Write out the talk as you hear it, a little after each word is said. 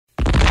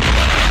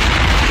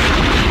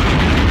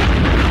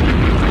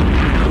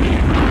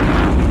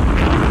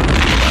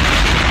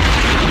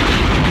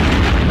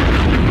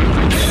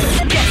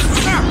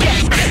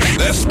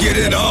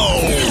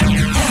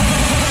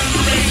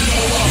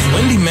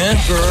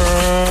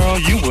Girl,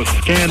 you were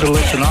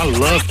scandalous and I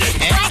loved it.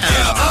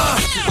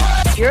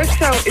 Your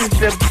show is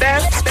the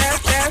best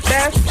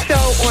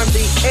show on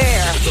the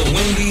air. The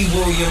Wendy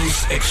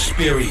Williams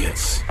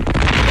Experience.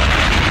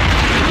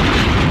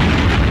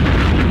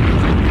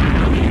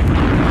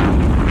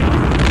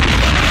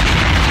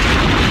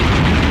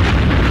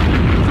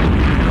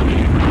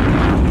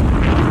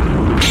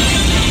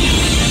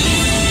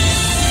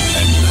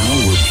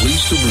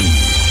 Pleased to bring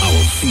you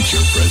our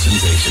feature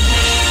presentation.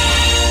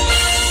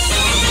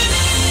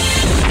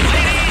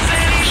 Ladies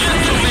and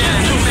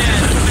gentlemen,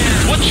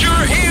 what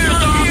you're here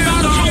are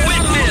about to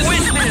witness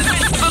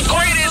the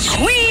greatest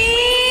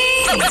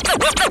queen of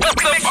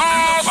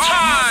all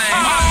time.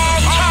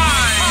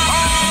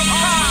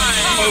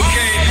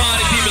 Okay,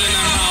 party people in the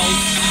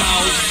house.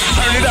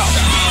 Turn it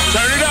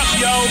up,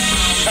 yo.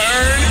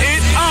 Turn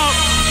it up.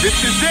 This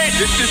is it.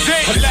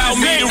 Allow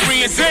me to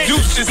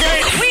reintroduce this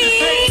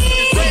queen.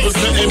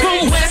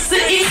 From west to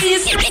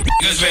east.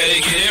 Just better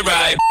get it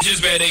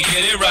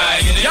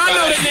right. Y'all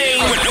know the name.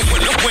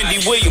 Wendy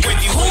Williams.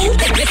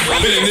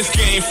 Been in this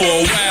game for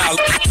a while.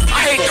 I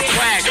hate to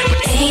brag.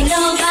 Ain't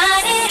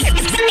nobody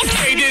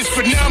It is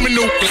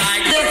phenomenal.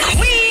 like the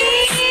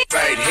queen.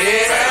 Right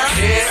here.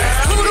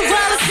 Who the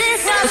world is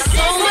this? I'm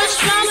so much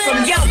drama. From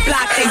yo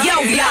block to yo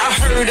block.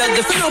 I heard of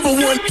the number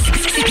one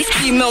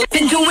female.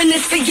 Been doing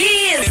this for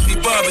years.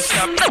 Every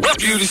barbershop,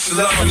 beauty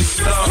salon.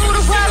 Who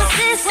the world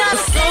is this? I'm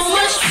so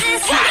much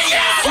this.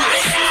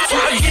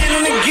 Again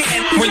and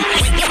again. Wendy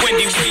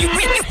Williams.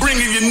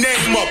 Bringing your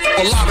name up.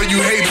 A lot of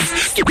you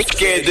haters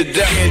Scared to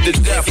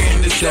death.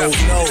 In the show.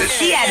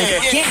 She at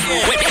it again.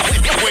 Wendy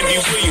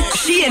Williams.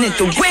 She in it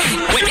to win.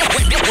 Wendy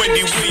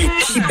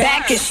Williams. She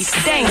back and she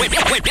staying. Wendy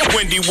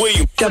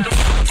Williams. The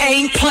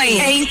ain't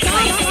playing. I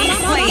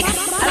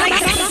like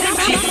to present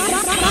you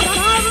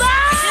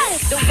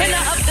the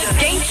winner of the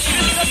Game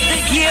Shoes of the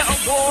Year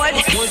award.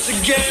 Once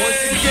again.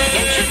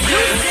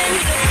 Introducing.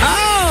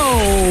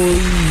 Oh,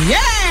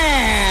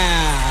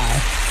 yeah.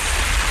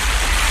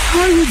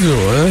 How you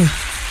doing?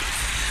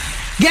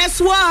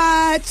 Guess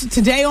what?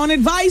 Today on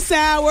Advice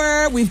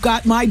Hour, we've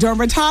got my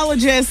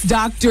dermatologist,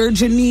 Dr.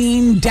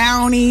 Janine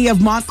Downey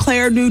of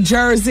Montclair, New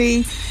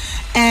Jersey.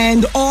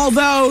 And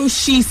although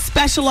she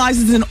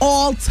specializes in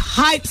all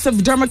types of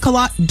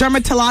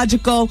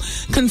dermatological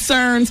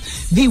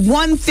concerns, the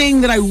one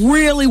thing that I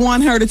really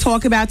want her to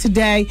talk about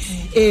today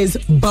is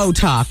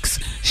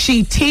Botox.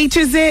 She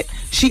teaches it.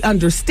 She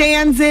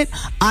understands it.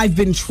 I've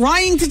been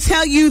trying to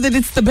tell you that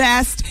it's the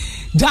best.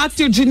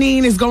 Dr.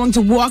 Janine is going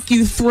to walk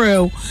you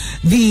through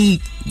the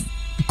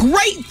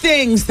great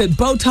things that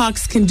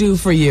Botox can do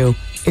for you.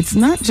 It's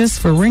not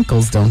just for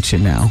wrinkles, don't you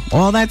know?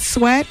 All that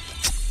sweat,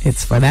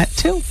 it's for that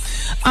too.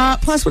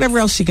 Plus whatever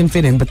else she can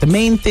fit in. But the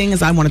main thing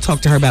is I want to talk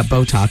to her about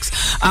Botox.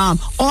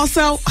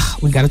 Also,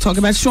 we got to talk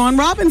about Sean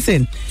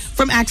Robinson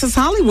from Access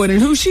Hollywood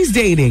and who she's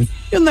dating.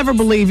 You'll never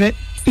believe it.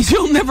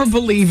 You'll never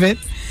believe it.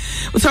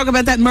 We'll talk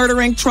about that Murder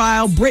Inc.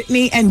 trial,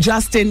 Britney and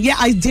Justin. Yeah,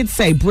 I did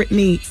say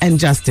Britney and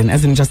Justin,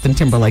 as in Justin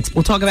Timberlake.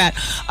 We'll talk about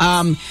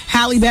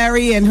Halle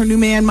Berry and her new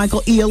man,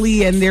 Michael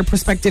Ealy, and their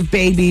prospective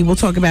baby. We'll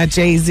talk about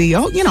Jay-Z.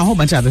 Oh, you know, a whole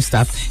bunch of other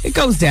stuff. It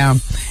goes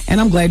down, and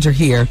I'm glad you're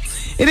here.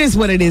 It is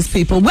what it is,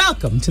 people.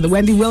 Welcome to the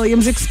Wendy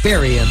Williams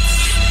Experience.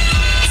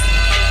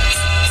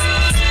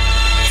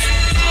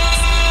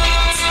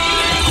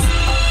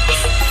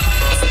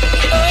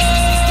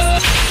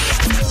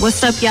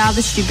 What's up, y'all?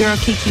 This is your girl,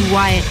 Kiki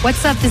Wyatt.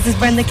 What's up? This is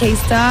Brenda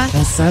K-Star.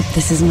 What's up?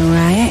 This is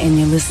Mariah, and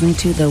you're listening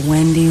to the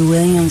Wendy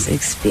Williams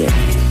Experience.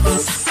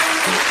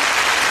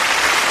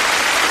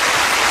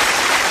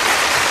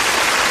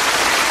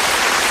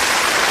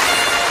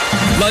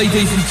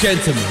 Ladies and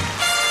gentlemen,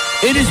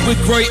 it is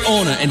with great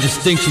honor and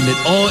distinction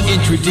that I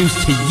introduce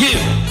to you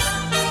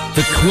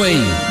the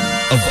queen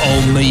of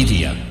all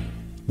media,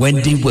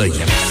 Wendy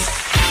Williams.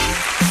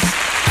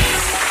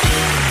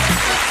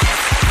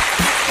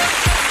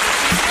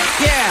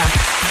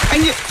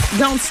 And you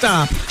don't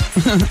stop.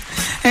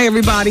 Hey,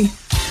 everybody.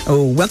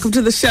 Oh, welcome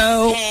to the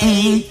show.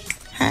 Hey.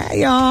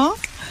 Hey, y'all.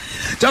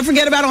 Don't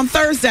forget about on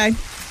Thursday.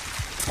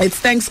 It's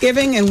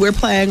Thanksgiving, and we're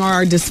playing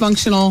our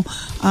dysfunctional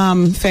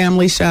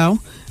family show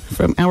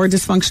from our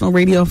dysfunctional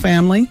radio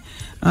family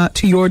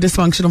to your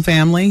dysfunctional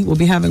family. We'll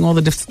be having all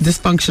the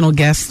dysfunctional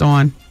guests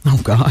on. Oh,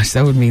 gosh,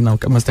 that would mean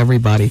like almost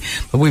everybody.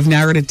 But we've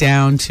narrowed it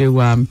down to,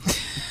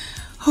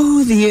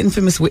 the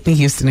infamous Whitney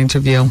Houston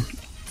interview.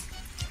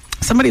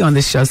 Somebody on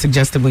this show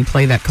suggested we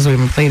play that because we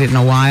haven't played it in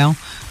a while.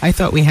 I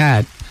thought we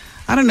had.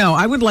 I don't know.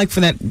 I would like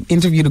for that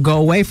interview to go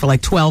away for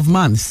like 12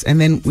 months,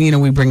 and then, we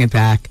bring it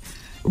back.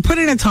 Or put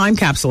it in a time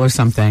capsule or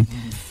something.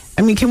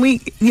 I mean, can we,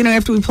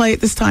 after we play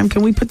it this time,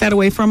 can we put that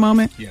away for a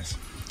moment? Yes.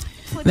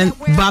 And then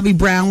Bobby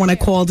Brown, when I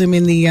called him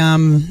in the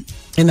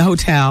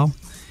hotel,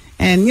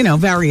 and,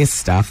 various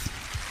stuff.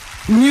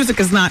 Music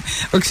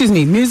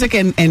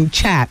and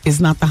chat is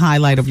not the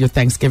highlight of your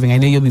Thanksgiving. I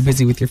know you'll be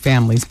busy with your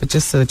families, but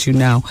just so that you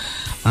know,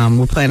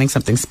 we're planning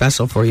something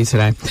special for you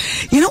today.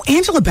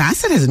 Angela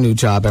Bassett has a new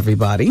job,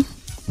 everybody.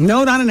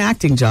 No, not an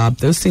acting job.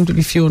 Those seem to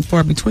be few and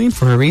far between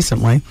for her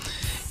recently.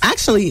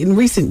 Actually, in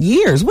recent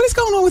years. What is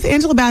going on with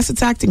Angela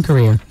Bassett's acting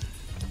career?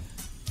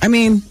 I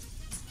mean,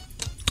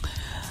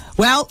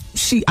 well,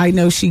 I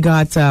know she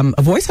got a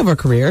voiceover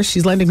career.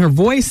 She's lending her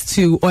voice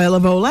to Oil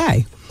of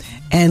Olay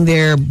and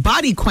their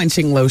body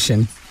quenching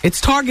lotion.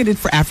 It's targeted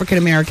for African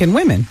American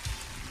women.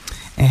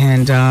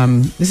 And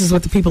this is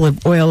what the people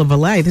of Oil of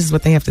Olay, this is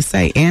what they have to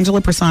say.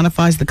 Angela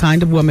personifies the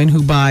kind of woman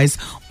who buys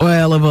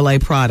Oil of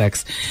Olay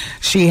products.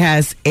 She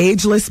has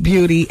ageless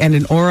beauty and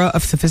an aura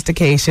of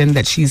sophistication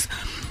that she's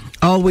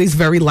always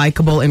very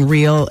likable and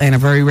real, and a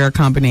very rare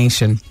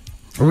combination.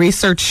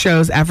 Research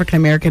shows African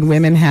American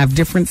women have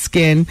different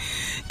skin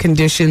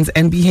conditions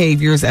and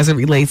behaviors as it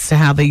relates to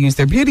how they use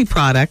their beauty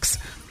products.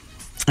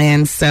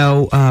 And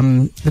so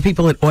the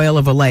people at Oil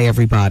of Olay,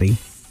 everybody,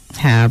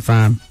 have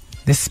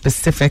this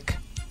specific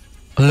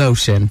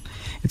lotion.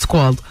 It's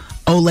called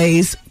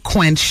Olay's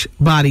Quench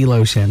Body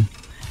Lotion.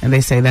 And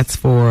they say that's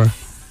for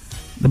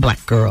the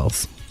black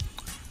girls,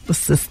 the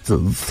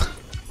sisters.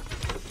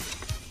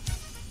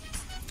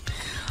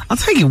 I'll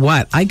tell you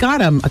what, I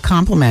got a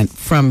compliment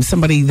from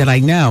somebody that I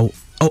know,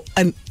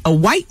 a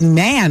white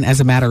man, as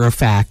a matter of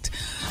fact.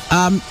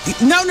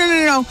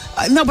 No,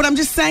 but I'm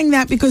just saying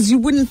that because you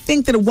wouldn't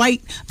think that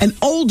an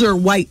older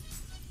white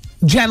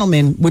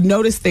gentleman would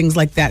notice things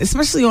like that,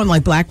 especially on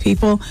like black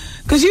people,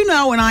 because you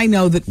know and I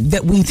know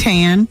that we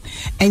tan,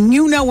 and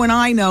you know and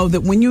I know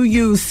that when you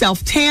use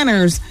self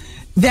tanners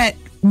that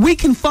we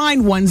can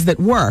find ones that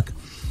work.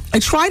 I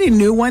tried a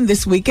new one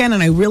this weekend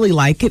and I really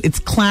like it. It's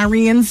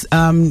Clarion's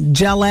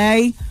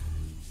Gelée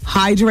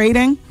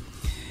Hydrating,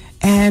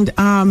 and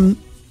a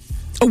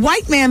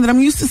white man that I'm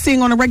used to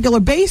seeing on a regular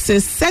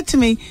basis said to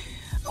me,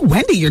 "Oh,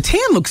 Wendy, your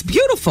tan looks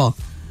beautiful."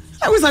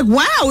 I was like,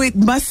 wow, it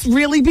must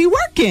really be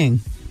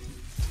working.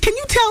 Can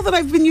you tell that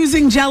I've been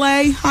using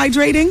Gelée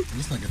Hydrating?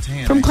 Looks like a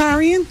tan from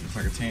Clarion? Looks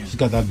like a tan. She's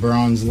got that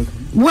bronze look.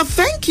 Well,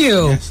 thank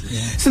you. Yes,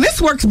 yeah. So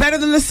this works better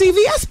than the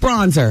CVS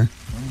bronzer.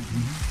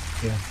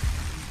 Mm-hmm. Yeah.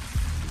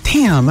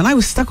 Damn, and I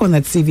was stuck on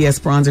that CVS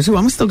bronzer too.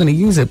 I'm still going to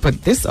use it,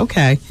 but this,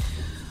 okay.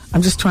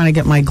 I'm just trying to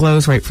get my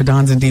glows right for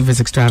Dons and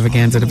Divas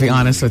extravaganza, to be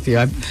honest with you.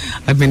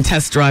 I've been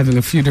test driving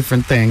a few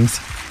different things.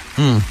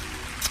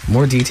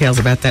 More details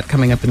about that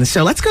coming up in the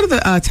show. Let's go to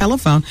the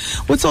telephone.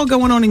 What's all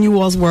going on in you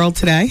all's world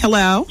today?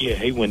 Hello? Yeah,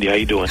 hey, Wendy, how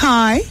you doing?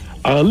 Hi.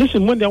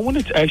 Listen, Wendy, I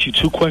wanted to ask you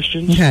two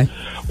questions. Okay.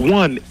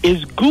 One,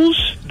 is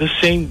Goose the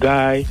same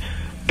guy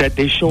that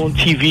they show on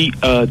TV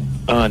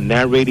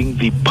narrating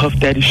the Puff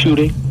Daddy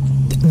shooting?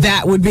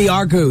 That would be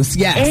our Goose,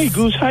 yes. Hey,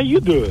 Goose, how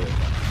you doing?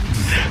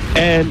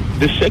 And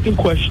the second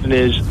question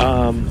is,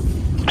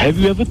 have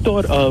you ever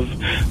thought of,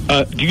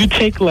 do you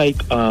take,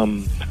 like,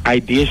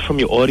 ideas from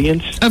your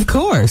audience? Of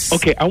course.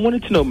 Okay, I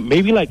wanted to know,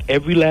 maybe like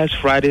every last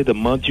Friday of the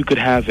month, you could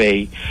have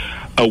a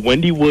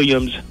Wendy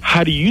Williams,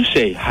 how do you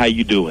say, how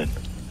you doing?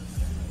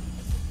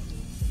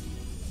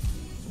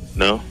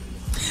 No?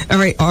 All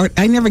right, Art,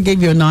 I never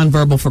gave you a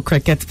nonverbal for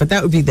crickets, but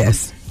that would be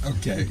this.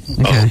 Okay.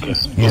 Okay.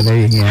 Yeah, there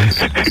you go.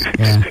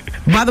 Yeah.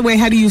 By the way,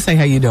 how do you say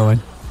how you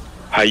doing?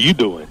 How you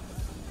doing?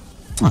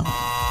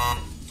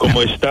 Oh.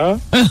 ¿Cómo está?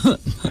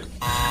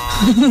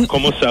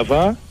 ¿Cómo ça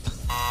va?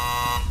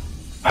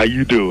 How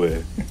you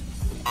doing?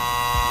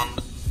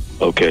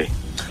 Okay.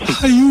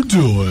 How you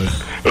doing?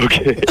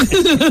 Okay.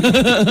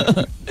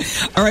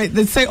 All right,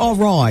 let's say all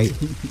right.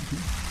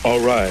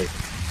 All right.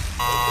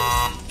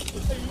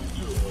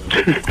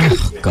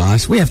 Oh,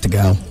 gosh, we have to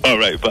go. All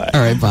right, bye.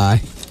 All right,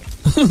 bye.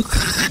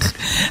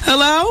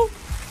 Hello?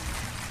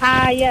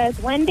 Hi, yes,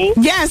 Wendy?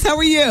 Yes, how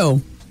are you?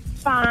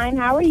 Fine,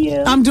 how are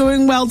you? I'm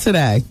doing well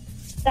today.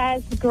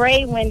 That's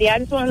great, Wendy. I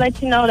just want to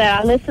let you know that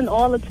I listen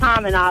all the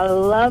time and I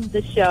love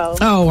the show.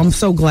 Oh, I'm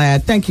so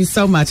glad. Thank you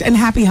so much. And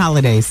happy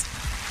holidays.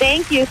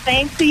 Thank you.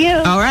 Thanks to you.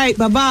 All right,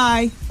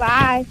 bye-bye.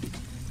 Bye.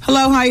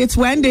 Hello, hi, it's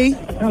Wendy.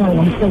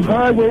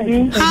 Hi,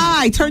 Wendy.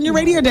 Hi, turn your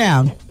radio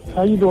down.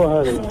 How you doing,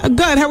 honey?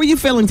 Good, how are you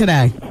feeling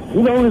today?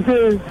 You know what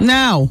this is?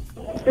 No.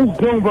 It's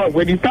Junebug,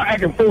 Wendy. Stop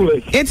acting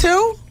foolish. It's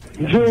who?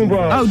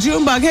 Junebug. Oh,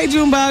 Junebug. Hey,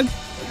 Junebug.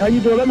 How you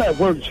doing? I'm at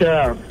work,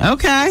 child.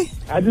 Okay.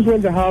 I just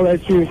wanted to holler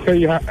at you and say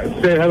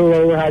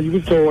hello, how you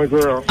was doing,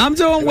 girl. I'm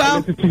doing well. I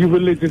listen to you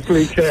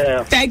religiously,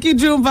 child. Thank you,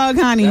 Junebug,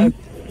 honey.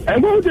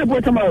 And what was that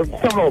boy talking about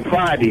something on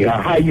Friday?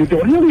 How you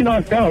doing? He really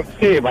not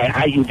say about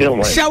how you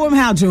doing. Show him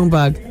how,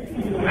 Junebug.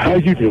 How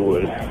you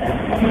doing?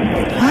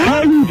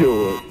 How you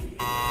doing?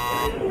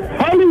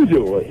 How you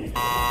doing?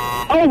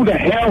 Oh, the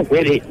hell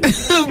with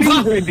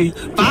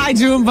it. Bye,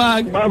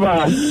 Junebug.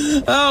 Bye-bye.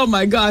 Oh,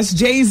 my gosh.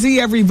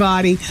 Jay-Z,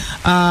 everybody,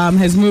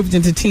 has moved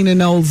into Tina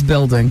Knowles'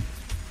 building.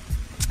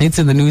 It's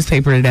in the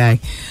newspaper today.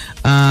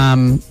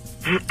 And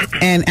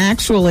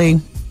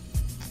actually,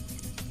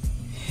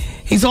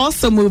 he's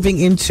also moving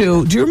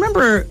into, do you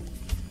remember,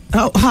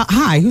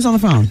 hi, who's on the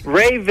phone?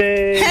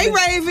 Raven. Hey,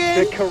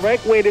 Raven. The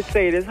correct way to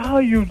say it is, how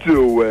you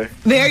doing?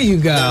 There you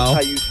go. That's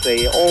how you say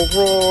it.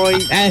 All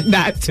right. And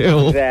that,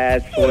 too.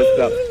 That's what's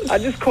up. I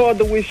just called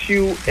to wish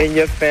you and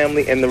your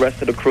family and the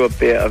rest of the crew up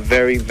there a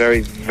very,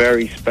 very,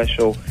 very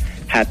special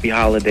happy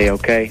holiday,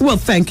 okay? Well,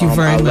 thank you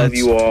very much. I love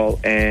you all,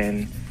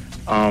 and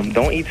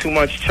don't eat too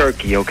much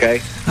turkey,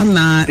 okay? I'm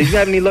not. Did you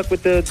have any luck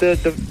with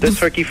the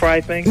turkey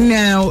fry thing?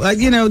 No.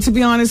 To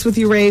be honest with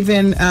you,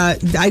 Raven,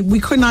 we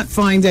could not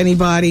find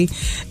anybody.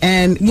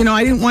 And,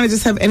 I didn't want to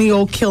just have any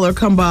old killer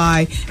come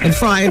by and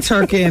fry a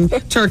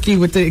turkey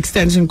with the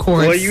extension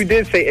cord. Well, you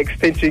did say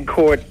extension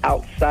cord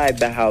outside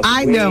the house.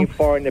 I know. Way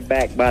far in the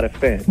back by the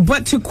fence.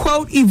 But to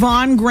quote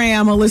Yvonne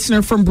Graham, a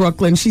listener from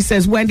Brooklyn, she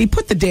says, Wendy,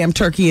 put the damn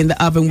turkey in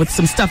the oven with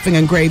some stuffing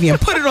and gravy and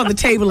put it on the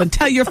table and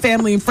tell your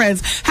family and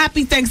friends,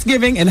 Happy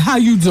Thanksgiving and how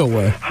you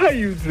doing. How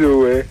you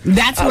doing?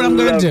 That's what I'm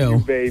going to do. You,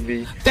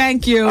 baby.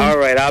 Thank you. All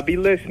right, I'll be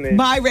listening.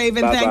 Bye,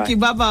 Raven. Bye-bye. Thank you.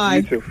 Bye-bye.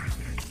 You too.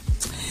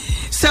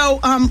 So,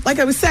 like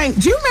I was saying,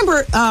 do you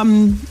remember,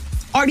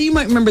 Artie, you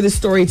might remember this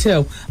story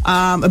too.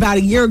 About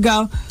a year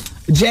ago,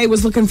 Jay-Z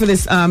was looking for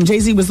this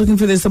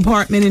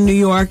apartment in New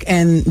York,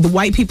 and the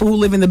white people who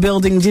live in the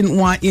building didn't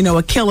want,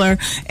 a killer,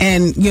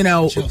 and,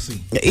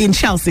 in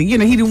Chelsea, he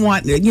didn't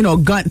want, a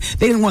gun.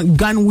 They didn't want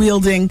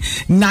gun-wielding,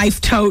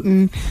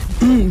 knife-toting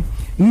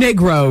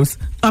Negroes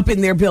up in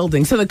their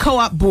building. So the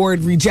co-op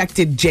board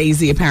rejected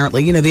Jay-Z,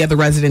 apparently, the other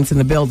residents in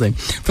the building.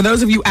 For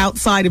those of you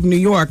outside of New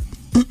York,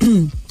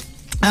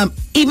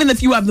 even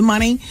if you have the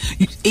money,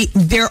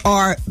 there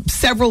are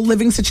several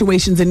living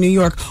situations in New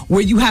York where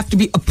you have to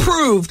be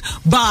approved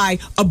by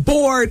a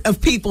board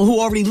of people who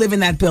already live in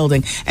that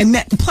building. And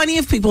plenty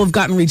of people have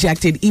gotten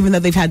rejected even though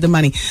they've had the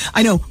money.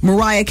 I know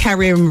Mariah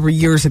Carey, I remember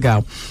years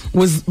ago,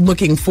 was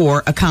looking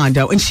for a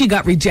condo and she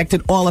got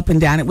rejected all up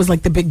and down. It was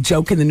like the big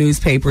joke in the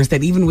newspapers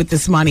that even with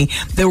this money,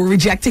 they were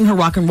rejecting her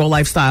rock and roll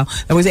lifestyle.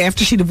 That was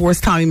after she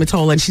divorced Tommy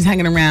Mottola and she's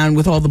hanging around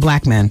with all the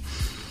black men.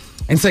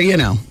 And so,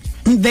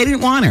 they didn't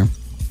want her.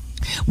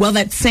 Well,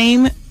 that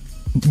same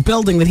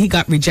building that he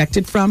got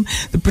rejected from,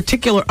 the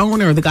particular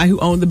owner, the guy who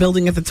owned the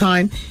building at the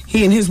time,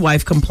 he and his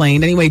wife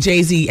complained. Anyway,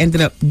 Jay-Z ended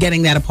up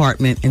getting that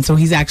apartment, and so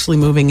he's actually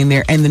moving in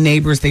there, and the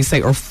neighbors, they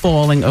say, are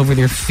falling over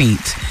their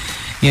feet,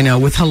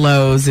 with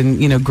hellos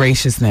and,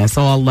 graciousness,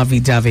 all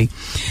lovey-dovey.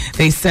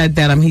 They said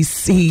that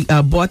he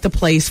bought the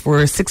place for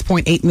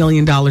 $6.8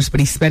 million, but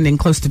he's spending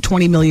close to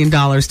 $20 million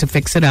to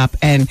fix it up.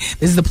 And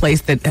this is the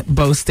place that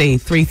boasts a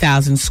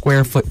 3,000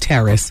 square foot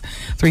terrace.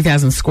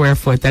 3,000 square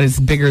foot, that is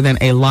bigger than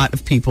a lot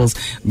of people's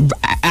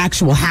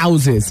actual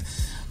houses,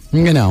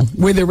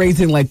 where they're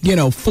raising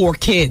 4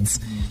 kids.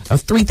 A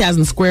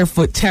 3,000 square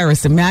foot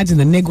terrace. Imagine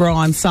the Negro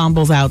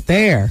ensembles out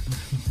there.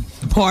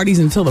 Parties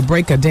until the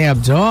break of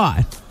damn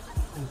dawn.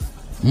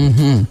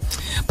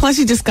 Plus,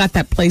 you just got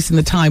that place in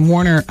the Time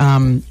Warner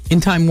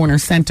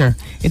Center.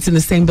 It's in the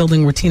same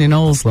building where Tina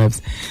Knowles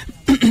lives.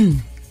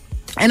 And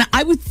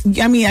I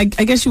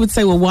guess you would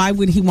say, well, why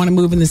would he want to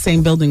move in the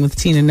same building with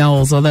Tina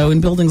Knowles? Although in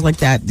buildings like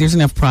that, there's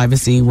enough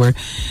privacy where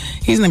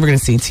he's never going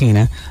to see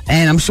Tina.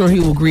 And I'm sure he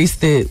will grease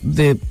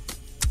the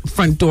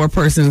front door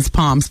person's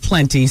palms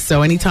plenty.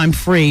 So anytime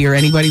Free or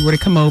anybody were to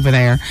come over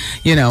there,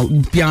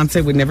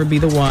 Beyonce would never be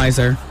the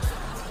wiser.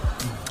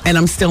 And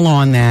I'm still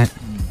on that.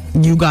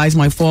 You guys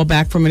might fall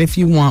back from it if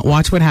you want.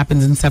 Watch what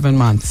happens in 7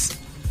 months.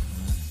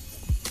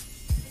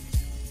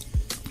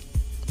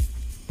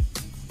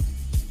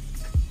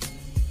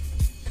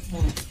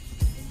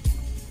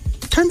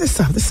 Turn this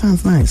up. This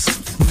sounds nice.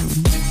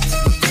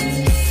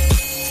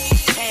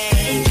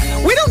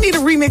 We don't need a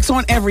remix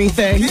on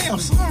everything. Yeah, I'm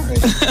sorry.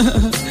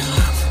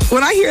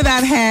 When I hear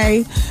that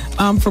hey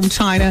from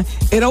China,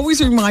 it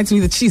always reminds me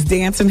that she's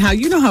dancing. How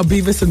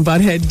Beavis and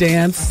Butthead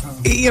dance?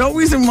 It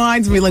always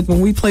reminds me like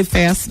when we play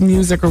fast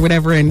music or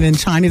whatever, and then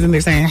China's and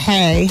they're saying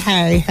hey,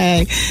 hey,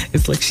 hey.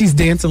 It's like she's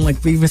dancing like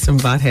Beavis and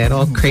Butthead,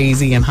 all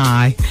crazy and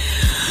high.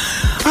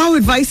 Oh,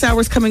 advice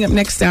hour's coming up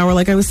next hour.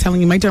 Like I was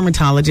telling you, my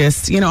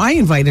dermatologist, I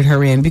invited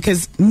her in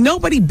because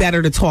nobody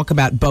better to talk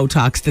about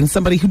Botox than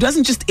somebody who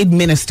doesn't just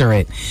administer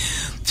it.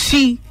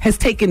 She has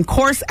taken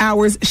course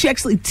hours. She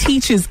actually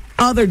teaches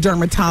other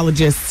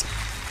dermatologists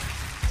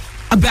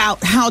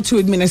about how to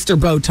administer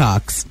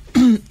Botox.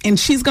 And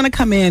she's going to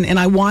come in, and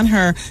I want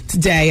her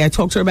today, I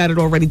talked to her about it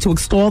already, to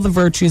extol the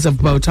virtues of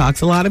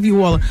Botox. A lot of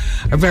you all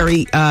are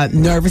very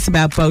nervous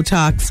about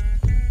Botox.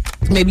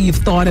 Maybe you've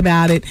thought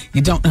about it.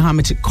 You don't know how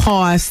much it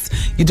costs.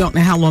 You don't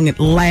know how long it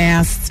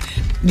lasts.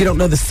 You don't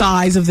know the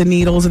size of the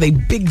needles. Are they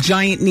big,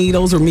 giant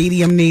needles or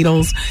medium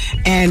needles?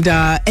 And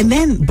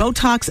then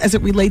Botox as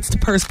it relates to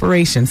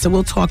perspiration. So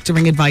we'll talk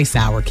during Advice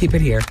Hour. Keep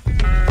it here.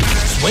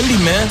 Wendy,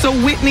 man. So,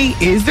 Whitney,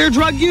 is there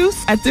drug use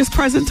at this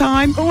present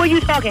time? Who are you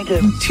talking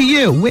to? To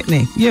you,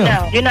 Whitney. You.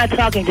 No, you're not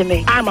talking to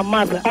me. I'm a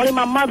mother. Only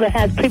my mother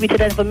has privy to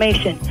that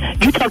information.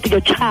 You talk to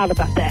your child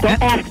about that.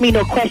 Don't ask me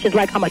no questions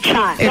like I'm a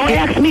child. Don't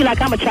ask me like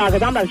I'm a child,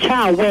 because I'm not a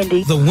child,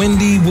 Wendy. The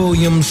Wendy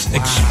Williams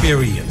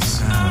Experience.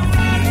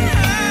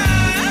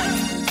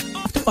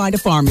 find a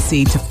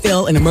pharmacy to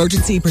fill an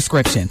emergency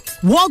prescription.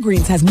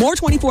 Walgreens has more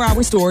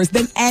 24-hour stores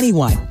than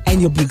anyone. And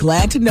you'll be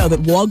glad to know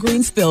that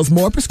Walgreens fills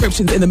more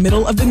prescriptions in the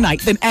middle of the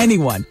night than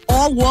anyone.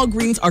 All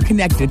Walgreens are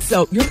connected,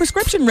 so your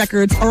prescription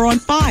records are on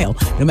file,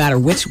 no matter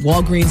which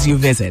Walgreens you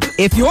visit.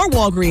 If your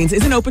Walgreens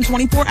isn't open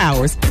 24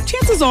 hours,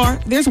 chances are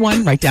there's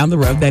one right down the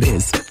road that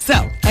is.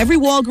 So, every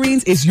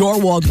Walgreens is your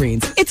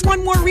Walgreens. It's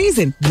one more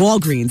reason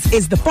Walgreens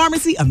is the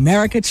pharmacy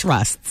America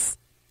trusts.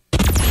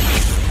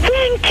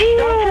 Thank you.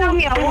 Don't tell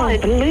me I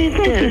won't believe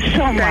this. Thank you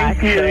so much.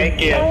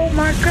 Thank you. Oh,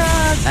 my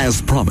God.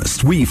 As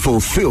promised, we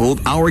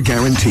fulfilled our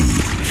guarantee.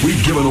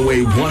 We've given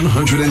away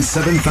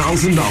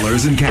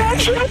 $107,000 in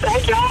cash.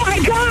 Thank you. Oh, my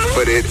God.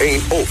 But it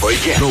ain't over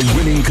yet. The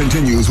winning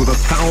continues with a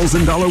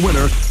 $1,000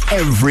 winner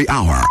every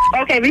hour.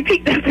 Okay,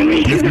 repeat that to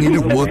me. If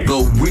needed,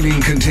 the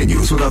winning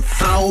continues with a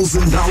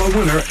 $1,000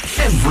 winner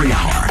every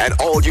hour. And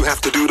all you have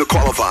to do to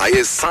qualify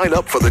is sign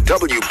up for the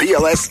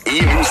WBLS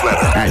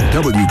e-newsletter at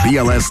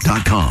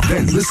WBLS.com.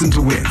 Then listen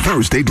to win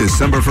Thursday,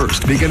 December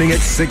 1st, beginning at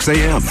 6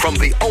 a.m. from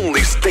the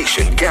only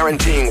station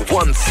guaranteeing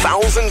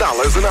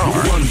 $1,000 an hour.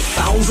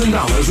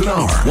 $1,000 an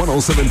hour.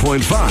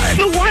 107.5.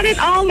 The one and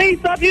only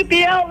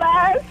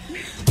WBLS.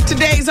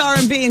 Today's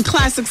R&B and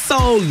classic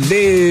soul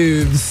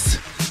lives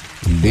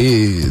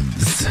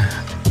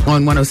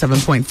on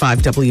 107.5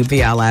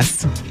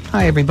 WBLS.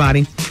 Hi,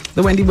 everybody.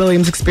 The Wendy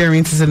Williams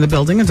Experience is in the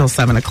building until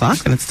 7 o'clock,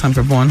 and it's time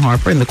for Vaughn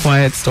Harper and the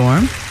Quiet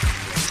Storm.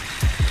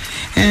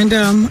 And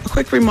a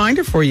quick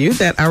reminder for you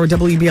that our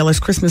WBLS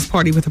Christmas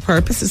Party with a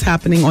Purpose is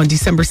happening on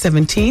December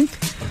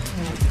 17th.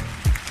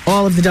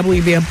 All of the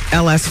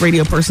WBLS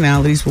radio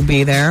personalities will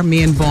be there.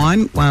 Me and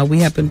Vaughn, we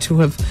happen to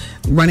have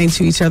run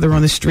into each other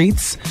on the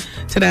streets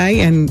today,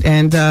 and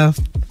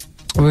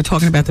we were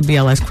talking about the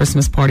BLS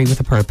Christmas Party with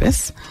a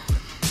Purpose.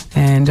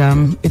 And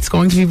it's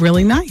going to be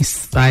really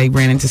nice. I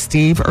ran into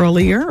Steve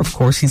earlier. Of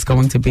course, he's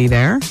going to be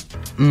there.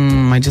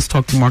 I just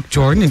talked to Mark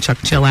Jordan and Chuck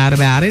Chill out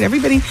about it.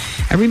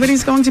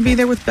 Everybody's going to be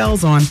there with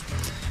bells on,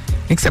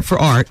 except for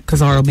Art,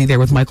 because Art will be there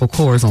with Michael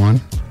Kors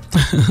on.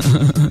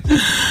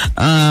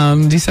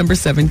 December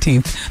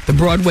 17th, the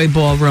Broadway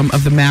Ballroom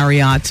of the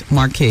Marriott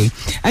Marquis.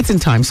 That's in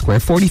Times Square,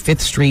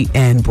 45th Street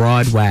and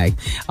Broadway.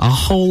 A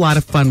whole lot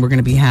of fun we're going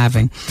to be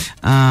having.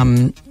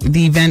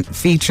 The event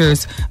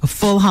features a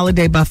full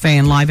holiday buffet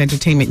and live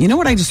entertainment. You know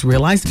what I just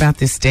realized about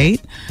this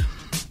date?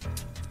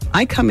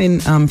 I come in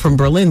from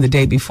Berlin the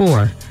day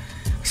before.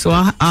 So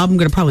I'm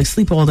going to probably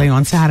sleep all day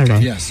on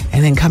Saturday. Yes.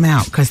 And then come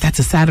out, because that's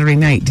a Saturday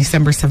night,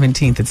 December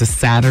 17th. It's a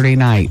Saturday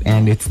night,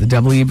 and it's the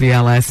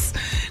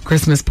WBLS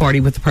Christmas Party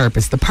with a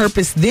Purpose. The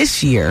purpose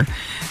this year,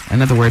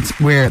 in other words,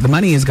 where the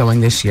money is going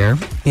this year,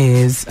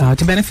 is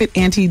to benefit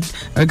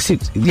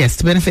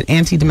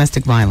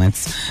anti-domestic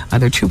violence.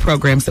 There are two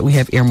programs that we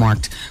have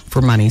earmarked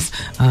for monies.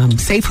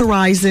 Safe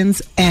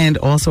Horizons, and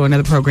also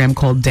another program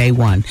called Day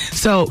One.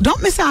 So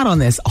don't miss out on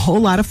this. A whole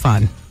lot of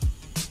fun.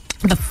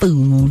 The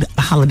food,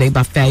 the holiday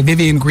buffet.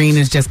 Vivian Green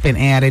has just been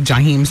added.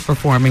 Jaheim's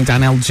performing.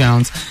 Donnell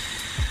Jones.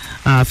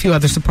 A few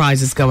other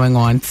surprises going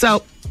on.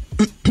 So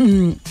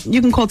you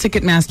can call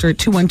Ticketmaster at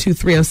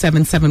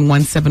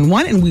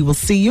 212-307-7171, and we will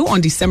see you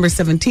on December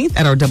 17th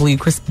at our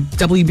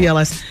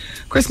WBLS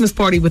Christmas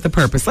Party with a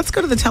Purpose. Let's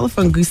go to the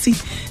telephone, Goosey,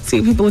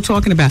 see what people are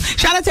talking about.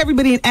 Shout out to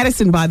everybody in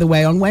Edison, by the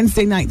way, on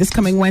Wednesday night. This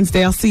coming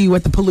Wednesday, I'll see you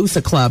at the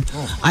Palooza Club.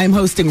 I am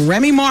hosting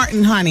Remy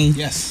Martin, honey.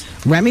 Yes.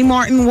 Remy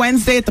Martin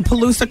Wednesday at the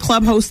Palooza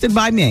Club, hosted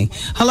by me.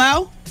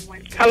 Hello?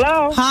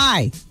 Hello?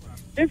 Hi.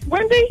 It's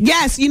Wendy?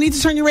 Yes, you need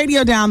to turn your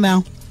radio down,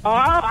 though. Oh,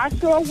 I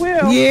sure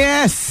will.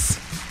 Yes.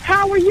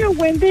 How are you,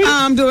 Wendy?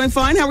 I'm doing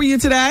fine. How are you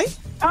today?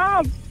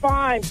 I'm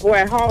fine. Boy,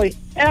 I hardly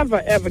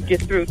ever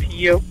get through to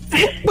you.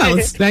 Well,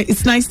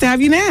 it's nice to have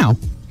you now.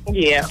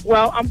 Yeah.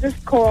 Well, I'm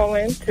just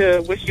calling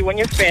to wish you and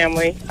your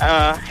family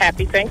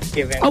happy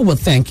Thanksgiving. Oh, well,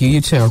 thank you.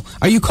 You too.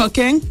 Are you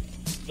cooking?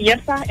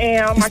 Yes, I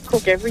am. I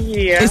cook every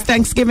year. Is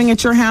Thanksgiving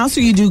at your house,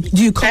 or do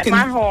you cook at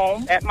my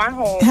home? At my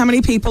home. How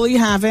many people are you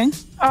having?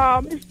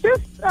 It's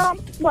just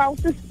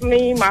just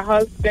me, my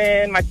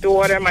husband, my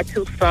daughter, my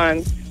two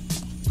sons.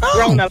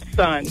 Grown-up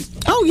sons.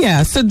 Oh,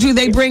 yeah. So do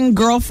they bring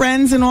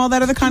girlfriends and all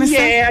that other kind of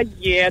stuff?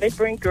 Yeah, they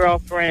bring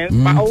girlfriends.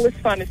 My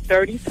oldest son is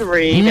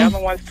 33. The other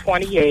one's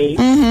 28.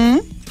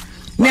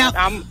 Now,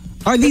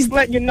 are these just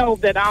letting you know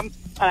that I'm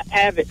an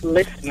avid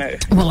listener.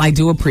 Well, I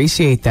do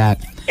appreciate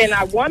that. And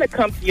I want to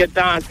come to your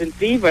Dance and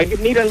Diva. You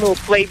need a little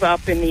flavor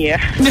up in the air.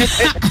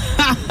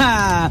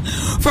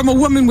 From a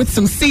woman with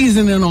some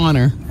seasoning on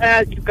her.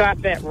 You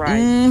got that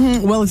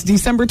right. Well, it's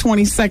December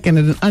 22nd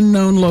at an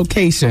unknown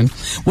location.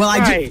 Well,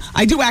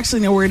 I do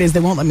actually know where it is. They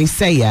won't let me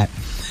say yet.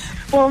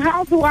 Well,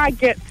 how do I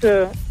get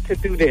to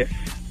do this?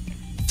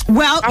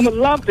 Well, I would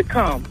love to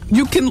come.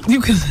 You can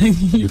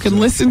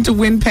listen to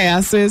win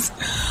passes.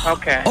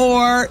 Okay.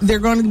 Or there are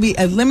going to be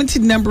a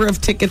limited number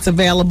of tickets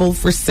available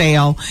for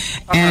sale.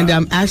 And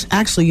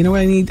actually, you know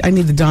what I need? I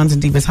need the Dons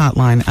and Divas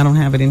hotline. I don't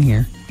have it in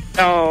here.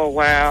 Oh,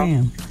 wow.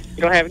 Damn. You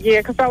don't have it? Yeah,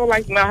 because I would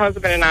like my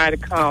husband and I to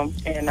come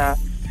and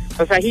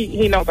Because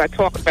he knows I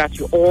talk about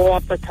you all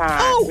the time.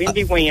 Oh,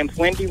 Wendy Williams.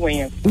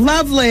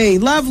 Lovely.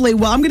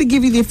 Well, I'm going to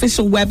give you the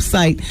official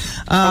website.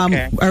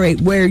 Okay. All right,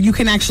 where you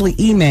can actually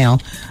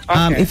email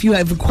Okay. if you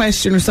have a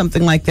question or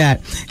something like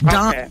that.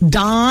 Okay.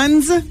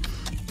 Don's,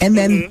 and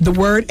then the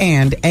word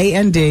and,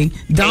 A-N-D.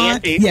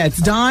 A-N-D. Yeah,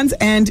 it's Don's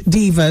and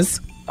Divas.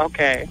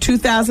 Okay.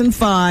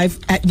 2005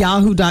 at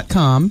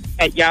yahoo.com.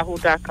 At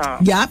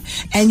yahoo.com. Yep.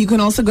 And you can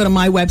also go to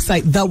my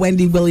website,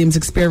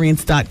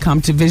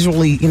 thewendywilliamsexperience.com, to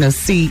visually,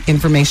 see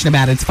information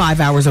about it. It's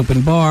 5 hours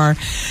open bar.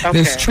 Okay.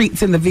 There's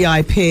treats in the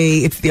VIP.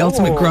 It's the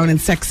ultimate grown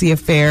and sexy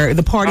affair.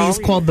 The party is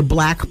called the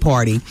Black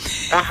Party.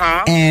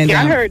 Uh-huh. And,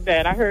 I heard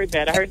that. I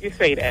heard you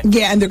say that.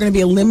 Yeah, and there are going to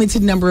be a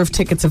limited number of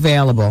tickets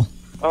available.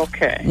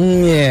 Okay.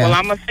 Yeah. Well,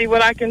 I'm going to see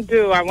what I can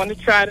do. I want to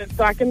try to,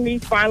 so I can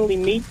finally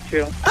meet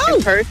you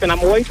in person. I'm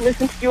always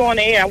listening to you on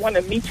air. I want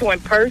to meet you in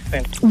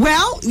person.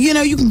 Well,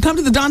 you can come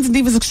to the Dons and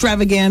Divas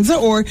Extravaganza,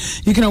 or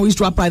you can always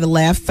drop by the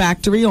Laugh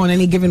Factory on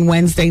any given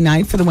Wednesday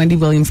night for the Wendy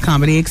Williams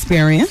Comedy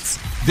Experience.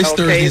 This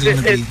Thursday is going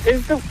to be...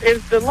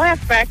 Is the Laugh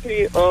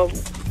Factory a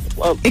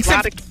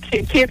lot of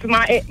kids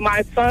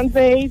my son's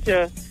age?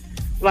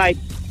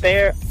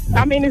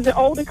 Is the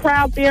older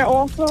crowd there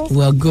also?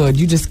 Well, good.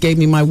 You just gave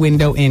me my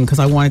window in because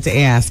I wanted to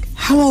ask,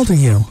 how old are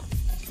you?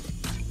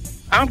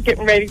 I'm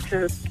getting ready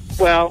to,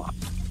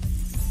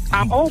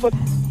 I'm over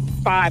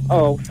 50,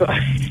 so.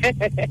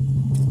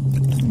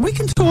 We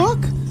can talk.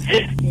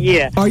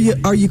 Yeah. Are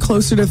you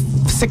closer to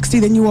 60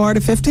 than you are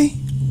to 50?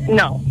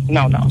 No.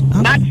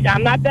 Okay.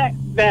 I'm not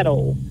that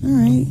old. All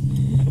right.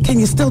 Can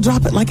you still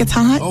drop it like it's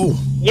hot? Oh.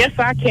 Yes,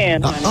 I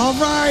can, honey. All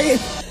right.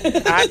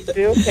 I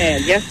still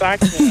can. Yes, I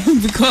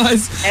can.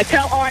 Because... And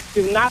tell Art,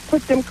 do not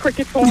put them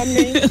crickets on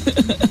me.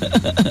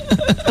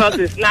 Because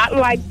it's not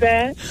like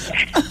that.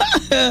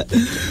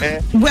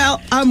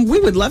 Well, we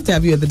would love to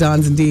have you at the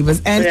Dons and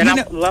Divas. And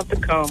I'd love to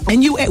come.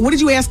 And what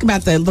did you ask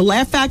about the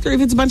Laugh Factory,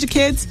 if it's a bunch of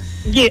kids?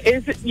 Yeah,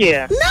 is it?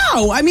 Yeah.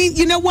 No, I mean,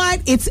 you know what?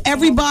 It's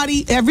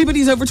everybody.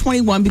 Everybody's over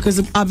 21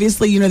 because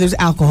obviously, there's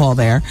alcohol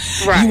there.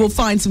 Right. You will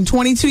find some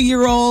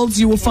 22-year-olds.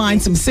 You will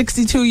find some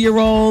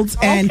 62-year-olds.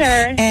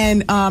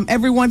 And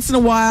every once in a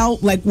while,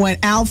 like when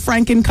Al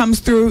Franken comes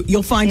through,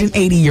 you'll find an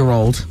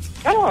 80-year-old.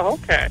 Oh,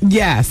 okay.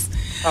 Yes.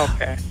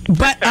 Okay.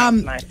 But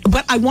nice.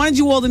 But I wanted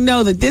you all to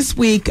know that this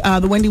week,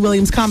 the Wendy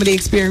Williams Comedy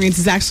Experience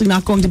is actually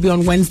not going to be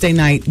on Wednesday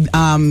night.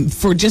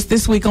 For just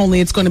this week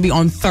only, it's going to be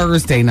on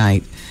Thursday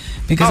night.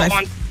 Because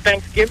on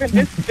Thanksgiving?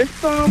 This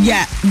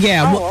Yeah.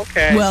 Oh,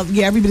 okay. Well,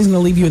 yeah, everybody's going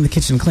to leave you in the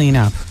kitchen to clean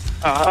up.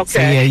 Okay. So,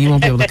 yeah, you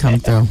won't be able to come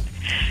through.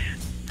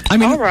 I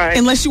mean, all right.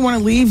 Unless you want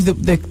to leave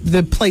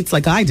the plates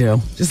like I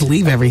do. Just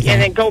leave everything.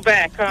 And then go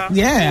back, huh?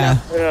 Yeah.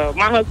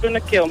 My husband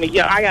will kill me.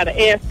 Yeah, I got an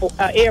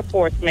Air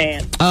Force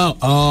man.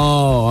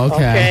 Oh,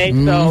 okay.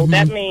 Okay, so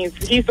that means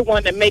he's the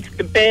one that makes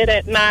the bed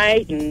at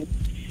night, and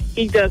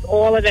he does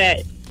all of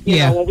that. You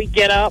know, when we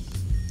get up.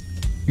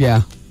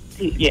 Yeah.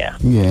 Yeah.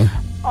 Yeah.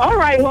 All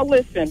right, well,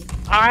 listen,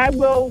 I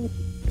will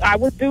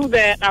do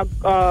that.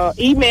 I'll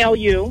email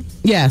you.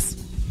 Yes.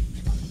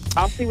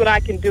 I'll see what I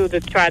can do to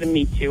try to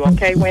meet you.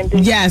 Okay, Wendy?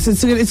 Yes,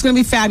 it's going to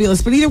be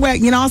fabulous. But either way,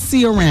 I'll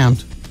see you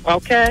around.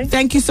 Okay.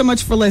 Thank you so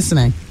much for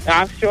listening.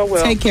 I sure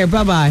will. Take care.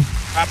 Bye-bye.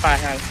 Bye-bye,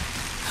 honey.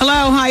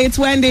 Hello. Hi, it's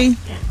Wendy.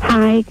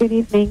 Hi, good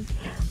evening.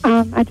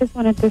 I just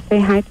wanted to say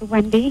hi to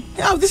Wendy.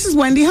 Oh, this is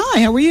Wendy.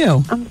 Hi, how are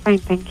you? I'm fine,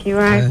 thank you.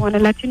 I want to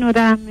let you know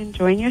that I'm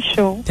enjoying your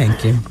show.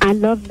 Thank you. I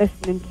love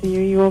listening to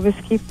you. You always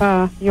keep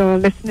your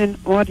listening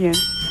audience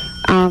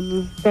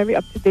very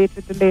up to date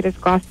with the latest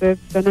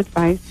gossips and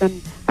advice,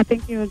 and I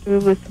think you're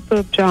doing a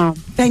superb job.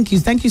 Thank you.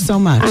 Thank you so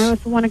much. I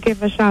also want to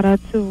give a shout out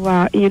to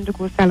Ian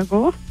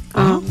DeGo-Salago.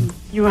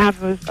 You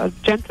have a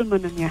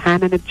gentleman in your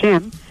hand and a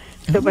gem.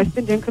 The West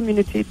Indian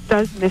community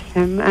does miss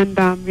him, and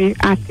we're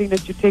asking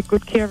that you take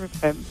good care of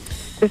him.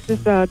 This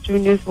is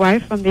Junior's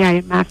wife from the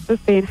Iron Master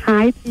saying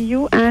hi to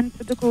you and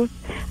to the Goose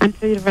and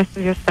to the rest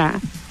of your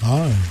staff.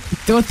 Hi.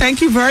 Well, thank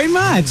you very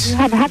much. You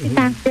have a happy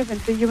Thanksgiving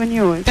to you and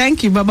yours.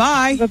 Thank you.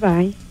 Bye-bye.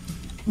 Bye-bye.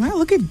 Well,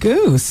 look at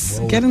Goose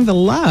getting the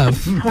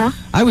love. Huh?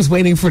 I was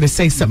waiting for her to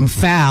say something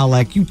foul,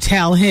 like you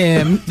tell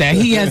him that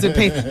he hasn't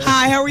paid.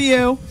 Hi, how are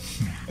you?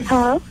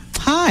 Hello?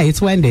 Hi,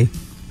 it's Wendy.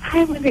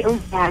 Hi, Wendy. Oh,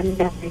 yeah,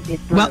 never get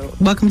through.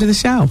 Welcome to the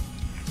show.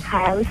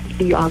 Hi, I listen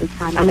to you all the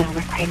time. I'm at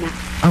work right now.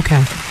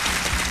 Okay.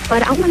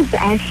 But I wanted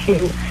to ask you,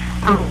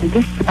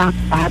 this is about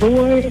the Bible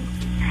word.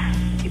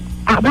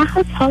 About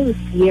how tall is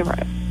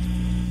Sierra?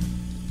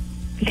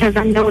 Because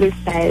I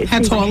noticed that. How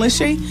tall is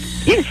she?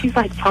 Yeah, she's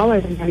like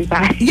taller than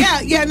everybody.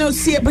 Yeah, no,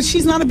 Sierra, but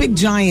she's not a big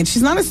giant.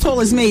 She's not as tall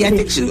as me. I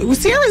think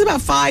Sierra's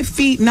about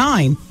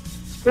 5'9".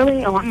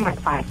 Really? Oh, I'm like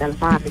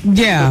 5'7".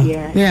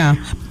 Yeah.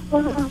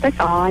 Well, that's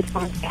all. I just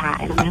wanted to say hi,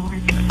 and I'm at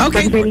work.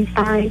 Okay. Everything's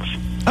fine.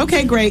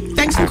 Okay, great.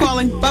 Thanks for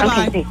calling.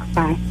 Bye-bye. Okay, thanks.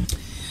 Bye.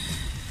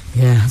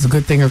 Yeah, it's a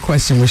good thing her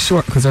question was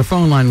short because her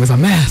phone line was a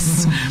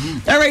mess.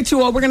 All right,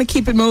 you all, we're going to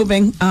keep it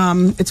moving.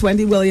 It's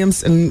Wendy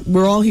Williams, and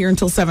we're all here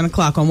until 7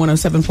 o'clock on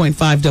 107.5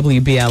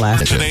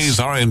 WBLS. Today's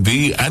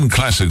R&B and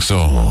classic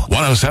soul,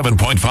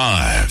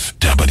 107.5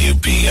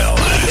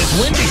 WBLS. It's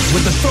Wendy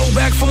with the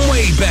throwback from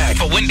way back.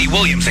 For Wendy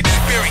Williams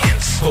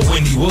Experience. For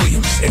Wendy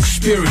Williams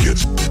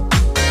Experience.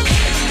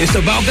 It's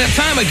about that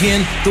time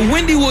again. The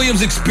Wendy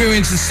Williams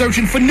Experience is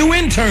searching for new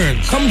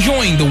interns. Come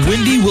join the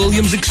Wendy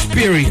Williams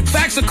Experience.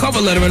 Fax a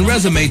cover letter and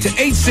resume to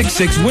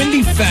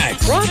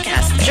 866-WENDY-FAX.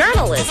 Broadcast,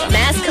 journalism,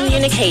 mass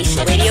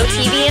communication, radio,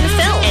 TV, and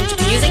film, and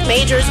music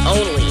majors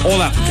only.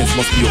 All applicants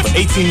must be over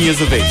 18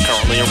 years of age.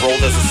 Currently enrolled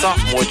as a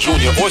sophomore,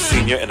 junior, or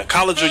senior in a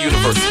college or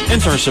university.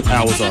 Internship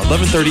hours are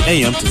 11:30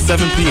 a.m. to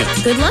 7 p.m.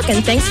 Good luck and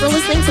thanks for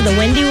listening to the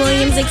Wendy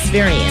Williams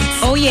Experience.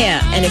 Oh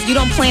yeah, and if you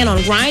don't plan on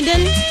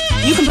grinding,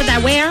 you can put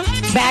that where?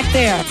 Back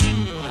there.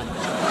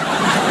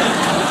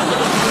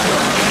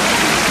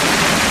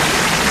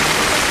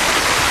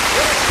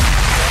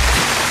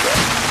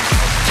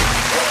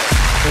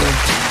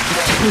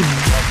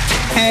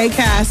 Hey,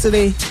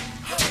 Cassidy.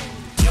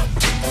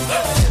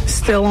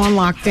 Still on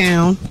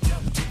lockdown.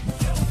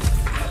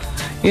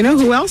 You know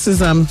who else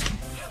is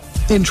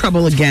in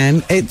trouble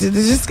again? It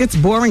just gets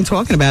boring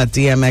talking about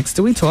DMX.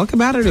 Do we talk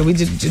about it, or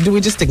do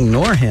we just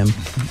ignore him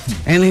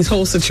and his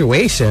whole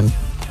situation?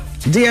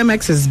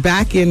 DMX is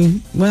back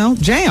in,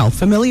 jail.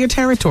 Familiar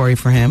territory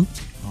for him.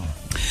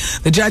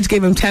 The judge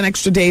gave him 10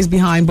 extra days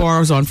behind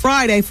bars on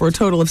Friday for a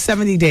total of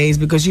 70 days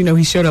because,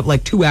 he showed up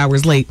like 2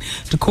 hours late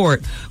to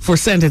court for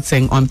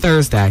sentencing on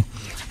Thursday.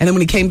 And then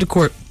when he came to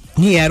court,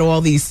 he had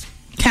all these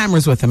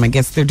cameras with him. I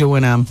guess they're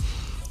doing,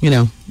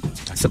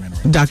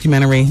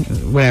 documentary,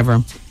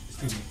 whatever.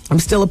 I'm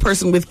still a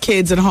person with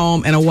kids at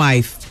home and a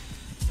wife.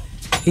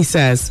 He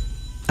says,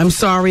 I'm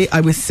sorry,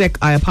 I was sick,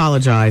 I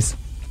apologize.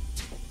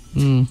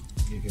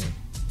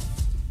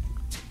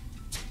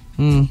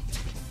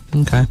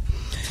 Okay.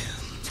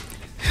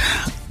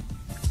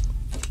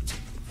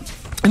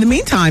 In the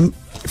meantime,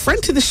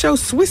 friend to the show,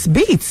 Swiss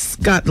Beats,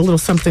 got a little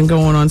something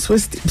going on.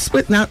 Swiss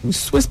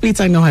Beats,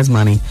 I know, has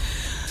money.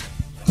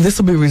 This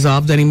will be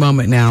resolved any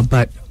moment now,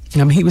 but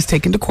he was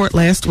taken to court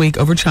last week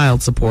over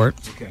child support.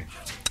 Okay.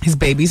 His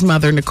baby's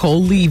mother,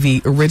 Nicole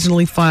Levy,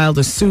 originally filed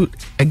a suit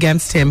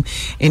against him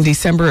in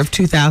December of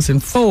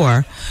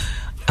 2004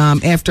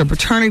 after a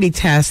paternity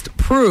test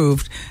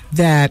proved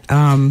that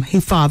he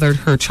fathered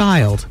her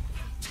child.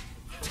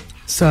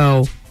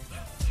 So,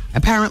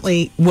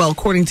 apparently,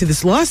 according to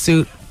this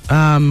lawsuit,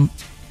 filed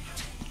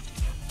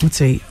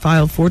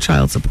for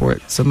child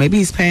support. So maybe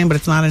he's paying, but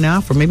it's not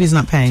enough, or maybe he's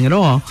not paying at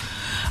all.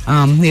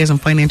 He hasn't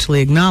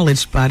financially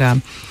acknowledged,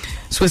 but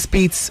Swiss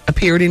Beats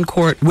appeared in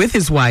court with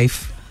his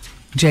wife,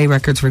 J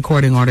Records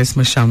recording artist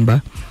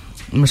Mashunda.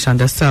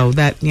 So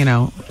that,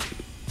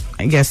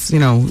 I guess,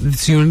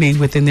 it's unity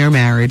within their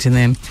marriage, and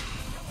then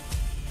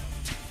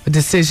a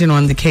decision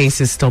on the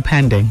case is still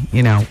pending,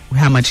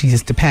 how much he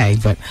has to pay.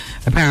 But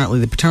apparently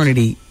the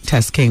paternity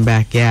test came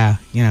back,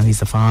 he's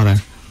the father.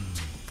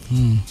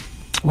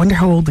 Wonder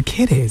how old the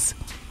kid is.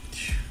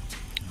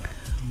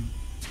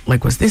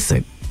 Like, was this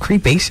a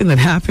crepation that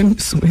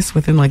happened, Swiss,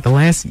 within like the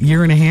last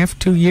year and a half,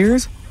 2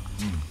 years?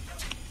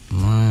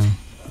 Wow.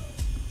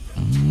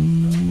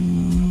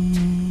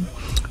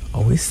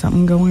 Always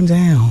something going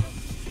down.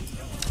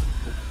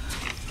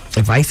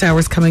 Advice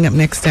Hour's coming up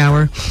next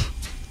hour.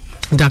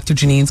 Dr.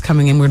 Janine's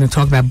coming in. We're going to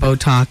talk about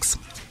Botox.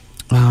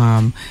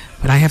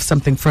 But I have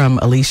something from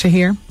Alicia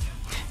here.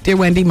 Dear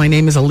Wendy, my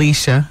name is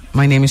Alicia.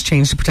 My name is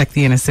changed to protect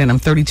the innocent. I'm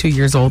 32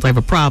 years old. I have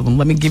a problem.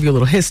 Let me give you a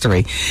little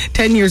history.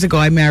 10 years ago,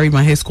 I married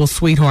my high school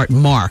sweetheart,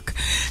 Mark.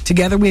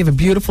 Together, we have a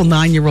beautiful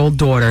 9-year-old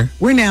daughter.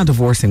 We're now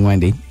divorcing,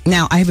 Wendy.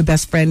 Now, I have a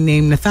best friend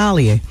named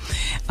Natalia,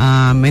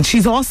 and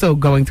she's also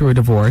going through a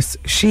divorce.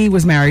 She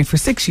was married for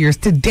 6 years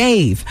to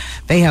Dave.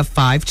 They have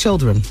 5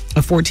 children,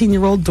 a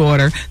 14-year-old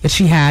daughter that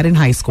she had in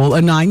high school, a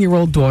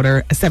 9-year-old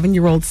daughter, a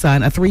 7-year-old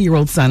son, a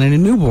 3-year-old son, and a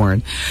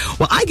newborn.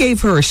 Well, I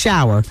gave her a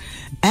shower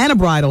and a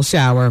bridal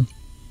shower,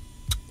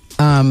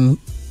 and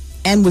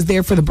was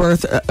there for the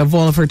birth of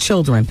all of her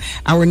children.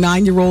 Our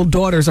 9-year-old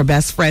daughters are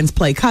best friends,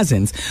 play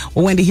cousins.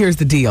 Well, Wendy, here's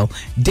the deal.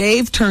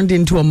 Dave turned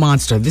into a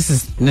monster. This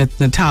is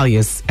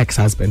Natalia's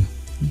ex-husband,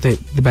 the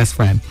best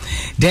friend.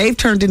 Dave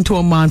turned into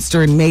a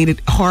monster and made it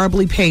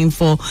horribly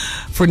painful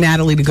for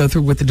Natalie to go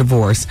through with the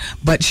divorce.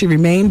 But she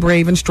remained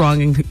brave and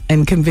strong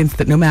and convinced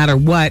that no matter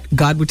what,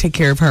 God would take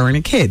care of her and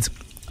her kids.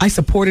 I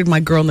supported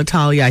my girl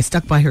Natalia. I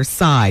stuck by her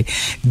side.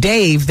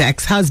 Dave, the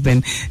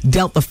ex-husband,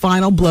 dealt the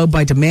final blow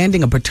by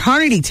demanding a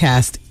paternity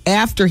test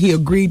after he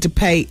agreed to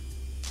pay,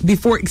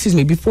 before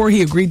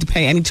he agreed to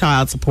pay any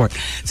child support.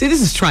 See,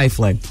 this is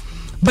trifling.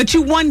 But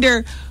you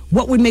wonder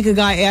what would make a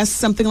guy ask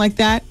something like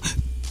that?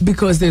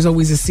 Because there's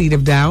always a seed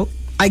of doubt,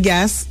 I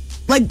guess.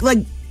 Like,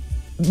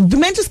 do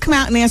men just come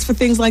out and ask for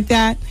things like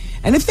that?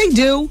 And if they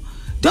do,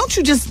 don't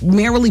you just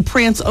merrily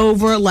prance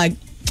over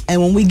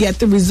and when we get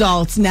the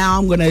results, now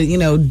I'm going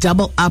to,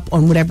 double up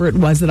on whatever it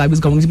was that I was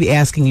going to be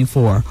asking you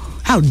for.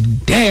 How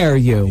dare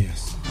you?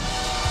 Yes.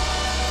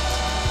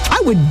 I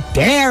I would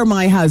dare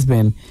my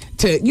husband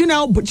to,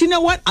 but you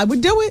know what? I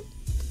would do it.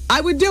 I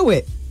would do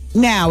it.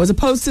 Now, as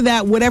opposed to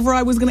that, whatever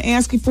I was going to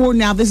ask you for,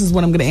 now this is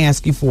what I'm going to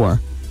ask you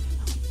for.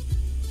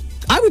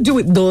 I would do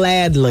it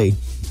gladly.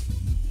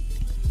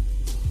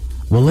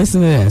 Well,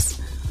 listen to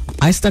this.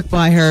 I stuck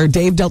by her.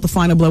 Dave dealt the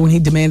final blow when he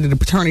demanded a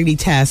paternity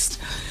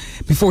test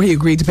before he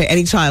agreed to pay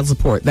any child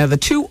support. Now,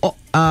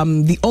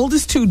 the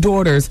oldest two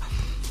daughters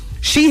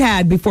she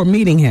had before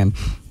meeting him.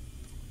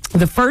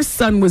 The first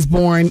son was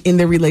born in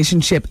their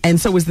relationship, and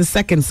so was the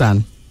second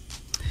son.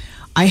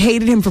 I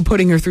hated him for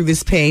putting her through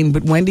this pain,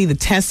 but Wendy, the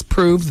test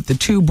proved that the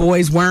two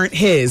boys weren't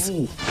his.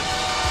 Ooh.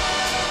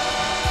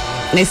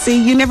 Now,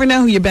 see, you never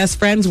know who your best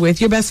friend's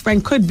with. Your best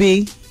friend could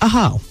be a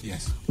hoe.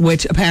 Yes.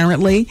 Which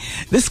apparently,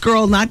 this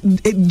girl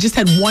just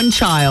had one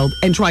child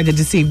and tried to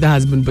deceive the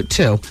husband, but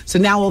two. So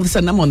now all of a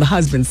sudden I'm on the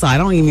husband's side. I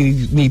don't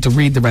even need to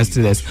read the rest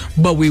of this,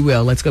 but we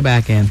will. Let's go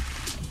back in.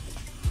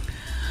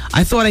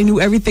 I thought I knew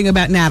everything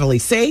about Natalie.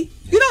 See?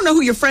 You don't know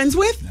who you're friends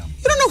with. No.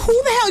 You don't know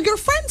who the hell you're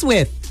friends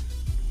with.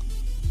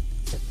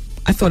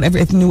 I thought I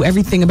knew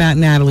everything about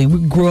Natalie.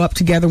 We grew up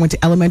together, went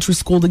to elementary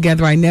school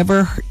together. I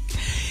never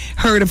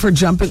heard of her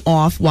jumping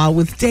off while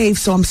with Dave,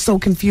 so I'm so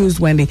confused,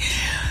 Wendy.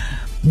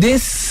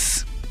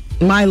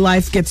 My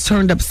life gets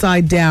turned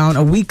upside down.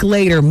 A week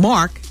later,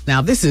 Mark,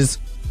 now this is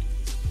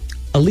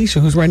Alicia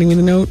who's writing me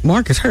the note.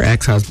 Mark is her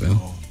ex-husband.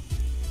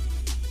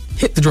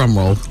 Hit the drum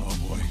roll. Oh,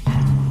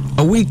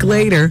 boy. A week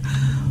later,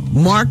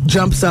 Mark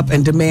jumps up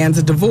and demands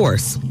a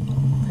divorce.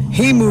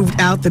 He moved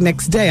out the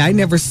next day. I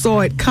never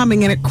saw it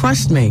coming, and it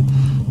crushed me.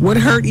 What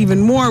hurt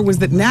even more was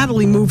that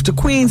Natalie moved to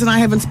Queens, and I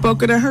haven't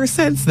spoken to her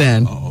since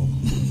then. Uh-oh.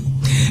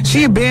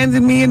 She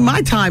abandoned me in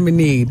my time of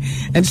need,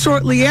 and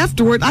shortly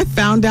afterward, I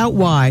found out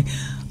why.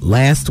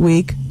 Last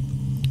week,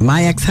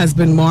 my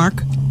ex-husband,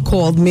 Mark,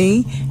 called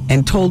me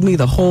and told me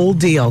the whole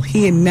deal.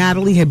 He and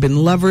Natalie had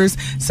been lovers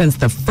since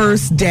the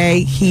first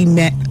day he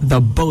met the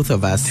both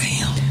of us.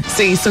 Damn.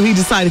 See, so he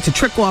decided to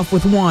trick off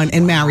with one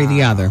and marry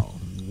the other.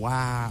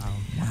 Wow.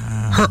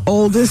 Her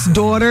oldest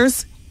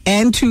daughters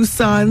and two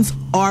sons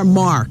are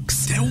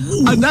Mark's.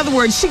 In other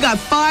words, she got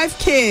 5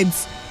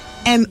 kids,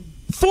 and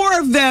 4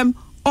 of them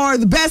are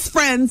the best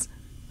friends'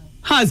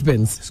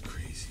 husbands. That's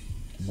crazy.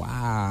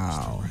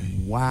 Wow.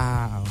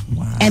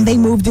 And they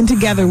moved in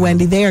together,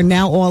 Wendy. They are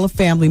now all a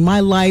family.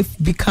 My life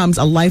becomes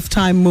a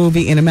Lifetime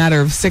movie in a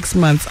matter of 6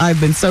 months. I've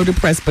been so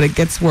depressed, but it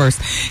gets worse.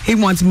 He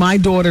wants my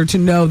daughter to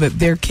know that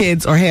their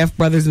kids are half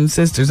brothers and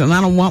sisters, and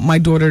I don't want my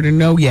daughter to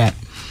know yet.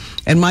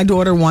 And my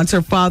daughter wants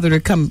her father to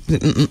come.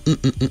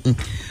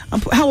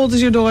 How old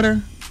is your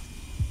daughter?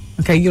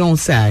 Okay, you don't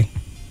say.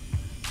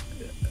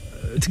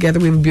 Together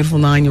we have a beautiful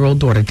 9-year-old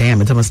daughter.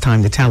 Damn, it's almost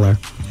time to tell her.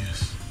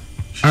 Yes.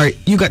 All right,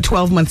 you got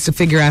 12 months to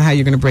figure out how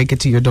you're going to break it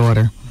to your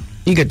daughter.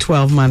 You got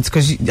 12 months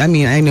because, I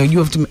know you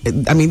have to.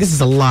 This is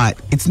a lot.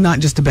 It's not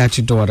just about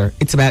your daughter.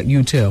 It's about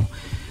you, too.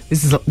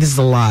 This is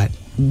a lot.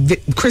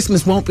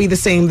 Christmas won't be the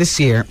same this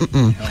year.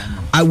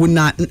 I would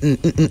not.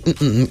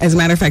 As a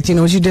matter of fact, you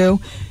know what you do?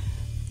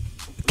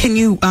 Can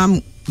you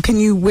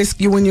whisk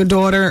you and your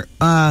daughter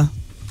to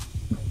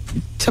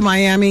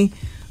Miami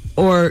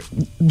or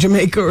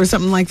Jamaica or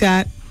something like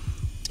that?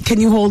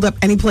 Can you hold up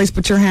any place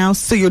but your house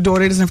so your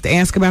daughter doesn't have to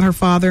ask about her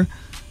father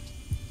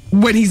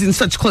when he's in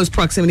such close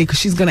proximity? Because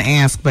she's going to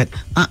ask, but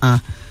I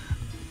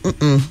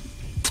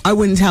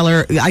wouldn't tell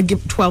her. I'd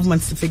give 12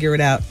 months to figure it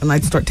out, and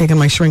I'd start taking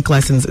my shrink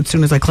lessons as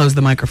soon as I close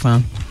the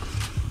microphone.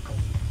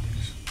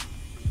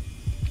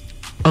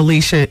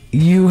 Alicia,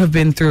 you have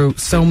been through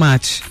so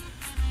much.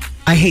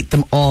 I hate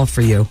them all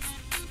for you.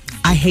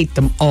 I hate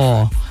them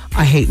all.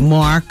 I hate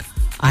Mark.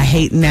 I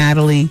hate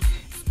Natalie.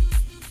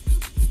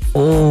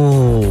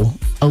 Oh,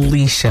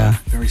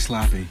 Alicia. Very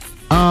sloppy.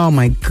 Oh,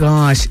 my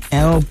gosh.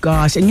 Oh,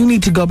 gosh. And you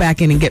need to go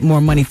back in and get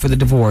more money for the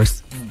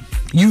divorce.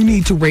 You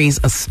need to raise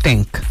a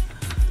stink.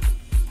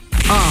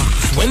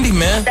 Wendy,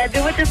 man. I've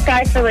been with this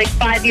guy for like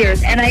 5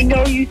 years, and I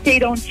know you say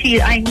don't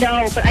cheat. I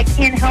know, but I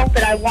can't help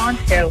it. I want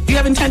to. Do you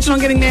have intention on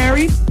getting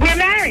married? We're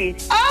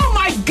married. Oh,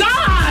 my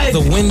God!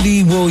 The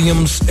Wendy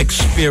Williams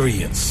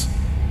Experience.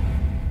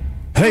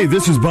 Hey,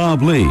 this is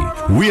Bob Lee.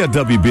 We at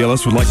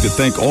WBLS would like to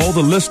thank all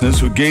the listeners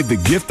who gave the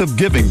gift of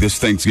giving this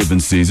Thanksgiving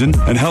season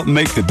and helped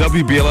make the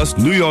WBLS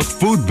New York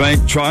Food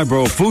Bank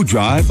Triborough Food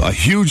Drive a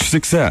huge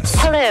success.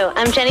 Hello,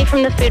 I'm Jenny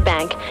from the Food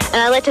Bank, and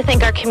I'd like to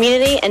thank our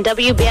community and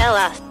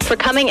WBLS for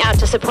coming out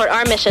to support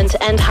our mission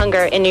to end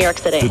hunger in New York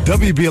City. The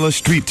WBLS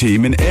street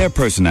team and air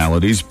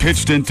personalities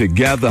pitched in to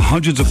gather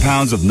hundreds of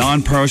pounds of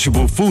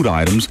non-perishable food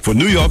items for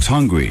New York's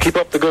hungry. Keep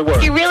up the good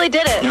work. You really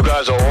did it. You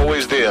guys are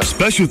always there.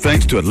 Special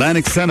thanks to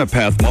Atlantic Center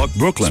Pathmark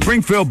Brooklyn,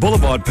 Springfield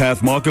Boulevard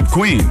Pathmark of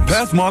Queens,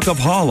 Pathmark of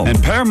Harlem,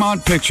 and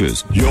Paramount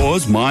Pictures.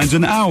 Yours, mine's,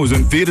 and ours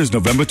in theaters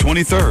November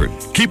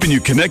 23rd. Keeping you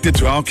connected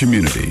to our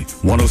community.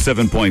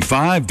 107.5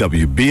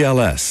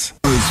 WBLS.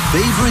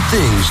 Favorite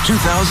Things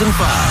 2005.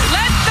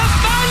 Let the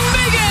fun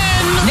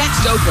begin!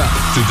 Next, Oprah.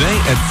 Today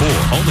at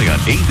 4, only on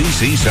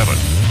ABC 7.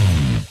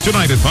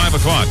 Tonight at 5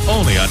 o'clock,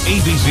 only on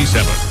ABC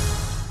 7.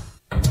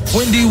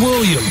 Wendy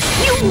Williams.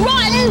 You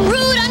rotten,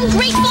 rude,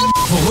 ungrateful.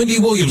 For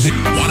Wendy Williams.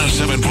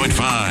 107.5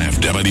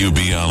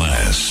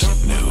 WBLS,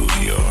 New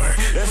York.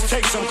 Let's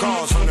take some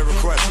calls from the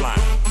request line.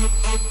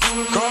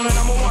 Caller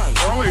number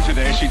 1. Earlier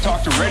today, she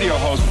talked to radio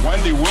host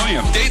Wendy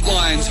Williams.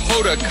 Dateline's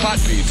Hoda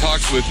Kotb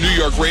talks with New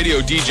York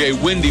radio DJ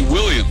Wendy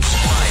Williams.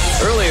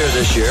 Earlier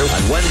this year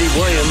on Wendy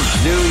Williams'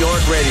 New York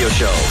radio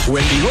show.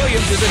 Wendy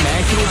Williams is a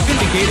national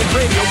syndicated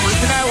radio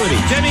personality.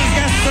 Jimmy's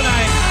guest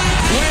tonight,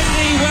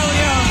 Wendy Williams.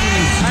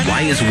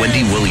 Why is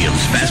Wendy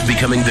Williams fast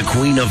becoming the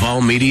queen of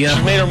all media?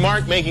 She made her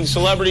mark making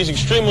celebrities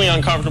extremely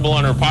uncomfortable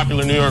on her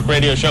popular New York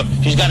radio show.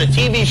 She's got a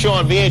TV show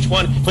on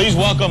VH1. Please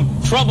welcome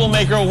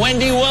troublemaker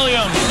Wendy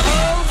Williams.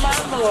 Oh, my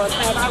Lord,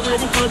 am I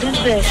ready for this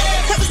day?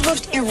 That was the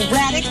most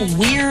erratic,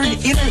 weird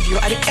interview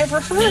I'd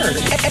ever heard.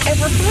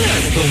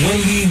 The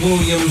Wendy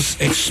Williams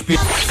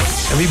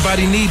Experience.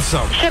 Everybody needs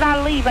some. Should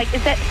I leave? Like,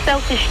 is that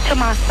selfish to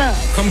my son?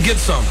 Come get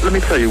some. Let me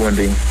tell you,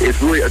 Wendy,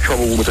 it's really a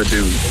trouble with a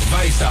dude.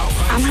 Advice out.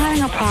 I'm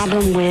having a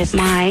problem with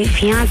my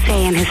fiance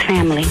and his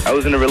family. I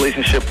was in a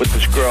relationship with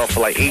this girl for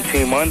like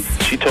 18 months.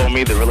 She told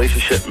me the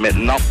relationship meant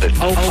nothing.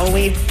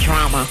 Always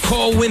drama.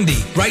 Call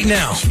Wendy right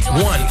now.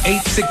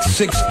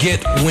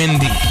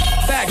 1-866-GET-WENDY.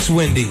 Fax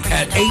Wendy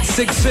at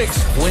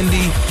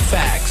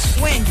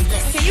 866-WENDY-FAX. Wendy,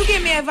 can you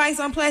give me advice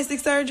on plastic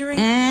surgery?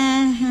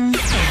 Mm-hmm.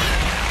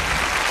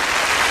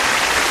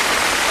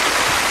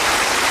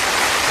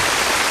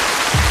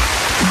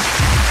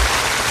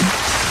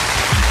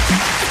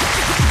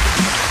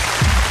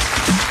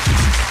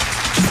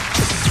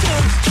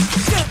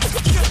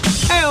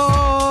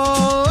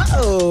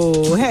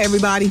 Hey,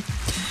 everybody.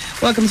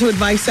 Welcome to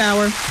Advice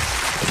Hour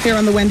here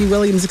on the Wendy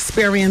Williams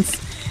Experience.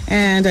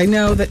 And I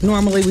know that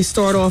normally we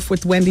start off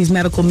with Wendy's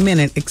Medical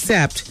Minute,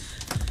 except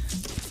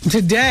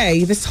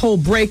today, this whole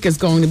break is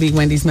going to be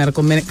Wendy's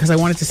Medical Minute because I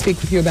wanted to speak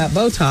with you about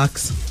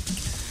Botox.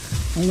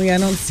 Only I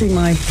don't see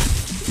my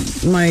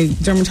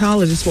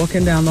dermatologist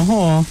walking down the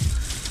hall.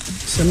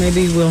 So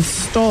maybe we'll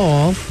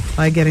stall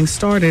by getting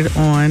started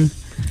on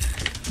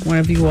one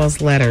of you all's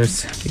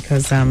letters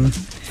because,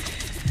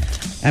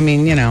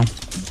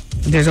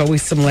 there's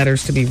always some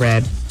letters to be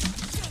read.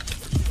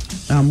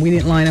 We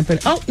didn't line up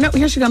it. Oh, no,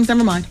 here she comes.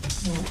 Never mind.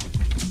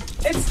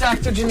 It's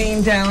Dr.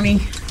 Janine Downey.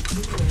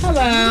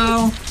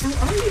 Hello.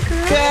 How are you,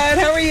 girl? Good.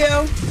 How are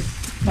you?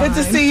 Good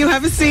to see you.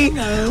 Have a seat.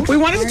 Hello. We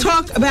wanted to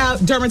talk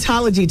about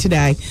dermatology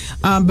today.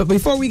 But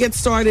before we get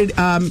started,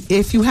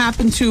 if you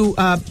happen to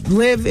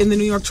live in the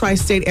New York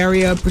tri-state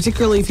area,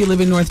 particularly if you live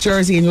in North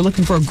Jersey and you're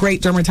looking for a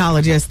great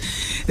dermatologist,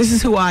 this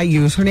is who I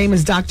use. Her name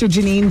is Dr.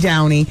 Janine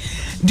Downey.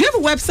 Do you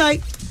have a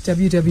website?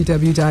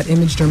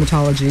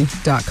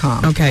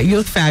 www.imagedermatology.com. Okay, you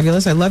look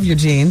fabulous. I love your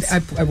jeans.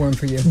 I wore them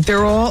for you.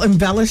 They're all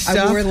embellished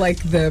stuff. I wore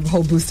like the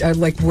whole boost. I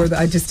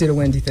just did a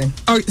Wendy thing.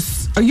 Are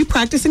you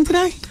practicing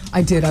today?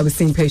 I did. I was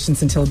seeing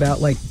patients until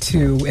about like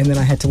 2, and then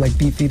I had to like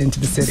beat feet into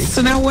the city.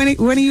 So now, when are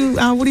you?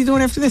 What are you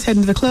doing after this?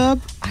 Heading to the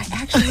club? I'm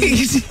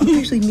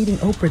actually meeting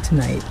Oprah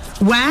tonight.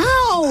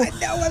 Wow! I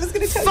know. I was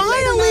going to tell you.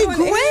 Finally,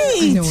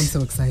 great! I know. I'm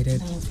so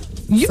excited.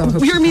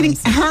 You're meeting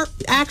her,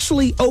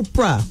 actually,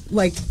 Oprah.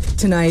 Like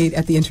tonight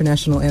at the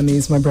International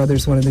Emmys, my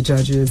brother's one of the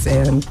judges,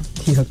 and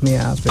he hooked me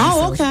up.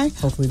 Oh, okay.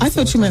 Hopefully, I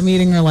thought you meant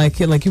meeting her like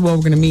you all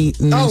were going to meet.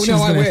 And oh she no,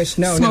 was I gonna wish.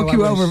 No, smoke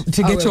you over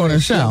to get you on her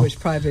show. I wish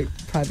private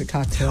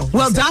cocktail.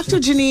 Well, Dr.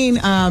 Janine,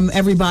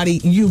 everybody,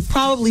 you've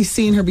probably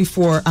seen her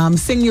before.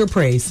 Sing your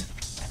praise.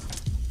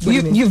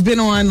 You've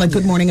been on like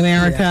Good Morning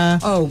America. Yeah.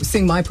 Oh,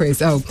 sing my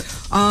praise. Oh,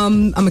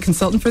 I'm a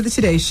consultant for the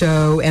Today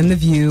Show and The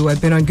View.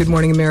 I've been on Good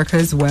Morning America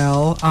as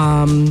well.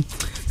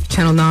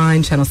 Channel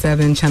 9, Channel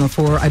 7, Channel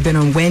 4. I've been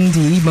on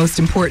Wendy, most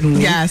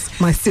importantly. Yes.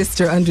 My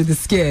sister under the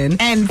skin.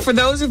 And for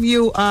those of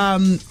you who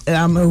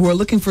are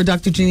looking for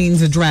Dr.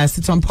 Janine's address,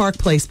 it's on Park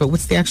Place, but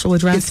what's the actual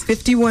address? It's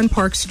 51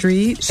 Park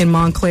Street in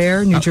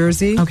Montclair, New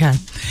Jersey. Okay.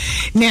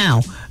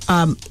 Now,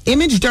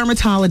 Image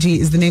Dermatology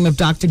is the name of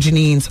Dr.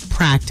 Janine's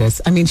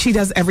practice. I mean, she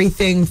does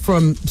everything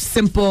from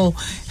simple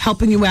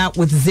helping you out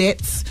with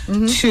zits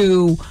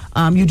to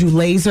you do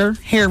laser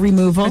hair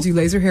removal. I do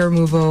laser hair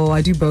removal.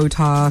 I do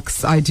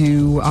Botox. I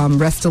do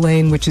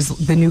Restylane, which is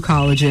the new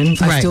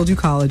collagen. I still do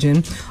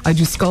collagen. I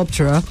do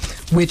Sculptra,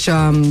 which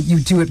you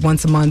do it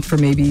once a month for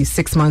maybe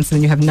 6 months, and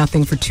then you have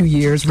nothing for 2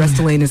 years.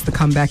 Restylane is the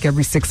comeback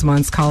every 6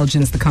 months.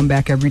 Collagen is the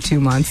comeback every 2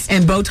 months.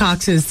 And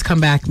Botox is come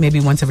back maybe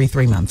once every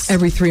 3 months.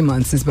 Every 3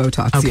 months is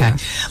Botox, okay. Yeah.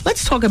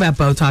 Let's talk about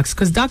Botox,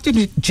 because Dr.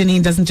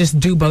 Janine doesn't just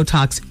do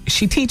Botox,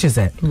 she teaches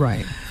it.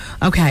 Right.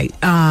 Okay.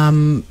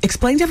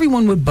 Explain to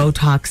everyone what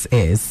Botox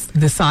is,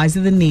 the size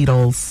of the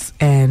needles,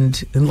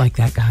 and like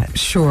that. Go ahead.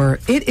 Sure.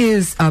 It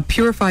is a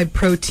purified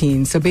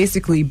protein. So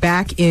basically,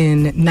 back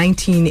in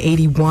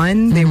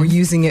 1981, they were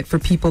using it for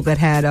people that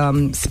had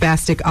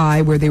spastic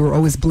eye, where they were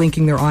always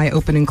blinking their eye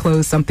open and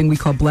closed, something we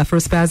call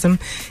blepharospasm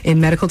in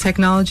medical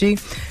technology.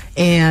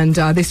 And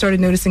they started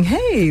noticing,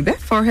 hey, that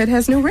forehead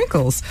has no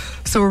wrinkles.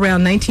 So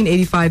around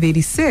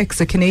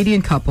 1985-86, a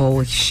Canadian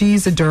couple,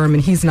 she's a derm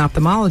and he's an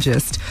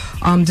ophthalmologist,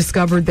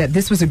 discovered that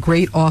this was a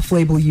great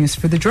off-label use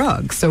for the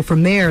drug. So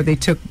from there, they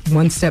took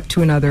one step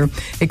to another.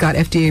 It got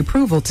FDA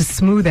approval to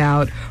smooth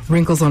out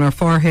wrinkles on our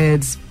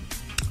foreheads,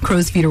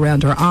 crow's feet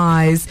around our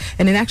eyes,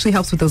 and it actually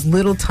helps with those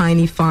little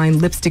tiny fine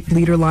lipstick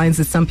bleeder lines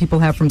that some people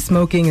have from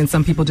smoking and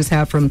some people just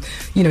have from,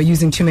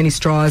 using too many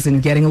straws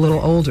and getting a little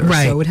older.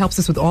 Right. So it helps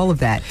us with all of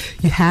that.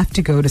 You have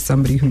to go to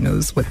somebody who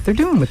knows what they're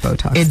doing with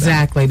Botox.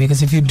 Exactly,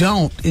 because if you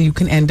don't, you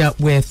can end up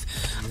with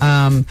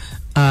a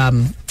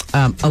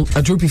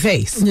droopy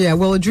face. Yeah,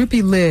 well, a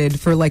droopy lid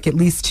for like at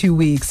least 2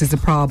 weeks is a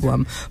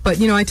problem. But,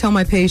 I tell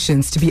my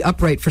patients to be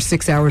upright for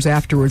 6 hours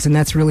afterwards, and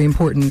that's really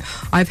important.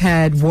 I've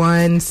had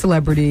one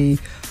celebrity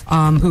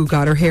who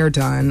got her hair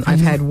done. I've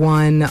had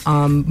one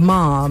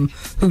mom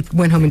who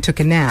went home and took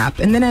a nap.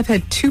 And then I've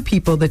had two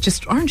people that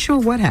just aren't sure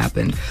what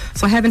happened.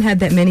 So I haven't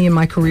had that many in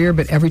my career,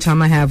 but every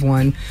time I have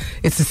one,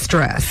 it's a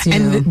stress.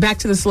 And back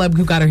to the celeb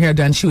who got her hair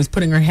done, she was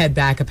putting her head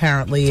back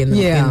apparently in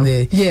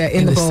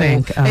the bowl.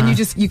 sink.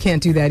 And you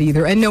can't do that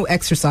either. And no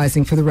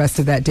exercising for the rest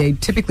of that day.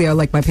 Typically, I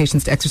like my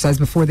patients to exercise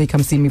before they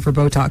come see me for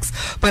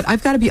Botox. But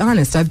I've got to be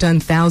honest, I've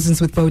done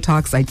thousands with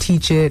Botox. I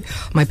teach it.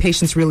 My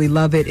patients really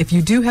love it. If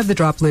you do have the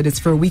drop lid, it's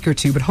for a week or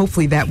two, but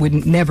hopefully that would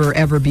never,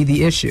 ever be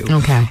the issue.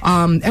 Okay.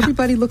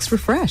 Everybody looks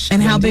refreshed.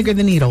 And how big are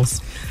the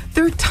needles?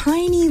 They're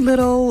tiny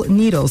little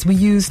needles. We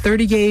use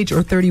 30 gauge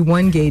or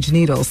 31 gauge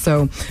needles.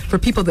 So for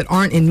people that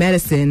aren't in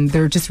medicine,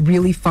 they're just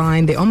really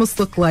fine. They almost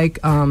look like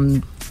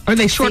are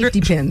they shorter?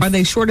 Pins. Are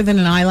they shorter than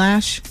an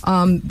eyelash?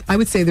 I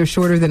would say they're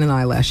shorter than an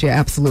eyelash. Yeah,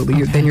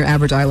 absolutely. Than your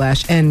average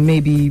eyelash, and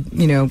maybe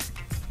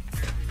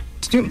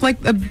like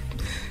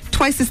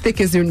twice as thick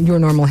as your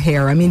normal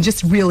hair. I mean,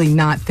 just really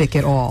not thick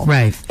at all.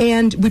 Right.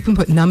 And we can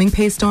put numbing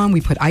paste on.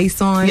 We put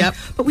ice on. Yep.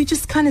 But we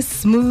just kind of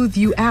smooth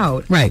you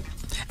out. Right.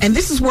 And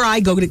this is where I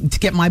go to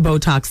get my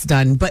Botox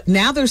done. But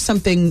now there's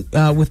something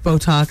with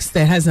Botox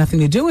that has nothing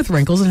to do with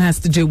wrinkles and has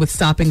to do with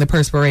stopping the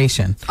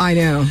perspiration. I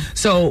know.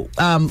 So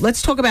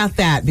let's talk about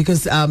that,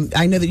 because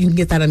I know that you can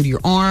get that under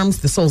your arms,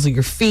 the soles of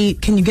your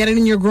feet. Can you get it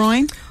in your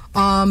groin?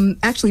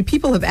 Actually,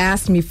 people have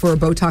asked me for a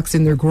Botox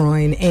in their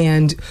groin,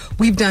 and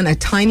we've done a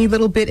tiny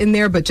little bit in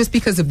there, but just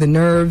because of the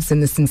nerves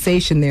and the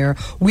sensation there,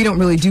 we don't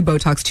really do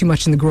Botox too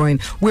much in the groin.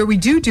 Where we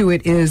do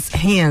it is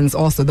hands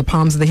also, the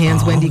palms of the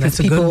hands, Wendy, because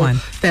people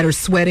that are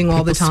sweating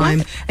all the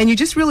time. And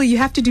you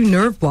have to do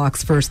nerve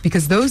blocks first,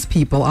 because those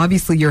people,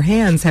 obviously your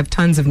hands have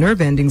tons of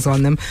nerve endings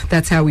on them.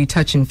 That's how we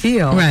touch and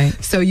feel. Right.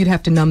 So you'd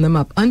have to numb them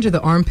up. Under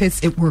the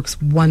armpits, it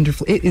works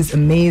wonderfully. It is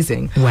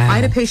amazing. Wow. I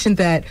had a patient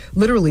that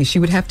literally she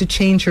would have to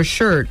change her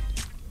shirt.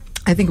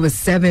 I think it was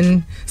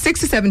 6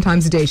 to 7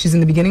 times a day. She's in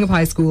the beginning of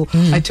high school.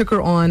 I took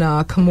her on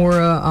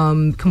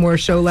Kimura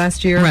show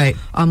last year, right?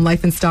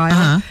 Life and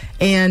Style,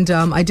 and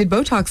I did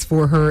Botox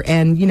for her,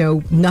 and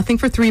nothing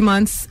for 3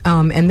 months,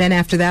 and then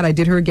after that I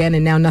did her again,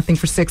 and now nothing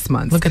for 6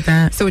 months. Look at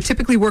that. So it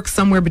typically works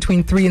somewhere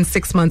between 3 and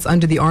 6 months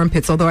under the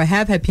armpits. Although I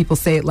have had people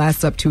say it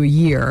lasts up to a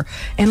year,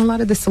 and a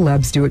lot of the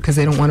celebs do it because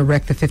they don't want to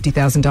wreck the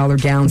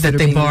 $50,000 gowns that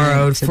they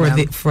borrowed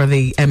for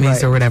the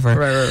Emmys or whatever.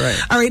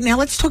 Right. All right, now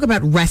let's talk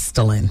about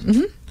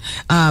Restylane.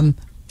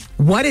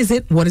 What is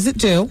it? What does it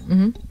do?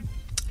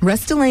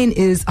 Restylane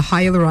is a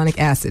hyaluronic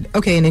acid.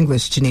 Okay, in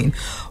English, Janine.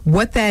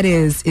 What that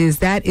is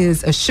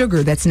a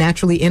sugar that's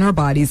naturally in our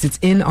bodies. It's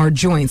in our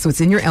joints. So it's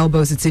in your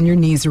elbows. It's in your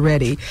knees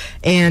already.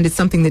 And it's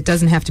something that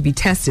doesn't have to be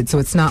tested. So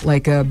it's not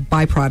like a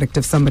byproduct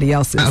of somebody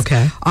else's.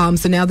 Okay.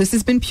 So now this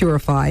has been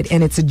purified,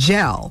 and it's a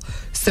gel.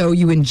 So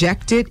you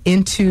inject it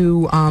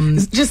into...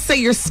 just say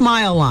your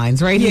smile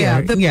lines right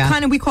here.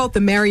 Kind of, we call it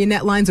the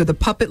marionette lines or the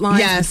puppet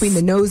lines between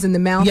the nose and the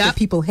mouth that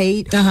people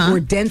hate, or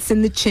dents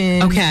in the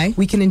chin. Okay.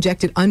 We can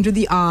inject it under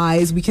the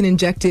eyes. We can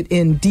inject it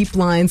in deep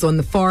lines on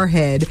the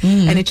forehead.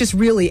 And it just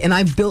really... And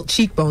I've built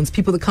cheekbones.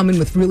 People that come in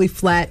with really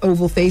flat,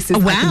 oval faces. Oh,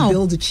 wow. I can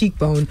build a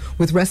cheekbone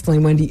with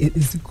Restylane, Wendy. It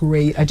is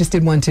great. I just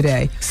did one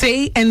today.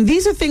 See? And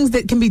these are things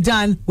that can be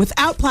done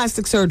without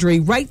plastic surgery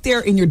right there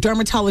in your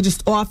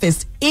dermatologist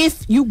office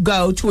if you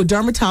go to a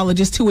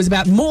dermatologist who is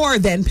about more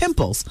than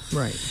pimples.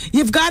 Right.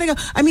 You've got to go.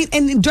 I mean,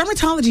 and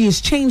dermatology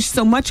has changed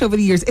so much over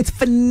the years. It's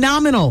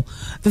phenomenal,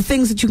 the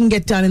things that you can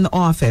get done in the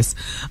office.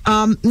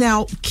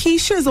 Now,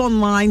 Keisha's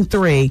on line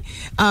 3.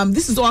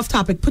 This is off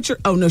topic.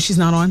 Oh, no, she's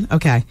not on?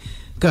 Okay,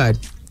 good.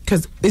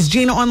 Because is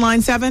Gina on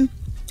line 7?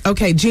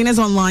 Okay, Gina's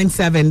on line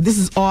 7. This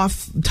is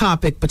off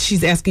topic, but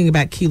she's asking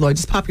about keloid.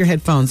 Just pop your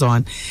headphones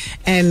on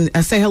and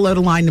say hello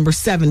to line number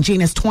 7.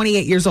 Gina's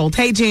 28 years old.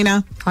 Hey,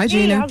 Gina. Hi,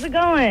 Gina. Hey, how's it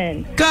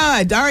going?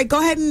 Good. All right, go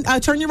ahead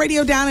and turn your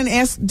radio down and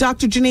ask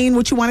Dr. Janine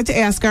what you wanted to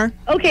ask her.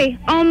 Okay,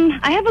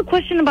 I have a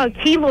question about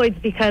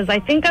keloids, because I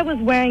think I was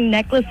wearing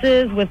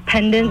necklaces with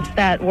pendants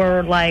that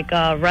were like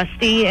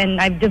rusty,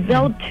 and I've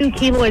developed 2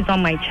 keloids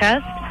on my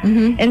chest.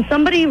 And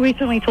somebody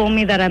recently told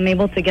me that I'm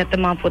able to get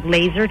them off with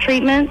laser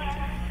treatments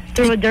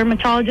through a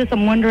dermatologist.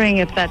 I'm wondering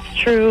if that's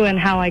true and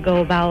how I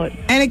go about.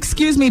 And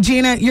excuse me,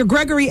 Gina, your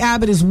Gregory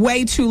Abbott is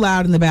way too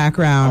loud in the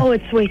background. Oh,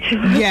 it's way too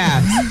loud.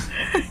 Yeah.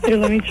 Here,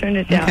 let me turn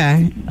it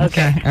down.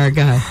 Okay. All right,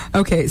 go ahead.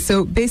 Okay,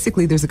 so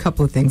basically there's a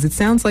couple of things. It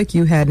sounds like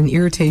you had an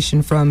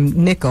irritation from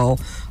nickel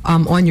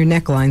on your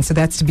neckline, so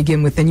that's to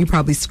begin with. Then you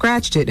probably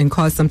scratched it and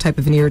caused some type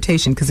of an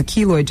irritation, because a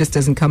keloid just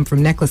doesn't come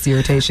from necklace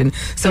irritation.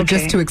 So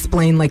just to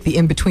explain, like, the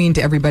in-between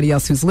to everybody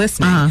else who's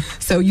listening.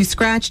 So you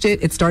scratched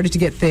it, it started to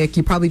get thick,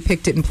 you probably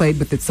picked it and played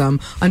with it some.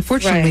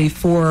 Unfortunately,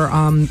 for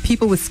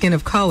people with skin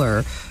of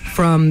color,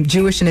 from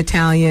Jewish and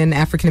Italian,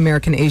 African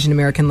American, Asian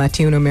American,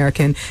 Latino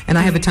American, and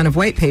I have a ton of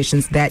white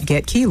patients that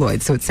get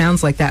keloids, so it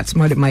sounds like that's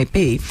what it might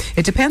be.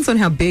 It depends on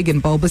how big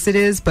and bulbous it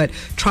is, but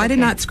try to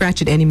not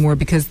scratch it anymore,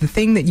 because the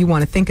thing that you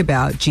want to think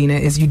about, Gina,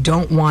 is you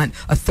don't want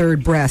a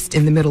third breast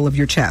in the middle of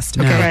your chest.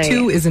 Okay,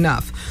 2 is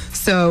enough.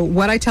 So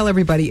what I tell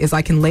everybody is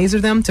I can laser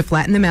them to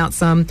flatten them out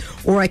some,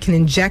 or I can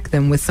inject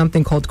them with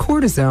something called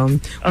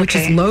cortisone, which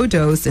is low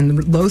dose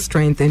and low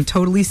strength and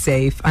totally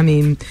safe. I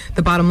mean,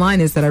 the bottom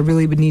line is that I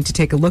really would need to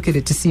take a look at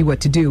it to see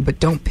what to do, but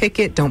don't pick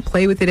it, don't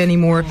play with it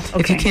anymore.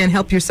 If you can't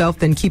help yourself,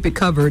 then keep it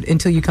covered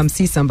until you come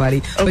see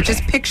somebody. But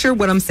just picture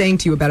what I'm saying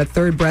to you about a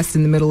third breast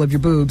in the middle of your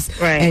boobs,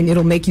 and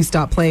it'll make you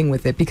stop playing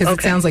with it, because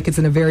it sounds like it's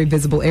in a very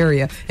visible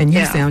area, and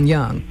you sound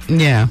young.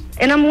 Yeah.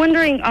 And I'm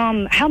wondering,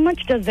 how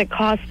much does it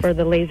cost for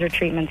the laser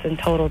treatments in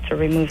total to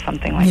remove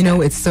something like that? You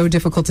know, it's so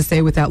difficult to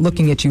say without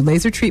looking at you.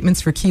 Laser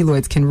treatments for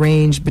keloids can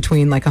range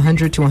between like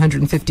 100 to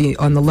 150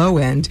 on the low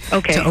end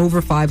to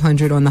over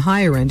 500 on the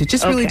higher end. It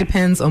just really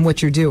depends on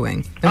what you're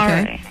doing.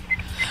 Okay?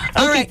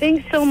 All right.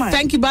 Thanks so much.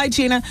 Thank you. Bye,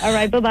 Gina. All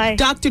right. Bye-bye.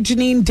 Dr.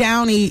 Janine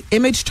Downey,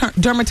 Image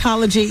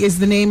Dermatology is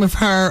the name of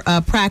her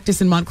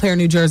practice in Montclair,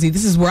 New Jersey.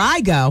 This is where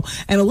I go.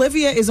 And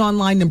Olivia is on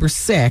line number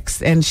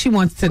 6, and she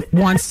wants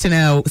to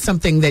know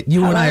something that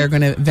you and I are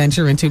going to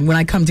venture into. When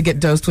I come to get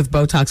dosed with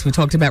Botox, we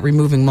talked about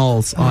removing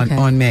moles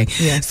on me.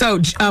 Yeah. So,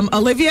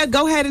 Olivia,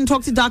 go ahead and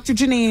talk to Dr.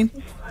 Janine.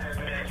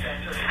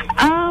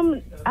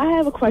 I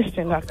have a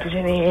question, Dr.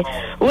 Janine.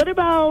 What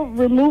about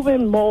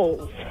removing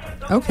moles?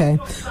 Okay.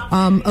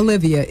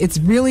 Olivia, it's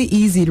really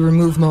easy to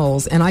remove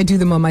moles, and I do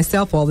them on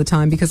myself all the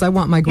time because I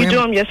want my grandma... You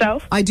do them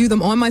yourself? I do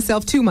them on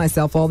myself, to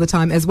myself all the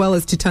time, as well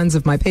as to tons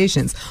of my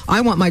patients.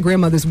 I want my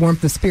grandmother's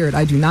warmth of spirit.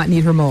 I do not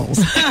need her moles.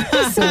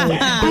 So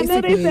I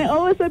know they say,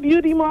 oh, it's a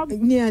beauty mark.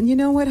 Yeah, you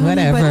know what, honey?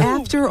 Whatever. But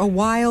after a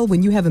while,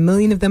 when you have a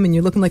million of them and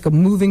you're looking like a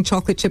moving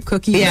chocolate chip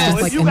cookie, it's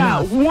just like you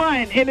enough. got one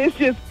and it's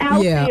just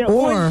out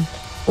there.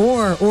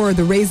 Or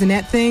the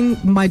raisinette thing.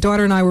 My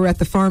daughter and I were at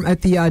the farm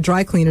at the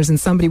dry cleaners, and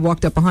somebody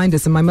walked up behind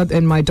us, and my mother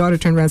and my daughter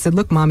turned around and said,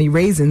 "Look, Mommy,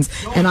 raisins."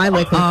 And I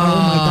like, oh my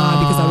God,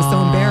 because I was so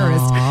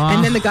embarrassed.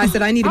 And then the guy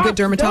said, "I need a good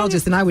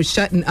dermatologist," and I was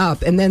shutting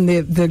up. And then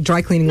the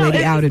dry cleaning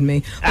lady outed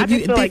me. I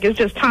just feel like it's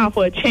just time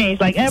for a change.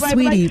 Like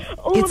everybody, sweetie, like,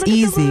 oh, it's look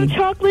easy. At the little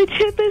chocolate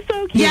chip is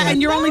so cute. Yeah,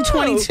 and you're only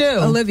 22.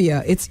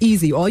 Olivia, it's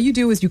easy. All you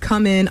do is you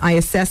come in, I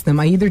assess them.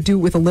 I either do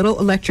it with a little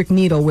electric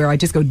needle where I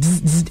just go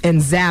zzz, zzz, and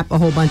zap a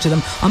whole bunch of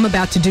them. I'm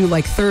about to do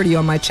like 30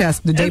 on my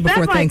chest the day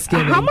before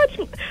Thanksgiving. How much?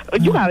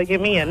 You got to give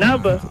me a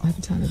number.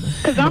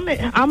 Because I'm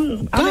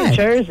in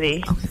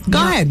Jersey. Okay. Go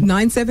ahead.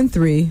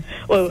 973.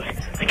 Well,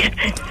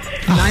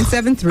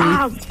 973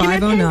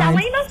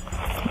 509.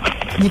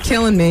 You're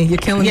killing me. You're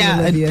killing me,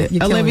 Olivia.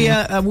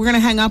 Olivia, we're going to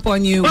hang up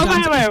on you.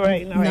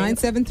 Right.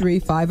 973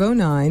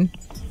 509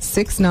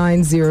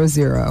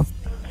 6900.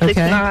 Okay.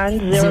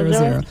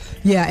 6900.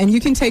 Yeah, and you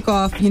can take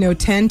off,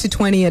 10 to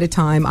 20 at a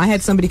time. I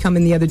had somebody come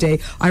in the other day.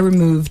 I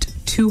removed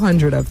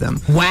 200 of them.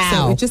 Wow.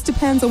 So it just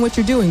depends on what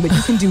you're doing, but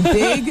you can do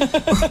big.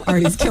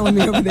 Artie's killing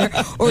me over there.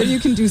 Or you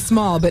can do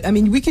small. But, I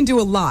mean, we can do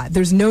a lot.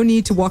 There's no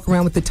need to walk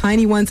around with the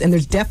tiny ones, and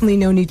there's definitely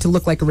no need to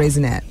look like a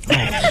raisinette.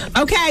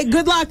 Okay,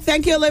 good luck.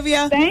 Thank you,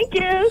 Olivia. Thank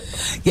you.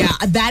 Yeah,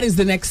 that is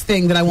the next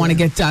thing that I want to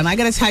get done. I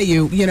got to tell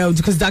you,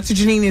 because Dr.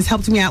 Janine has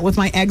helped me out with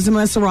my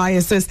eczema,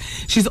 psoriasis.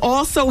 She's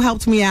also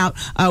helped me out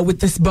with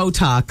this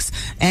Botox.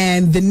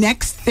 And the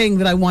next thing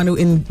that I want to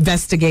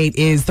investigate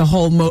is the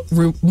whole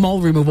mole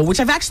removal, which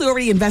I've actually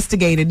already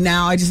investigated.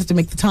 Now I just have to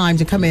make the time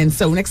to come in.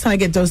 So next time I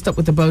get dosed up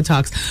with the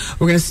Botox,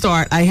 we're going to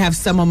start. I have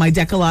some on my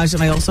decollage,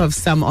 and I also have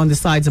some on the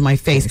sides of my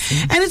face.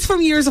 And it's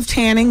from years of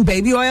tanning,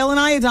 baby oil, and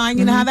iodine.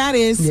 You know how that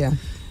is. Yeah.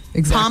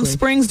 Exactly. Palm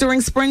Springs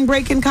during spring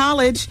break in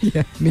college.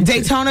 Yeah,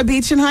 Daytona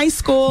Beach in high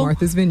school.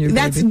 Martha's Vineyard.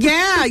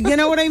 Yeah, you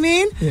know what I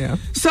mean? Yeah.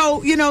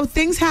 So,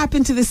 things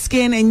happen to the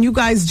skin, and you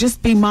guys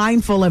just be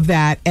mindful of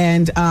that.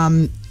 And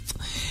I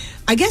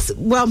guess,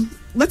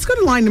 let's go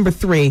to line number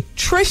 3.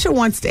 Trisha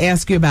wants to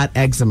ask you about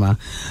eczema.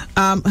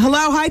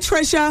 Hello. Hi,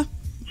 Trisha.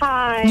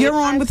 Hi. You're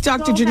on with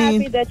Dr. Janine.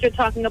 I'm happy that you're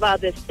talking about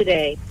this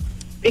today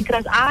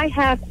because I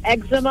have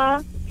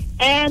eczema.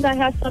 And I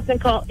have something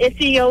called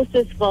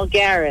ichthyosis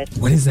vulgaris.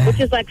 What is that?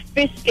 Which is like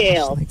fish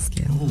scale.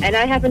 And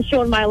I haven't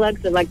shown my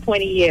legs in like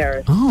 20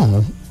 years.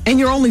 Oh. And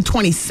you're only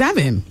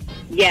 27.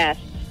 Yes.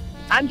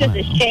 I'm just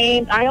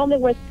ashamed. I only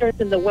wear skirts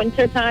in the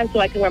winter time so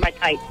I can wear my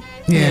tights.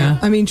 Yeah.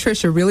 I mean,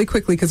 Trisha, really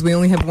quickly, because we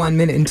only have 1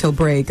 minute until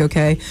break,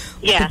 okay?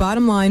 Yeah. The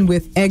bottom line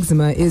with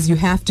eczema is you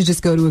have to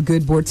just go to a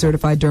good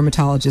board-certified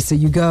dermatologist. So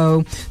you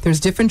go, there's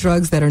different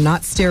drugs that are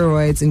not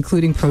steroids,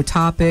 including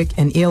Protopic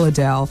and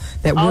Elidel,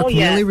 that work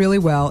really, really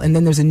well. And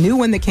then there's a new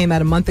one that came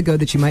out a month ago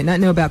that you might not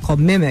know about called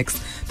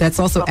Mimix. That's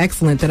also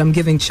excellent, that I'm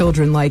giving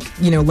children like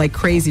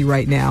crazy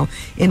right now.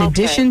 In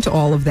addition to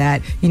all of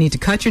that, you need to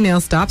cut your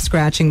nails, stop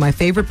scratching. My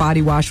favorite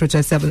body wash, which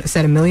I've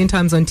said a million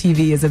times on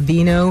TV, is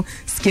Aveeno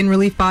Skin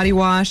Relief Body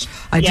Wash.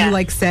 I do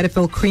like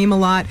Cetaphil Cream a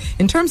lot.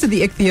 In terms of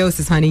the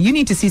ichthyosis, honey, you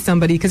need to see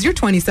somebody, because you're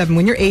 27.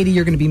 When you're 80,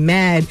 you're going to be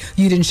mad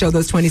you didn't show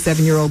those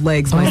 27-year-old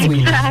legs, my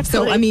sweet.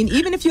 So, I mean,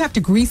 even if you have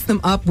to grease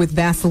them up with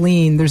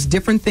Vaseline, there's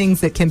different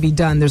things that can be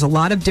done. There's a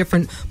lot of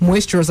different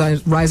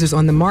moisturizers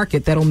on the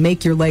market that'll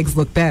make your legs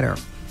look better.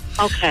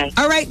 Okay.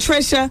 All right,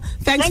 Trisha.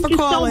 Thank you for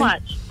calling. so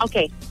much.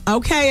 Okay.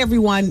 Okay,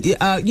 everyone.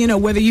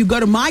 Whether you go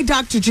to my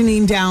Dr.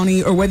 Janine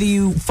Downey or whether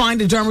you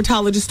find a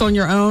dermatologist on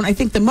your own, I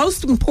think the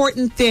most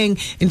important thing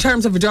in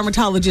terms of a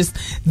dermatologist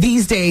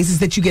these days is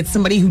that you get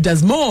somebody who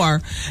does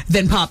more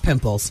than pop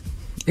pimples.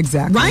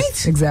 Exactly.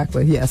 Right?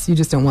 Exactly. Yes. You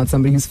just don't want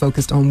somebody who's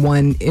focused on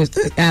one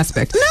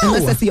aspect. No.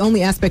 Unless that's the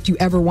only aspect you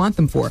ever want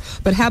them for.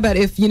 But how about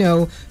if,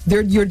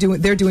 they're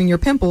doing your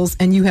pimples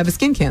and you have a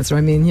skin cancer?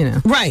 I mean,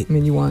 Right. I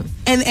mean, you want.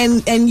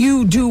 And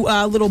you do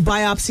little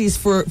biopsies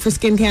for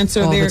skin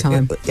cancer all there the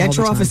time. at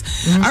your office.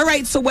 Mm-hmm. All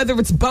right. So whether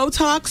it's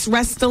Botox,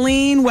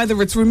 Restylane,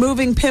 whether it's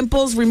removing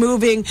pimples,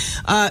 removing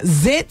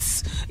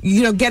zits,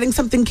 getting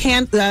something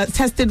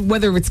tested,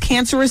 whether it's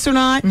cancerous or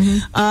not,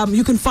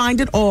 you can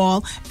find it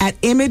all at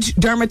Image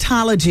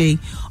Dermatology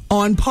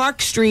on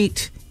Park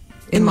Street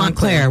in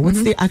Montclair.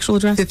 What's the actual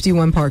address?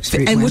 51 Park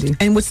Street, and Wendy.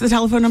 And what's the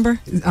telephone number?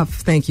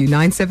 Thank you.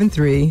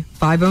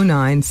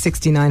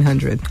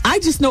 973-509-6900. I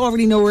just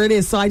already know where it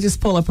is, so I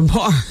just pull up and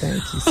park.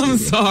 Thank you, I'm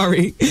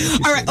sorry.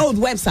 All right. Oh,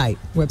 the website.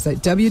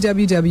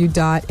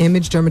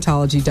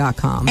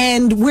 www.imagedermatology.com.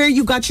 And where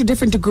you got your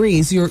different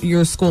degrees,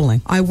 your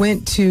schooling? I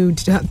went to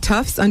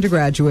Tufts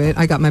undergraduate.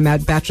 I got my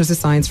Bachelor's of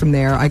Science from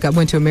there.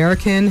 Went to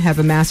American, have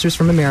a Master's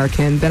from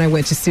American. Then I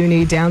went to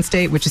SUNY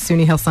Downstate, which is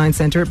SUNY Health Science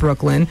Center at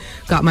Brooklyn.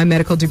 Got my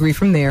medical degree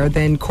from there.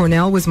 Then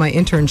Cornell was my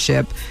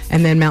internship,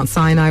 and then Mount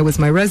Sinai was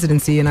my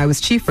residency, and I was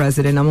chief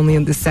resident. I'm only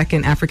the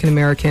second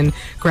African-American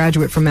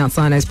graduate from Mount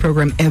Sinai's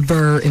program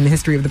ever in the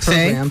history of the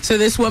program. So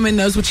this woman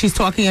knows what she's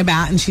talking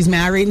about, and she's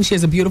married, and she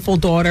has a beautiful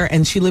daughter,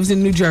 and she lives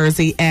in New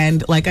Jersey.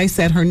 And like I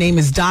said, her name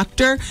is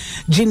Dr.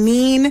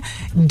 Janine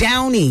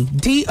Downey,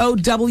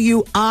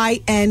 Dowine,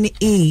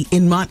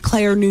 in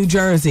Montclair, New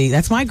Jersey.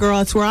 That's my girl.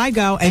 That's where I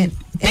go. And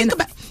think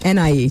about...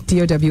 N-I-E,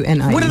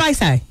 D-O-W-N-I-E. What did I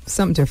say?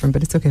 Something different,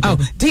 but it's okay. Oh,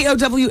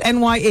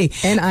 D-O-W-N-Y-E.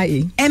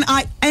 N-I-E.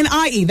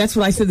 N-I-E. That's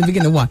what I said at the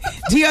beginning of why.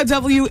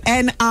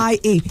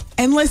 D-O-W-N-I-E.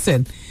 And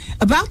listen,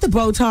 about the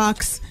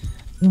Botox,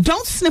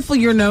 don't sniffle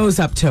your nose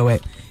up to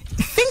it.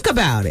 Think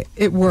about it.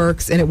 It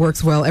works, and it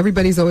works well.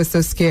 Everybody's always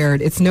so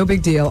scared. It's no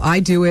big deal. I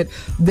do it.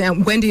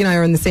 Wendy and I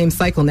are in the same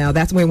cycle now.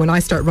 That's why when I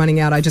start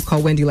running out, I just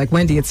call Wendy, like,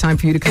 Wendy, it's time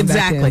for you to come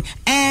back in.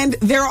 Exactly. And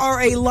there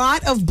are a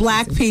lot of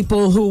black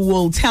people who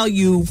will tell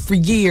you for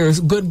years,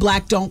 good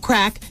black don't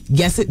crack.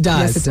 Yes, it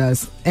does. Yes, it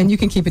does. And you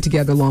can keep it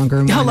together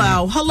longer.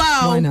 Hello.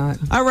 Why not?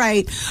 All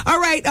right.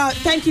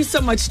 Thank you so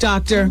much,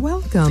 Doctor. You're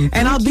welcome.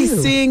 And I'll be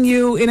seeing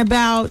you in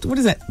about, what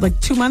is that, like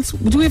 2 months?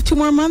 Do we have 2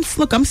 more months?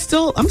 Look, I'm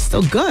still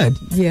good.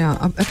 Yeah,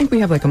 I think we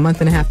have like a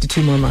month and a half to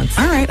 2 more months.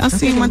 All right, I'll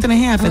see you in a month and a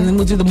half, and then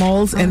we'll do the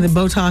moles and the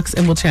Botox,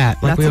 and we'll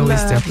chat like we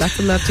always do. Lots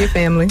of love to your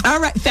family. All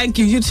right, thank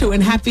you. You too,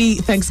 and happy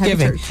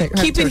Thanksgiving.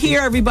 Keep it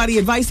here, everybody.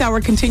 Advice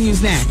Hour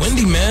continues next.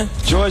 Wendy, man.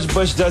 George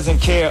Bush doesn't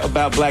care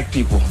about black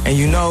people. And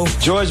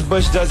George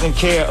Bush doesn't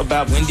care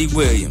about Wendy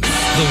Williams.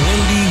 The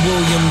Wendy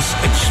Williams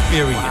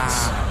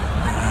Experience.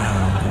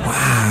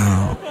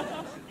 Wow.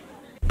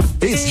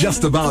 It's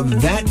just about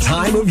that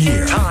time of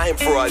year. Time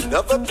for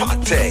another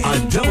party. A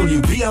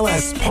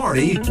WBLS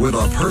party with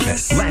a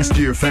purpose. Last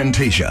year,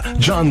 Fantasia,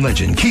 John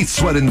Legend, Keith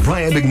Sweat, and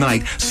Brian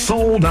McKnight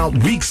sold out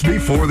weeks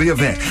before the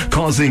event,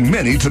 causing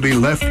many to be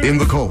left in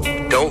the cold.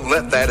 Don't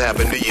let that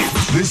happen to you.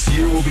 This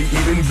year will be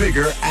even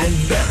bigger and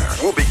better.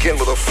 We'll begin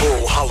with a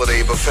full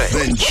holiday buffet.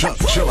 Then Chuck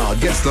Chill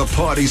Out gets the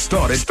party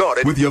started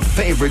with your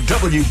favorite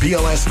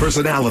WBLS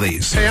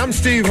personalities. Hey, I'm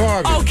Steve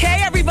Harvey.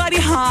 Okay, everybody.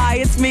 Hi,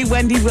 it's me,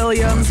 Wendy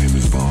Williams. My name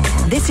is Bob.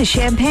 This is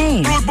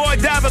Champagne. Rude boy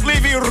David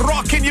Levy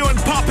rocking you and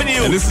popping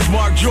you. And this is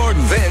Mark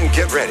Jordan. Then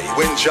get ready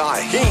when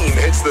Jaheim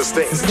hits the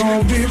stage. It's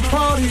gonna be a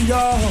party,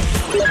 y'all.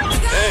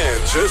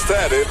 And just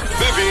added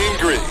Vivian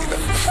Green.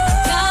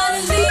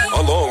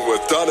 Along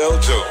with Donnell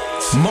Jones.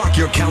 Mark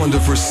your calendar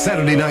for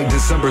Saturday night,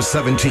 December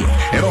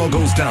 17th. It all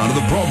goes down to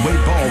the Broadway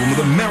Ballroom of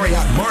the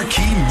Marriott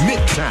Marquis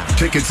Midtown.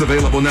 Tickets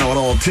available now at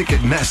all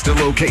Ticketmaster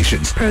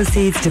locations.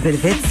 Proceeds to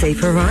benefit Safe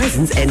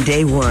Horizons and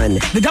Day One.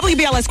 The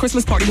WBLS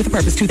Christmas Party with a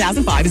Purpose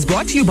 2005 is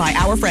brought to you by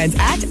our friends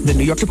at the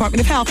New York Department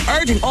of Health,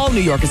 urging all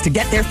New Yorkers to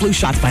get their flu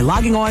shots by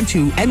logging on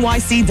to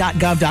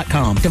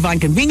nyc.gov.com to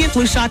find convenient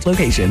flu shot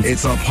locations.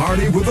 It's a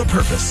party with a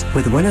purpose.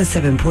 With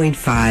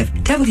 107.5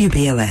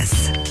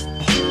 WBLS.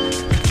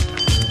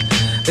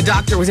 the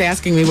doctor was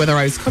asking me whether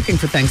I was cooking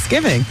for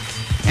Thanksgiving.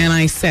 And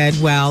I said,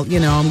 well,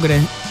 I'm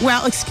going to...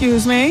 Well,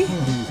 excuse me.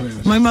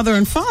 My mother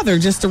and father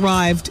just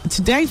arrived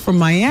today from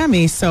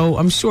Miami, so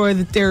I'm sure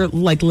that they're,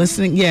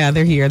 listening. Yeah,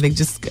 they're here. They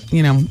just,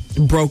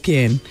 broke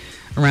in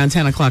around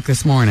 10 o'clock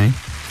this morning.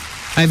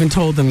 I haven't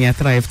told them yet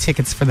that I have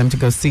tickets for them to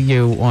go see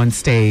you on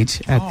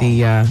stage at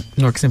the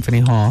Newark Symphony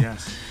Hall.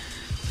 Yes.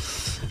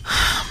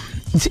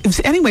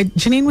 Anyway,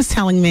 Janine was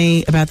telling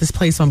me about this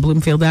place on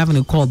Bloomfield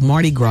Avenue called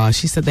Mardi Gras.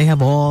 She said they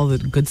have all the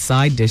good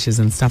side dishes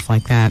and stuff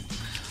like that.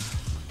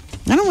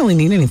 I don't really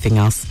need anything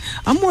else.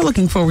 I'm more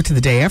looking forward to the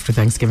day after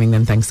Thanksgiving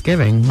than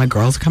Thanksgiving. My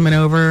girls are coming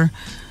over.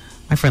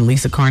 My friend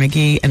Lisa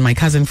Carnegie and my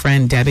cousin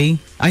friend Debbie.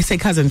 I say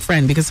cousin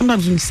friend because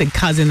sometimes when you say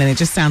cousin, then it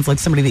just sounds like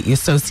somebody that you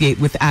associate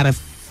with out of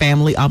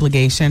family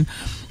obligation,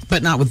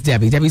 but not with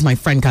Debbie. Debbie's my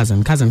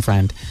cousin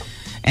friend.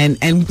 And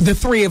the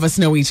three of us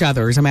know each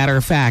other. As a matter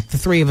of fact, the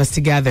three of us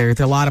together,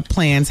 there are a lot of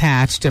plans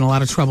hatched and a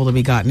lot of trouble to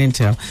be gotten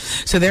into.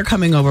 So they're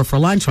coming over for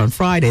lunch on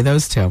Friday,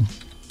 those two.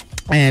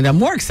 And I'm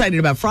more excited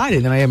about Friday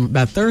than I am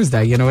about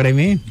Thursday. You know what I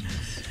mean?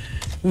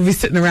 We'll be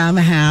sitting around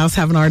the house,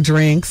 having our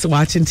drinks,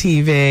 watching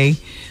TV,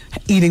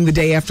 eating the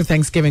day after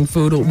Thanksgiving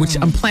food, which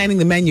I'm planning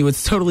the menu.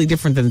 It's totally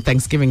different than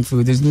Thanksgiving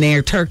food. There's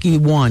turkey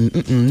one.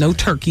 No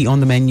turkey on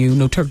the menu.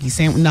 No turkey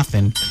sandwich.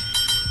 Nothing.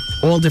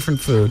 All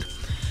different food.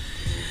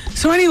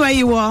 So anyway,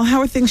 you all, how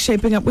are things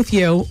shaping up with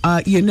you?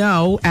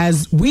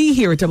 As we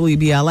here at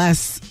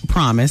WBLS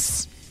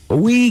promise,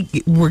 we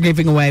were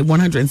giving away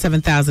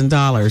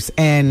 $107,000,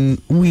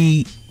 and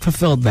we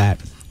fulfilled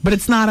that. But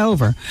it's not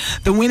over.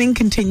 The winning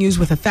continues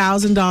with a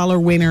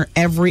 $1,000 winner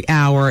every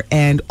hour,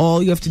 and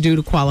all you have to do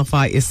to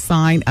qualify is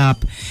sign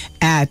up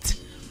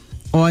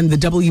on the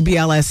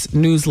WBLS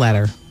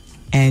newsletter.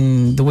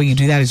 And the way you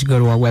do that is you go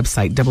to our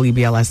website,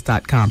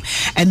 WBLS.com,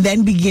 and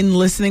then begin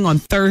listening on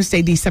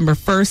Thursday, December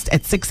 1st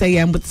at 6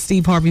 a.m. with the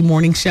Steve Harvey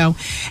Morning Show.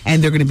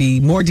 And there are going to be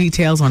more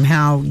details on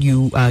how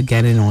you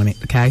get in on it,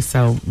 okay?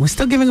 So we're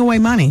still giving away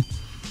money.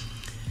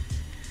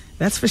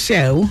 That's for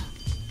sure.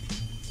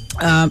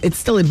 It's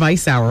still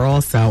advice hour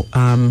also.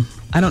 I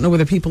don't know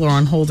whether people are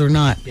on hold or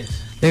not.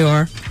 Yes. They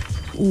are?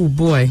 Oh,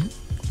 boy.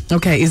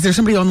 Okay, is there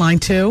somebody online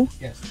too?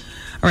 Yes.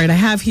 All right, I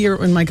have here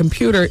on my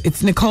computer,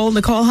 it's Nicole.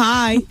 Nicole,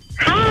 hi.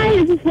 Hi,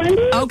 is this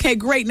Wendy? Okay,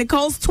 great.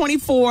 Nicole's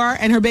 24,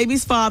 and her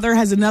baby's father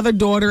has another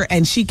daughter,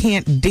 and she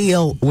can't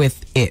deal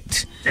with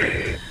it.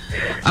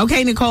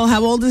 Okay, Nicole,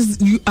 how old is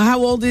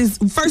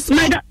first of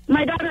all?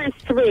 My daughter is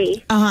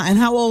 3. And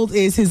how old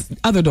is his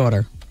other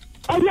daughter?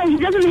 Oh, no, he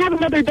doesn't have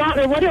another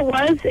daughter. What it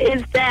was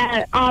is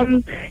that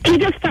he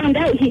just found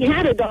out he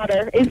had a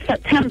daughter in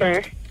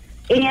September.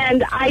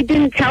 And I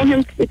didn't tell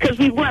him because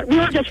we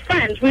were just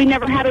friends. We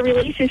never had a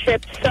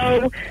relationship.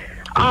 So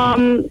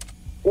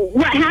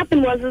what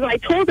happened was I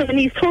told him, and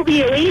he's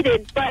totally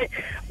elated. But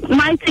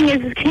my thing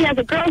is he has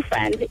a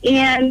girlfriend,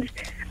 and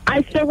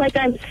I feel like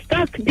I'm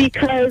stuck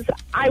because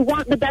I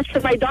want the best for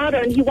my daughter,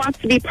 and he wants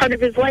to be part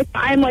of his life.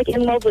 I'm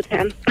in love with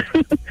him.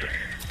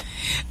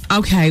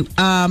 Okay.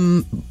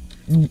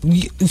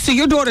 So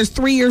your daughter's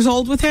 3 years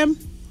old with him?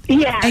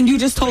 Yeah. And you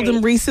just told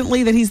him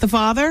recently that he's the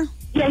father?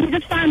 Yeah, he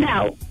just found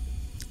out.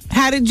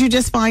 How did you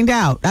just find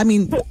out? I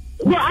mean...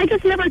 Well, I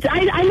never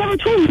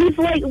told him. He's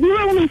we were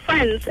only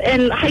friends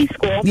in high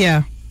school.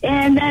 Yeah.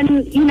 And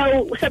then,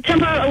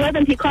 September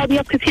 11th, he called me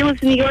up because he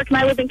lives in New York and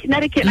I live in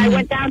Connecticut. And I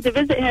went down to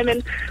visit him,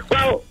 and,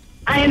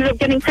 I ended up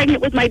getting pregnant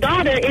with my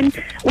daughter, and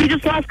we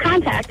just lost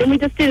contact, and we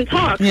just didn't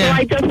talk. Yeah. So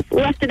I just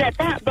left it at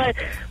that. But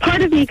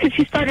part of me, because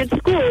she started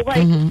school,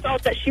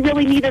 felt that she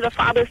really needed a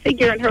father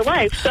figure in her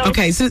life. So, I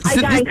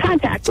got in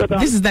contact with him.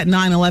 This is that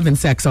 9/11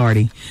 sex,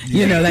 Artie.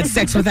 That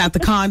sex without the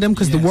condom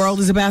because the world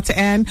is about to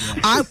end.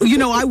 I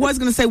was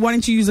going to say, why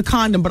don't you use a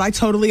condom? But I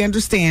totally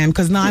understand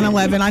because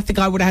 9/11, I think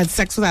I would have had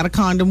sex without a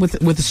condom with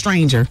a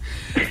stranger.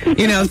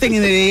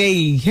 Thinking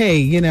that,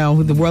 hey,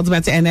 the world's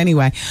about to end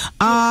anyway.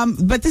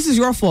 But this is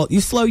your fault. You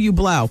slow, you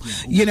blow.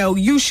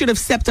 You should have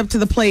stepped up to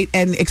the plate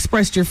and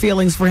expressed your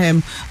feelings for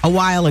him a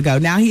while ago.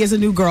 Now he has a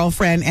new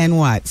girlfriend, and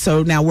what?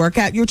 So now work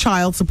out your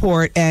child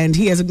support, and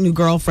he has a new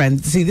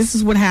girlfriend. See, this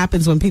is what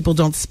happens when people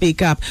don't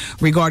speak up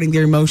regarding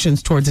their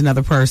emotions towards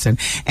another person.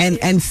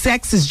 And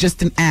sex is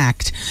just an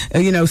act.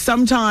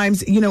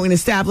 Sometimes, in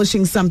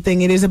establishing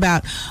something, it is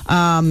about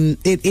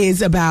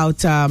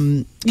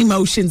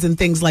emotions and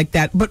things like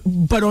that. But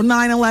on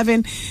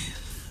 9/11,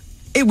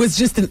 it was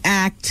just an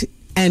act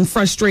and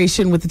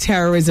frustration with the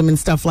terrorism and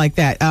stuff like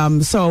that.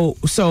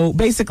 So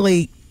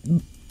basically,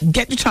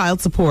 get your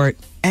child support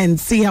and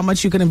see how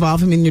much you can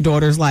involve him in your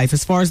daughter's life.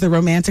 As far as the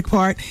romantic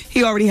part,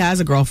 he already has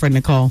a girlfriend,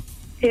 Nicole.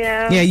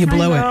 Yeah. Yeah, you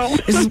blew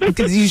it. This is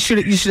because you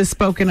should have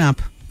spoken up.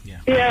 Yeah.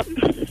 Yep.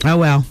 Oh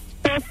well.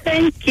 Well,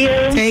 thank you.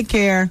 Take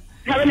care.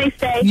 Have a nice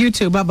day. You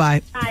too.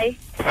 Bye-bye. Bye.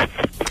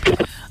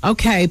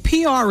 Okay,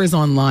 PR is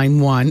on line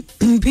 1.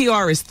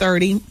 PR is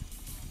 30.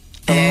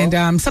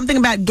 And something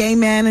about gay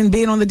men and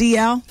being on the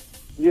DL?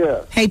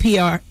 Yeah. Hey,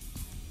 PR.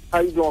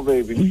 How you doing,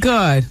 baby?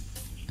 Good.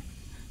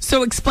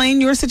 So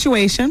explain your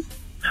situation.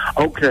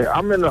 Okay,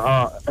 I'm in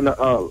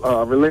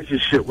a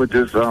relationship with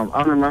this.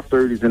 I'm in my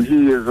 30s, and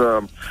he is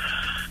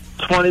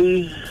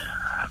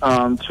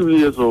 22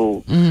 years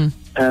old.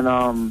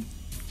 And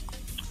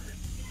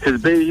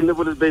his baby, he lived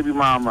with his baby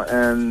mama,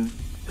 and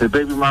his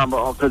baby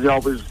mama, because he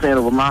always was staying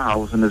over my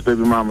house, and his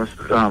baby mama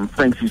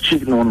thinks he's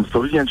cheating on him,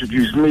 so he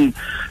introduced me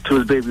to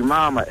his baby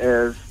mama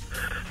as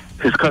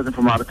his cousin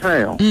from out of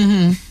town.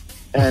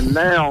 And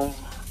now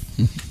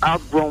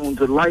I've grown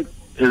to like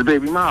his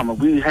baby mama.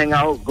 We hang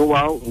out, go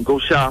out, and go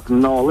shopping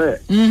and all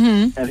that.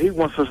 And he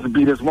wants us to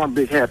be this one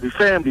big happy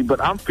family, but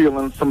I'm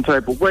feeling some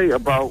type of way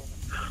about,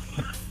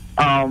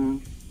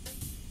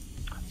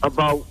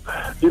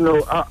 you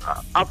know,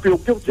 I feel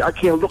guilty. I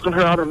can't look at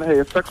her out and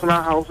have sex in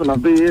our house in our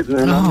bed,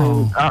 and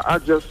I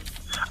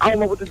don't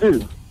know what to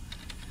do.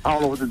 I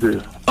don't know what to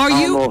do.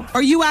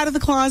 Are you out of the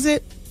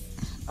closet?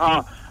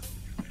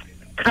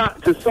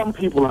 To some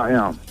people, I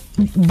am.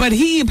 But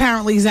he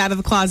apparently is out of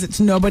the closet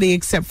to nobody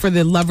except for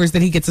the lovers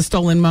that he gets a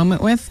stolen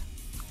moment with?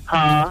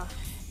 Say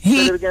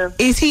it again?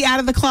 Is he out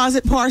of the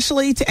closet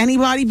partially to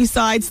anybody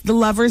besides the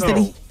lovers that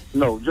he...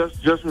 No,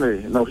 just me.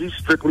 No, he's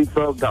strictly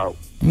thugged out.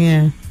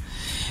 Yeah.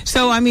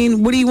 So, I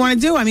mean, what do you want to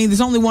do? I mean,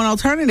 there's only one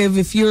alternative.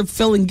 If you're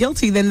feeling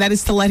guilty, then that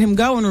is to let him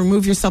go and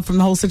remove yourself from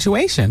the whole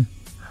situation.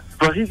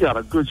 But he got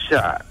a good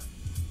shot.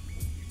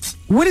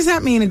 What does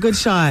that mean, a good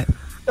shot?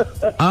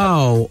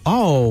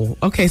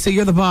 Okay, so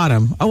you're the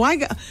bottom. I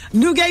got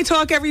new gay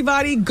talk,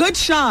 everybody. Good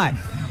shot.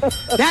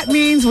 That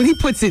means when he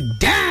puts it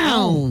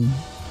down.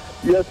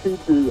 Yes, he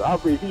do. I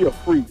mean, he a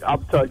freak.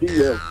 I'm telling you,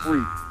 he a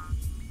freak.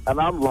 And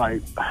I'm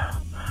like,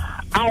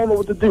 I don't know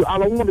what to do. I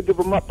don't want to give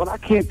him up, but I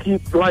can't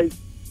keep, like,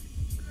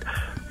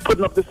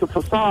 putting up this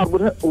facade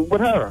with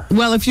her.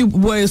 Well,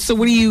 so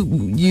what are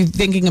you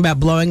thinking about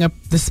blowing up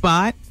the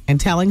spot and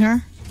telling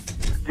her?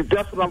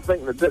 That's what I'm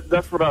thinking.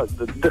 That's what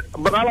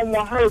but I don't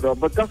want her though.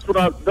 But that's what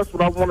I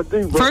want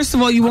to do. But first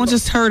of all, you won't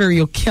just hurt her;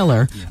 you'll kill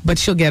her. But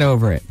she'll get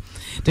over it.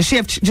 Does she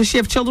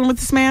have children with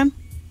this man?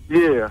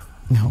 Yeah.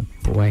 Oh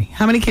boy,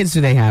 how many kids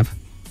do they have?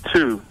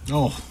 2.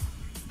 Oh.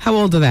 How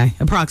old are they,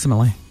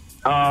 approximately?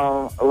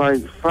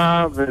 Like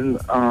 5 and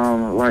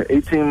like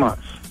 18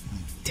 months.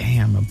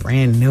 Damn, a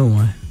brand new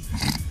one.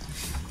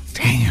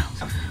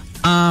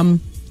 Damn.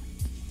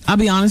 I'll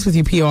be honest with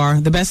you, PR.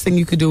 The best thing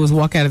you could do is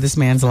walk out of this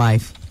man's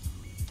life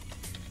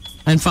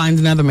and find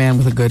another man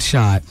with a good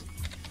shot.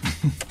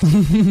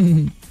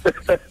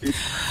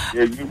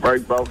 Yeah, you right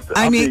about that.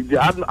 I mean,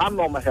 I know I'm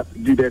gonna have to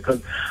do that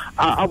because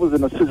I was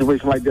in a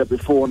situation like that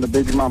before, and the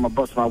baby mama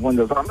bust my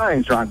windows. I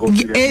ain't trying to go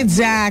through that.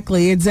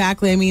 Exactly.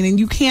 I mean, and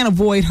you can't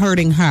avoid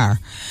hurting her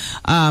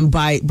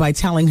by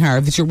telling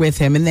her that you're with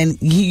him, and then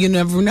you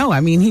never know. I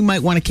mean, he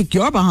might want to kick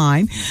your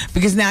behind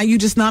because now you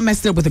just not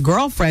messed up with a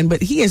girlfriend,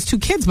 but he has 2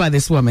 kids by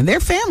this woman. They're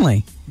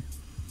family.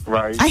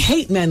 Right. I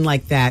hate men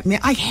like that. Man,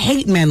 I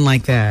hate men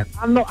like that.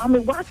 I know. I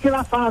mean, why can't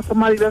I find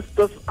somebody that's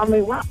I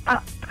mean, why I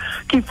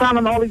keep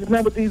finding all these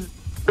men with these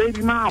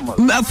baby mamas?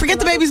 Forget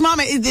the baby's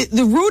mama.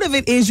 The root of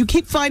it is you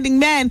keep finding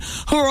men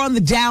who are on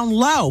the down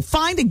low.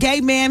 Find a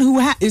gay man who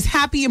is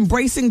happy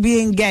embracing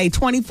being gay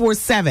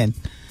 24/7.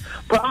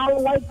 But I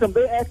don't like them.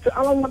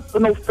 I don't want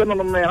no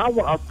feminine man. I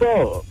want a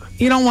thug.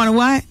 You don't want a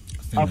what?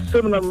 A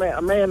feminine man.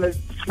 A man that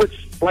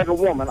switched like a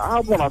woman.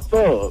 I want a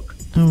thug.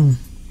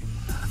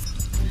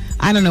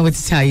 I don't know what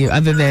to tell you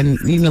other than,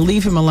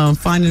 leave him alone.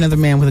 Find another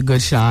man with a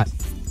good shot.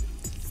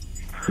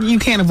 You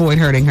can't avoid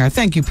hurting her.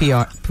 Thank you,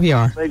 PR.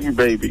 Thank you,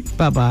 baby.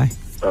 Bye-bye.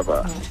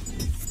 Bye-bye.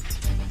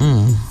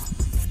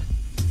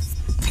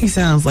 He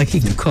sounds like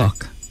he can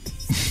cook.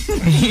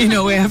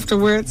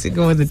 Afterwards, you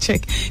go in the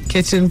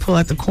kitchen, pull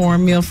out the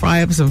cornmeal,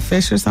 fry up some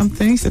fish or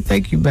something. He said,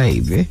 thank you,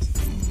 baby.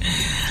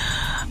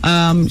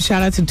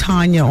 Shout out to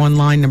Tanya on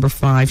line number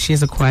 5. She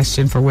has a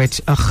question for which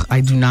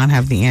I do not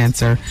have the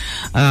answer.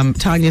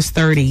 Tanya's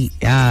 30.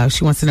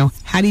 She wants to know,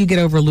 how do you get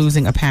over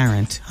losing a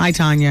parent? Hi,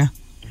 Tanya.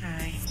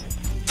 Hi.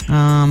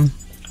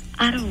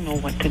 I don't know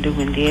what to do,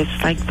 Wendy.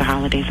 It's like the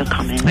holidays are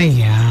coming.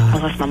 Yeah. I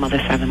lost my mother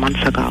 7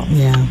 months ago.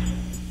 Yeah.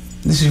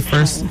 This is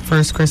your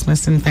first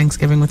Christmas and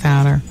Thanksgiving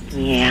without her.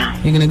 Yeah.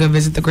 You're gonna go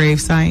visit the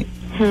gravesite?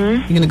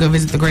 You're gonna go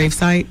visit the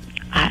gravesite?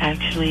 I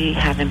actually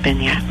haven't been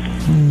yet.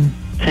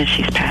 Since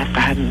she's passed, I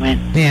haven't went.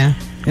 Yeah.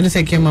 It'll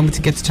take you a moment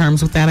to get to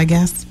terms with that, I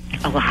guess.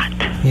 A lot.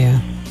 Yeah.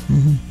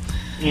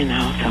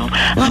 So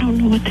I don't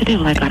know what to do.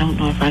 Like, I don't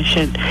know if I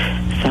should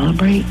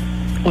celebrate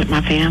with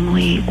my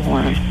family or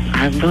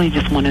I really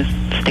just want to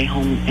stay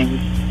home and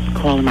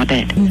crawl in my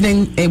bed.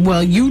 Then,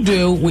 you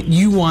do what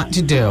you want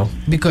to do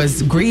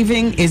because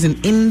grieving is an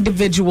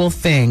individual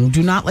thing.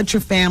 Do not let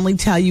your family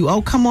tell you,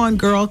 oh, come on,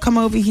 girl, come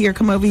over here.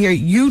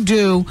 You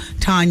do,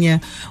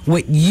 Tanya,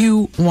 what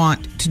you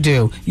want to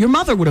do. Your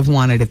mother would have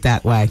wanted it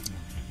that way.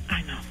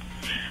 I know.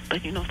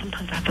 But,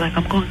 sometimes I feel like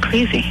I'm going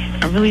crazy.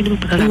 I really do.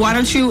 Because why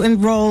don't you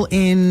enroll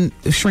in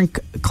shrink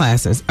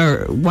classes?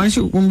 Or why don't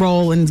you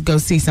enroll and go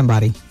see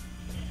somebody?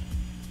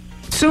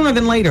 Sooner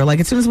than later, like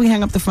as soon as we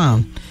hang up the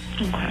phone.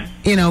 Okay.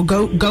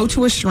 Go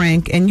to a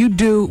shrink and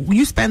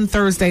you spend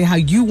Thursday how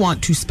you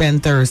want to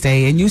spend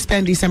Thursday and you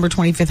spend December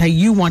 25th how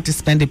you want to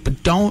spend it,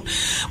 but don't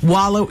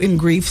wallow in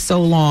grief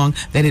so long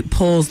that it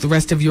pulls the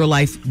rest of your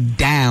life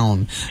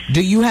down.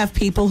 Do you have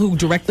people who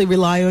directly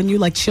rely on you,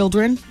 like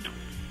children?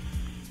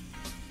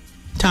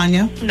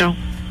 Tanya? No.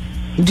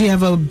 Do you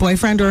have a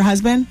boyfriend or a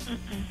husband?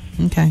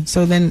 Okay,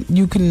 so then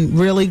you can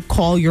really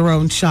call your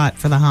own shot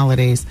for the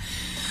holidays.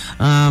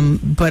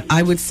 But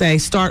I would say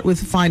start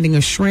with finding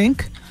a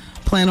shrink.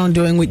 Plan on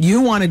doing what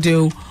you want to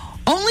do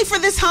only for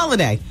this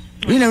holiday.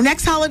 You know,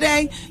 next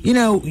holiday, you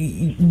know,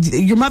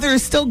 your mother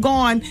is still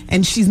gone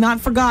and she's not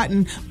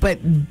forgotten, but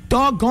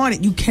doggone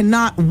it, you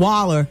cannot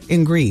wallow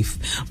in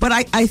grief. But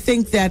I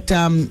think that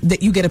that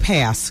you get a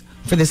pass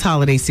for this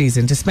holiday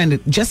season to spend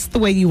it just the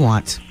way you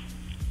want.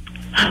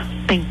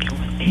 Thank you.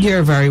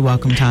 You're very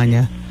welcome,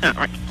 Tanya. All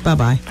right.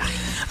 Bye-bye.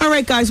 All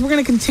right, guys, we're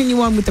going to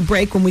continue on with the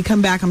break. When we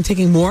come back, I'm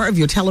taking more of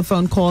your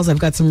telephone calls. I've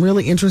got some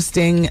really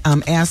interesting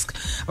advice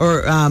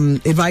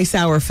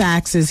hour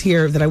faxes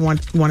here that I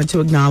wanted to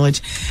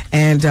acknowledge.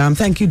 And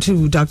thank you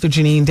to Dr.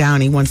 Janine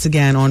Downey once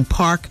again on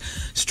Park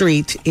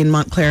Street in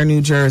Montclair,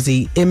 New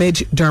Jersey.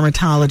 Image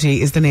Dermatology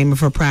is the name of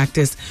her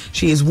practice.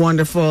 She is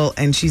wonderful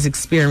and she's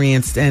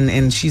experienced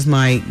and she's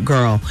my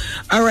girl.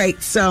 All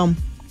right, so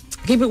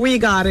keep it where you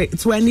got it.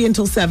 It's Wendy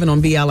until 7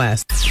 on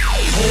BLS.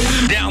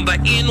 Holding down the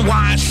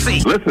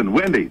NYC. Listen,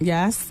 Wendy.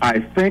 Yes? I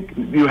think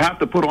you have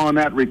to put on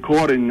that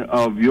recording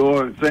of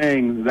your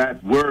saying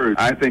that word.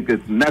 I think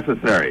it's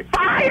necessary.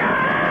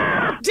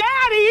 Fire!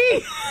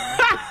 Daddy!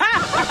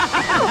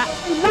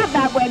 I love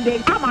that,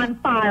 Wendy. I'm on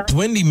fire. It's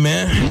Wendy,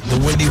 man.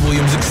 The Wendy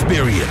Williams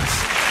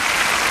Experience.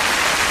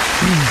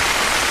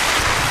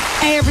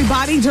 Hey,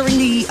 everybody. During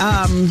the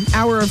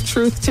Hour of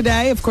Truth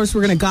today, of course,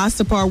 we're going to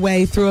gossip our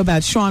way through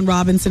about Shawn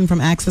Robinson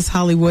from Access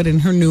Hollywood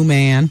and her new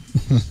man.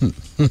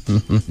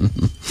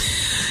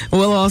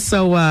 We'll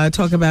also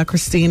talk about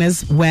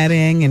Christina's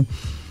wedding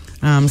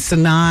and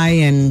Sinai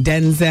and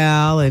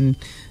Denzel and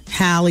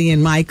Hallie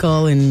and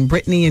Michael and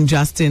Brittany and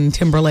Justin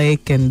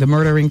Timberlake and the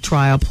murdering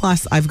trial.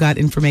 Plus, I've got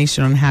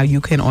information on how you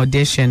can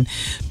audition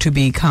to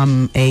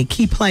become a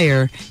key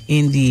player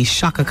in the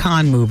Shaka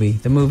Khan movie,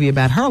 the movie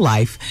about her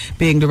life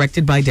being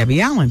directed by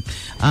Debbie Allen.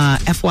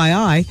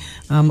 FYI,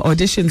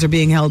 auditions are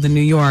being held in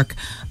New York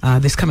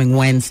this coming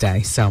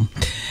Wednesday. So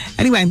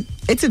anyway,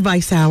 it's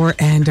Advice Hour.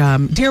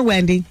 And dear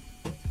Wendy,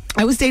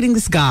 I was dating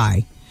this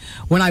guy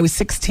when I was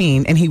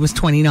 16 and he was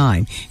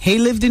 29. He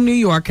lived in New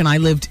York and I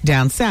lived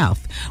down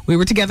south. We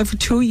were together for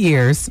 2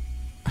 years.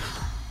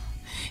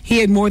 He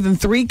had more than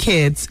 3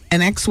 kids,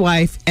 an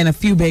ex-wife, and a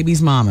few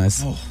babies'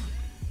 mamas. Oh.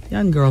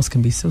 Young girls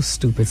can be so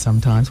stupid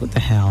sometimes. What the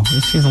hell?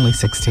 She's only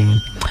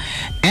 16.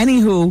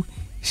 Anywho,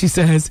 she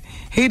says,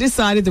 he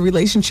decided the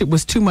relationship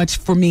was too much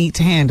for me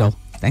to handle.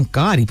 Thank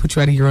God he put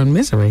you out of your own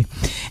misery.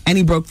 And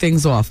he broke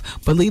things off.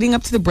 But leading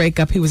up to the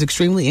breakup, he was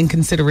extremely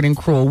inconsiderate and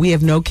cruel. We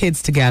have no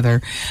kids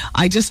together.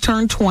 I just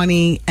turned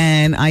 20,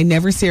 and I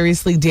never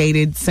seriously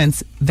dated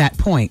since that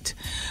point.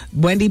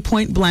 Wendy,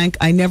 point blank,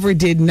 I never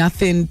did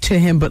nothing to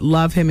him but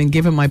love him and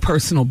give him my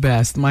personal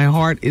best. My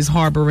heart is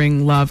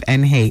harboring love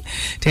and hate.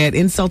 To add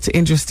insult to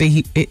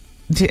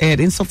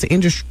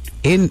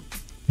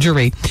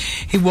injury,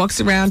 he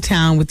walks around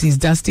town with these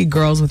dusty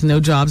girls with no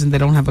jobs and they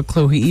don't have a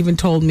clue. He even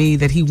told me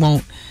that she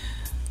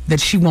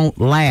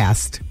won't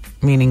last,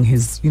 meaning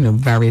his,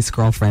 various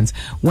girlfriends.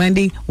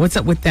 Wendy, what's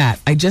up with that?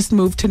 I just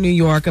moved to New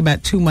York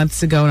about 2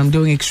 months ago and I'm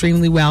doing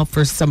extremely well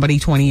for somebody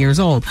 20 years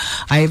old.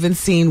 I haven't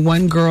seen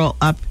one girl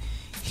up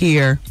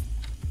here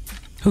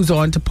who's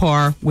on to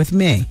par with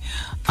me.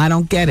 I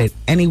don't get it.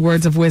 Any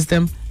words of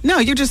wisdom? No,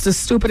 you're just as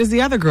stupid as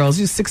the other girls.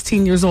 You're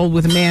 16 years old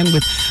with a man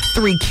with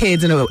 3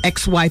 kids and an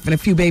ex-wife and a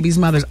few babies'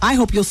 mothers. I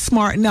hope you'll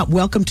smarten up.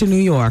 Welcome to New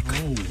York.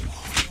 Oh.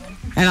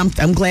 And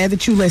I'm glad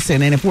that you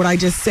listen. And if what I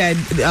just said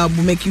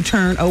will make you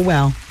turn, oh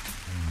well.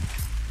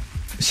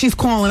 She's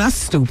calling us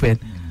stupid,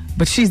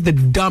 but she's the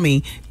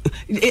dummy.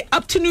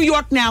 Up to New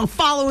York now,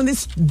 following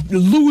this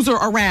loser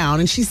around.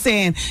 And she's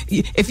saying,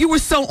 if you were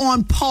so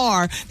on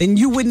par, then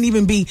you wouldn't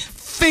even be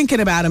thinking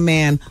about a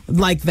man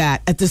like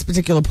that at this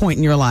particular point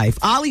in your life.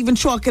 I'll even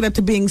chalk it up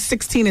to being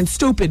 16 and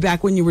stupid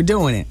back when you were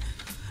doing it.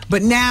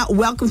 But now,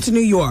 welcome to New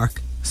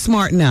York.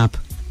 Smarten up.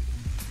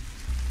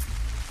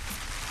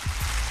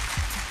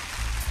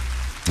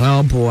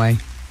 Oh, boy.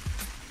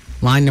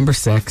 Line number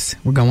 6.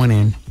 We're going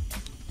in.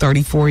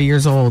 34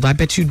 years old. I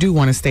bet you do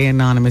want to stay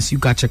anonymous. You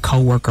got your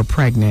coworker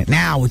pregnant.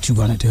 Now what you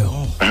gonna do?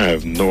 I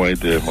have no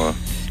idea, Ma.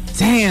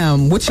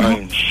 Damn.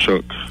 I'm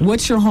shook.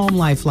 What's your home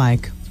life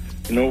like?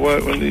 You know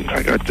what, Wendy?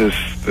 I got this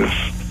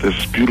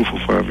beautiful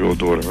 5-year-old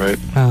daughter, right?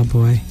 Oh,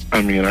 boy.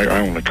 I mean, I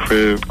own a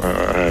crib.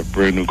 I have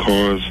brand new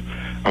cars.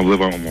 I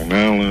live out on Long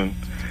Island.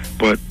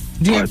 But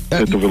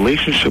the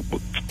relationship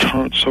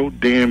turned so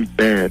damn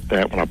bad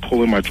that when I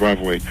pull in my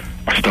driveway,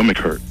 my stomach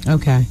hurt.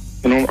 Okay.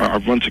 I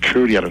run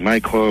security at a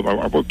nightclub.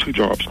 I work 2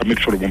 jobs. I make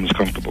sure the woman's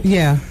comfortable.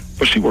 Yeah.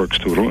 But she works,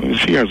 too.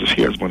 She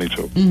has money,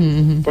 too.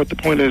 Mm-hmm. But the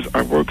point is,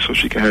 I work so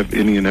she can have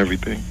any and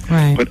everything.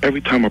 Right. But every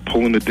time I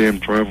pull in the damn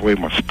driveway,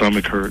 my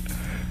stomach hurt.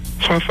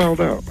 So I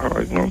found out.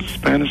 The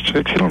Spanish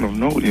chick, she don't know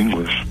no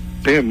English.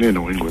 Damn near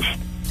no English.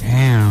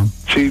 Damn.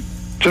 She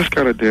just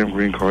got a damn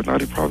green card.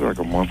 Not probably like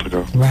a month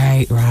ago.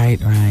 Right.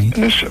 And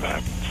this shit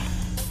happens.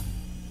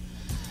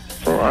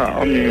 So,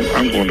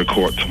 I'm going to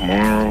court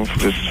tomorrow for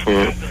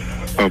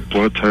a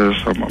blood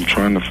test. I'm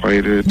trying to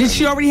fight it. Did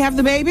she already have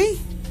the baby?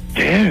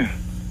 Yeah.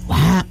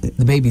 Wow.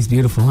 The baby's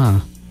beautiful, huh?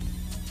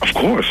 Of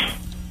course.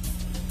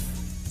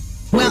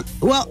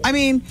 Well, I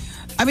mean,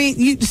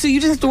 you just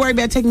have to worry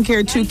about taking care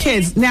of 2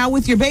 kids. Now,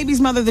 with your baby's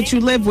mother that you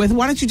live with,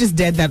 why don't you just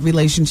dead that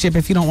relationship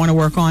if you don't want to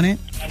work on it?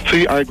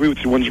 See, I agree with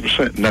you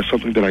 100%, and that's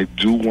something that I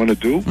do want to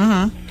do.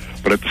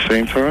 But at the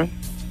same time,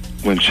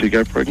 when she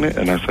got pregnant,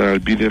 and I said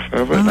I'd be there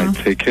forever, and I'd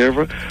take care of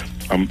her,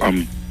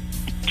 I'm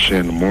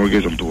sharing the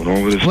mortgage, I'm doing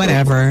all of this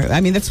Whatever. stuff. I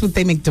mean, that's what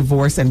they make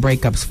divorce and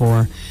breakups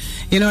for.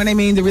 You know what I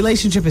mean? The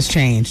relationship has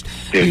changed.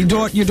 Yeah,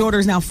 Your daughter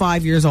is now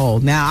 5 years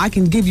old. Now, I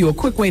can give you a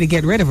quick way to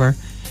get rid of her.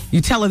 You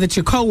tell her that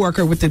your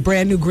coworker with the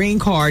brand new green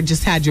card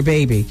just had your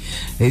baby.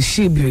 Is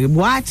she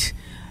what?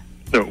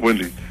 No,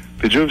 Wendy,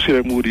 did you ever see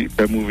that movie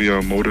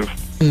Motive?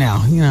 No,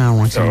 I don't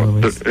watch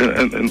movies.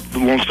 And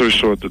long story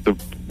short, the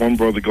one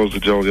brother goes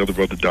to jail, the other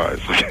brother dies.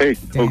 Okay,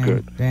 no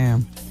good.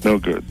 Damn. No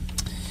good.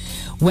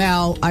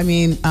 Well, I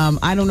mean,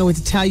 I don't know what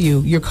to tell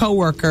you. Your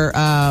coworker,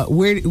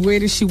 where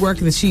does she work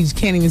that she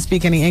can't even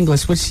speak any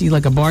English? Was she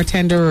like a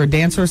bartender or a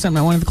dancer or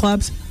something at one of the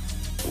clubs?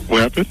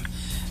 What happened?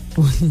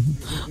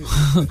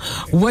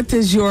 What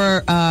is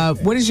your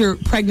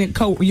pregnant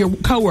your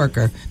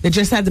coworker that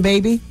just had the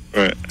baby?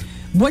 Right.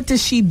 What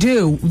does she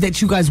do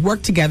that you guys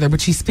work together,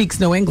 but she speaks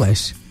no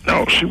English?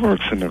 No, she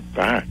works in the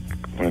back,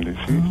 Wendy.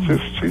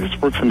 She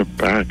just works in the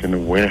back in the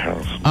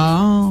warehouse.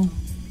 Oh.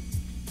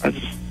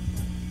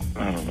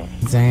 I don't know.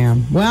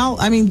 Damn. Well,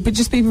 I mean, but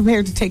just be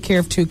prepared to take care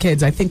of 2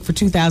 kids. I think for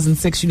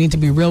 2006, you need to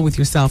be real with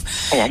yourself.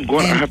 Oh,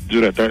 I have to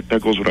do that.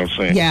 That goes without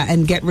saying. Yeah,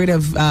 and get rid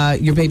of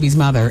your baby's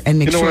mother and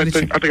make sure what I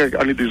think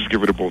I need to just get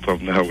rid of both of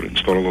them to hell with it and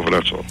start all over,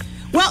 that's all.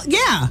 Well,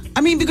 yeah.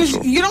 I mean, because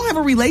you don't have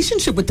a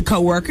relationship with the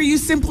coworker. You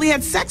simply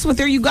had sex with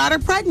her. You got her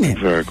pregnant.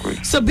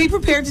 Exactly. So be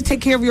prepared to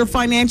take care of your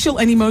financial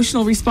and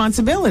emotional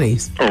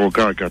responsibilities. Oh,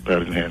 God got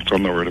that in hand, so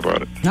I'm not worried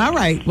about it. All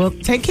right. Well,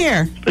 take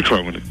care. Thanks a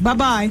lot, Wendy.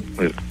 Bye-bye.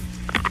 Later.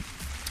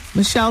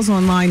 Michelle's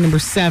on line number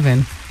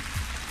 7.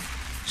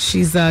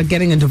 She's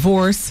getting a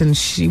divorce, and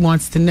she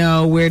wants to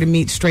know where to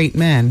meet straight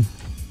men.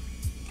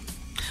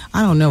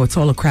 I don't know. It's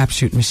all a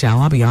crapshoot, Michelle.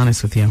 I'll be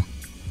honest with you.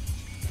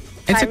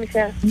 Hi,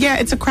 Michelle. Yeah,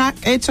 it's a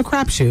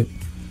crapshoot.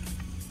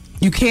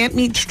 You can't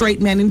meet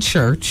straight men in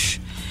church.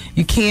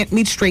 You can't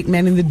meet straight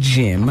men in the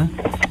gym.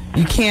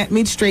 You can't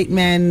meet straight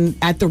men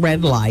at the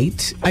red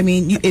light. I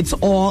mean, it's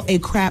all a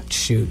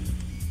crapshoot.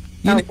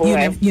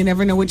 You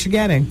never know what you're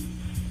getting.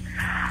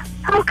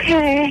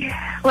 Okay.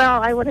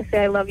 Well, I want to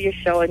say I love your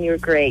show and you're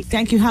great.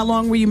 Thank you. How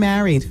long were you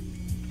married?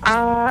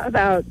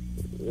 About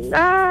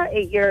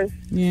 8 years.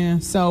 Yeah.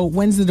 So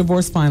when's the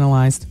divorce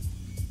finalized?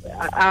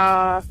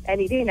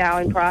 Any day now,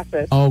 in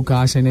process. Oh,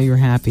 gosh, I know you're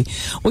happy.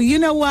 Well, you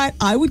know what?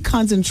 I would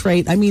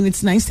concentrate. I mean,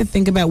 it's nice to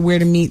think about where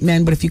to meet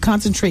men, but if you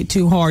concentrate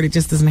too hard, it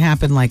just doesn't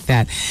happen like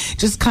that.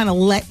 Just kind of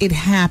let it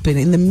happen.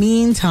 In the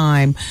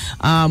meantime,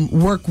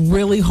 work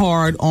really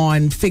hard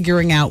on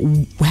figuring out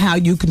how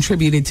you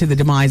contributed to the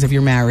demise of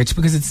your marriage,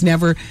 because it's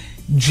never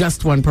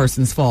just one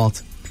person's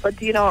fault. But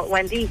do you know what,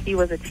 Wendy? He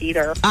was a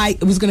cheater. I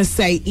was going to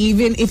say,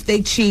 even if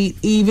they cheat,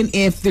 even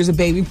if there's a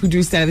baby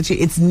produced out of the cheat,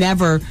 it's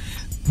never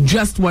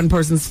just one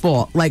person's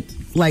fault. Why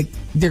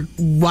did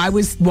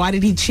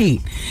he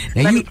cheat?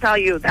 Now Let me tell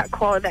you, that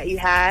caller that you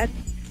had,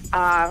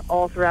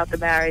 all throughout the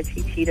marriage,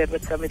 he cheated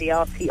with somebody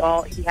else. He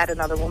had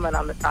another woman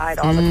on the side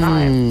all the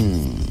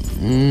time.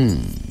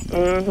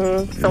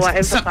 So I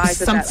empathize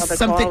with that other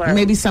caller.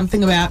 Maybe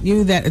something about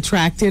you that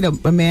attracted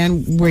a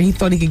man where he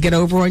thought he could get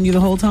over on you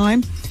the whole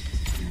time?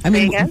 I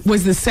mean,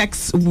 was the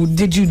sex,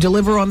 did you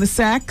deliver on the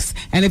sex?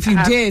 And if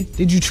you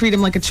did you treat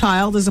him like a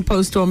child as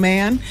opposed to a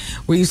man?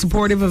 Were you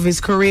supportive of his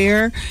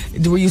career?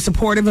 Were you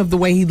supportive of the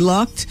way he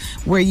looked?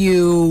 Were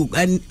you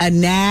a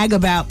nag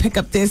about pick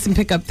up this and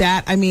pick up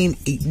that? I mean,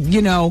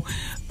 you know,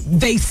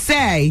 they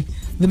say,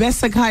 the best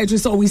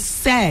psychiatrists always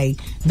say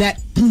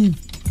that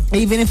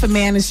even if a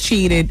man is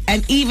cheated,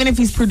 and even if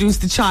he's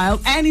produced a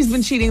child, and he's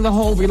been cheating the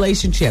whole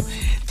relationship,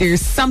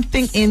 there's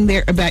something in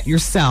there about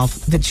yourself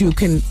that you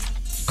can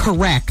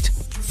correct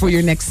for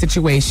your next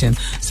situation.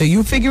 So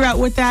you figure out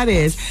what that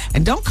is,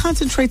 and don't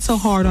concentrate so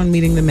hard on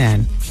meeting the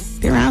men.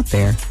 They're out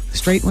there.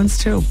 Straight ones,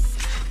 too.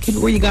 Keep it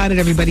where you got it,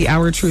 everybody.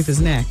 Our Truth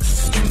is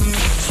next.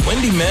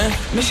 Wendy, man.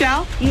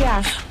 Michelle?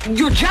 Yeah.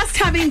 You're just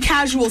having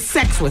casual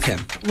sex with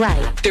him.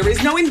 Right. There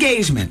is no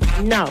engagement.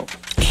 No.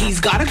 He's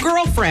got a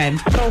girlfriend.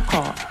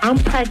 So-called. I'm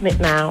pregnant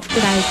now.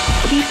 Should I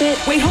keep it?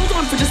 Wait, hold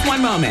on for just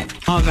one moment.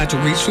 I'm about to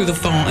reach through the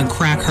phone and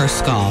crack her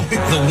skull.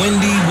 The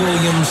Wendy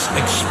Williams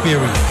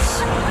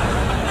Experience.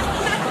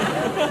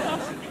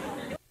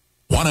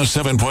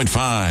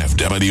 107.5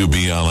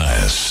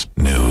 WBLS,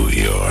 New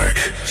York.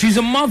 She's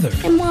a mother.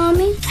 Hey,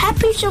 Mommy,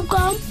 happy to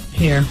go.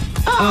 Here.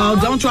 Oh,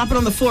 don't drop it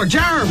on the floor.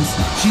 Germs.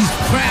 She's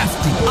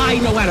crafty. I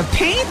know how to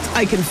paint.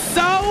 I can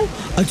sew.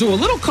 I do a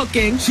little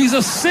cooking. She's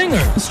a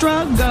singer.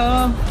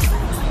 Struggle.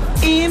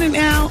 In and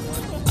out.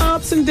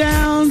 Ups and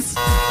downs.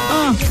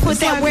 Put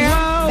that where?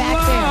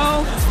 Back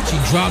there. She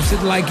drops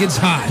it like it's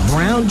hot.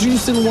 Brown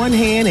juice in one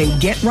hand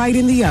and get right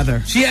in the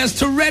other. She has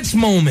Tourette's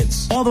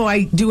moments. Although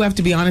I do have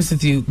to be honest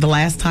with you, the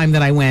last time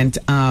that I went,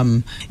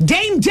 Dame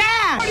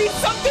Dad!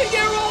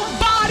 40-something-year-old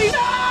body!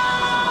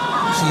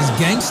 She's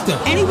gangster.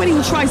 Anybody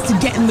who tries to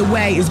get in the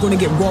way is going to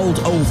get rolled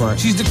over.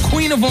 She's the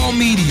queen of all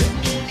media.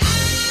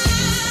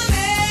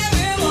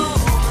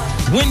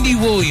 Wendy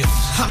Williams.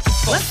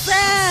 What's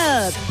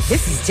up?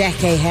 This is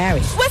Jack A.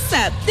 Harris. What's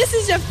up? This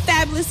is your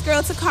fabulous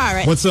girl,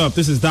 Takara. What's up?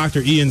 This is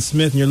Dr. Ian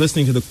Smith, and you're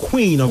listening to the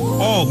queen of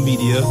all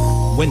media,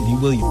 Wendy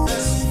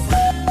Williams.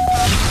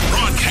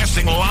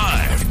 Broadcasting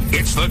live,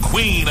 it's the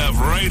queen of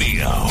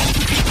radio,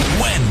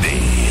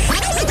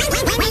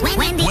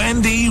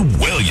 Wendy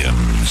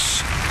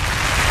Williams.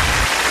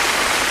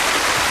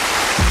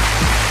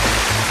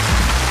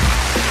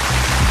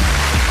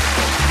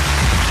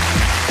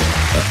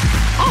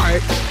 All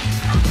right.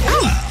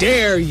 How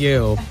dare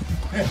you?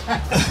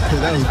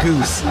 That was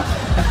Goose.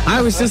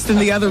 I was just in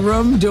the other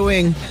room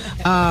doing,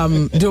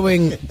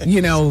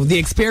 the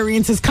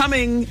Experience is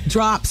Coming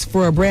drops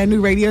for a brand new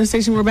radio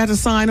station we're about to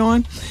sign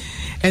on.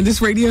 And this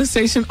radio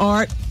station,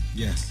 Art.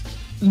 Yes.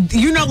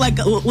 You know, like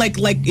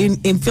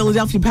in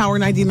Philadelphia, Power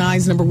 99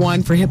 is number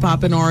one for hip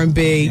hop and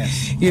R&B.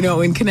 Yes. You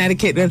know, in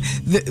Connecticut,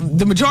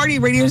 the majority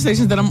of radio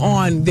stations that I'm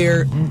on,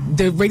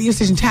 the radio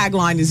station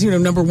tagline is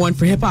number one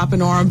for hip hop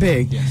and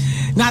R&B. Yes.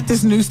 Not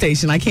this new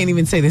station. I can't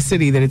even say the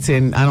city that it's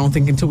in. I don't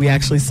think until we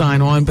actually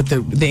sign on. But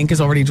the ink is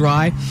already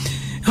dry.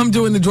 I'm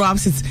doing the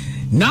drops. It's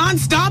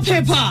non-stop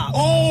hip hop.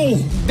 Oh,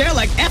 they're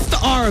like F the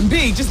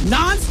R&B, just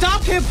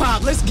non-stop hip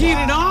hop. Let's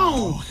get it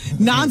on.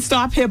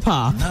 Non-stop hip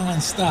hop.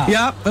 Non-stop.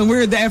 Yep, and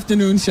we're at the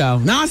afternoon show.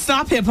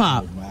 Non-stop hip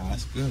hop. Wow,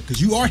 that's good because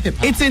you are hip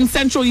hop. It's in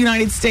central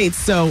United States,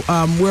 so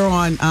we're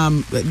on.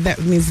 That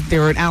means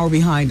they're an hour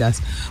behind us.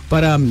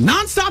 But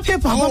non-stop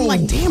hip hop. I'm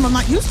like, damn, I'm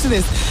not used to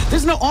this.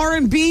 There's no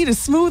R&B to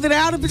smooth it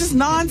out. It's just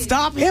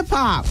non-stop hip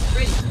hop.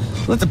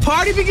 Let the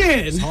party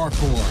begin. It's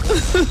hardcore.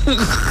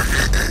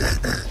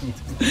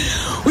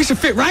 We should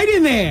fit right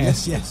in there.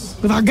 Yes.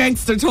 With our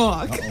gangster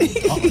talk.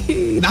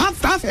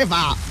 Non-stop hip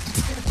hop.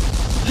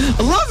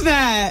 I love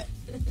that.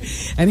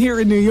 And here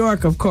in New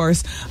York, of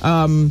course,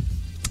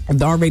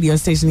 our radio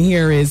station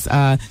here is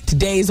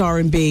today's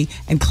R&B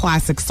and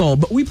classic soul.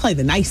 But we play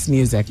the nice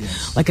music,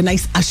 like a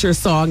nice Usher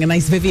song, a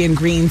nice Vivian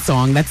Green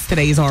song. That's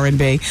today's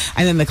R&B.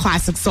 And then the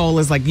classic soul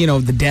is like,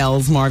 the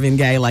Dells, Marvin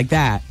Gaye, like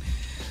that.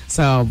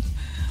 So,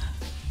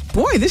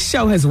 boy, this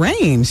show has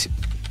range.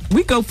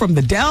 We go from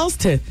the Dells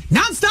to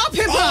non-stop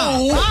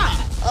hip-hop.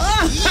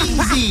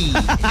 Easy.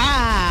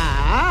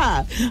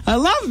 I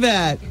love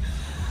that.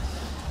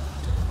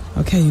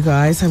 Okay, you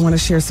guys, I want to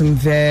share some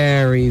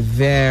very,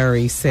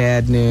 very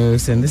sad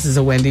news, and this is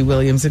a Wendy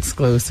Williams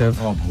exclusive.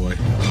 Oh, boy.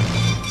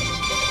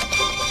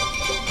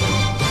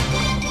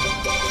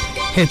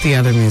 Hit the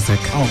other music.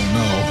 Oh,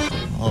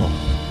 no. Oh.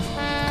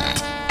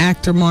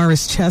 Actor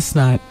Morris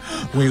Chestnut.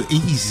 Well,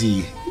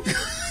 easy.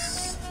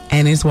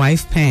 And his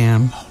wife,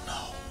 Pam,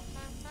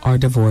 are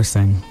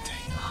divorcing.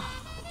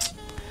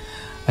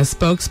 A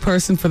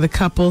spokesperson for the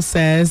couple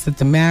says that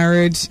the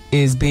marriage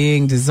is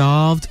being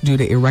dissolved due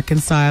to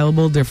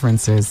irreconcilable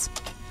differences.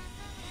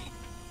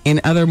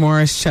 In other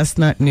Morris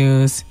Chestnut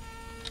news,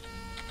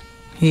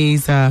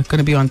 he's going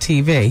to be on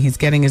TV. He's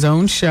getting his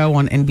own show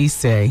on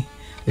NBC.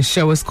 The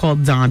show is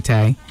called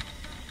Dante.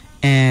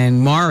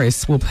 And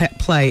Morris will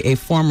play a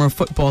former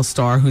football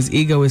star whose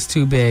ego is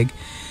too big,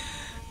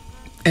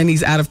 and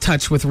he's out of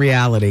touch with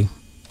reality.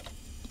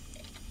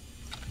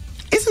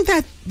 Isn't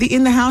that the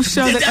In the House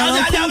show that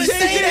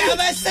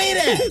Let's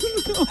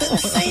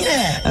say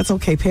that. That's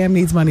okay. Pam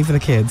needs money for the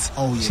kids.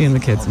 Oh, yeah. She and the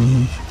kids.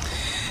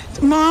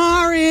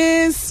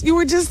 Morris, you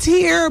were just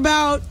here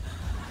about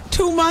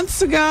 2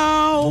 months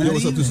ago. Hey,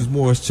 what's up? This is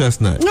Morris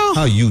Chestnut. No.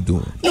 How you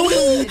doing?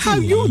 How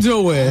you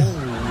doing?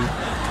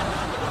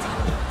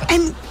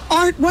 And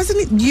Art, wasn't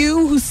it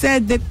you who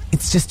said that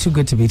it's just too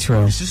good to be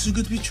true? It's just too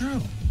good to be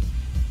true.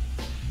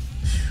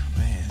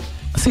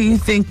 So you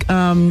think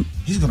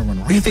he's gonna run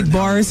right? You think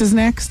Boris is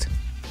next?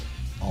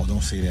 Oh,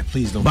 don't say that,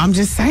 please don't. I'm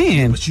just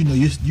saying. But you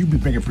be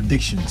making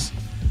predictions.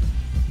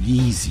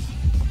 Easy.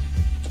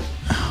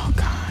 Oh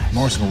God.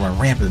 Morris is gonna run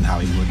rampant in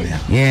Hollywood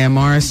now. Yeah,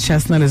 Morris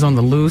Chestnut is on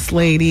the loose,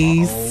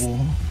 ladies.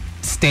 Uh-oh.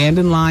 Stand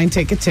in line,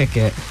 take a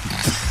ticket.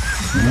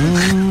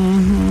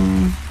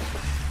 Mm-hmm.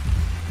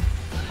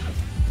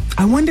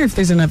 I wonder if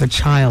there's another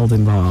child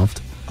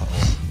involved.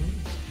 Uh-oh.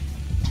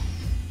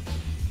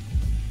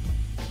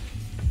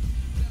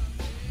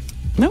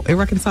 No,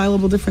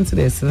 irreconcilable difference it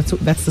is. So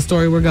that's the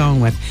story we're going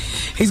with.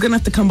 He's going to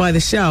have to come by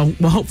the show.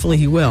 Well, hopefully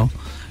he will,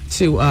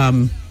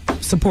 to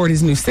support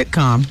his new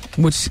sitcom,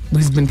 which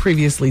has been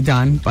previously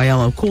done by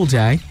LL Cool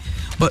J.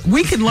 But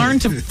we can learn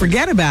to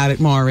forget about it,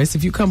 Morris,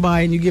 if you come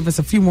by and you give us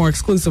a few more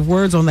exclusive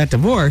words on that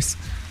divorce.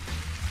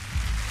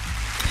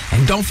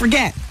 And don't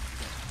forget,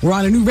 we're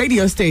on a new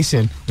radio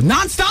station with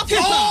non-stop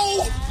hip-hop.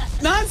 Oh!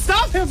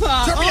 Non-stop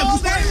hip-hop. Turn me up all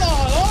day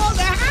long. All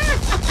day.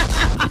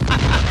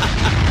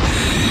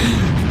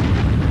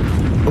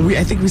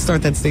 I think we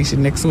start that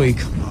station next week.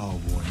 Oh,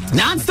 boy.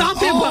 Non-stop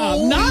hip-hop.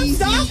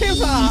 Non-stop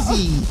hip-hop.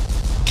 Easy.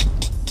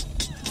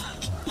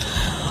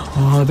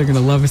 Oh, they're going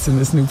to love us in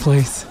this new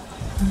place.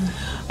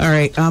 All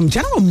right.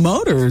 General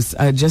Motors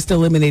just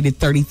eliminated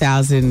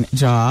 30,000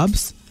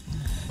 jobs.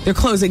 They're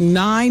closing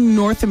 9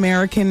 North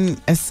American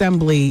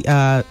assembly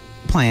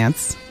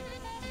plants.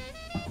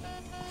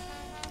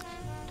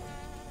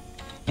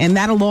 And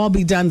that'll all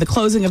be done. The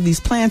closing of these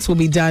plants will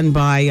be done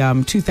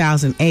by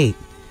 2008.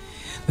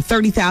 The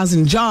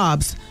 30,000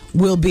 jobs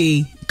will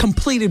be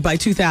completed by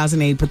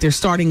 2008, but they're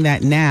starting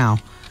that now.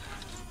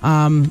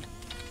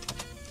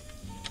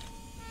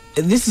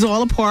 This is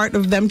all a part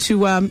of them to,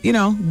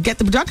 get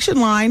the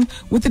production line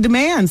with the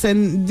demands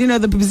and,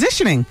 the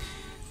positioning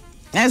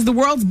as the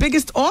world's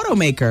biggest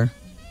automaker.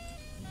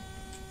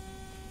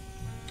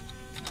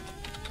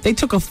 They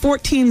took a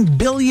 $14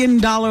 billion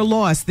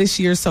loss this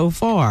year so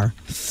far.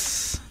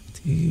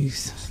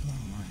 Jeez.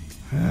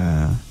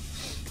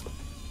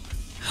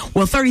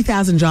 Well,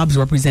 30,000 jobs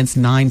represents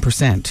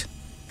 9%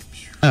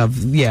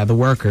 of, the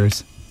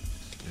workers.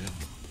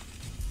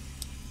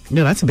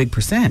 No, that's a big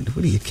percent.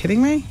 What are you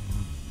kidding me?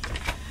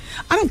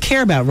 I don't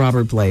care about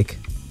Robert Blake.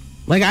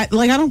 I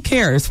don't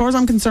care. As far as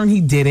I'm concerned,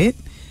 he did it.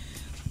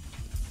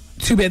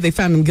 Too bad they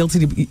found him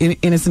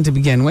innocent to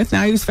begin with.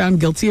 Now he was found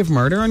guilty of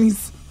murder, and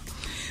he's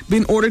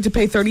been ordered to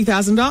pay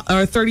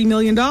 $30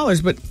 million.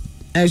 But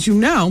as you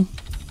know,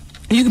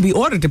 you can be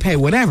ordered to pay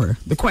whatever.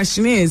 The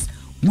question is,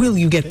 will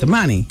you get the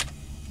money?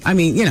 I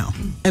mean,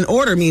 an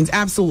order means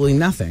absolutely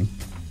nothing.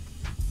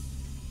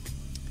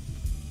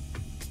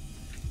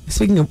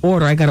 Speaking of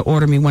order, I got to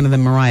order me one of the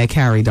Mariah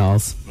Carey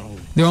dolls.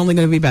 They're only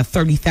going to be about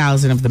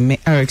 30,000 of them.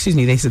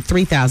 They said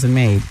 3,000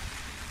 made.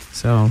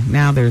 So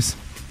now there's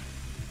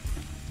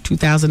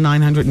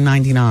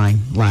 2,999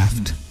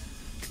 left.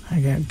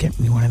 I got to get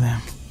me one of them.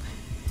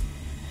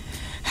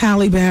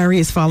 Halle Berry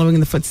is following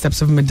in the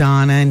footsteps of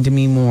Madonna and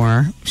Demi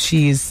Moore.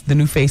 She's the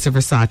new face of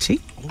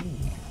Versace.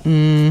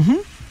 Mm-hmm.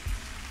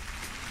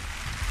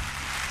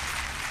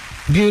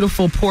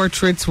 Beautiful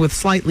portraits with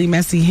slightly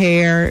messy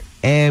hair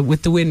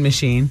with the wind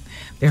machine.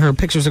 Her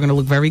pictures are going to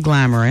look very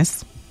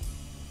glamorous.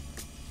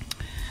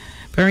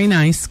 Very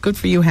nice. Good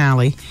for you,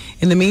 Halle.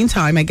 In the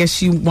meantime, I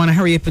guess you want to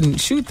hurry up and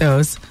shoot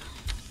those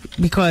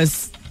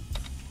because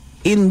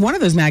in one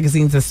of those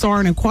magazines, the Star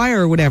and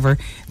Inquirer or whatever,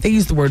 they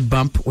use the word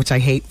bump, which I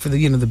hate for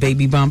the, the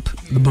baby bump,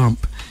 the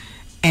bump.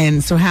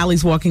 And so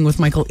Halle's walking with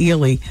Michael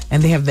Ealy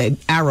and they have the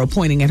arrow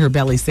pointing at her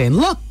belly saying,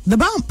 look, the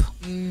bump.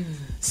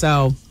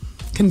 So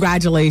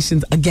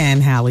congratulations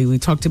again, Halle. We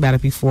talked about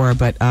it before,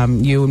 but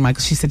you and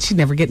Michael, she said she'd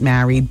never get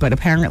married, but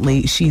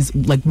apparently she's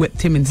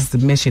whipped him into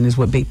submission is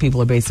what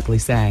people are basically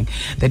saying.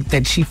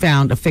 That she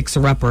found a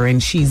fixer-upper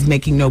and she's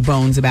making no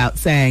bones about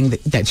saying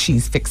that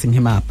she's fixing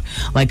him up.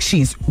 Like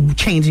she's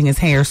changing his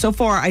hair. So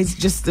far, I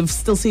just have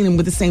still seen him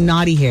with the same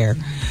naughty hair.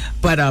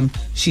 But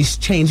she's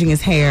changing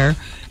his hair.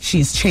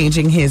 She's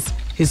changing his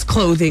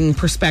clothing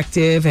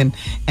perspective and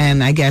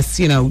I guess,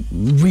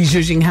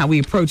 rejudging how he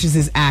approaches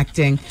his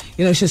acting.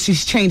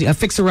 She's changing. A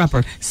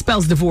fixer-upper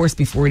spells divorce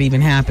before it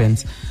even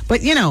happens.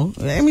 But,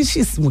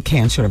 she's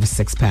can't short of a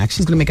six-pack.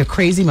 She's going to make a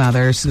crazy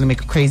mother. She's going to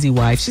make a crazy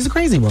wife. She's a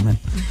crazy woman.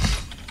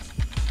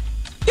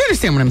 You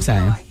understand what I'm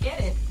saying? No, I get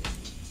it.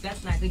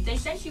 That's not good. They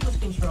said she was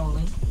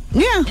controlling.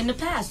 Yeah. In the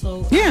past,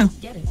 so yeah. I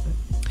get it.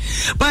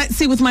 But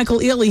see, with Michael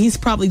Ealy, he's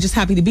probably just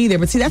happy to be there.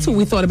 But see, that's what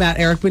we thought about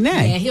Eric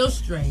Benet. Yeah, he'll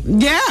straight.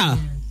 Yeah.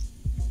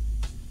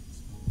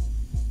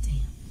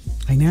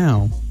 I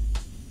know.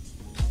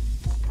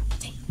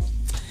 Damn.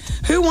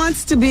 Who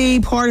wants to be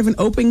part of an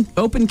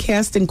open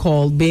casting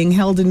call being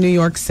held in New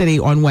York City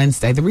on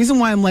Wednesday? The reason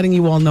why I'm letting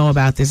you all know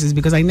about this is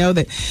because I know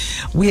that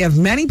we have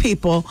many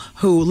people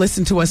who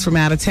listen to us from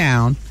out of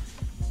town.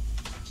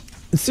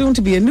 Soon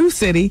to be a new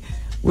city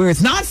where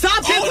it's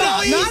non-stop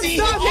hip-hop.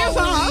 Non-stop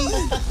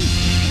hip-hop.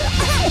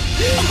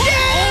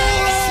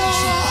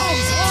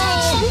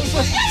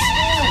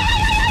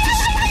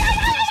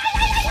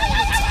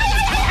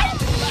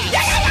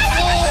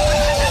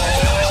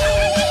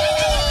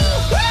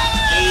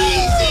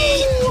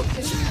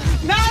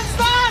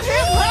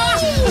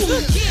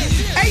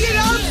 Hey, you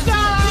don't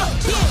stop.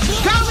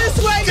 Come this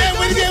way. Get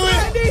with it.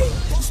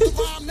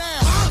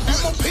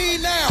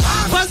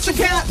 Bust the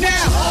cap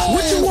now.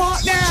 What you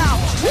want now?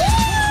 Woo!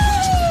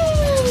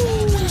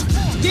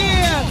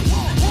 Yeah.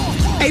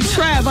 Hey,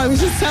 Trav, I was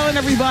just telling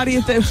everybody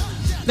at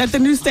the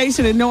new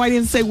station, and no, I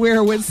didn't say where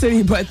or what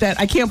city, but that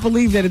I can't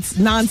believe that it's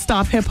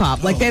nonstop hip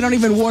hop. Like they don't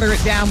even water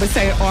it down, but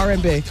say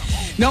R&B.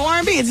 No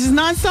R&B. It's just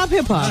nonstop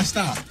hip hop.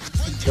 Nonstop.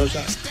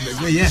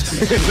 Yes.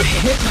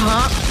 Hip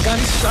hop,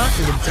 gunshot,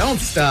 and don't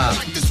stop.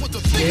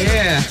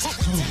 Yeah.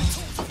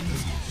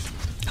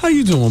 How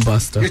you doing,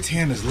 Buster? Your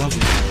tan is lovely,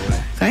 by the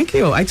way. Thank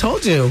you. I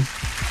told you.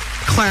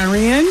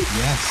 Clarion.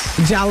 Yes.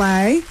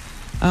 Gelée.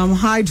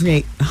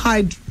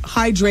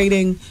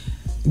 Hydrating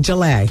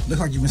Gelée. Look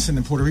like you've been sitting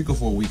in Puerto Rico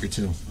for a week or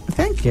two.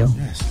 Thank you.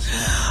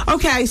 Yes.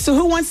 Okay, so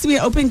who wants to be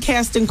an open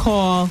casting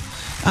call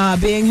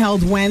being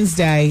held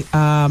Wednesday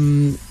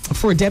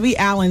for Debbie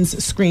Allen's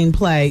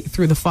screenplay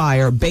Through the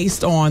Fire,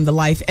 based on the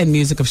life and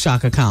music of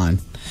Shaka Khan.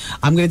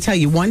 I'm going to tell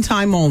you, one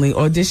time only,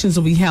 auditions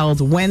will be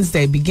held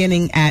Wednesday,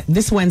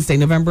 this Wednesday,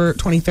 November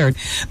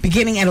 23rd,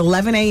 beginning at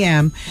 11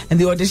 a.m., and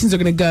the auditions are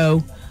going to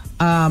go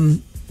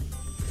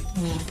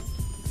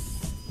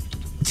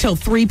till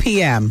 3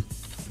 p.m.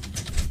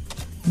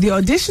 The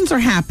auditions are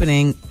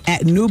happening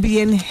at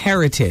Nubian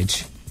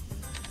Heritage,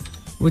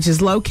 which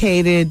is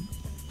located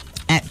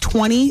at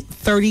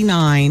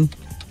 2039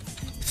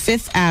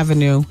 5th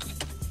Avenue,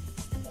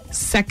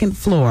 2nd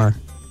floor,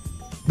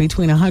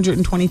 between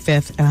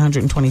 125th and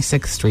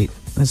 126th Street.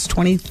 That's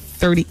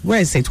 2030. Where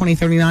did I say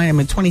 2039? I'm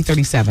at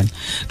 2037.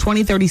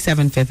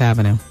 2037 5th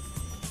Avenue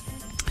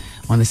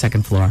on the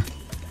 2nd floor,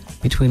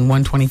 between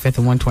 125th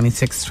and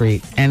 126th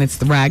Street. And it's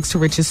the rags to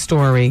riches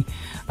story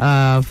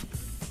of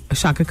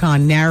Shaka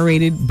Khan,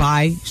 narrated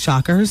by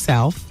Shaka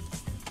herself.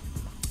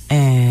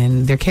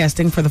 And they're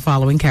casting for the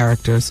following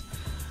characters.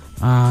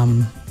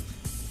 Well,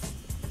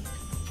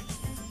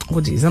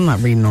 geez, I'm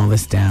not reading all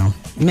this down.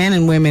 Men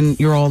and women,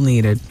 you're all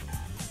needed.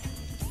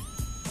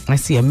 I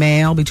see a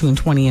male between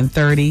 20 and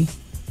 30.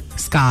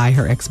 Sky,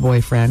 her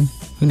ex-boyfriend,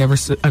 who never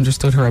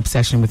understood her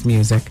obsession with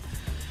music.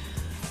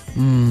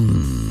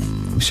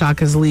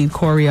 Shaka's lead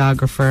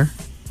choreographer,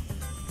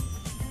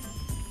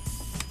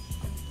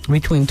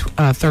 between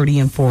 30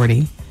 and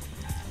 40.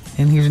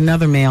 And here's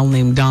another male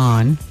named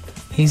Don.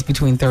 He's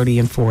between 30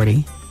 and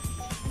 40.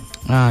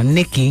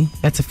 Nikki,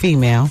 that's a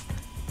female,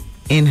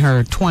 in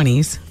her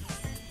 20s.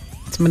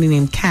 Somebody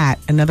named Kat,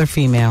 another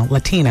female,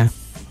 Latina,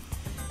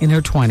 in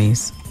her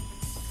 20s.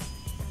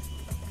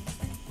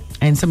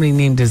 And somebody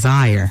named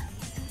Desire.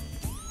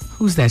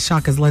 Who's that?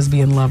 Shaka's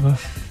lesbian lover?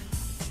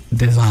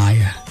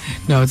 Desire.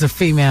 No, it's a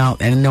female,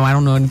 and no, I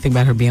don't know anything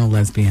about her being a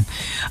lesbian.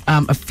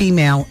 A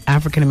female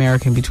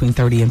African-American between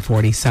 30 and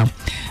 40. So,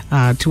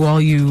 to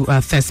all you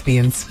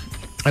thespians,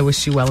 I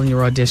wish you well in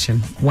your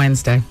audition.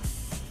 Wednesday,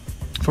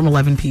 from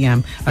 11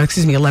 a.m.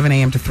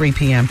 to 3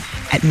 p.m.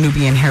 at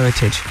Nubian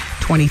Heritage,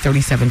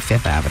 2037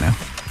 5th Avenue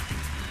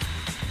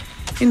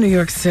in New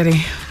York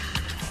City.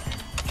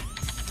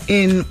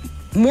 In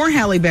more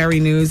Halle Berry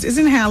news,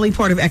 isn't Halle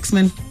part of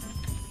X-Men?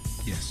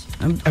 Yes.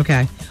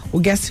 Okay.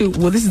 Well, guess who?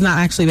 Well, this is not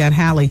actually about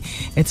Halle.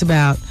 It's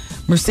about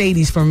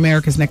Mercedes from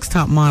America's Next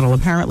Top Model.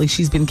 Apparently,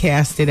 she's been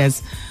casted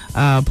as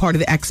part of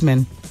the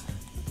X-Men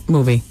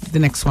movie, the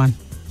next one.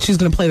 She's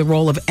going to play the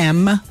role of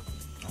M.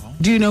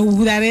 Do you know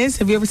who that is?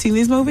 Have you ever seen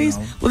these movies?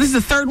 No. Well, this is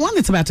the third one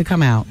that's about to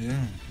come out. Yeah.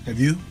 Have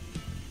you?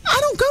 I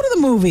don't go to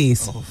the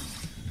movies. Oh.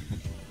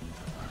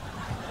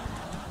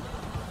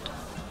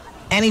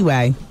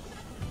 Anyway,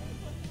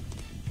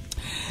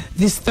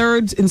 this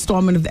third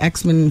installment of the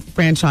X-Men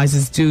franchise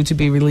is due to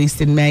be released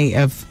in May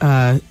of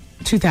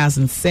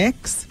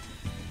 2006.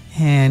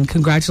 And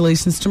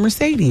congratulations to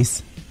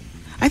Mercedes.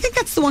 I think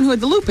that's the one who had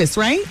the lupus,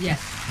 right? Yes.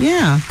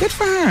 Yeah, good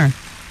for her.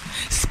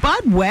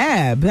 Spud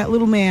Webb, that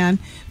little man,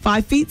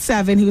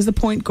 5'7". He was the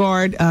point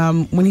guard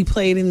when he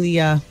played in the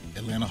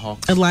Atlanta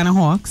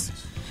Hawks.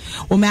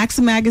 Well,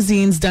 Maxim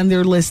Magazine's done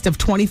their list of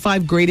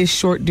 25 greatest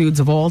short dudes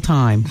of all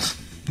time.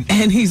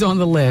 And he's on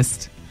the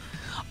list.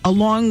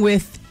 Along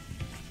with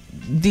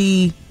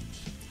the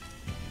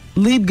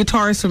lead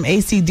guitarist from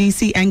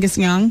AC/DC, Angus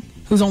Young,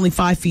 who's only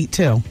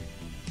 5'2".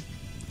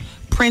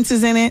 Prince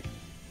is in it,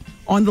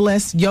 on the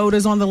list.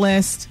 Yoda's on the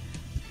list.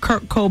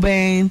 Kurt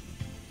Cobain.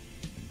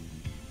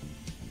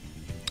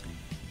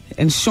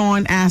 And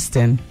Sean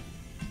Astin.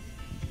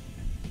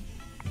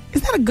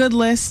 Is that a good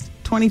list?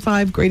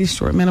 25 greatest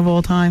short men of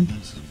all time?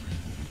 That's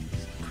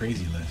a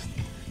crazy list.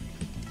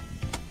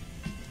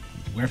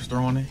 Webster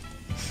on it?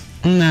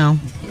 No.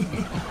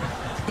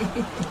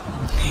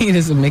 He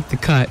doesn't make the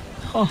cut.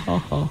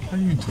 How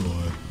you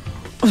doing?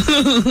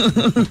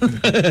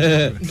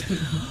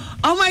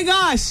 Oh my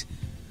gosh.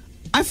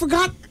 I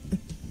forgot.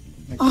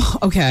 Oh,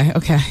 okay.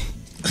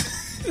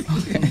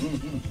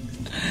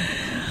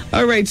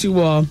 All right, you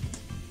all.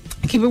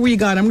 Keep it where you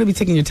got. I'm going to be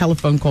taking your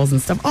telephone calls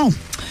and stuff. Oh,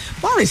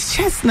 Morris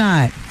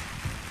Chestnut.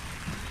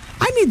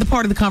 I need the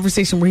part of the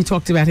conversation where he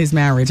talked about his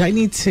marriage. I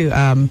need to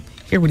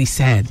hear what he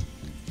said.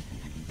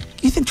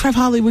 You think Trev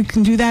Hollywood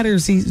can do that, or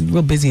is he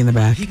real busy in the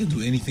back? He can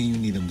do anything you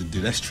need him to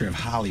do. That's Trev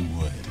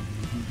Hollywood.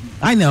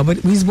 I know, but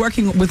he's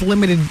working with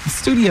limited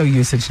studio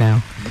usage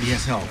now. He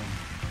has help.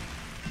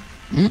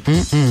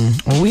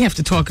 Well, we have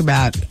to talk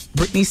about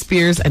Britney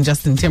Spears and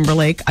Justin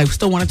Timberlake. I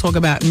still want to talk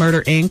about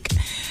Murder, Inc.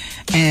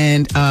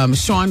 and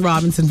Sean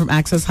Robinson from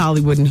Access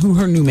Hollywood and who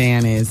her new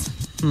man is.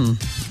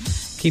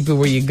 Keep it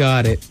where you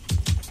got it.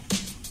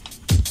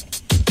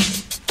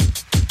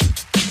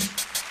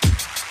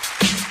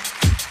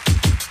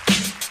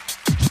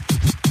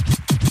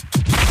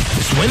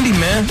 It's Wendy,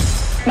 man.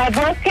 My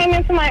boss came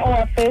into my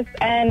office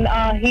and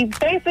he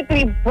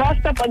basically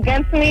brushed up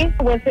against me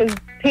with his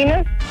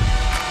penis.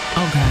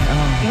 Okay.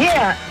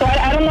 Yeah, so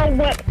I don't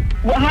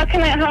know how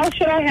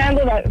should I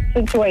handle that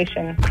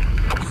situation?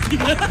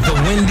 The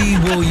Wendy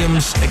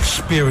Williams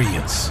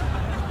Experience.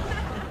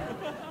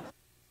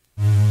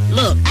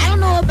 Look, I don't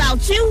know about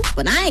about you,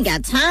 but I ain't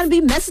got time to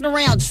be messing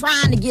around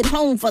trying to get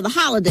home for the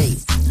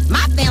holidays.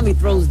 My family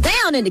throws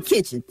down in the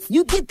kitchen.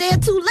 You get there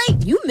too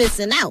late, you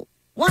missing out.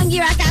 One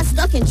year I got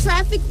stuck in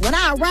traffic. When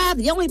I arrived,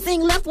 the only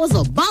thing left was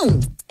a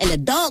bone. And the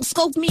dog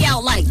scoped me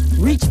out like,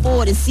 reach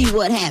forward and see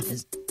what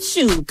happens.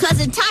 Shoot,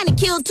 Cousin Tiny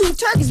killed 2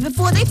 turkeys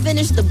before they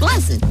finished the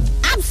blessing.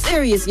 I'm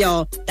serious,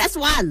 y'all. That's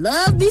why I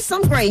love me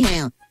some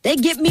Greyhound. They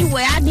get me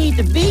where I need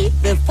to be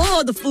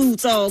before the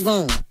food's all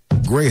gone.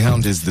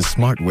 Greyhound is the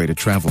smart way to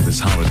travel this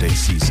holiday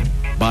season.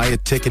 Buy a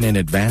ticket in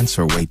advance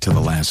or wait till the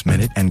last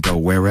minute and go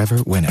wherever,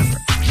 whenever.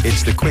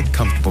 It's the quick,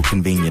 comfortable,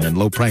 convenient, and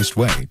low-priced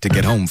way to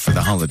get home for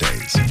the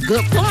holidays.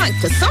 Good point,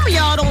 because some of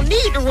y'all don't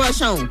need to rush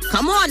home.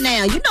 Come on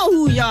now, you know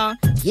who y'all.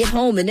 Get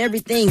home and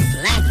everything's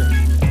blackened.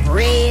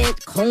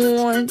 Bread,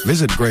 corn.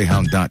 Visit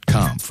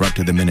Greyhound.com for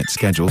up-to-the-minute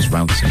schedules,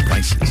 routes, and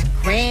prices.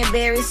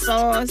 Cranberry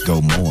sauce.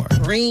 Go more.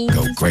 Greens.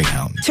 Go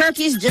Greyhound.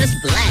 Turkey's just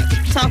black.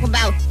 Talk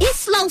about, it's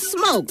slow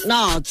smoke.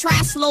 No,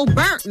 try slow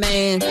burnt,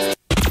 man. Thank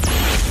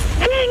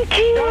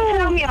you. Don't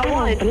tell me I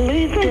won't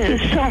believe this.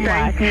 Thank you so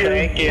much.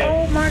 Thank you.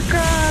 Oh, my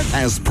God.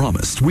 As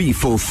promised, we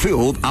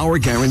fulfilled our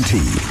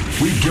guarantee.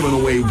 We've given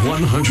away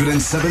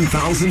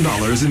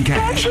 $107,000 in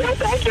cash.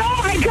 Thank you.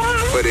 Oh, my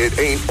God. But it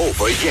ain't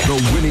over yet.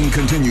 The winning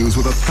continues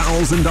with a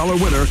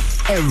 $1,000 winner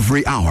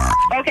every hour.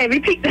 Okay,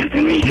 repeat that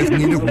to me.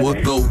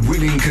 The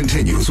winning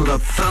continues with a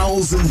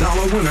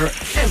 $1,000 winner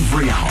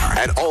every hour.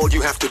 And all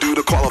you have to do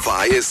to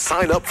qualify is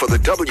sign up for the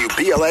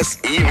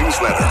WBLS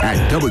e-newsletter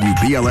at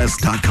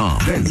WBLS.com.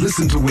 Then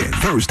listen to win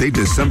Thursday,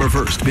 December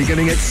 1st,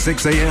 beginning at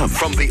 6 a.m.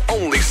 from the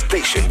only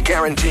station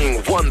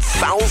guaranteeing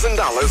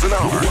 $1,000 an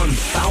hour.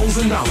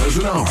 $1,000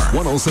 an hour.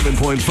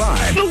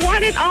 107.5. The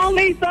one and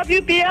only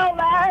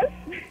WBLS.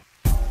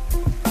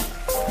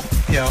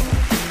 Yo.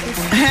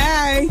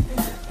 Hey.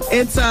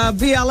 It's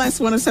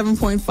BLS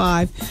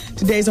 107.5.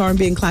 Today's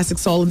R&B and Classic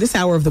Soul. And this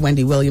hour of the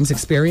Wendy Williams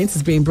Experience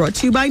is being brought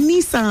to you by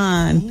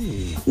Nissan.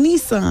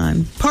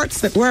 Nissan.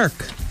 Parts that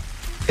work.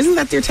 Isn't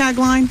that their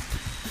tagline?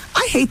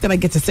 I hate that I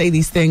get to say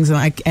these things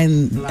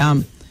and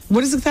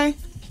what does it say?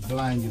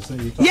 Bland, you say.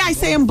 Yeah, I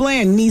say I'm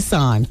bland.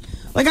 Nissan.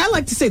 Like, I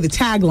like to say the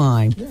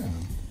tagline. Yeah.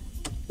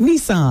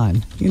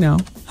 Nissan, you know.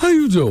 How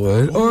you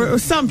doing? Or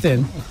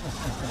something.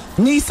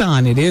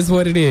 Nissan, it is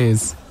what it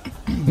is.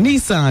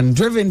 Nissan,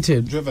 Driven.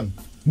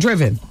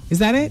 Is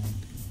that it?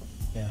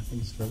 Yeah, I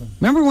think it's Driven.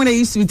 Remember when they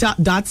used to be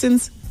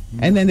Datsuns?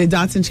 And then the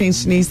Datsun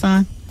changed to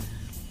Nissan?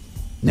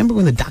 Remember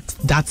when the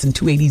Datsun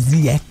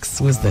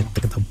 280ZX was the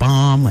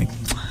bomb? Like,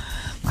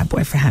 my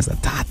boyfriend has a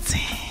Datsun.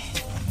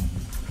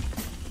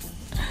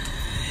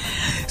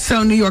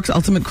 So New York's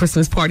Ultimate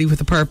Christmas Party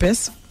with a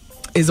Purpose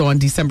is on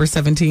December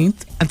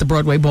 17th at the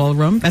Broadway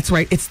Ballroom. That's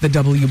right, it's the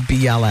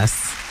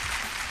WBLS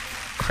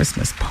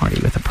Christmas Party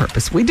with a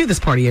Purpose. We do this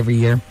party every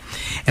year.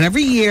 And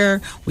every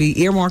year we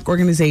earmark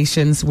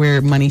organizations where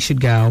money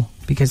should go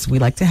because we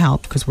like to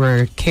help because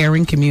we're a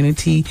caring,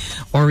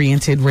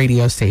 community-oriented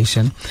radio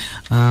station.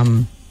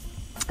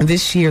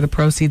 This year the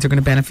proceeds are going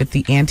to benefit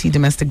the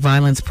anti-domestic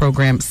violence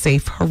program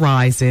Safe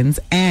Horizons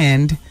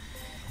and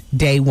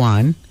Day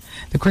One.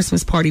 The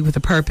Christmas Party with a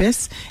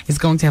Purpose is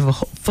going to have a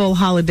full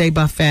holiday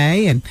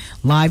buffet and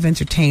live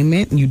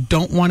entertainment, and you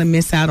don't want to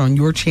miss out on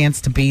your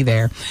chance to be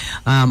there.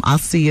 I'll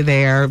see you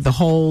there. The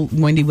whole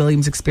Wendy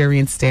Williams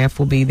Experience staff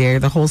will be there.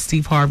 The whole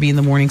Steve Harvey in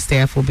the Morning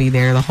staff will be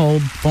there. The whole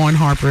Vaughn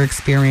Harper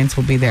Experience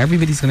will be there.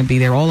 Everybody's going to be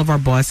there. All of our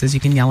bosses, you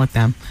can yell at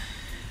them.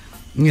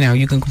 You know,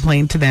 you can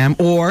complain to them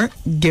or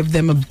give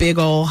them a big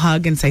old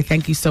hug and say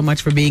thank you so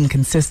much for being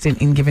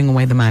consistent in giving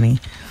away the money.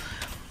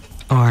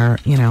 Or,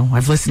 you know,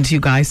 I've listened to you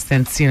guys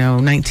since,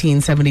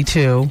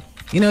 1972.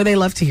 You know, they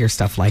love to hear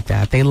stuff like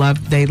that. They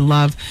love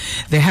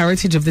the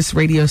heritage of this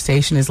radio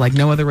station is like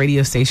no other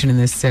radio station in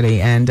this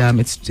city. And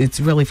it's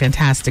really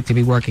fantastic to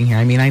be working here.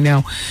 I mean, I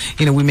know,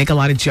 we make a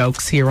lot of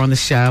jokes here on the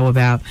show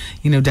about,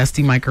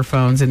 dusty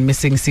microphones and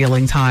missing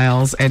ceiling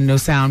tiles and no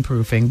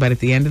soundproofing. But at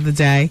the end of the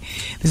day,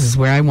 this is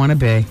where I want to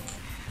be.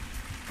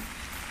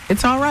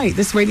 It's all right.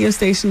 This radio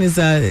station has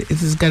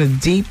got a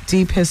deep,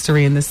 deep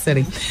history in this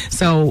city.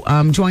 So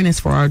join us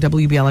for our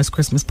WBLS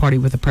Christmas Party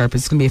with a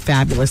Purpose. It's going to be a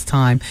fabulous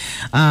time.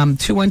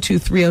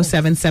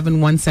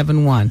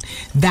 212-307-7171.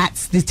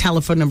 That's the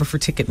telephone number for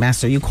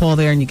Ticketmaster. You call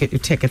there and you get your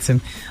tickets,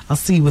 and I'll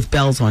see you with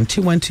bells on.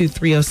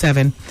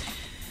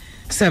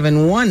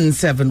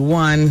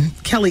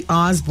 212-307-7171. Kelly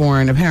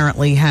Osbourne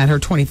apparently had her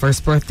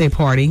 21st birthday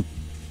party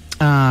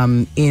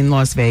in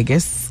Las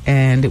Vegas,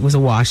 and it was a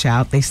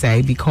washout, they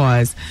say,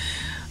 because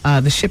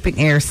the shipping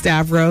heir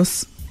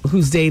Stavros,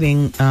 who's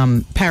dating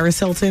Paris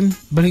Hilton,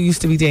 but who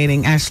used to be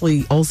dating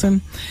Ashley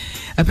Olsen,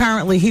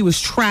 apparently he was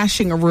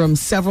trashing a room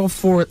several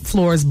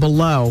floors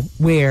below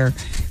where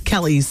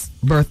Kelly's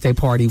birthday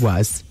party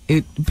was.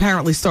 It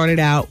apparently started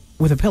out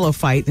with a pillow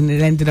fight, and it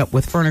ended up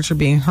with furniture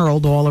being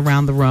hurled all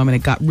around the room, and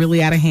it got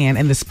really out of hand,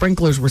 and the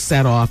sprinklers were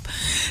set off,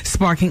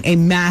 sparking a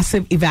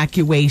massive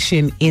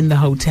evacuation in the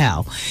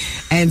hotel.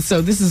 And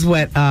so this is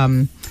what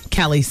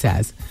Kelly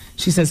says.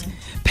 She says,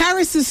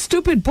 Paris's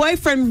stupid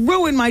boyfriend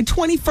ruined my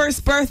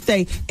 21st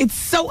birthday. It's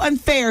so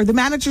unfair. The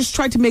managers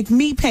tried to make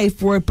me pay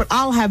for it, but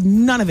I'll have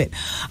none of it.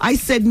 I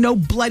said, no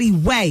bloody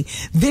way.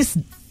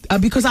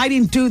 Because I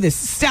didn't do this.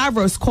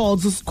 Stavros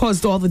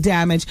caused all the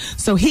damage,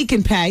 so he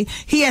can pay.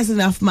 He has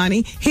enough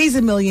money. He's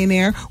a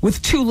millionaire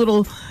with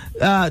too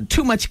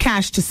much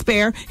cash to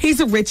spare. He's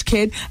a rich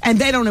kid, and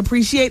they don't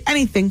appreciate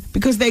anything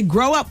because they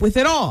grow up with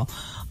it all.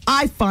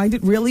 I find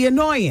it really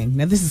annoying.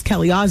 Now, this is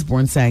Kelly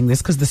Osbourne saying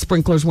this because the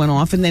sprinklers went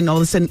off, and then all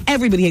of a sudden,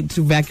 everybody had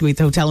to evacuate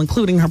the hotel,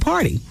 including her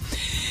party.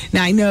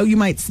 Now, I know you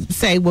might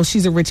say, well,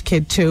 she's a rich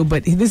kid, too,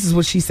 but this is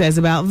what she says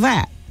about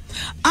that.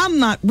 I'm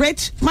not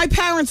rich. My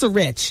parents are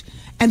rich,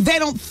 and they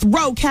don't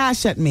throw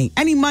cash at me.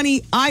 Any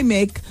money I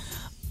make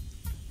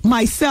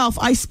myself,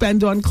 I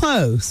spend on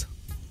clothes.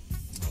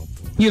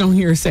 You don't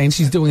hear her saying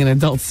she's doing an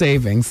adult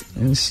savings,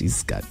 and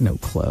she's got no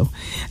clue.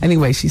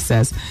 Anyway, she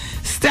says,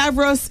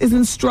 Stavros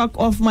isn't struck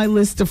off my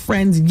list of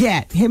friends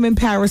yet. Him and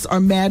Paris are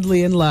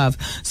madly in love,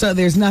 so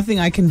there's nothing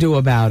I can do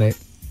about it.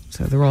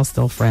 So they're all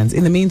still friends.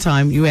 In the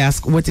meantime, you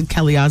ask, what did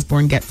Kelly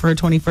Osbourne get for her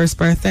 21st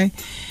birthday?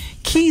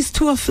 Keys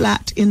to a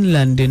flat in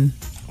London.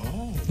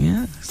 Oh.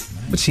 Yes. Nice.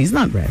 But she's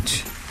not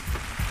rich.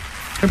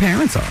 Her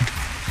parents are.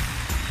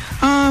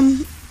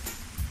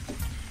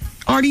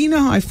 Artie, you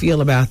know how I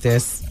feel about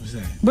this.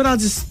 But I'll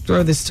just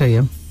throw this to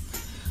you.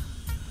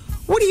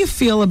 What do you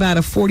feel about a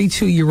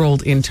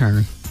 42-year-old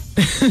intern?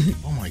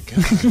 Oh, my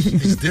gosh.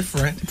 It's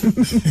different.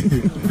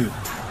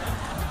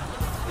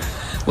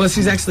 Well,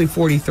 she's actually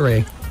 43.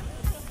 You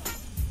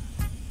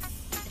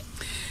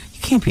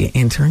can't be an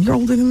intern. You're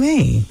older than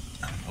me.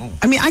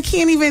 I mean, I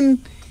can't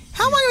even...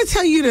 How am I going to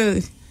tell you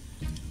to...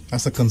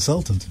 As a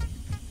consultant.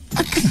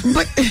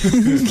 But...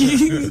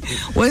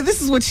 Well,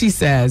 this is what she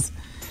says.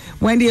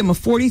 Wendy, I'm a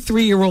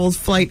 43-year-old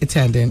flight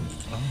attendant.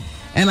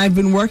 And I've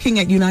been working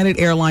at United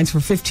Airlines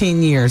for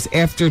 15 years.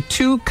 After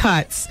 2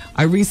 cuts,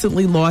 I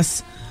recently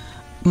lost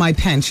my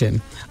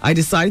pension. I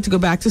decided to go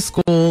back to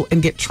school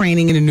and get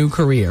training in a new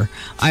career.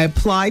 I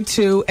applied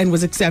to and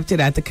was accepted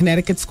at the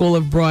Connecticut School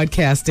of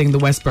Broadcasting, the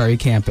Westbury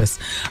campus.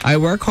 I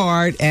work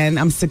hard and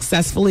I'm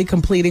successfully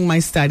completing my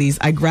studies.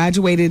 I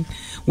graduated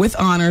with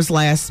honors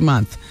last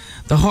month.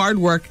 The hard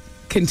work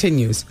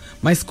continues.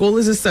 My school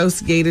is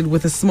associated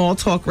with a small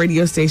talk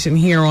radio station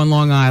here on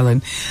Long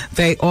Island.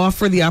 They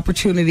offer the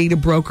opportunity to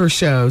broker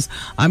shows.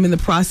 I'm in the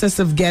process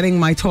of getting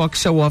my talk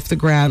show off the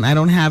ground. I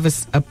don't have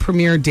a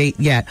premiere date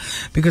yet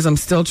because I'm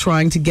still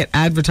trying to get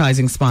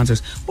advertising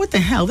sponsors. What the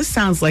hell? This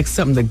sounds like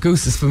something that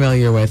Goose is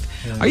familiar with.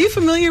 Yeah. Are you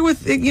familiar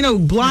with,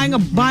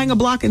 buying a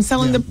block and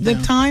selling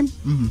the time?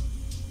 Mm-hmm.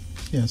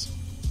 Yes.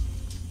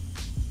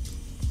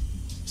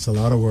 It's a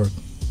lot of work.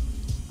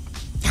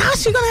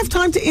 How's she going to have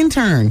time to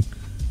intern?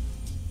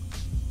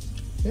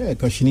 Yeah,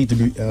 because she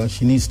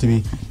needs to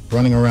be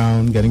running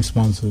around getting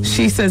sponsors.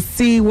 She says,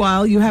 "See,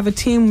 while you have a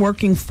team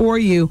working for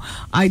you,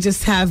 I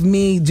just have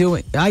me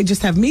doing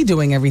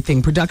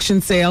everything: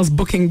 production, sales,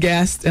 booking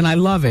guests, and I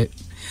love it.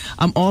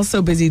 I'm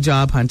also busy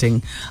job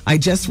hunting. I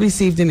just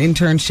received an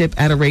internship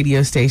at a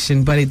radio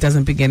station, but it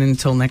doesn't begin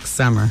until next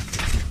summer.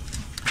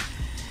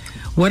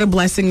 What a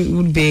blessing it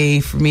would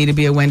be for me to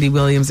be a Wendy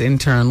Williams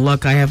intern.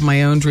 Look, I have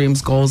my own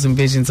dreams, goals, and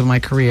visions of my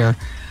career.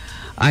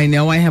 I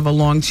know I have a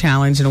long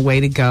challenge and a way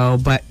to go,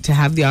 but to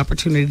have the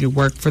opportunity to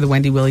work for the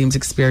Wendy Williams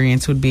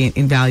experience would be an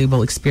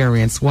invaluable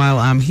experience. While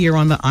I'm here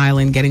on the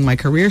island getting my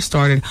career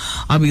started,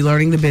 I'll be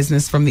learning the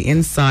business from the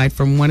inside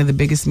from one of the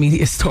biggest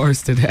media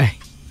stars today."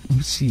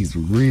 She's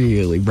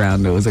really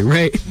brown-nosing,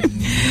 right?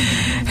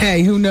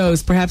 Hey, who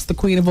knows? Perhaps the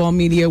Queen of All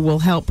Media will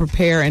help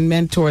prepare and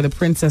mentor the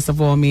Princess of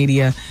All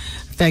Media.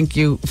 Thank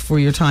you for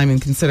your time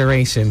and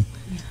consideration.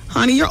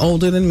 Honey, you're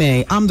older than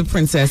me. I'm the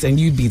princess, and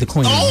you'd be the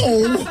queen.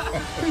 Oh!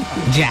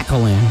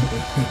 Jacqueline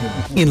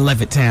in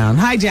Levittown.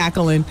 Hi,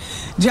 Jacqueline.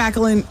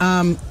 Jacqueline,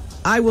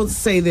 I will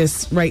say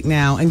this right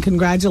now, and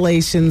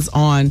congratulations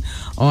on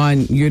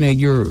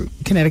your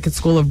Connecticut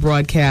School of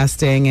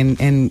Broadcasting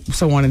and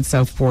so on and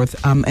so forth.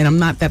 And I'm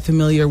not that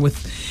familiar with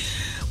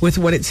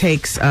what it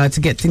takes to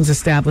get things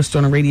established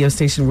on a radio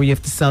station where you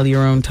have to sell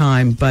your own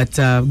time. But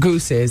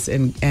Goose is,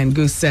 and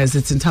Goose says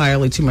it's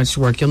entirely too much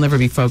work. You'll never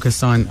be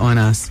focused on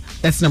us.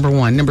 That's number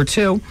one. Number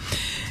two,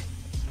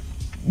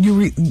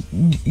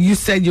 you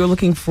said you're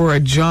looking for a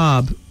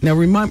job. Now,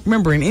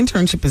 remember, an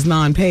internship is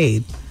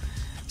non-paid.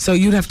 So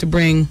you'd have to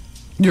bring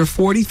your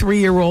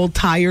 43-year-old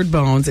tired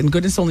bones, and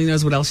goodness only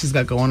knows what else she's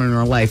got going on in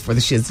her life, whether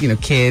she has,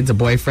 kids, a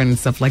boyfriend, and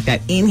stuff like that,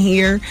 in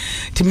here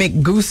to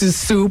make Goose's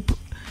soup,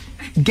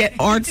 get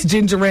Art's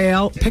ginger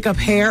ale, pick up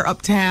hair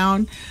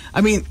uptown.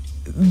 I mean,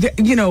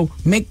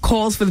 make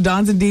calls for the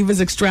Dons and Divas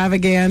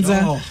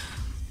extravaganza. Oh.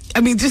 I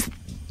mean, just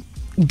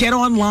get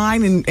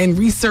online and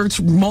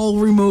research mole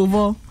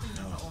removal.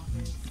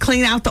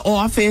 Clean out the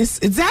office.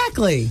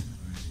 Exactly.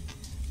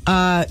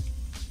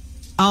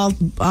 I'll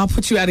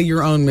put you out of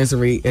your own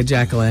misery,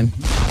 Jacqueline.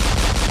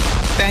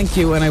 Thank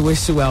you, and I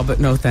wish you well, but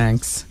no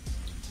thanks.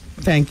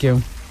 Thank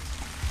you.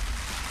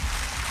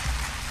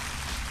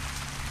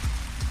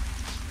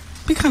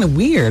 Be kind of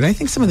weird. I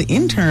think some of the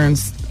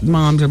interns'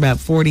 moms are about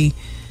 40,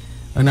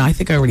 Oh, no, I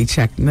think I already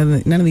checked.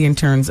 None of the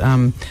interns'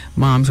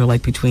 moms are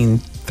like between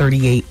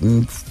 38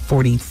 and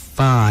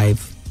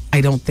 45.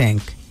 I don't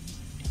think.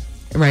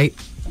 Right?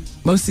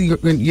 Most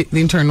of the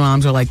intern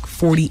moms are like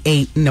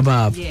 48 and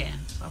above.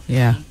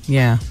 Yeah.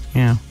 Yeah.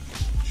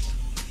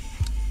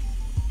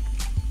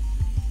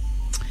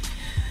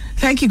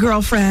 Thank you,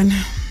 girlfriend.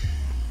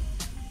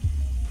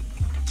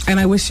 And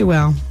I wish you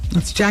well.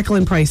 It's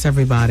Jacqueline Price,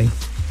 everybody.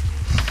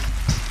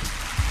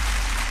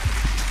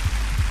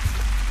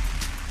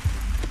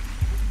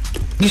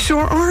 You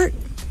sure, Art?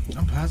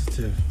 I'm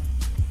positive.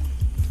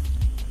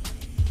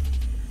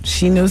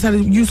 She knows how to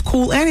use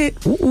Cool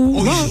Edit. Ooh,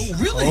 look.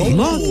 Really?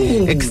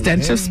 Look.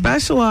 Extensive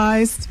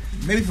specialized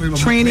Maybe for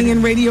training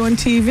in radio and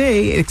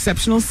TV.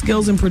 Exceptional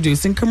skills in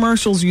producing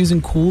commercials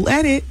using Cool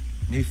Edit.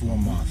 Maybe for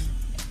 1 month.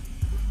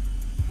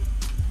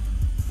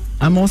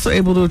 I'm also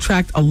able to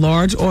attract a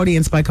large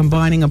audience by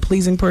combining a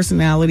pleasing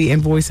personality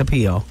and voice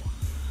appeal.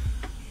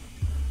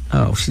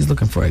 Oh, she's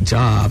looking for a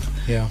job.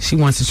 Yeah. She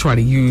wants to try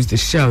to use the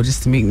show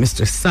just to meet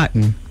Mr.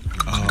 Sutton.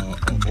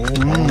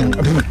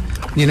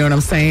 You know what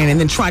I'm saying? And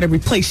then try to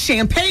replace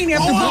Champagne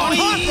after Dawn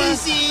Harper.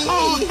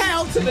 Oh,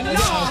 hell to the no.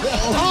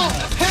 Oh,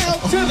 hell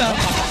to the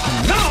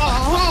no.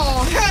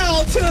 Oh,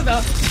 hell to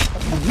the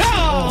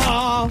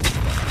no.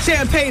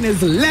 Champagne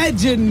is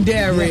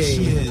legendary. Yes,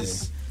 she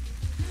is.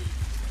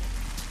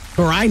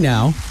 Or I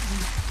know.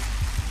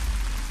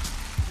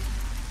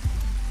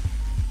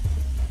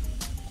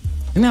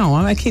 No,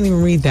 I can't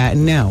even read that.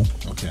 No.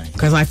 Okay.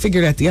 Because I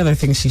figured out the other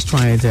thing she's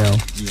trying to do.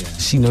 Yeah.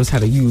 She knows how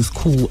to use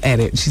Cool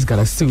Edit. She's got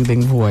a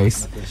soothing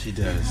voice. Yes, she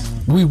does.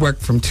 We work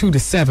from 2 to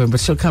 7, but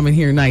she'll come in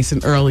here nice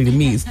and early to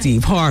meet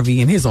Steve Harvey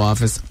in his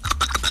office.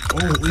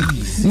 Oh,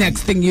 easy.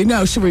 Next thing you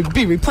know, she'll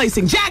be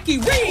replacing Jackie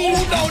Reed.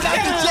 Oh, no, not the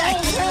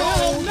Jackie.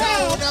 Hell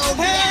no.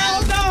 Hell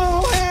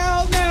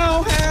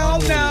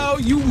no.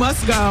 You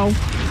must go.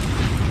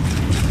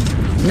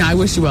 No, I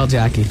wish you well,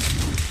 Jackie.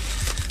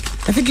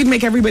 I think you'd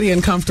make everybody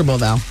uncomfortable,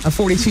 though. A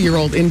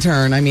 42-year-old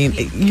intern. I mean,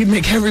 you'd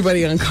make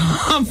everybody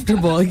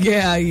uncomfortable.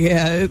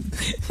 Yeah.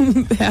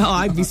 Hell,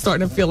 I'd be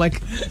starting to feel like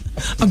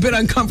a bit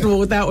uncomfortable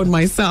with that one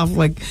myself.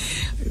 Like,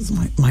 is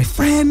my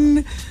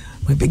friend,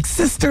 my big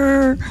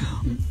sister,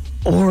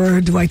 or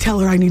do I tell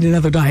her I need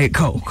another Diet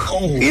Coke?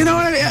 Oh, you know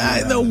what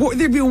I mean?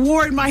 There'd be a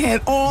war in my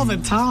head all the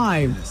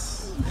time.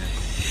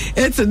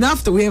 It's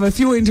enough that we have a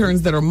few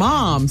interns that are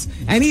moms.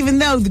 And even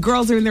though the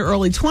girls are in their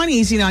early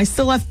 20s, I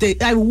still have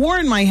to, I have a war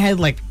in my head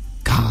like,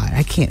 God,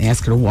 I can't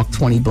ask her to walk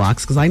 20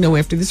 blocks because I know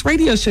after this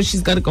radio show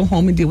she's got to go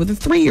home and deal with a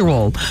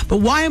 3-year-old.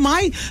 But why am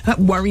I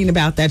worrying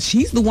about that?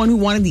 She's the one who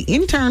wanted the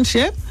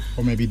internship.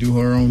 Or maybe do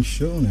her own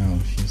show now.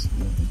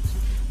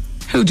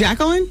 Who,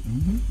 Jacqueline?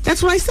 Mm-hmm.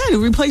 That's what I said.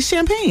 Who replaced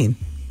Champagne?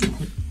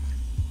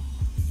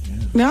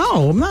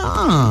 No.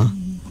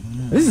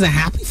 This is a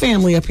happy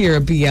family up here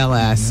at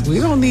BLS. We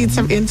don't need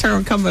some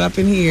intern coming up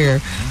in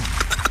here.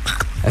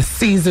 A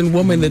seasoned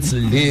woman that's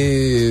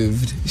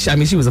lived.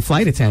 She was a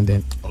flight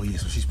attendant. Oh, yeah,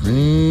 so she's pretty.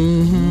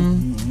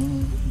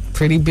 Mm-hmm.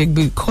 Pretty big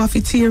boot.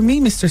 Coffee, tea, or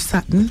me, Mr.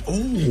 Sutton?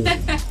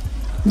 Oh.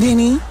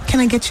 Denny, can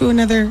I get you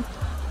another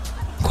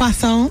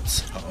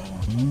croissant?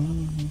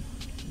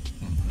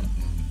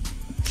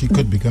 She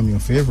could become your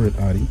favorite,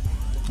 Artie.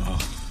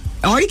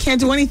 Artie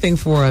can't do anything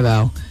for her,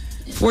 though.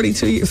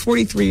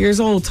 43 years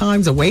old,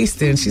 time's a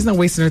wasted. She's not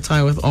wasting her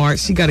time with Art.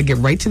 She got to get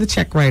right to the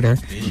check writer.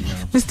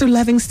 Mr.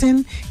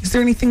 Livingston, is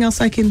there anything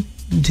else I can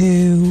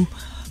do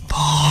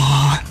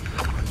for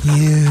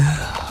you?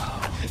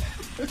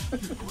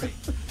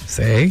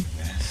 See?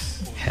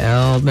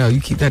 Hell no.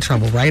 You keep that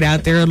trouble right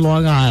out there in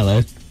Long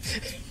Island.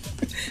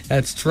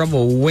 That's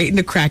trouble waiting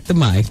to crack the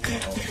mic.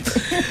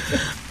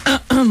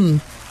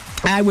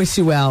 I wish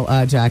you well,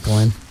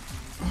 Jacqueline.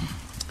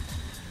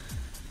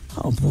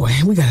 Oh, boy,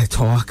 we got to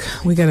talk.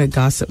 We got to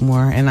gossip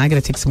more, and I got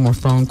to take some more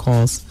phone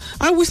calls.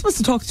 We're supposed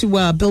to talk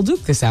to Bill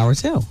Duke this hour,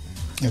 too.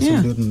 Yes,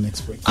 we'll do it in the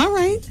next break. All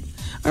right,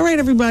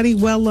 everybody.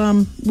 Well,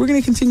 we're going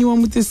to continue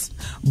on with this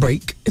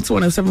break. It's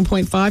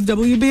 107.5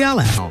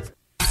 WBLS.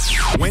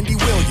 Wendy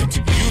Williams,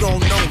 you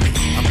don't know me.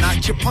 I'm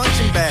not your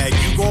punching bag.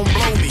 You gon'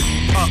 blow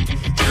me up.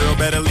 Girl,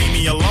 better leave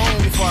me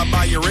alone before I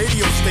buy your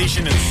radio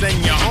station and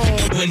send you home.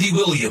 Wendy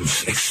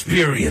Williams,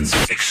 experience.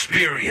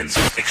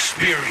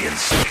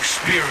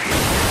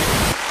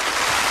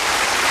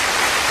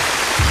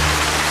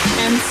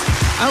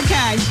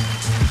 Okay.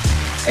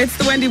 It's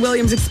the Wendy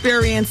Williams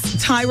Experience.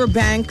 Tyra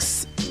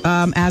Banks,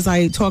 as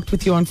I talked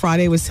with you on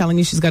Friday, was telling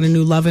you she's got a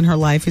new love in her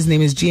life. His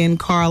name is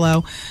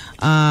Giancarlo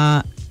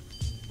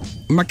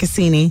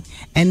Marcassini.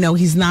 And no,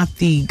 he's not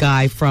the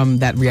guy from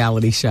that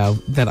reality show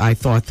that I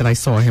thought that I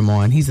saw him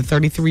on. He's a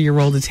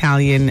 33-year-old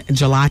Italian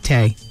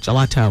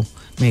gelato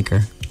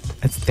maker.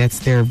 That's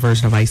their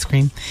version of ice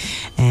cream.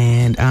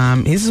 And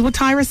this is what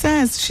Tyra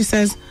says. She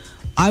says,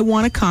 I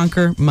want to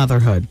conquer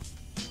motherhood.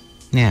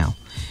 Now,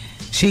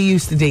 she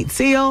used to date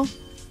Seal.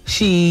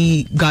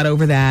 She got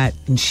over that,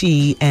 and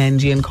she and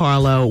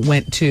Giancarlo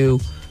went to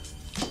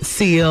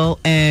Seal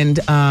and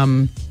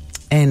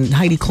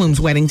Heidi Klum's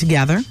wedding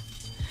together.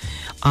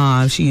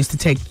 She used to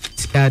take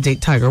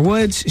date Tiger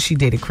Woods. She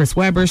dated Chris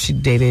Webber. She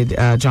dated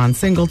John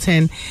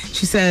Singleton.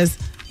 She says,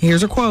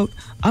 here's her quote,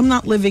 "I'm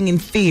not living in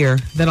fear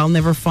that I'll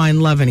never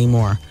find love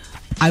anymore.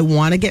 I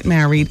want to get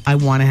married. I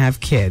want to have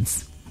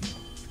kids."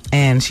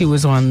 And she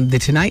was on The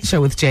Tonight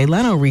Show with Jay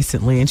Leno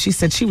recently, and she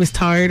said she was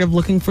tired of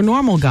looking for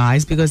normal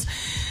guys because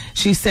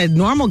she said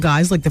normal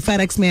guys like the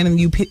FedEx man and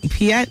the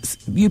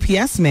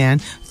UPS man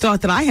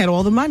thought that I had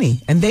all the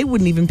money, and they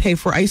wouldn't even pay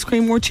for ice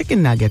cream or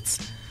chicken nuggets.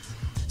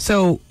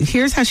 So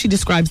here's how she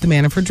describes the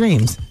man of her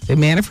dreams. The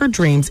man of her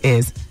dreams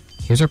is,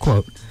 here's her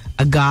quote,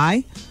 "A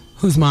guy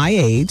who's my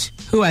age,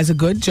 who has a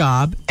good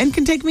job, and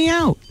can take me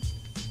out."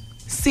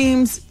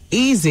 Seems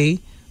easy,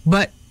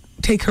 but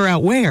take her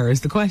out where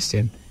is the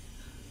question.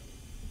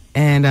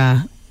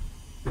 And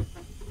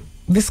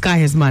this guy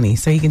has money,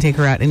 so he can take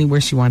her out anywhere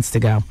she wants to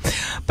go.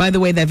 By the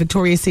way, that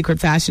Victoria's Secret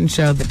fashion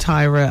show that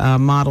Tyra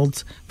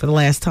modeled for the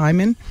last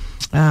time in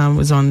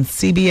was on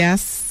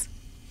CBS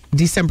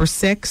December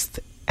 6th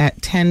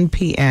at 10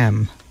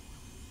 p.m.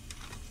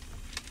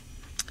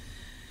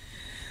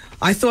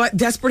 I thought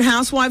Desperate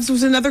Housewives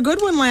was another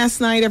good one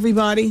last night,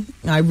 everybody.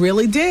 I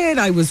really did.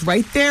 I was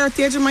right there at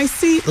the edge of my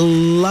seat,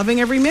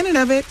 loving every minute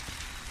of it.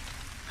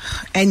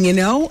 And, you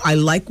know, I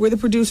like where the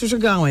producers are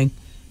going.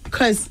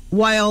 Because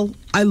while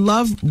I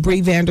love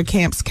Brie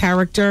Vanderkamp's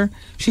character,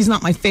 she's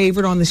not my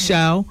favorite on the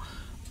show.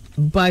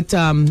 But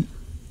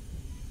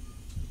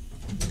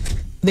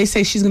they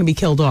say she's going to be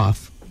killed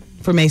off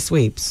for May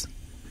Sweeps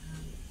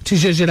to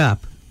zhuzh it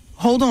up.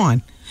 Hold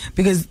on.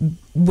 Because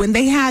when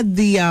they had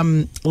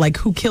the, like,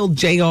 Who Killed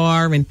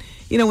JR, and,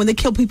 you know, when they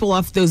kill people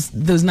off those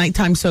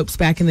nighttime soaps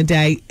back in the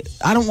day,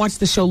 I don't watch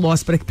the show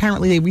Lost, but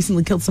apparently they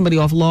recently killed somebody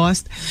off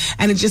Lost,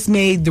 and it just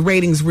made the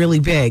ratings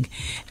really big.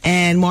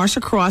 And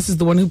Marsha Cross is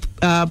the one who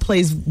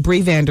plays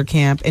Brie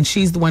Vanderkamp, and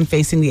she's the one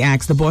facing the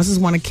axe. The bosses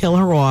want to kill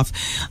her off,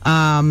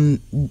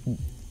 and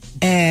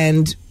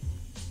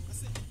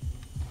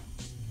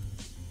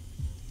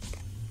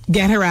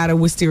get her out of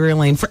Wisteria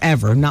Lane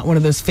forever, not one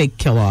of those fake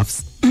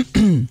kill-offs.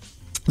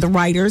 The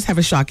writers have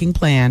a shocking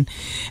plan.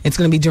 It's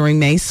going to be during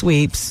May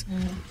Sweeps.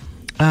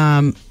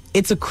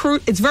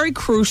 It's very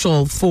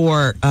crucial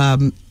for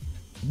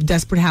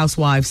Desperate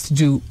Housewives to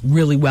do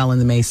really well in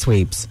the May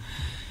Sweeps.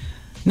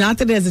 Not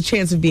that it has a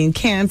chance of being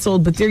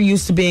canceled, but they're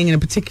used to being in a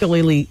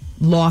particularly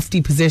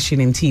lofty position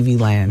in TV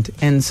land.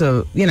 And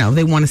so, you know,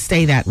 they want to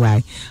stay that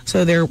way.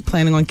 So they're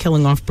planning on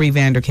killing off Brie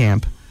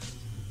Vanderkamp.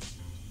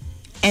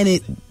 And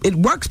it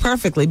works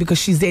perfectly because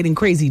she's dating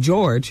Crazy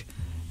George,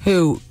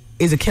 who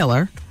is a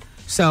killer.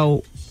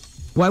 So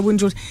why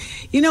wouldn't George?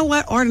 You know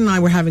what? Art and I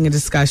were having a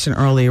discussion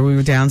earlier. We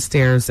were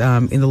downstairs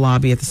in the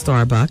lobby at the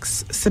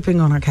Starbucks, sipping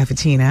on our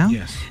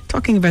cappuccino,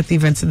 talking about the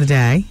events of the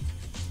day.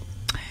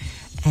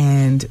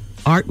 And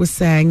Art was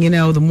saying, you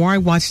know, the more I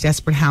watch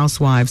Desperate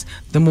Housewives,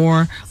 the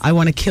more I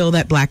want to kill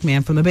that black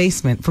man from the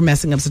basement for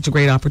messing up such a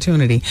great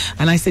opportunity.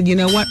 And I said, you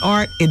know what,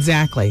 Art?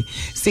 Exactly.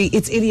 See,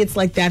 it's idiots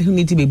like that who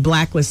need to be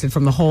blacklisted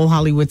from the whole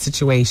Hollywood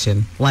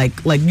situation. Like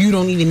you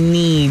don't even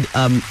need,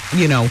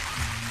 you know,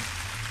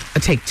 a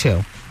take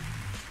two.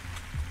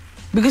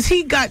 Because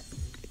he got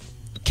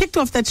kicked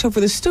off that show for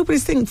the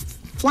stupidest thing,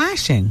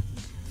 flashing.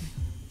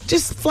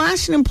 Just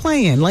flashing and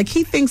playing. Like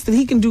he thinks that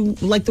he can do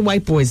like the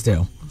white boys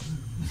do.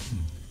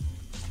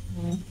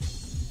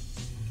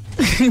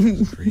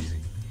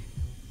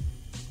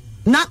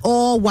 Not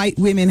all white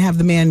women have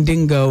the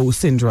Mandingo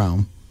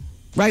syndrome.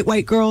 Right,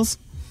 white girls?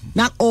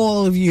 Not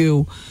all of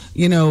you,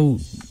 you know,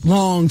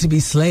 long to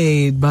be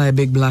slayed by a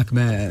big black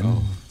man.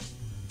 Oh.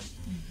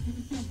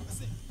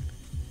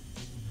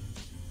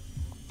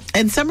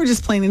 And some are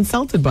just plain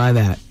insulted by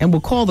that and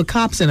will call the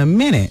cops in a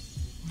minute.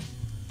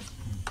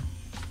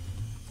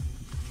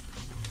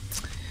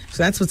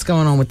 So that's what's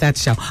going on with that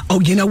show.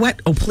 Oh, you know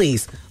what? Oh,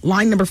 please.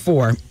 Line number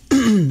 4.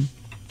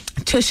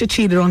 Tisha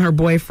cheated on her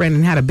boyfriend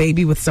and had a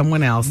baby with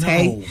someone else. No.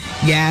 Hey,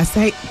 yes.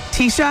 Hey,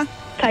 Tisha?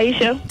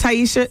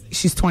 Taisha,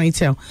 she's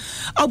 22.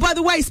 Oh, by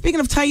the way, speaking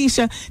of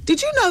Taisha,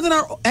 did you know that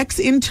our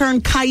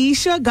ex-intern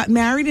Kaisha got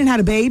married and had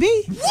a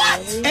baby?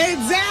 What?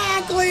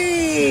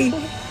 Exactly.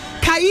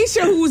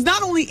 Kaisha, who was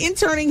not only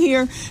interning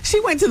here, she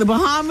went to the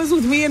Bahamas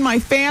with me and my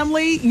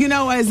family, you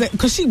know,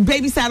 because she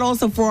babysat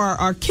also for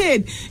our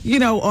kid, you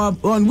know,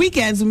 on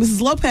weekends. And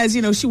Mrs. Lopez,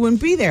 you know, she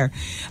wouldn't be there.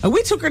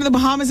 We took her to the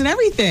Bahamas and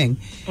everything.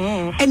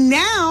 And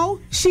now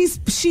she's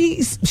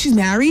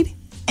married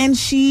and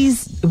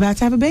she's about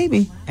to have a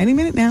baby any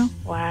minute now.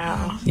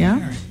 Wow.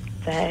 Yeah.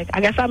 Dang.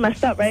 I guess I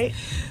messed up, right?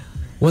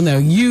 Well, no,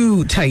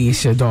 you,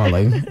 Taisha,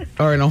 darling,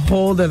 are in a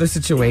whole other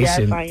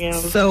situation. Yes, I am.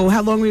 So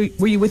how long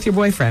were you with your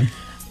boyfriend?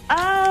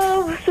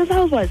 Since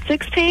I was,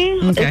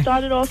 16? Okay. It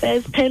started off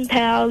as pen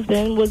pals,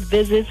 then was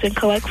visits and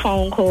collect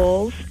phone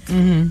calls.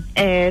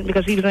 And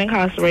because he was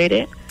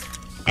incarcerated.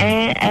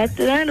 And at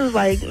the end, it was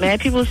like, man,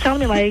 people was telling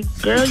me, like,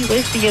 girl, you're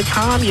wasting your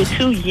time. You're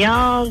too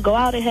young. Go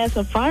out and have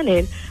some fun.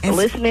 And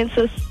listening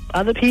to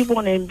other people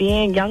and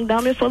being young,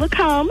 dumb, and full of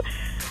cum,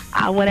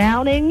 I went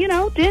out and, you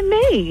know, did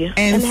me.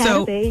 And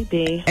had a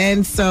baby.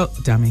 And so,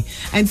 dummy.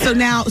 And so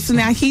now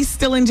he's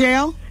still in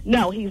jail?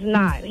 No, he's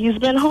not. He's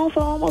been home for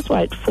almost,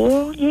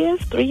 3 years,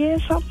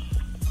 something.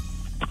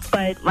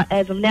 But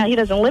as of now, he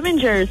doesn't live in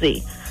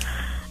Jersey.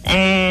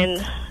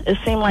 And it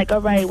seemed like,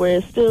 all right,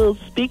 we're still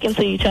speaking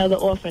to each other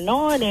off and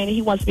on, and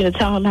he wants me to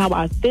tell him how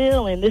I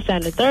feel and this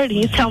and the third.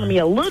 He's telling me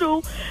a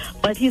little,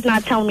 but he's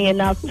not telling me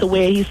enough to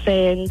where he's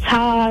saying,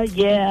 Ty,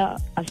 yeah,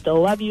 I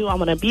still love you, I'm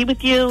going to be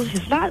with you.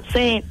 He's not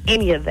saying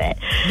any of that.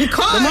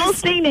 Because the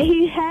most thing that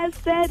he has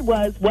said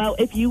was, well,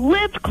 if you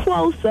lived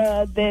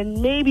closer,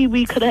 then maybe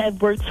we could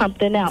have worked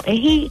something out. And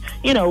he,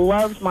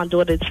 loves my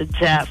daughter to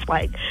death.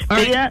 Like, all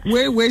right,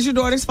 where's your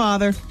daughter's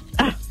father?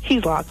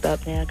 He's locked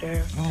up now,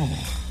 girl.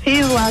 Oh.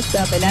 He's locked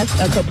up, and that's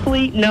a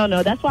complete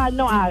no-no. That's why I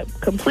know I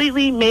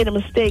completely made a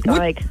mistake.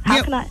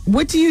 How can I...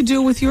 What do you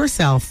do with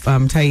yourself,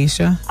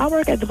 Taisha? I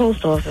work at the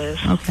post office.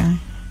 Okay.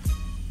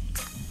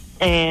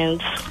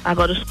 And I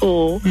go to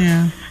school.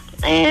 Yeah.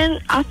 And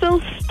I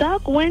feel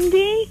stuck,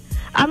 Wendy.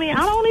 I mean,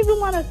 I don't even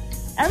want to...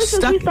 Ever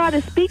since we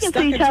started speaking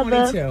to each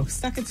other...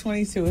 Stuck at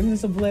 22. Isn't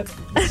this a blip?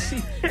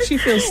 She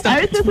feels stuck.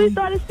 Ever since we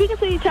started speaking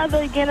to each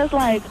other again, it's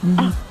like...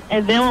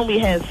 and then when we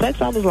had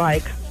sex, I was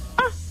like...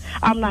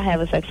 I'm not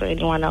having sex with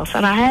anyone else,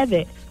 and I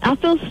haven't. I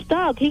feel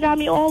stuck. He got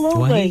me all over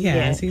well, he again.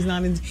 Has. He's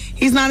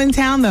not in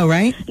town though,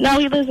 right? No,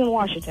 he lives in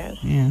Washington.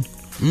 Yeah.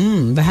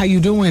 The how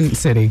you doing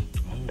city?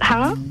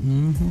 Huh?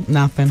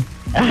 Nothing.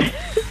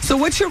 So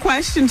what's your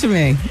question to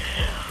me?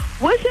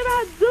 What should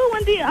I do,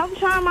 Wendy? I'm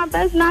trying my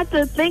best not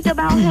to think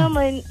about him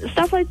and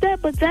stuff like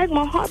that, but Zach,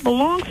 my heart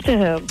belongs to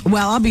him.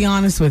 Well, I'll be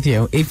honest with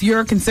you. If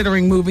you're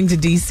considering moving to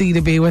D.C.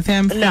 to be with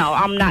him... No,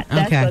 I'm not.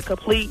 That's a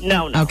complete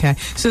no. Okay.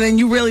 So then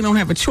you really don't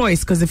have a choice,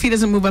 because if he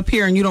doesn't move up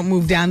here and you don't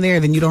move down there,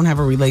 then you don't have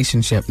a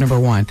relationship, number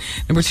one.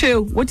 Number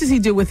two, what does he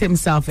do with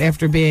himself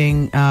after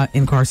being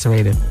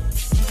incarcerated?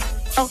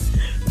 Oh,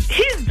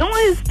 he's doing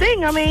his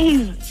thing. I mean,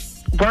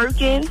 he's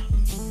working.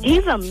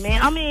 He's a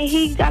man. I mean,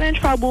 he got in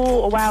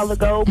trouble a while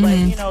ago, but,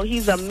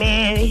 he's a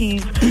man.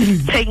 He's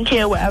taking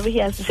care of whatever he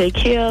has to take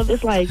care of.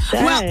 It's like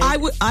that.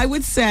 Well, I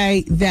would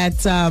say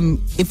that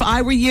if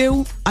I were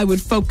you, I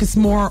would focus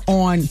more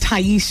on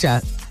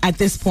Taisha at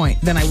this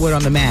point than I would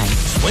on the man.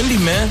 Wendy,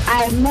 man.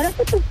 I met up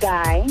with this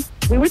guy.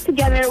 We were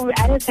together. We were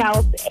at his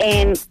house,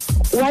 and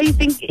why do you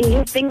think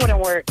his thing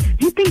wouldn't work? Do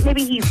you think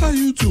maybe he's... How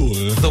you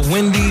doing? The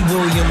Wendy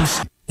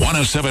Williams.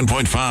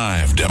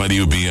 107.5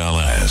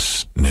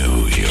 WBLS,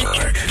 New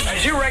York.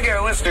 As you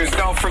regular listeners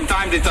know, from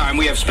time to time,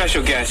 we have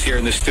special guests here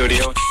in the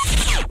studio.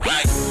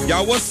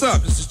 Y'all, what's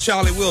up? This is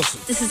Charlie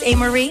Wilson. This is A.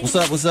 Marie. What's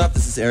up?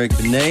 This is Eric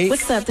Benet.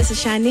 What's up? This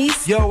is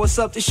Shanice. Yo, what's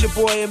up? This your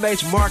boy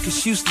MH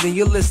Marcus Houston, and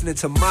you're listening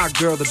to my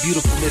girl, the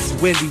beautiful Miss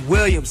Wendy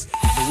Williams.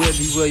 The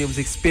Wendy Williams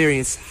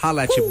Experience.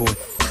 Holla at your boy.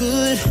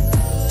 Good.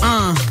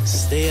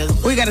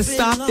 We got to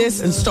stop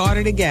this and start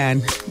it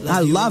again. I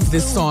love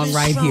this song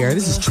right here.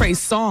 This is Trey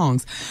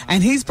Songz,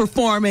 and he's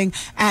performing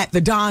at the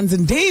Dons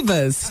and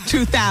Divas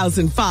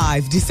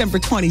 2005, December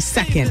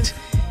 22nd.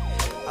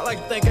 I like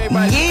to thank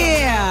everybody.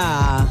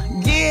 Yeah.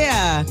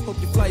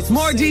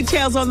 More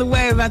details on the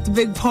way about the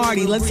big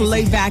party. Let's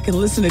lay back and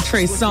listen to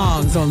Trey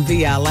Songz on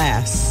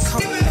VLS.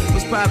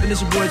 What's poppin'?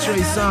 It's your boy Trey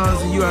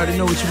Songz, and you already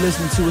know what you're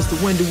listening to. It's the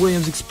Wendy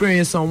Williams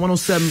Experience on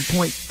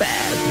 107.5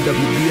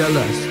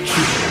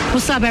 WBLS.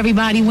 What's up,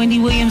 everybody? Wendy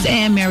Williams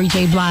and Mary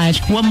J. Blige.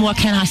 What more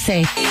can I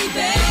say?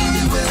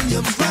 Wendy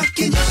Williams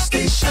rocking your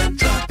station,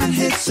 dropping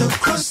hits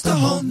across the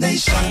whole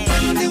nation.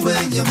 Wendy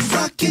Williams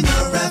rocking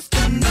your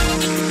afternoon.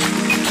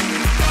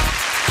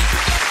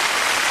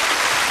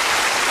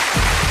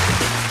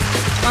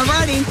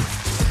 Alrighty.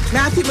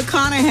 Matthew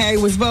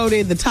McConaughey was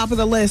voted the top of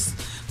the list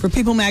for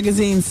People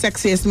Magazine's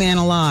Sexiest Man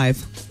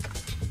Alive.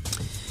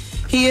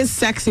 He is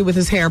sexy with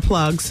his hair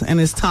plugs and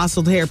his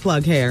tousled hair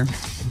plug hair.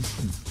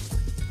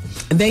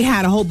 They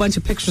had a whole bunch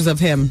of pictures of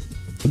him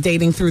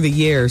dating through the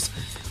years.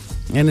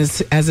 And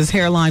as his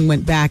hairline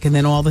went back, and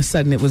then all of a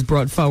sudden it was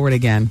brought forward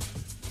again.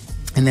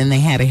 And then they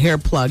had a hair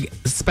plug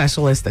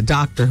specialist, a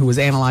doctor, who was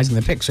analyzing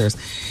the pictures.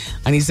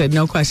 And he said,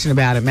 no question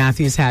about it,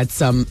 Matthew's had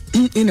some,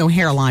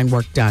 hairline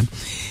work done.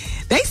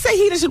 They say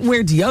he doesn't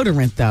wear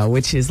deodorant, though,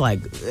 which is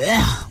like,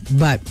 ugh.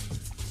 But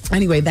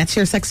anyway, that's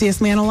your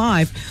Sexiest Man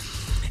Alive.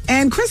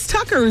 And Chris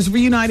Tucker is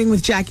reuniting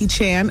with Jackie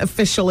Chan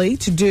officially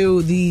to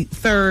do the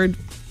third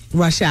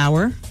Rush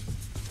Hour.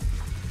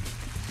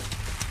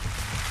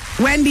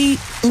 Wendy,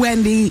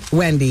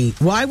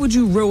 why would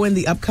you ruin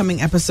the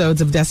upcoming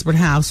episodes of Desperate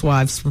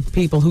Housewives for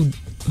people who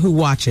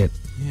watch it?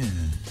 Yeah.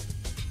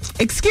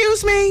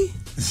 Excuse me?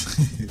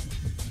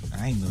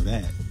 I ain't know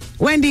that.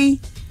 Wendy,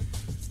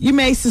 you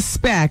may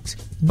suspect,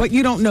 but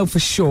you don't know for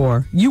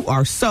sure. You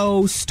are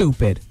so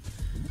stupid.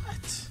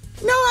 What?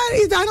 No,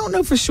 I don't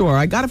know for sure.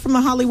 I got it from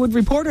the Hollywood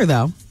Reporter,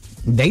 though.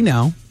 They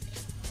know.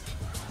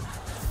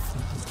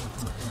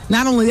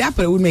 Not only that,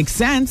 but it would make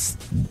sense.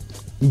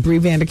 Brie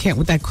Vanderkamp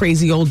with that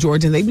crazy old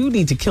George, and they do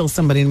need to kill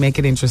somebody to make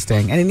it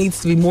interesting. And it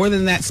needs to be more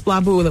than that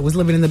splaboo that was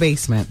living in the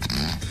basement.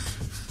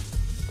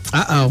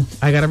 Uh-oh.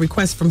 I got a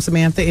request from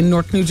Samantha in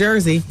Newark, New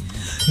Jersey.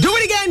 Do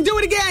it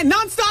again.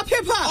 Non-stop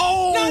hip-hop.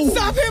 Oh.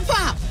 Non-stop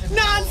hip-hop.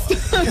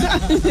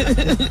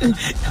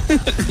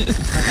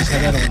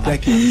 Had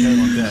that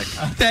on deck.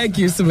 Thank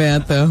you,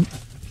 Samantha.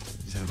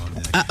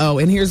 Uh-oh,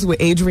 and here's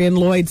what Adrian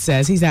Lloyd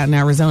says. He's out in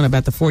Arizona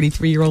about the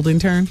 43-year-old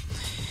intern.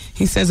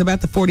 He says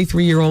about the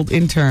 43-year-old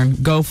intern,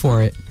 go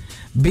for it.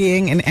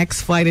 Being an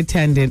ex-flight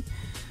attendant,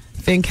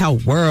 think how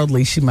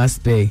worldly she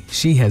must be.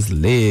 She has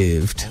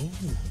lived.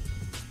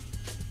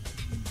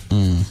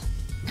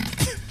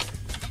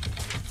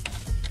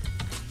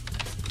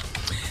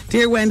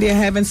 Dear Wendy, I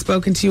haven't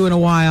spoken to you in a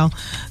while,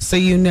 so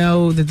you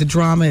know that the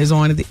drama is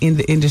on in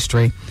the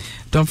industry.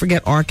 Don't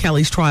forget R.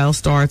 Kelly's trial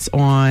starts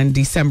on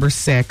December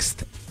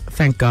 6th.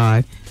 Thank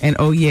God. And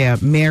oh yeah,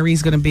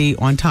 Mary's going to be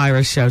on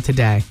Tyra's show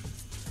today.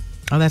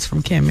 Oh, that's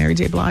from Kim. Mary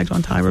J. Blige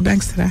on Tyra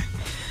Banks today.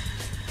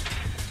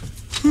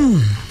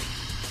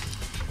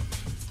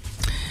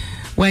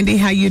 Wendy,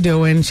 how you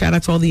doing? Shout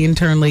out to all the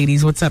intern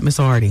ladies. What's up, Miss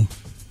Artie?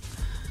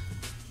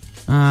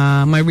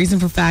 My reason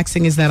for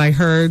faxing is that I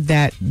heard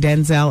that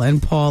Denzel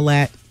and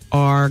Paulette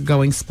are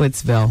going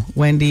Splitsville.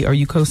 Wendy, are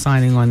you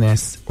co-signing on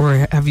this?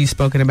 Or have you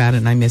spoken about it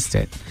and I missed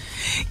it?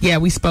 Yeah,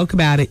 we spoke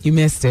about it. You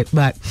missed it.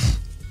 But,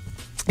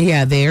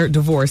 yeah, they're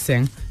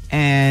divorcing.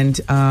 And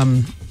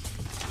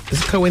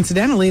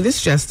coincidentally,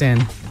 this just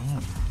in.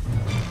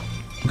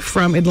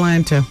 From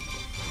Atlanta.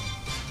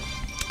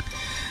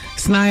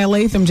 Sanaa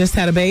Lathan just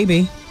had a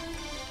baby.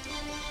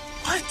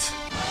 What?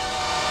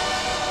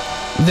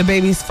 The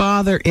baby's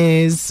father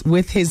is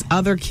with his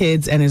other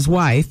kids and his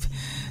wife.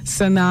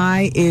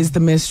 Sanaa is the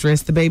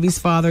mistress. The baby's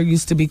father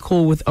used to be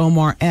cool with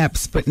Omar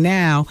Epps, but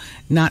now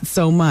not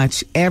so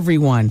much.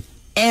 Everyone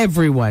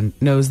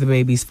knows the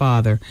baby's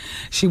father.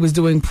 She was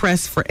doing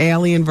press for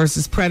Alien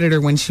vs.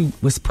 Predator when she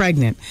was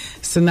pregnant.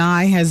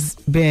 Sanaa has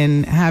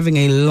been having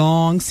a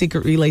long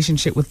secret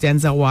relationship with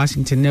Denzel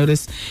Washington.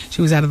 Notice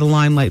she was out of the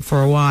limelight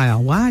for a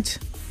while. What?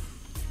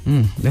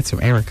 That's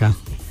from Erica.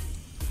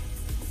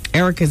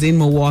 Erica's in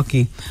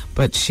Milwaukee,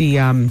 but she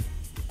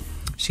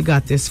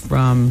got this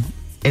from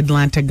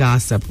Atlanta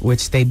Gossip,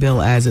 which they bill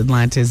as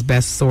Atlanta's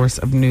best source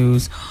of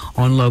news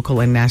on local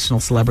and national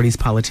celebrities,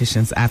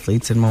 politicians,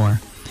 athletes, and more.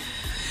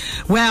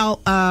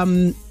 Well,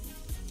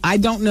 I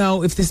don't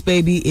know if this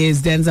baby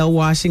is Denzel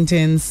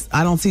Washington's.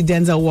 I don't see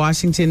Denzel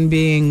Washington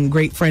being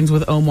great friends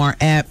with Omar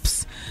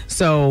Epps.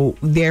 So,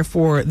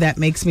 therefore, that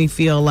makes me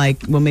feel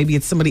like, well, maybe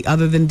it's somebody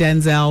other than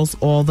Denzel's.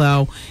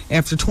 Although,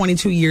 after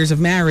 22 years of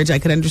marriage, I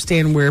could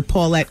understand where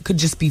Paulette could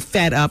just be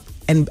fed up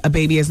and a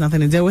baby has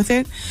nothing to do with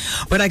it.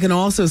 But I can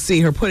also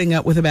see her putting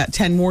up with about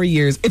 10 more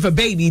years if a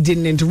baby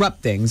didn't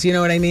interrupt things. You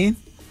know what I mean?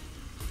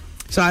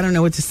 So, I don't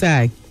know what to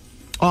say.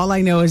 All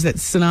I know is that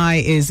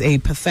Sanaa is a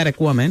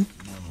pathetic woman.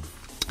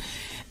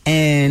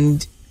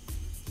 And,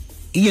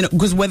 you know,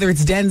 because whether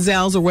it's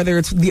Denzel's or whether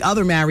it's the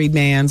other married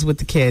man's with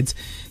the kids,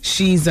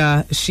 she's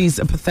a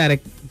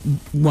pathetic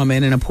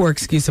woman and a poor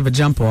excuse of a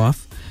jump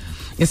off.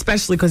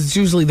 Especially because it's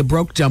usually the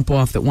broke jump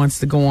off that wants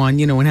to go on,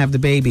 you know, and have the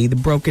baby, the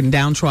broken,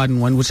 downtrodden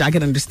one, which I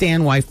could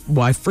understand why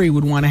Free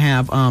would want to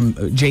have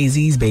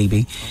Jay-Z's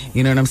baby.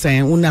 You know what I'm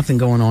saying? Well, nothing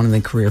going on in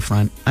the career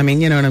front. I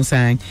mean, you know what I'm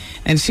saying?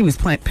 And she was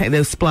playing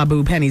those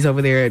splaboo pennies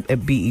over there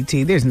at BET.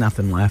 There's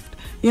nothing left.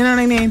 You know what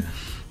I mean?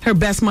 Her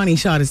best money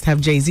shot is to have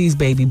Jay-Z's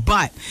baby.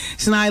 But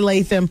Sanaa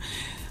Lathan,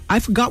 I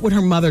forgot what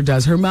her mother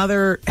does. Her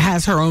mother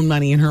has her own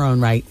money in her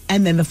own right.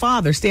 And then the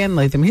father, Stan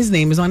Lathan, his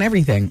name is on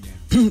everything.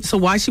 So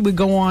why she would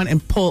go on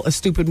and pull a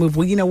stupid move?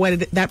 Well, you know what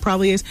that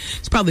probably is?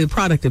 It's probably a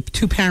product of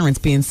two parents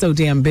being so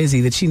damn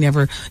busy that she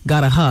never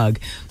got a hug,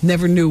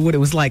 never knew what it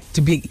was like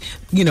to be,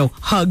 you know,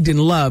 hugged and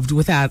loved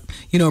without,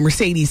 you know, a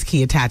Mercedes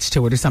key attached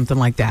to it or something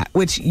like that,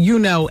 which you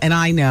know and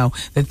I know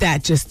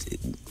that just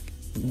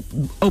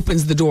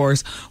opens the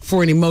doors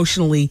for an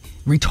emotionally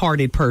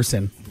retarded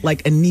person,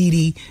 like a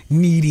needy,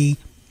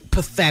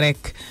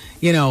 pathetic,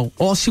 you know,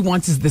 all she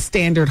wants is the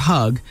standard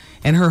hug,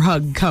 and her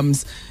hug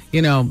comes,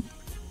 you know,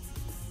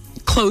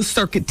 closed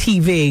circuit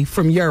TV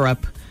from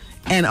Europe.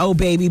 And oh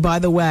baby, by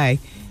the way,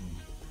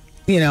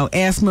 you know,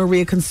 ask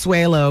Maria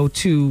Consuelo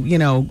to, you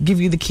know,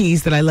 give you the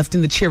keys that I left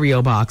in the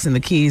Cheerio box, and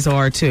the keys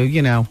are to,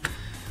 you know,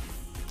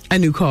 a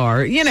new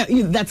car. You know,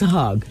 that's a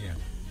hug. Yeah.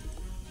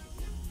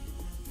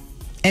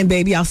 And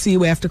baby, I'll see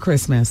you after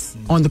Christmas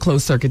on the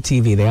closed circuit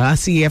TV there. I'll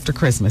see you after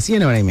Christmas. You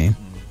know what I mean?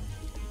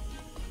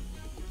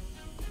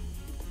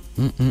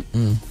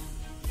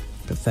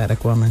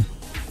 Pathetic woman.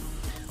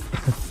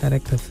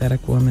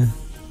 Pathetic woman.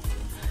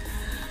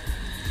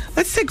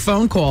 Let's take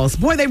phone calls.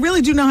 Boy, they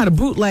really do know how to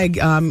bootleg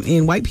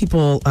in white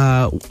people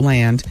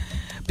land,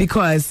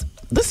 because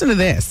listen to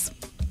this.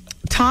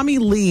 Tommy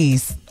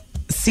Lee's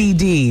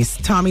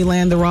CDs, Tommy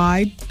Land the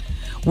Ride,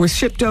 were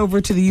shipped over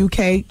to the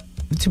UK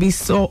to be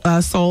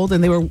sold,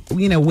 and they were,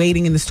 you know,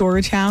 waiting in the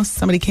storage house.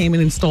 Somebody came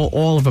in and stole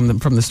all of them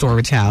from the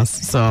storage house.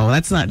 So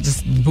that's not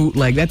just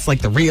bootleg. That's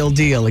like the real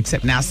deal,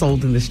 except now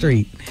sold in the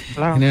street.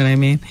 Hello. You know what I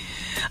mean?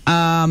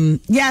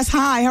 Yes,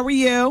 hi, how are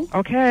you?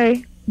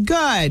 Okay.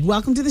 Good.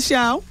 Welcome to the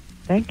show.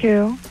 Thank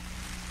you.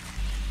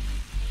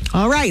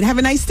 All right, have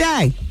a nice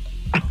day.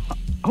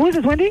 Who is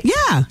this, Wendy?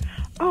 Yeah.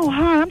 Oh,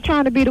 hi. I'm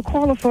trying to be the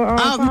caller for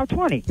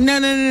 520.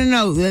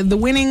 No. The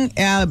winning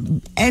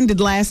ended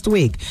last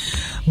week,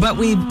 but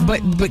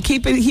but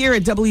keep it here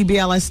at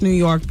WBLS New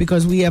York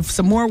because we have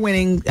some more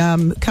winning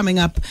coming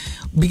up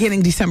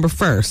beginning December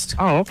 1st.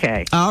 Oh,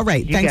 okay. All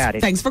right. You got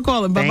it. Thanks for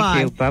calling. Bye bye.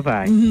 Thank you. Bye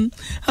bye.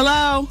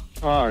 Hello.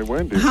 Hi,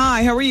 Wendy.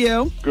 Hi. How are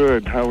you?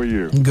 Good. How are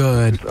you?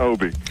 Good. It's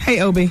Obi.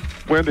 Hey, Obi.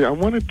 Wendy, I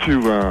wanted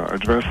to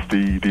address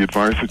the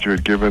advice that you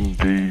had given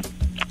the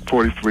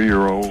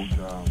 43-year-old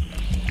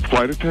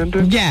flight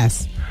attendant.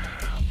 Yes.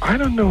 I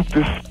don't know if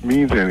this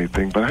means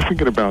anything, but I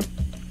think in about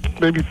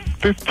maybe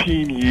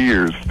 15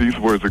 years, these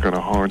words are going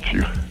to haunt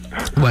you.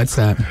 What's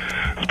that?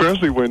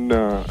 Especially when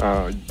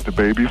the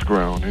baby's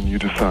grown and you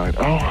decide,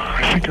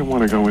 I think I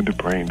want to go into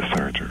brain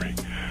surgery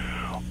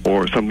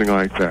or something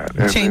like that.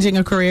 And changing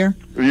a career?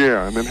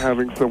 Yeah, and then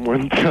having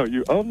someone tell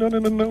you, oh,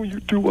 no, you're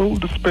too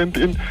old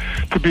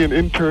to be an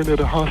intern at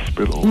a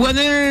hospital. Well,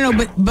 no,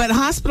 but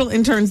hospital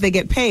interns, they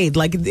get paid.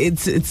 Like,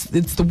 it's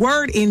the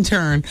word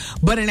intern,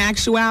 but in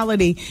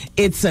actuality,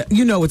 it's a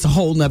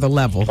whole nother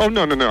level. Oh,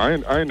 no,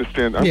 I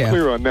understand. I'm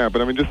clear on that,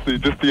 but I mean, just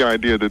the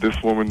idea that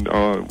this woman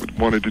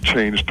wanted to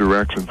change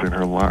directions in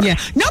her life. Yeah.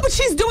 No, but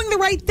she's doing the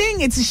right thing.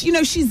 It's,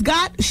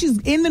 she's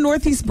in the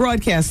Northeast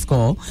Broadcast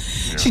School.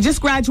 Yeah. She just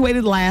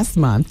graduated last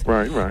month.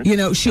 Right.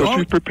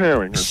 She's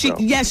preparing herself.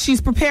 She's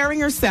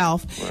preparing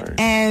herself, right.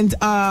 and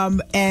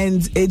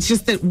it's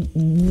just that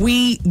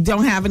we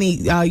don't have any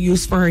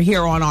use for her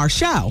here on our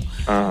show.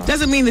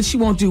 Doesn't mean that she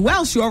won't do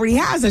well. She already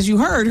has, as you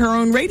heard, her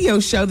own radio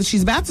show that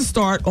she's about to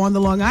start on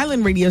the Long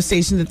Island radio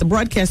station that the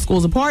broadcast school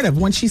is a part of.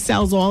 Once she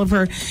sells all of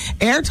her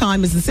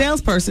airtime as the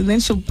salesperson, then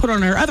she'll put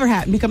on her other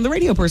hat and become the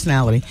radio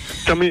personality.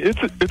 I mean,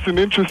 it's an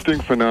interesting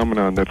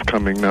phenomenon that's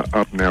coming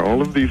up now.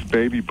 All of these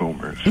baby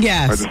boomers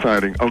are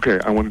deciding,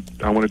 okay, I want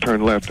to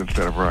turn left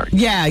instead of right.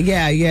 Yeah.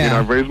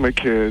 I've raised my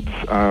kids.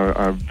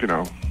 I've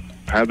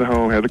had the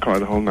home, had the car,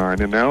 the whole nine,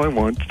 and now I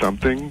want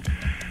something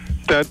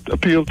that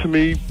appealed to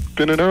me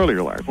in an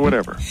earlier life,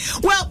 whatever.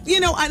 Well,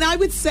 and I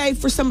would say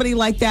for somebody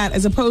like that,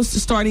 as opposed to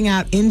starting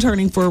out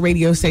interning for a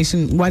radio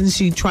station, why doesn't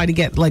she try to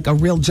get like a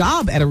real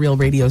job at a real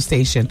radio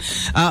station?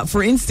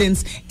 For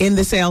instance, in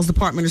the sales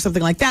department or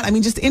something like that. I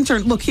mean, just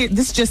intern. Look here,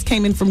 this just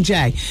came in from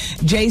Jay.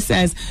 Jay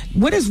says,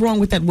 what is wrong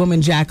with that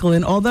woman,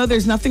 Jacqueline? Although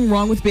there's nothing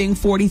wrong with being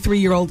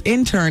 43-year-old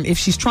intern if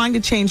she's trying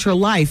to change her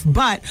life.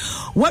 But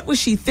what was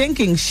she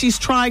thinking? She's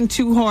trying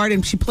too hard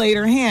and she played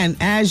her hand.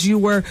 As you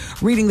were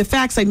reading the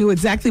facts, I knew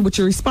exactly what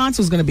your response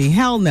was going to be.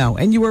 Hell no.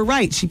 And you were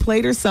right. She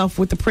played herself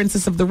with the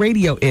princess of the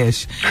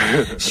radio-ish.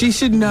 She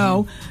should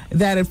know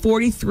that at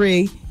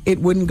 43, it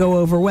wouldn't go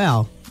over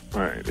well.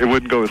 Right. It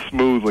wouldn't go as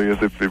smoothly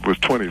as if it was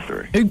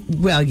 23.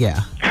 Well,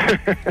 yeah.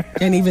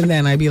 And even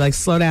then, I'd be like,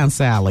 slow down,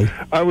 Sally.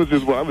 I was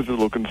just a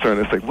little concerned.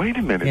 I was like, wait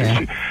a minute.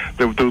 Yeah.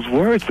 Those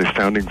words, they're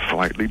sounding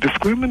slightly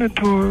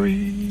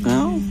discriminatory.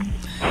 Oh.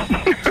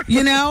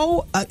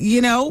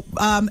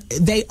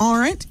 They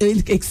aren't,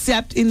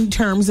 except in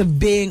terms of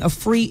being a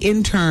free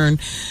intern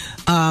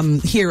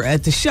here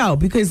at the show,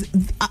 because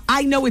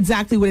I know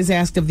exactly what is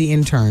asked of the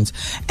interns.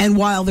 And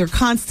while they're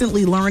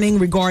constantly learning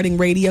regarding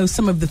radio,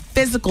 some of the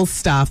physical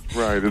stuff is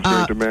very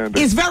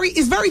demanding. Is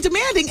very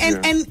demanding,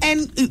 and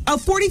a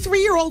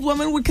 43-year-old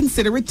woman would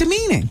consider it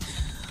demeaning.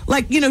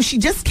 Like, she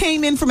just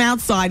came in from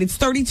outside. It's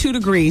 32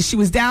 degrees. She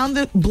was down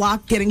the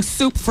block getting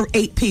soup for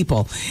 8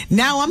 people.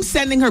 Now I'm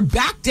sending her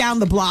back down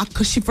the block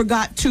because she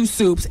forgot 2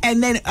 soups.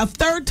 And then a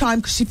third time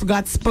because she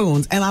forgot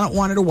spoons. And I don't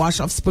want her to wash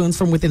off spoons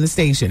from within the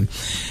station.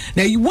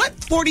 Now, what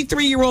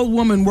 43-year-old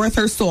woman worth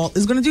her salt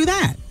is going to do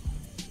that?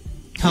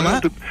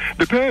 Well,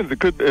 depends. It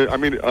could.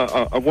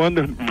 A one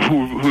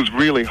who's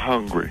really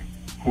hungry,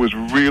 who is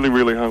really,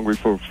 really hungry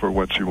for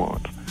what she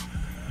wants.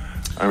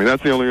 I mean,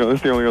 that's the only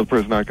other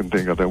person I can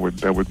think of that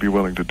would be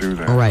willing to do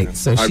that. Right.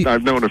 So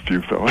I've known a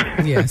few, so.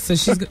 Yeah. So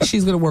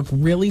she's going to work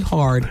really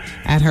hard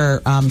at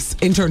her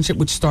internship,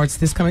 which starts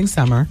this coming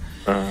summer,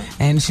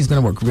 and she's going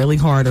to work really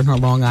hard on her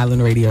Long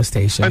Island radio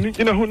station. And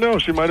who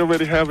knows? She might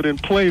already have it in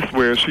place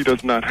where she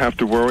does not have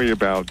to worry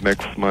about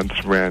next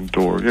month's rent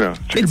or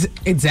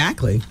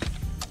Exactly.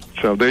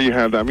 So there you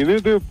have that. I mean,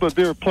 there are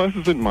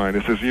pluses and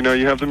minuses.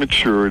 You have the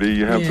maturity,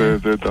 you have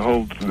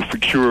the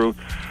secure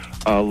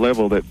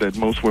level that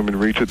most women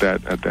reach at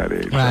that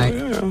age.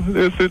 Right.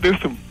 So,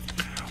 there's some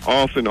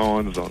offs and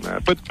ons on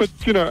that. But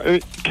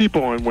keep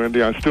on,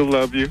 Wendy. I still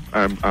love you.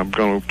 I'm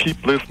going to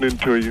keep listening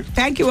to you.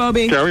 Thank you,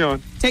 Obi. Carry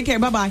on. Take care.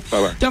 Bye-bye.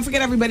 Bye-bye. Don't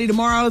forget, everybody,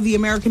 tomorrow the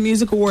American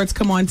Music Awards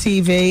come on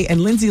TV,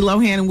 and Lindsay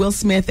Lohan and Will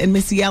Smith and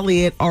Missy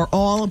Elliott are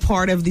all a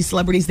part of the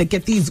celebrities that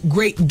get these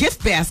great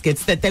gift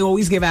baskets that they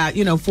always give out,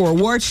 for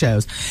award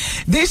shows.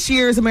 This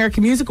year's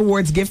American Music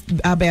Awards gift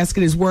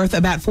basket is worth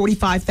about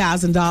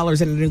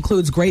 $45,000, and it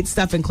includes great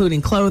stuff,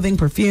 including clothing,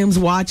 perfumes,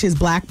 watches,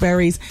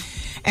 Blackberries,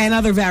 and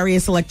other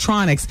various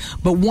electronics.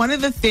 But one of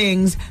the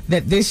things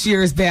that this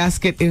year's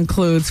basket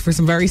includes for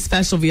some very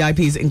special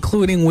VIPs,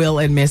 including Will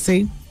and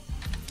Missy,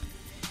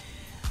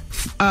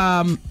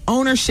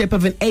 ownership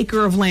of an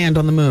acre of land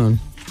on the moon.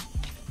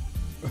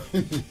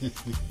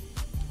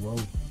 Whoa.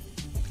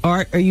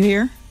 Art, are you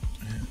here?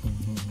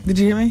 Did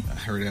you hear me? I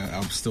heard it.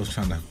 I'm still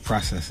trying to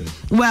process it.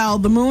 Well,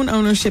 the moon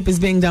ownership is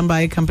being done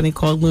by a company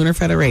called Lunar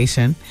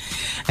Federation.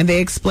 And they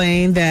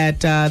explained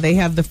that they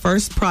have the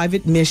first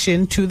private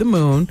mission to the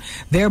moon,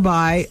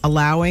 thereby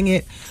allowing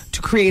it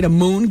to create a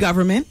moon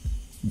government,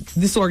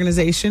 this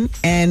organization,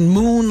 and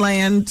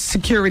moonland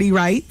security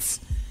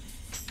rights.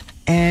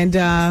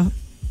 And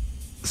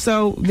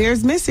so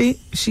there's Missy.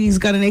 She's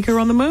got an acre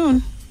on the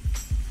moon.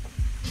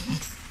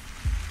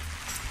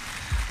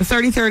 The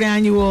 33rd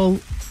annual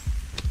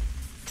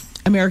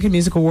American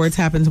Music Awards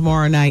happen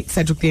tomorrow night.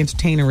 Cedric the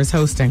Entertainer is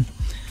hosting.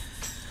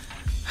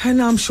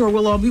 And I'm sure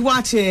we'll all be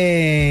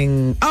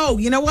watching. Oh,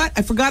 you know what?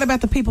 I forgot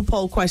about the people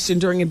poll question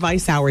during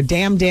Advice Hour.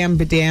 Damn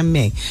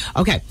me.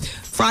 Okay.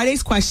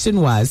 Friday's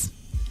question was,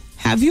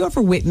 have you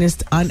ever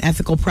witnessed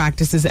unethical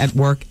practices at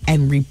work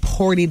and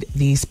reported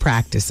these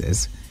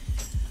practices?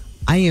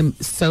 I am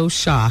so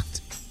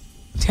shocked.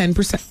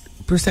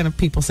 10% of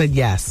people said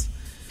yes.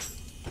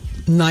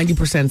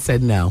 90%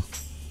 said no.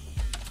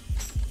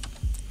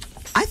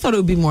 I thought it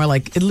would be more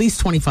like at least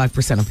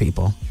 25% of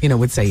people,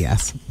 would say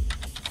yes.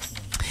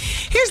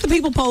 Here's the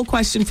people poll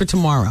question for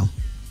tomorrow.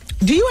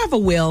 Do you have a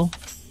will?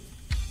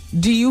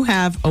 Do you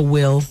have a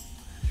will?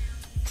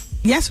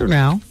 Yes or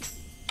no?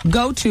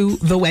 Go to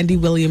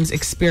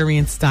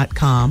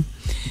thewendywilliamsexperience.com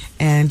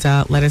and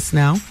let us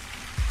know.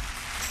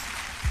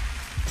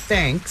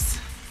 Thanks.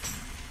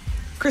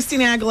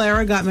 Christina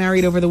Aguilera got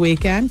married over the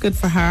weekend. Good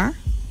for her.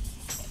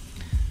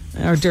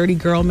 Our dirty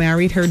girl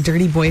married her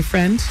dirty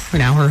boyfriend, or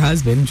now her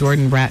husband,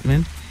 Jordan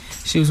Bratman.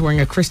 She was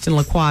wearing a Christian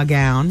Lacroix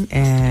gown,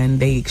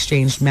 and they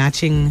exchanged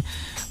matching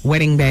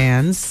wedding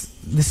bands.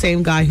 The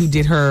same guy who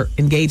did her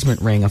engagement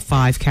ring, a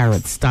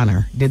 5-carat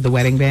stunner, did the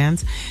wedding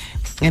bands.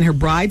 And her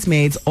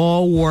bridesmaids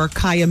all wore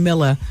Kaya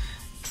Miller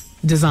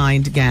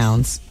designed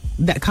gowns.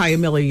 That Kaya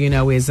Miller,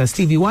 is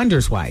Stevie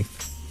Wonder's wife.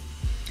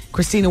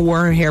 Christina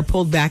wore her hair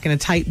pulled back in a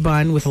tight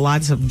bun with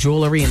lots of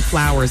jewelry and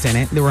flowers in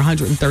it. There were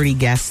 130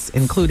 guests,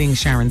 including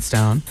Sharon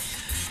Stone.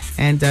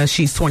 And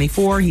she's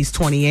 24, he's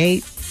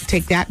 28.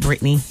 Take that,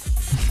 Brittany.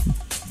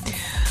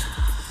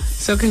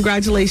 So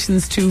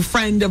congratulations to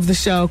friend of the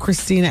show,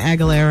 Christina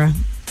Aguilera,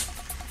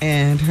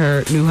 and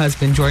her new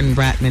husband, Jordan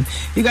Bratman.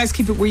 You guys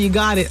keep it where you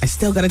got it. I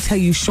still got to tell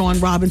you, Sean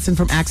Robinson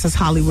from Access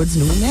Hollywood's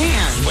new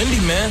man. Wendy,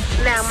 man.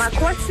 Now, my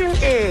question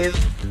is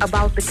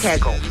about the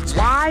Kegel.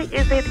 Why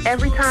is it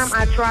every time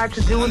I try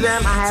to do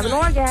them, I have an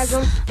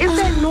orgasm? Is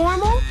that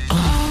normal?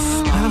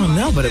 I don't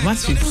know, but it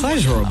must be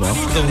pleasurable.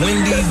 The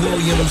Wendy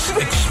Williams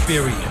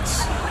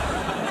Experience.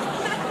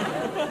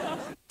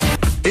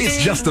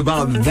 It's just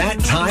about that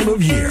time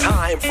of year.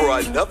 Time for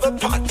another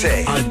party.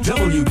 A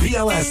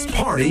WBLS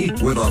party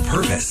with a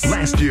purpose.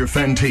 Last year,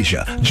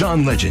 Fantasia,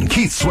 John Legend,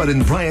 Keith Sweat,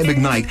 and Brian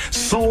McKnight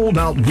sold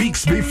out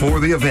weeks before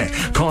the event,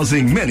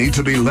 causing many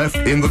to be left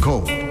in the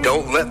cold.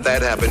 Don't let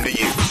that happen to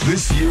you.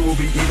 This year will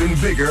be even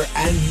bigger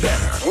and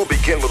better. We'll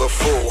begin with a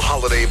full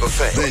holiday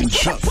buffet. Then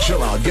Chuck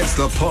Chill Out gets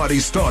the party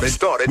started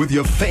with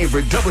your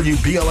favorite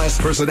WBLS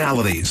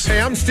personalities. Hey,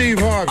 I'm Steve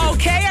Harvey.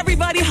 Okay,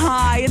 everybody,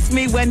 hi. It's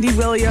me, Wendy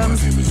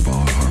Williams.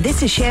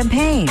 This is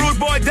Champagne. Rude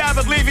boy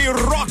David Levy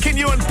rocking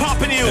you and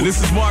popping you. And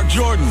this is Mark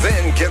Jordan.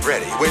 Then get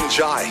ready when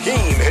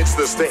Jaheim hits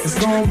the stage. It's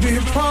gonna be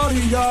a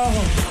party, y'all.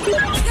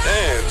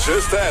 And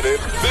just added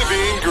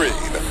Vivian Green.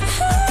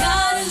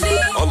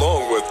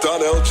 Along with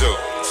Donnell Jones.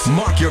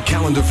 Mark your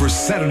calendar for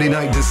Saturday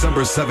night,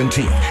 December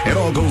 17th. It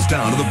all goes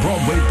down to the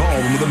Broadway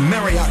Ballroom of the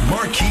Marriott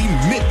Marquis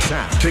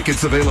Midtown.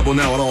 Tickets available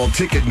now at all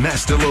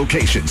Ticketmaster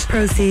locations.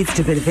 Proceeds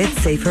to benefit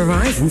Safe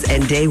Horizons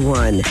and Day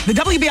One. The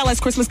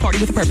WBLS Christmas Party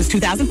with a Purpose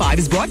 2005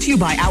 is brought to you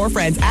by our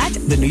friends at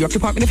the New York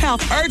Department of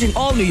Health, urging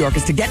all New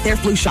Yorkers to get their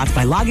flu shots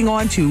by logging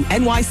on to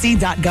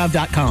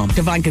nyc.gov.com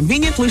to find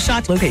convenient flu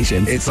shot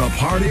locations. It's a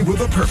party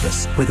with a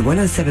purpose. With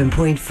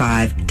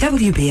 107.5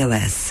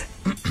 WBLS.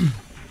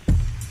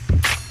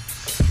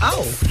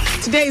 Oh,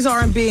 today's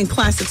R&B and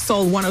Classic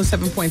Soul,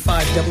 107.5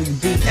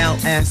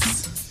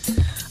 WBLS.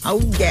 Oh,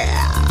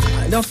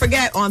 yeah. Don't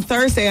forget, on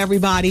Thursday,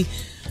 everybody,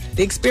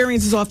 the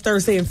experience is off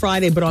Thursday and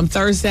Friday, but on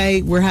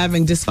Thursday, we're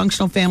having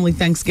Dysfunctional Family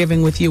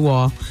Thanksgiving with you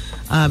all.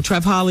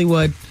 Trev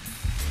Hollywood,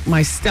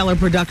 my stellar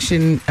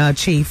production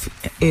chief,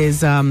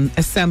 is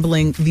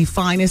assembling the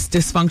finest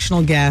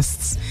dysfunctional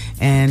guests,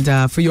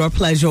 and for your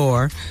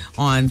pleasure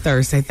on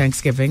Thursday,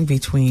 Thanksgiving,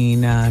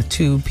 between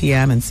 2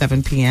 p.m. and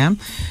 7 p.m.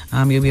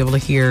 You'll be able to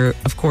hear,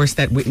 of course,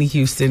 that Whitney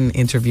Houston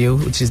interview,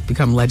 which has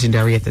become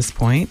legendary at this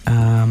point.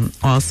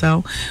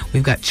 Also,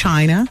 we've got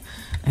China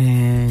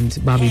and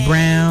Bobby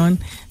Brown.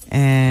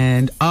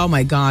 And, oh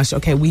my gosh,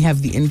 okay, we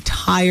have the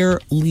entire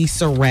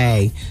Lisa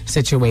Ray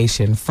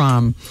situation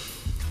from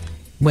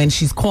when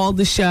she's called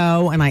the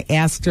show and I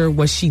asked her,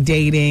 was she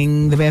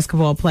dating the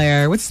basketball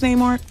player? What's his name,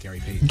 Mark?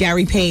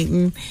 Gary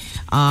Payton.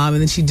 And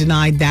then she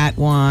denied that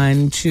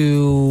one,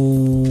 to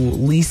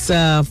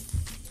Lisa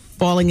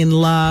falling in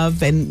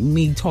love and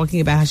me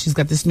talking about how she's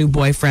got this new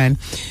boyfriend.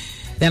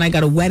 Then I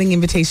got a wedding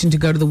invitation to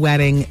go to the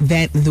wedding.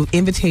 Then the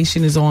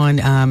invitation is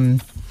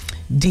on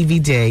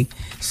DVD.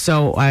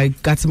 So I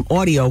got some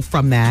audio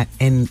from that,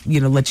 and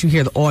let you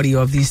hear the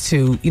audio of these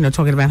two,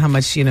 talking about how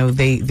much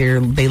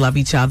they love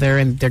each other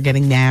and they're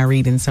getting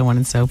married and so on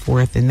and so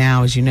forth. And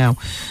now, as you know,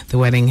 the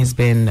wedding has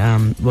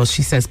been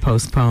she says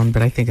postponed,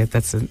 but I think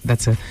that's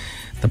the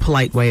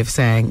polite way of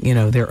saying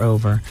they're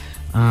over.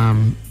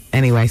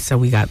 Anyway, so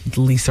we got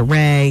Lisa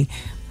Ray,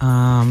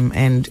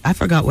 and I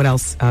forgot what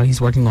else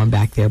he's working on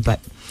back there, but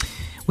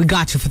we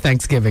got you for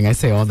Thanksgiving. I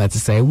say all that to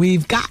say,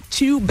 we've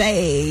got you,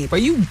 babe. Are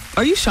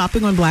you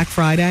shopping on Black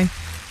Friday?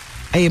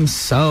 I am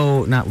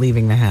so not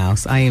leaving the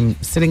house. I am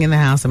sitting in the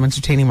house. I'm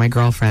entertaining my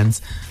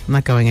girlfriends. I'm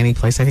not going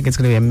anyplace. I think it's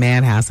going to be a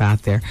madhouse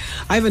out there.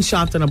 I haven't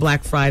shopped on a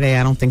Black Friday,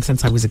 I don't think,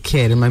 since I was a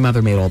kid, and my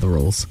mother made all the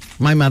rules.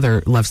 My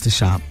mother loves to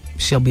shop.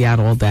 She'll be out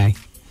all day.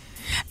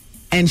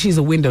 And she's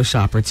a window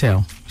shopper,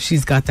 too.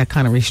 She's got that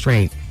kind of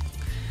restraint.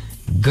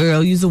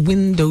 Girl, you's a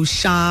window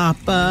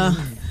shopper.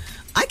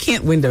 I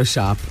can't window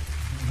shop.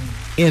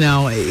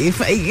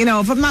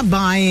 If I'm not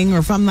buying or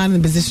if I'm not in a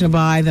position to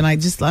buy, then I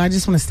just want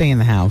to stay in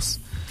the house.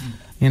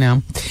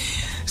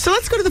 So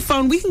let's go to the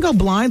phone. We can go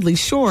blindly,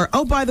 sure.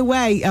 Oh, by the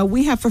way,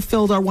 we have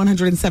fulfilled our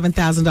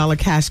 $107,000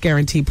 cash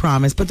guarantee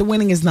promise, but the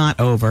winning is not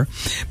over.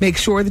 Make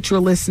sure that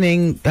you're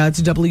listening to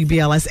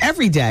WBLS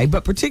every day,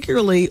 but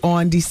particularly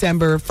on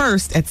December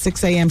 1st at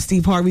 6 a.m.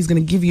 Steve Harvey's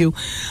going to give you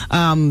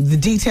the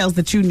details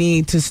that you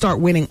need to start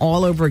winning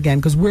all over again,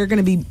 because we're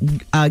going to be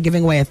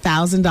giving away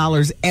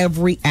 $1,000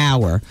 every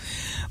hour.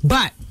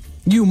 But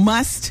you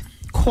must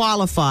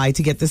qualify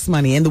to get this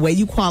money, and the way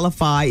you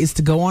qualify is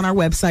to go on our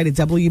website at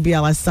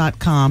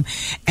WBLS.com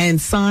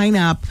and sign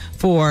up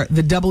for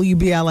the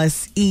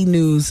WBLS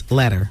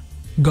e-newsletter.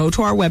 Go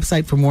to our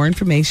website for more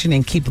information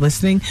and keep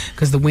listening,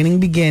 because the winning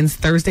begins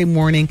Thursday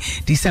morning,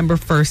 December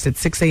 1st at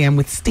 6 a.m.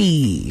 with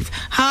Steve.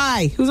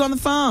 Hi, who's on the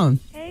phone?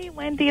 Hey,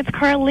 Wendy, it's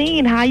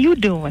Carlene. How you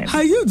doing?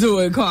 How you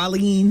doing,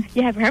 Carlene?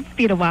 You haven't heard from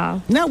me in a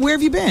while. No, where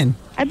have you been?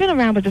 I've been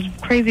around, but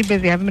just crazy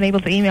busy. I haven't been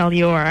able to email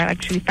you or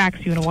actually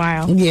fax you in a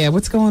while. Yeah,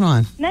 what's going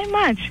on? Not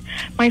much.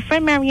 My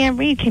friend Marianne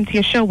Reed came to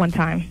your show one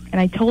time,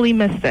 and I totally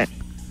missed it.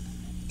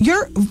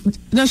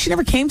 No, she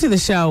never came to the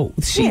show.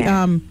 She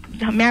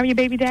Marry Your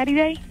Baby Daddy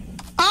Day?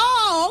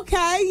 Oh,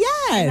 okay,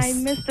 yes. And I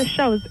missed the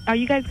show. Are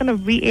you guys going to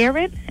re-air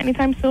it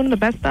anytime soon, the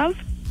best of?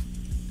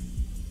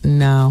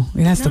 No,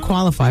 it has to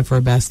qualify for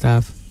a best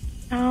of.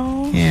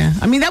 Oh. Yeah.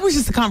 I mean, that was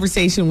just a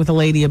conversation with a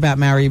lady about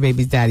Marry Your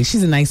Baby's Daddy.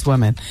 She's a nice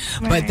woman.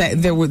 Right.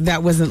 But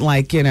that wasn't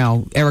like,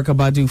 Erykah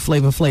Badu,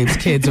 Flavor Flav's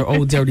kids or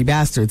Old Dirty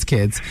Bastards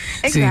kids.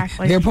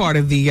 Exactly. See, they're part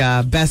of the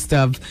best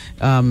of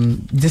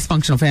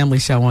Dysfunctional Family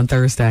show on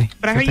Thursday.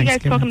 But I heard you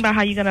guys talking about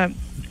how you're going to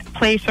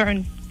play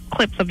certain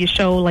clips of your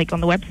show, like on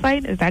the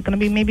website. Is that going to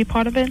be maybe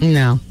part of it?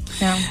 No.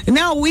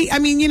 No,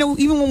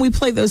 even when we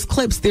play those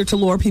clips, they're to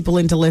lure people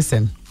in to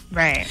listen.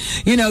 Right.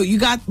 You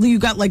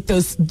got like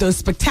those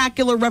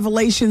spectacular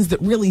revelations that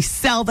really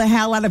sell the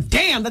hell out of,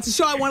 damn, that's a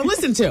show I want to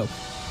listen to.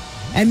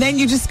 And then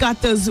you just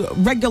got those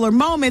regular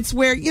moments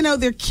where,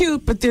 they're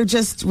cute, but they're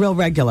just real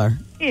regular.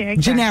 Yeah,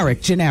 exactly.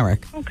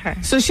 Generic. Okay.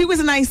 So she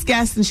was a nice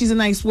guest and she's a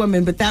nice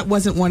woman, but that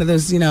wasn't one of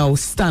those,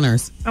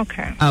 stunners.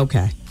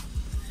 Okay.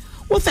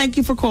 Well, thank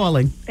you for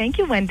calling. Thank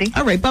you, Wendy.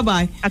 All right,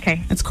 bye-bye.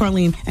 Okay. That's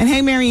Carlene. And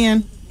hey,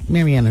 Marianne.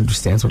 Marianne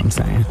understands what I'm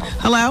saying.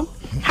 Hello?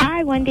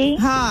 Hi, Wendy.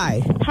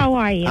 Hi. How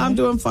are you? I'm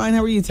doing fine.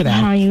 How are you today?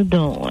 How you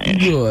doing?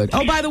 Good.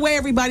 Oh, by the way,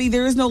 everybody,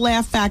 there is no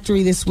Laugh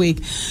Factory this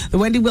week. The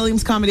Wendy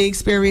Williams Comedy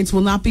Experience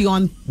will not be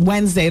on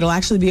Wednesday. It'll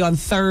actually be on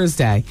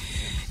Thursday,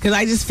 because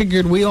I just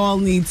figured we all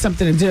need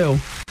something to do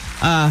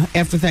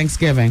after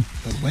Thanksgiving.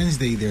 But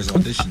Wednesday, there's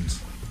auditions.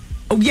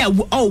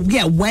 Oh,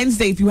 yeah.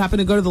 Wednesday, if you happen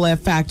to go to the Laugh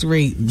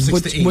Factory,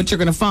 what you're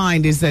going to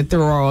find is that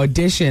there are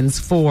auditions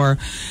for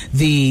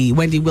the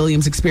Wendy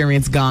Williams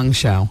Experience Gong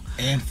Show.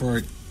 And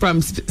from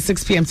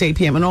 6 p.m. to 8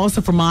 p.m. and also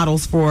for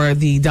models for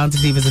the Dons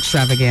and Divas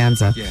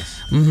Extravaganza.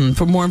 Yes. Mm-hmm.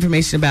 For more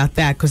information about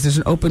that, because there's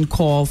an open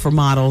call for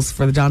models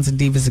for the Dons and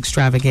Divas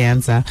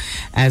Extravaganza,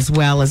 as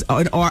well as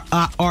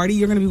Artie,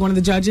 you're going to be one of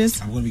the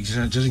judges? I'm going to be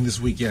judging this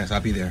week, yes.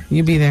 I'll be there.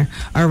 You'll be there.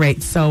 All right.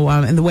 So,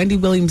 in the Wendy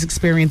Williams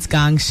Experience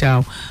Gong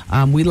Show,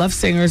 we love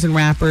singers and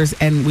rappers,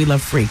 and we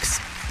love freaks.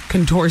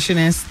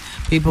 Contortionists,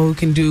 people who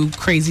can do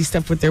crazy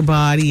stuff with their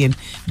body and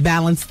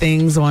balance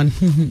things on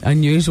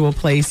unusual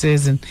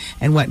places and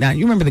whatnot.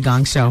 You remember the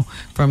Gong Show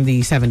from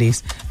the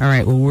 70s. All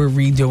right, well, we're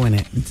redoing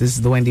it. This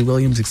is the Wendy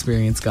Williams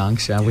Experience Gong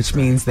Show, which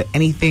means that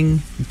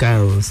anything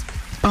goes.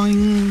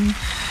 Boing.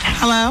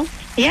 Hello?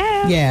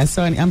 Yeah. Yeah,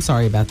 so I'm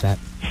sorry about that.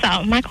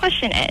 So my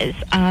question is,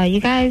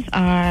 you guys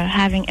are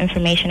having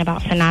information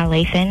about Sanaa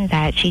Lathan,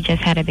 that she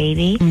just had a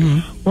baby.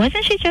 Mm-hmm.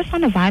 Wasn't she just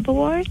on the Vibe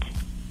Awards?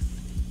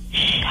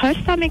 Her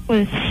stomach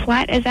was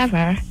flat as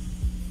ever.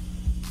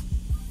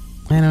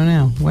 I don't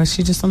know. Was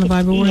she just on the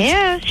Vibe Awards?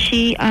 Yeah,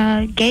 she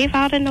gave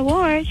out an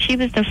award. She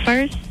was the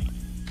first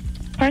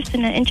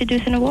person to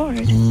introduce an award.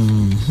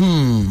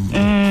 Mm-hmm.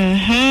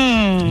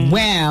 Mm-hmm.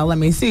 Well, let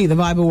me see. The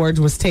Vibe Awards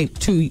was taped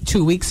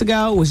two weeks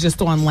ago. It was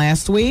just on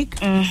last week.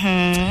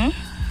 Mm-hmm.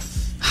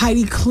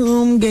 Heidi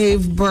Klum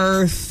gave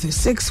birth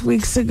 6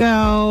 weeks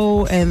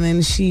ago, and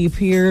then she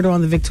appeared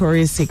on the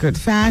Victoria's Secret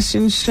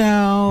fashion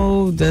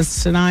show. Does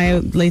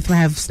Sanaa Lathan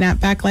have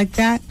snapback like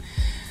that?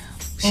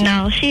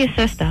 No, she is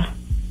sister.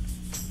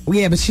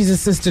 Yeah, but she's a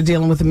sister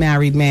dealing with a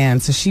married man,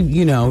 so she,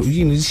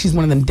 she's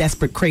one of them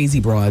desperate, crazy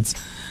broads.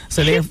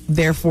 So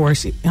therefore,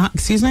 she.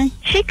 Excuse me?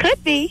 She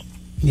could be.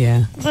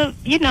 Yeah. But,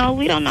 we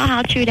don't know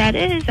how true that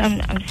is.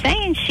 I'm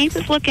saying she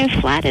was looking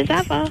flat as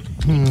ever.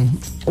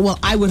 Well,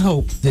 I would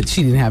hope that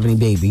she didn't have any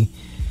baby.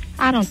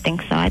 I don't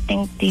think so. I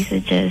think these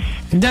are just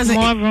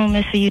more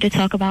rumors for you to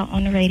talk about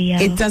on the radio.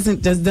 It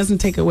doesn't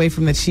take away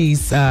from that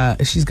she's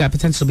got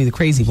potential to be the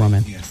crazy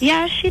woman.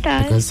 Yeah, she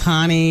does. Because,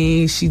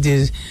 honey, she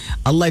did,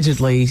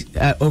 allegedly,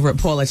 over at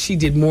Paulette, she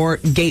did more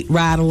gate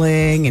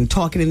rattling and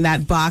talking in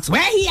that box.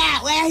 Where he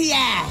at? Where he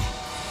at?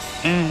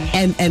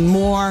 And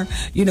more,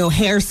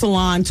 hair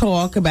salon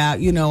talk about,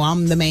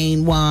 I'm the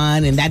main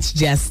one, and that's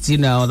just,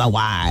 the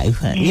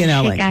wife. She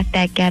got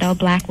that ghetto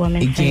black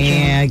woman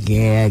syndrome.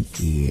 Yeah.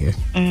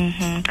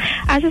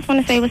 I just want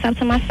to say what's up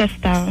to my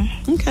sister.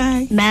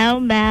 Okay.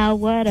 Mel,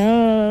 what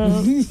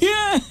up?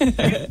 Yeah.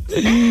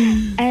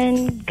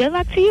 And good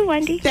luck to you,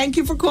 Wendy. Thank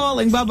you for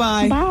calling.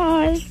 Bye-bye.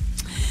 Bye.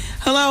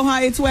 Hello,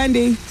 hi, it's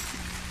Wendy.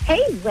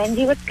 Hey,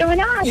 Wendy, what's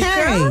going on,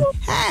 girl?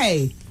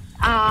 Hey.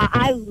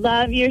 I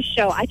love your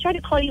show. I try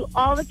to call you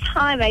all the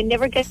time. I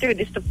never get through.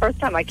 This is the first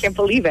time. I can't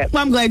believe it.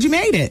 Well, I'm glad you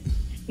made it.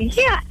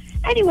 Yeah.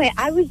 Anyway,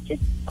 I was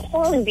just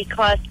calling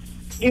because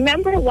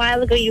remember a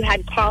while ago you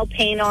had Carl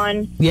Payne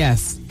on?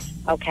 Yes.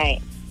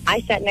 Okay. I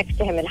sat next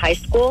to him in high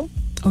school.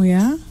 Oh,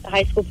 yeah? The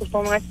high school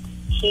performer.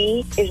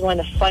 He is one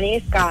of the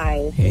funniest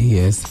guys. Yeah, he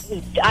is.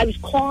 I was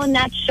calling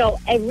that show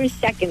every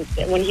second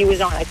when he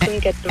was on. I couldn't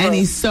get through. And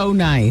he's so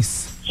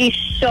nice. He's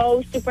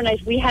so super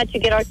nice. We had to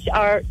get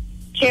our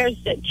chairs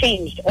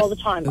changed all the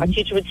time. Our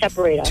teacher would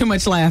separate us. Too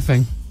much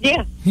laughing.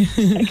 Yeah.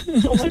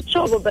 So much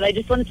trouble, but I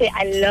just want to say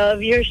I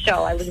love your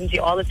show. I listen to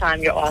you all the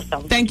time. You're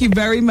awesome. Thank you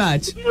very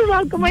much. You're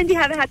welcome, Wendy.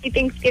 Have a happy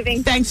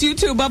Thanksgiving. Thanks, you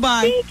too.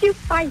 Bye-bye. Thank you.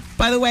 Bye.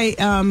 By the way,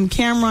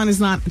 Cameron is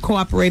not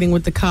cooperating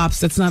with the cops.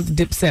 That's not the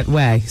Dipset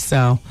way.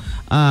 So,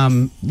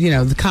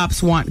 the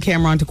cops want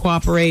Cameron to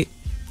cooperate,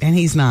 and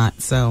he's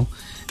not. So,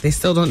 they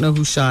still don't know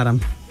who shot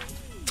him.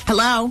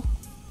 Hello?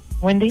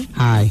 Wendy?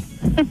 Hi.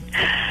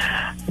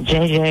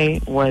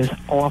 JJ was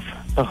off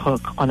the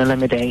hook on the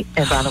Lemonade.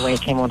 And by the way,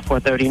 it came on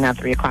 4:30, not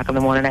 3 o'clock in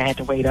the morning. I had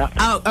to wait up.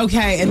 Oh,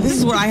 okay. And this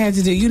is what I had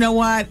to do. You know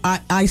what?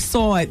 I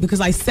saw it because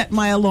I set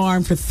my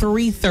alarm for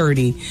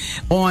 3:30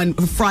 on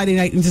Friday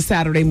night into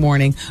Saturday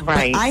morning.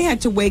 Right. But I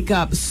had to wake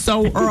up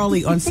so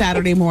early on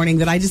Saturday morning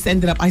that I just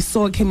ended up, I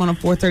saw it came on at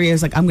 4:30. I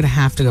was like, I'm going to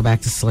have to go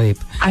back to sleep.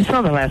 I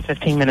saw the last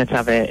 15 minutes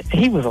of it.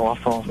 He was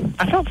awful.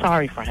 I felt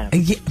sorry for him.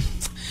 Yeah.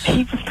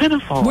 He was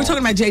pitiful. We're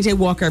talking about J.J.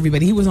 Walker,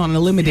 everybody. He was on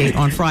Eliminate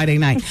on Friday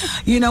night.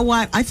 You know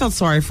what? I felt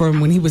sorry for him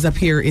when he was up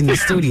here in the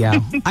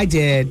studio. I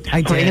did.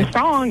 Play his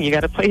song. You got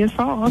to play his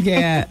song.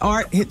 Yeah.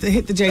 Art,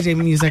 hit the J.J.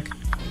 music.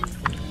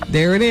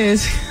 There it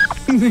is.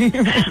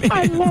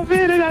 I love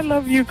it, and I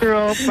love you,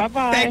 girl.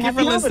 Bye-bye. Thank you Happy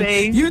for listening.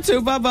 holidays. You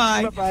too.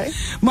 Bye-bye. Bye-bye.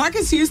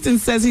 Marcus Houston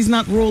says he's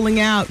not ruling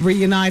out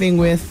reuniting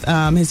with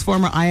his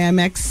former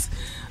IMX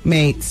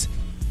mates.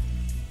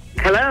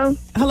 Hello?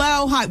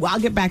 Hello. Hi. Well, I'll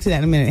get back to that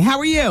in a minute. How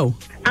are you?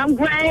 I'm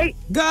great.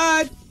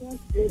 Good.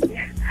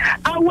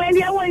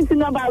 Wendy, I wanted to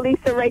know about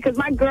Lisa Ray because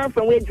my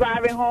girlfriend, we're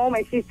driving home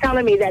and she's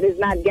telling me that it's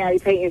not Gary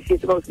Payton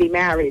she's supposed to be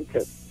married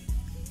to.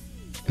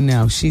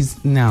 No,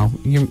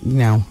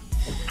 no.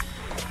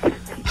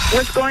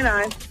 What's going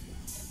on?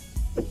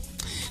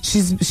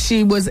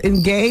 She was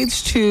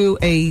engaged to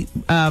a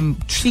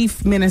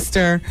chief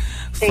minister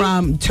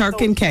from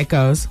Turk and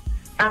Caicos.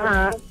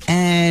 Uh-huh.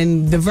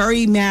 And the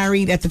very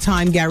married at the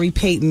time, Gary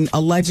Payton,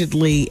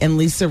 allegedly, and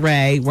Lisa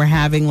Ray were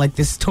having like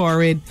this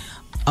torrid,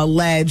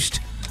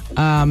 alleged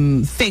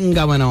thing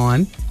going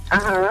on.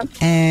 Uh-huh.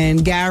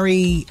 And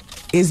Gary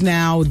is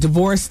now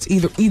divorced,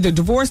 either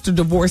divorced or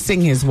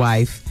divorcing his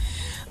wife.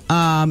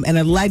 And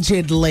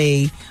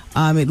allegedly,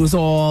 it was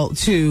all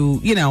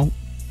to,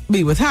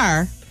 be with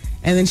her.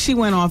 And then she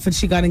went off and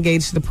she got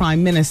engaged to the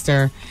prime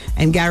minister.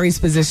 And Gary's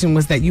position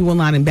was that you will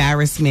not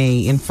embarrass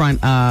me in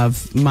front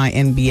of my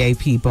NBA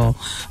people,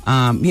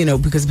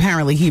 because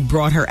apparently he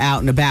brought her out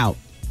and about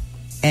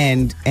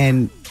and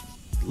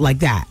like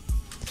that.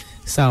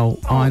 So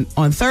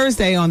on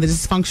Thursday on the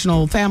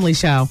Dysfunctional Family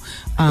Show,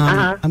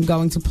 I'm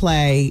going to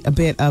play a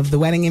bit of the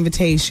wedding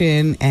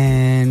invitation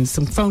and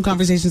some phone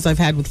conversations I've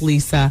had with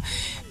Lisa.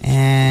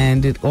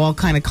 And it all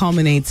kind of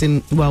culminates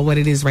in, what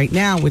it is right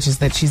now, which is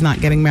that she's not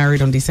getting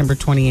married on December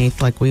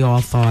 28th like we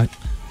all thought.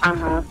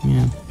 Uh-huh.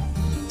 Yeah.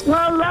 Well,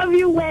 I love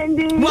you,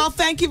 Wendy. Well,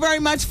 thank you very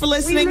much for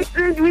listening.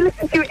 We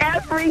listen to you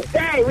every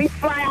day. We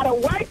fly out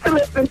of work to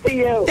listen to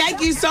you.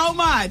 Thank you so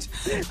much.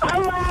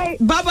 All right.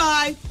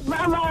 Bye-bye.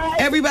 Bye-bye.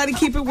 Everybody,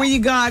 keep it where you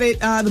got it.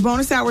 The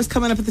bonus hour is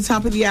coming up at the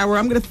top of the hour.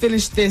 I'm going to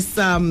finish this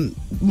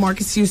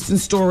Marcus Houston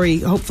story,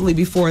 hopefully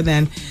before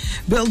then.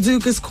 Bill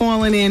Duke is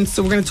calling in,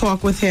 so we're going to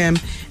talk with him.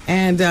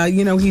 And,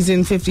 he's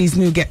in 50's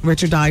new Get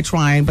Rich or Die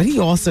trying, but he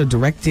also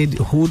directed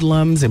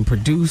Hoodlums and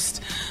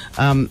produced.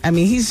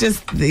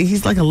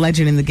 He's like a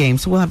legend in the game.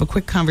 So we'll have a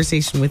quick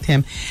conversation with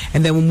him,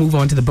 and then we'll move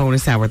on to the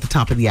bonus hour at the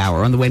top of the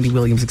hour on the Wendy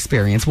Williams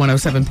Experience,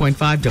 107.5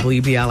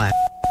 WBLS.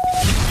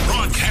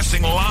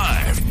 Broadcasting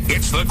live,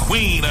 it's the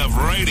queen of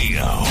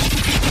radio,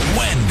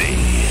 Wendy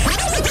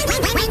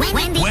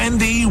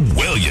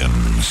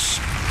Williams.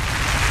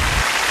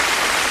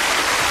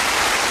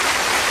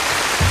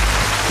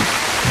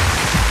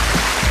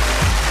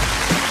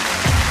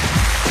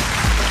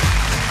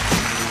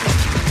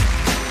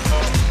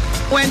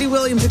 Wendy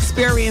Williams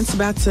Experience,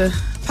 about to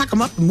pack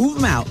them up and move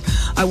them out.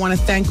 I want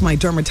to thank my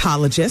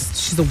dermatologist.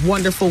 She's a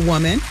wonderful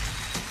woman,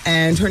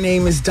 and her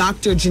name is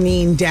Dr.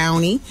 Janine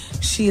Downey.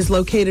 She is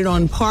located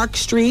on Park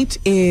Street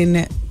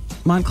in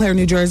Montclair,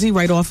 New Jersey,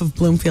 right off of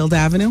Bloomfield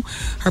Avenue.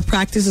 Her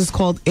practice is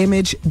called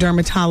Image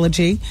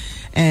Dermatology,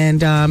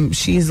 and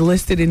she is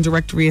listed in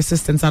directory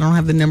assistance. I don't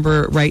have the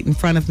number right in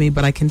front of me,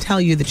 but I can tell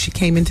you that she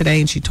came in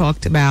today and she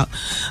talked about,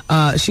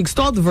 she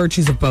extolled the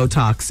virtues of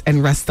Botox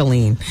and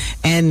Restylane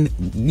and,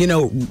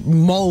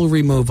 mole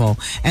removal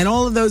and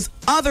all of those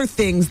other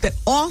things that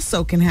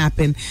also can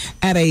happen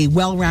at a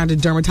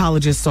well-rounded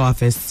dermatologist's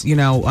office.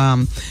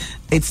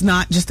 It's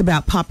not just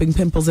about popping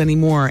pimples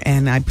anymore.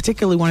 And I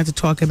particularly wanted to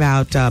talk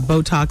about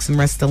Botox and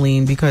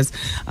Restylane because,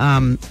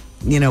 and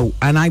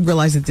I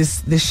realize that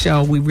this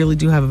show, we really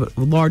do have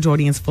a large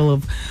audience full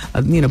of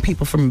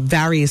people from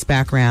various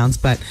backgrounds.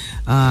 But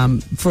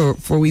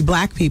for we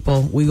black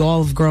people, we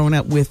all have grown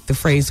up with the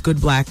phrase,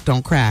 good black,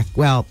 don't crack.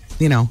 Well,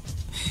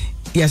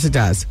 yes, it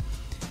does.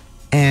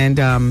 And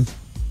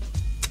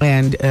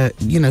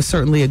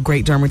certainly a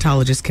great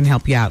dermatologist can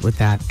help you out with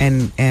that.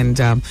 And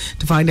to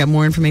find out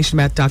more information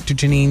about Dr.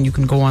 Janine, you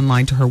can go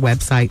online to her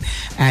website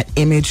at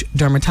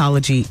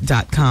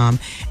imagedermatology.com.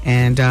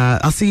 And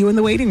I'll see you in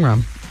the waiting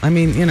room.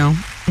 Thank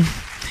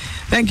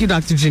you,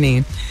 Dr.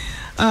 Janine.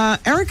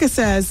 Erica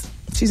says,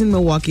 she's in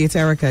Milwaukee. It's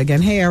Erica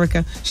again. Hey,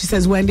 Erica. She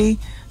says, Wendy,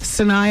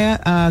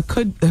 Sanaya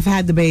could have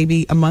had the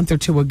baby a month or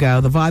two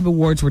ago. The Vibe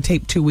Awards were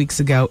taped 2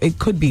 weeks ago. It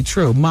could be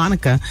true.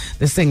 Monica,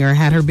 the singer,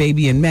 had her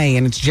baby in May,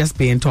 and it's just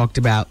being talked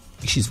about.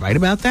 She's right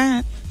about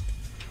that.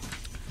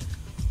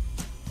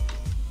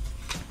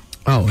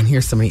 Oh, and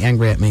here's somebody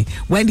angry at me.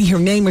 Wendy, her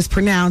name is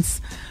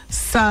pronounced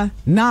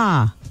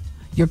Sana.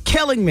 You're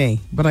killing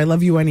me, but I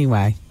love you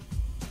anyway.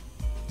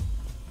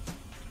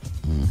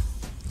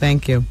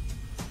 Thank you.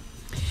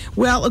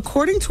 Well,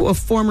 according to a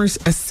former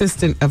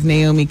assistant of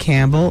Naomi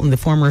Campbell, and the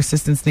former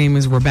assistant's name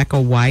is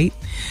Rebecca White,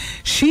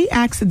 she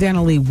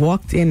accidentally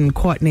walked in and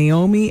caught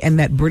Naomi and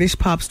that British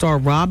pop star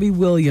Robbie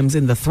Williams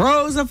in the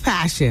throes of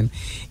passion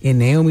in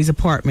Naomi's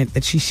apartment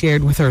that she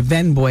shared with her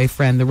then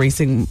boyfriend, the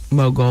racing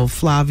mogul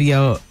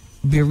Flavio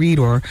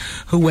Biridor,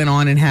 who went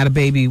on and had a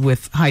baby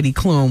with Heidi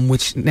Klum,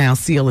 which now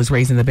Seal is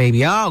raising the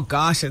baby. Oh,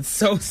 gosh, it's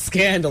so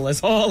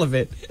scandalous, all of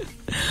it.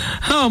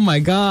 Oh, my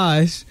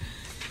gosh.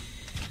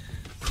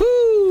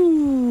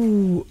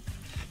 Whew.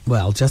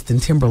 Well, Justin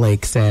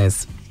Timberlake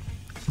says,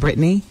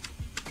 Brittany,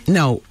 I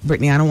don't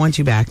want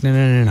you back.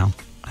 No.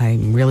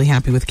 I'm really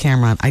happy with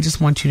Cameron. I just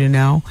want you to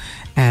know,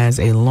 as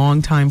a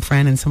longtime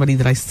friend and somebody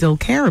that I still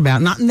care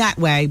about, not in that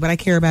way, but I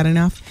care about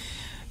enough,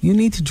 you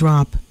need to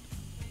drop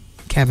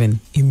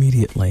Kevin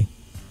immediately.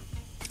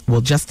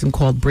 Well, Justin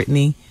called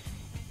Brittany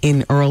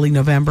in early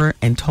November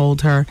and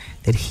told her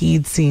that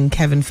he'd seen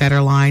Kevin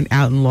Federline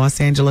out in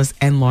Los Angeles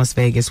and Las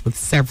Vegas with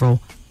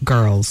several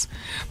girls.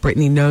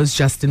 Brittany knows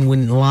Justin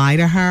wouldn't lie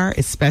to her,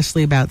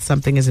 especially about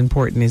something as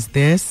important as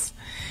this.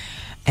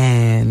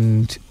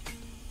 And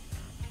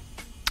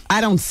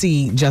I don't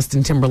see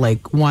Justin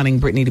Timberlake wanting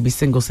Brittany to be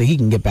single so he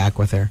can get back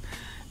with her.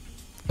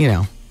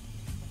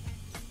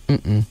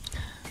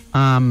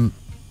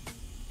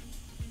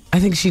 I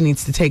think she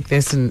needs to take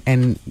this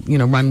and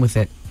run with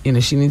it.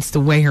 She needs to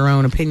weigh her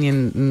own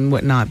opinion and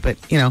whatnot. But,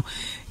 Kevin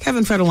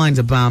Federline's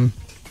a bum.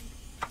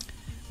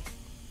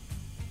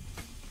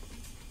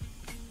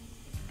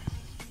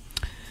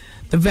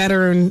 The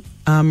veteran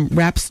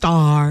rap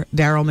star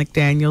Daryl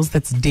McDaniels,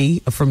 that's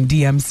D from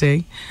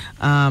DMC,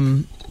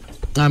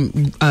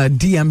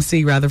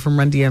 DMC rather, from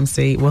Run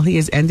DMC. Well, he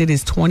has ended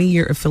his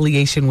 20-year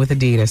affiliation with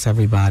Adidas,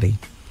 everybody.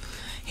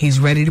 He's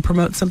ready to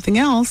promote something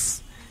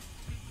else,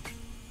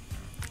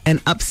 an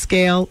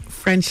upscale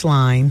French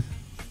line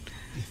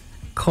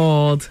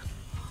called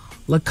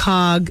Le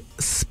Cog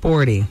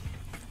Sporty.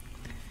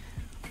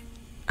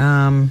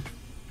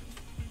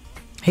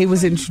 He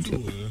was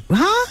introduced.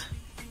 Huh?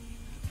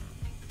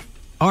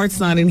 Art's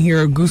not in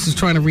here. Goose is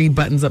trying to read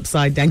buttons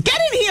upside down. Get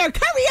in here!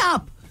 Hurry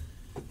up!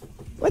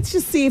 Let's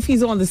just see if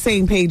he's on the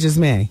same page as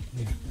me.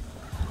 Yeah.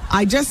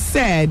 I just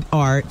said,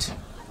 Art,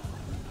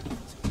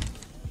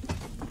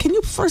 can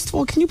you First of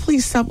all, can you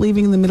please stop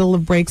leaving in the middle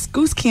of breaks?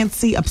 Goose can't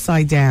see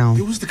upside down.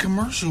 It was the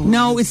commercial.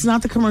 No, it's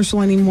not the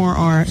commercial anymore,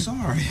 Art.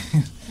 Sorry.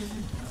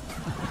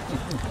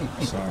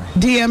 Sorry.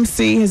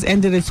 DMC has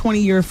ended a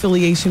 20-year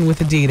affiliation with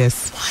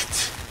Adidas.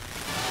 What?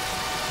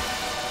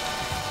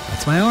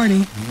 That's my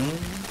Arnie.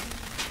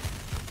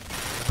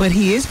 But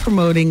he is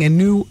promoting a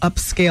new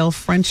upscale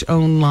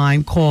French-owned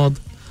line called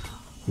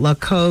La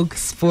Coque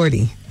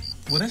Sporty.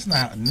 Well, that's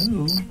not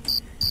new.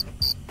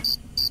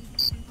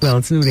 Well,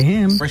 it's new to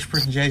him. Fresh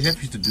Prince and Jazz Jeff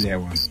used to do that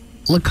one.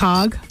 La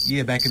Coque?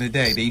 Yeah, back in the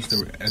day, they used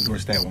to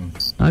endorse that one.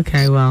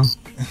 Okay, well,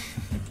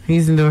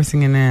 he's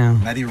endorsing it now.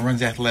 Not even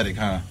runs athletic,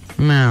 huh?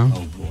 No.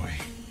 Oh, boy.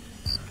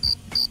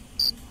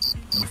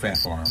 No fat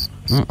farm.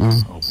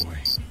 Oh, boy.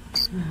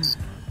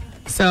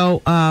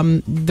 So,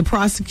 the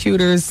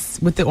prosecutors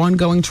with the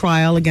ongoing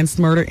trial against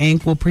Murder,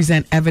 Inc. will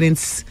present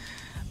evidence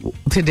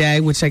today,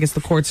 which I guess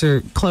the courts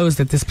are closed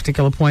at this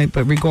particular point,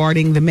 but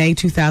regarding the May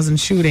 2000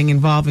 shooting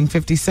involving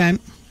 50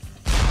 Cent.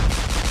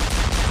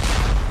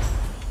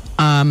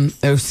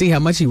 See how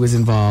much he was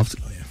involved.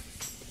 Oh, yeah.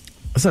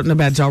 Something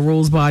about Ja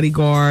Rule's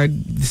bodyguard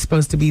is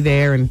supposed to be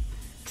there, and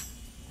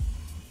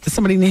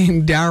somebody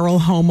named Daryl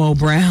Homo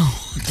Brown.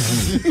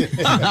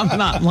 I'm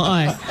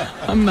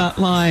not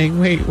lying.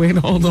 Wait,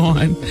 hold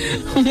on.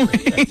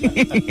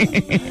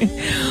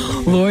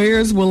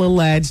 Lawyers will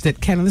allege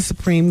that Kenneth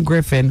Supreme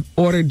Griffin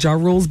ordered Ja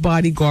Rule's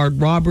bodyguard,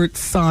 Robert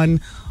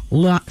Son.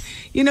 You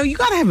know, you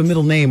got to have a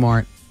middle name,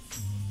 Art.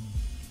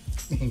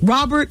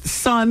 Robert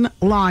Son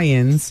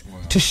Lyons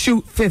to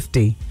shoot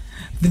 50.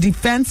 The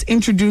defense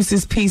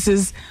introduces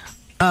pieces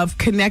of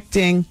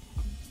connecting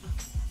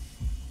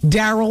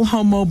Daryl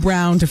Homo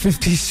Brown to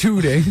 50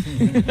 shooting.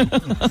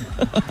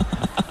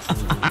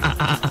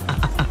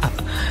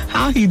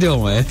 How you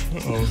doing?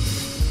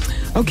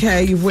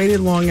 Okay, you've waited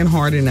long and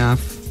hard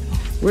enough.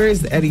 Where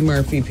is the Eddie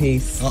Murphy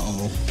piece?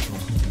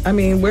 I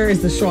mean, where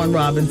is the Sean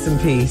Robinson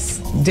piece?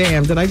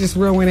 Damn, did I just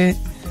ruin it?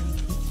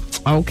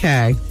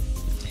 Okay.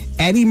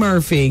 Eddie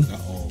Murphy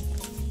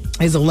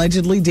is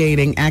allegedly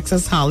dating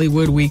Access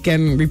Hollywood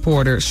weekend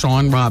reporter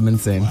Sean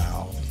Robinson.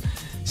 Wow.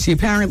 She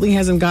apparently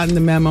hasn't gotten the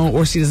memo,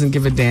 or she doesn't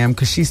give a damn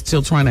because she's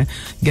still trying to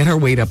get her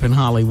weight up in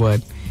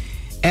Hollywood.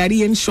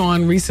 Eddie and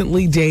Sean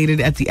recently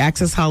dated at the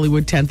Access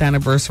Hollywood 10th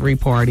anniversary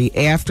party.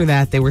 After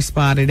that, they were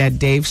spotted at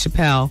Dave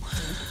Chappelle,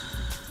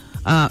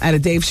 at a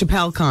Dave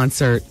Chappelle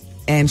concert,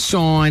 and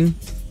Sean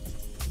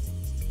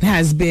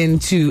has been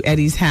to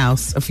Eddie's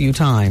house a few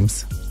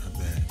times.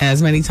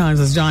 As many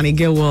times as Johnny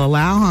Gill will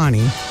allow,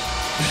 honey.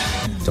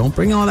 Don't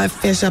bring all that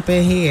fish up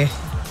in here.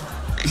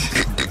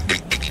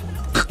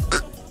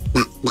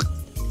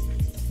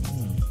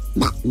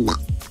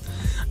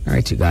 All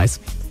right, you guys.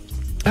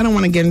 I don't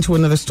want to get into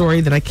another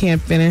story that I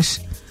can't finish.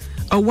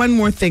 Oh, one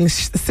more thing.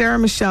 Sarah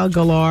Michelle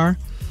Gellar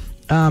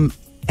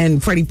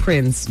and Freddie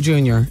Prinze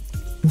Jr.,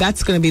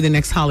 that's going to be the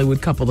next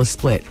Hollywood couple to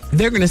split.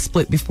 They're going to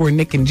split before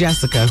Nick and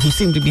Jessica, who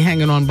seem to be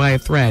hanging on by a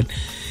thread.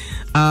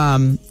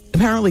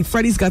 Apparently,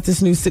 Freddie's got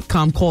this new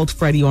sitcom called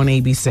Freddie on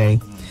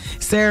ABC.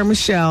 Sarah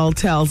Michelle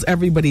tells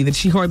everybody that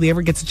she hardly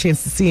ever gets a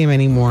chance to see him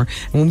anymore.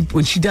 And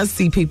when she does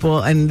see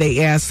people and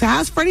they ask,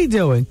 how's Freddie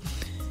doing?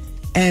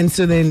 And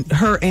so then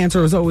her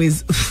answer is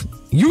always,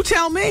 you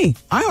tell me.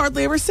 I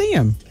hardly ever see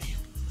him.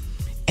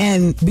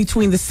 And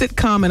between the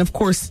sitcom and, of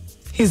course,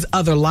 his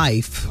other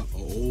life.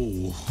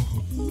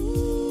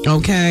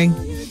 Okay?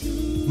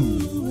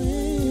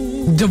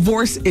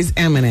 Divorce is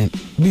imminent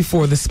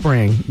before the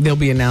spring. They'll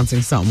be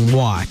announcing something.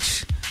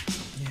 Watch.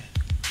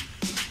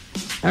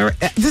 All right.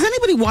 Does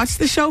anybody watch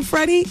the show,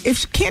 Freddie?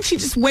 Can't she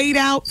just wait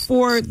out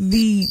for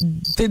the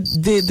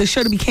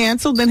show to be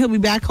canceled? Then he'll be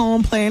back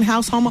home playing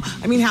house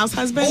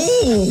husband.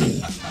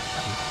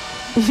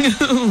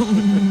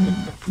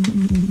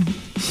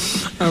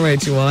 All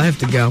right, you all. I have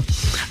to go.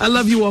 I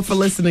love you all for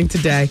listening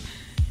today.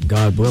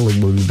 God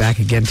willing, we'll be back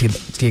again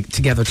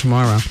together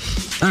tomorrow.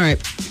 All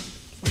right.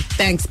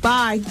 Thanks.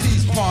 Bye.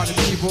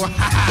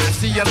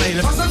 See you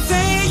later.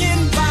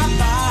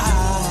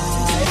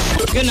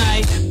 Good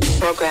night.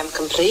 Program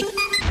complete.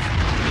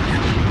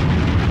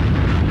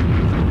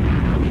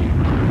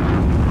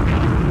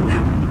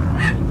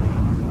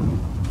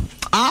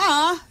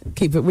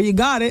 Keep it where you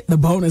got it. The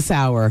bonus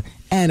hour.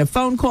 And a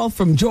phone call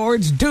from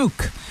George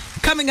Duke.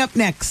 Coming up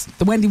next,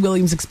 the Wendy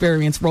Williams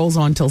Experience rolls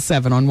on till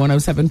 7 on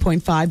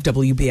 107.5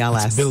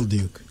 WBLS. That's Bill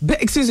Duke.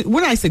 Excuse me,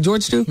 what did I say,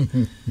 George Duke?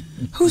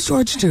 Who's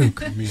George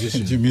Duke?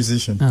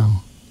 Musician.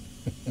 Oh.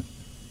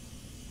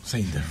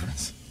 Same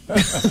difference.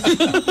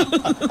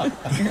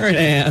 Here it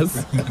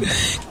is.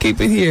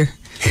 Keep it here.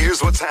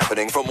 Here's what's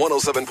happening from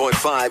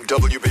 107.5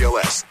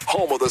 WBLS,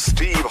 home of the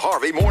Steve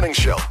Harvey Morning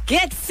Show.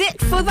 Get fit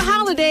for the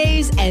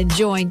holidays and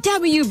join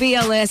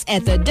WBLS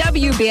at the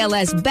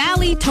WBLS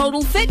Bally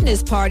Total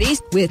Fitness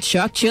Parties with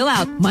Chuck Chill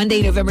Out.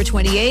 Monday, November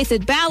 28th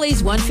at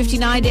Bally's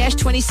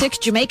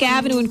 159-26 Jamaica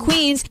Avenue in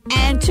Queens,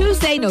 and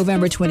Tuesday,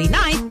 November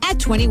 29th at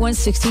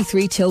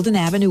 2163 Tilden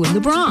Avenue in the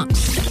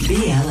Bronx.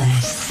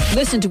 BLS.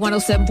 Listen to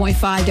 107.5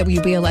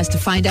 WBLS to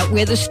find out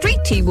where the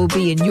street team will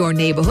be in your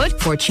neighborhood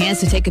for a chance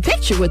to take a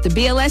picture with the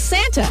BLS WBLS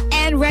Santa.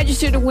 And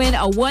register to win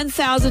a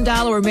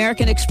 $1,000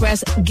 American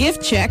Express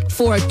gift check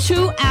for a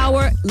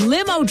 2-hour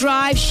limo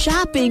drive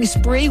shopping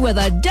spree with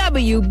a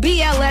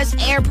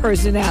WBLS air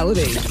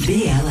personality.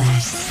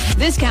 BLS.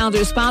 This calendar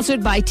is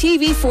sponsored by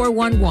TV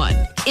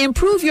 411.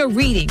 Improve your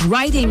reading,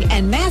 writing,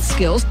 and math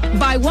skills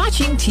by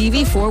watching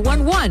TV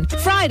 411.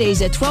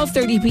 Fridays at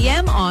 12:30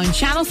 p.m. on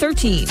Channel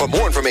 13. For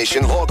more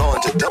information, log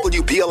on to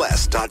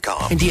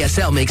WBLS.com. And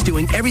DSL makes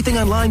doing everything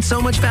online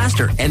so much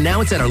faster. And now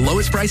it's at our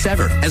lowest price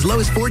ever. As low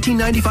as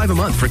 $14.95 a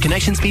month for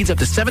connection speeds up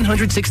to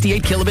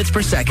 768 kilobits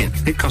per second.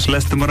 It costs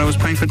less than what I was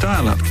paying for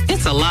dial-up.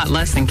 It's a lot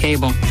less than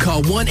cable.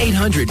 Call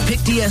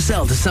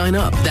 1-800-PIC-DSL to sign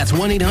up. That's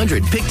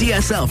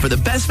 1-800-PIC-DSL for the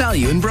best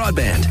value in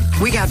broadband.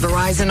 We got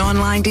Verizon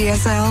Online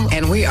DSL,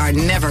 and we are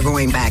never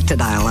going back to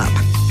dial-up.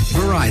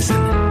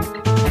 Verizon.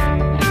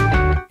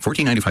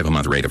 $14.95 a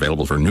month rate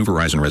available for new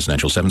Verizon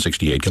residential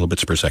 768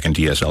 kilobits per second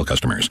DSL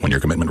customers. When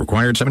your commitment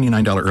required,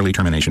 $79 early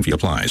termination fee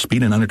applies.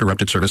 Speed and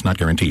uninterrupted service not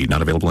guaranteed.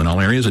 Not available in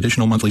all areas.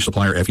 Additional monthly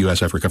supplier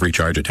FUSF recovery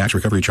charge, a tax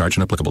recovery charge,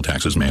 and applicable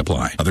taxes may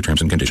apply. Other terms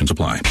and conditions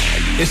apply.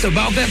 It's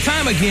about that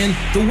time again.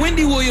 The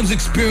Wendy Williams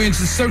Experience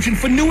is searching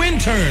for new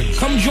interns.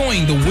 Come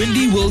join the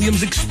Wendy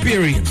Williams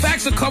Experience.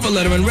 Fax a cover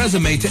letter and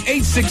resume to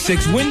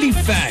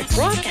 866-WENDY-FAX.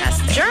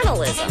 Broadcast,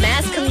 journalism,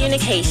 mass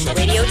communication,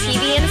 radio,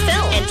 TV, and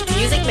film, and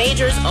music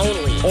majors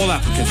only. All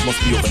applicants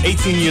must be over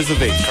 18 years of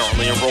age,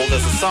 currently enrolled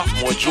as a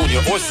sophomore,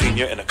 junior, or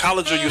senior in a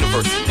college or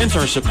university.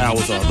 Internship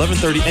hours are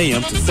 11:30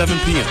 a.m. to 7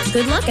 p.m.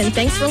 Good luck, and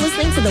thanks for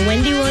listening to the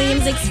Wendy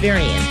Williams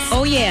Experience.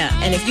 Oh, yeah,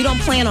 and if you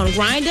don't plan on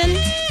grinding,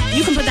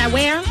 you can put that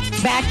where?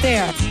 Back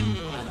there.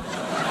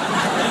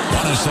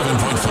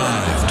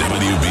 107.5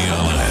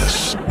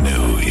 WBLS,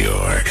 New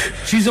York.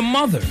 She's a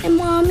mother. Hey,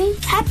 Mommy,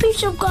 happy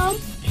to go.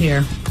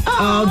 Here.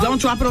 Oh,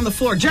 don't drop it on the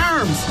floor.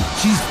 Germs.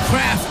 She's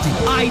crafty.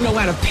 I know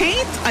how to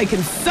paint. I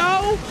can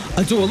sew.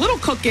 I do a little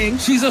cooking.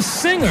 She's a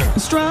singer.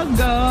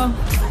 Struggle.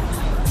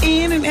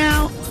 In and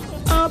out.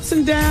 Ups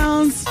and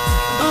downs.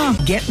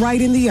 Get right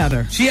in the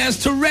other. She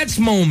has Tourette's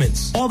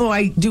moments. Although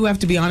I do have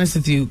to be honest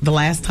with you, the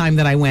last time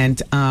that I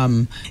went,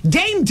 Dame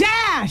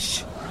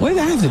Dash! What did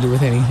that have to do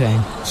with anything?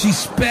 She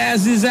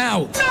spazzes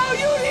out. No,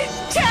 you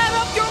didn't tear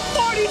up your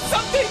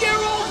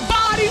 40-something-year-old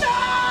body. No!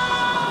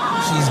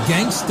 She's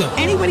gangster.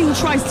 Anybody who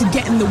tries to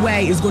get in the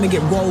way is going to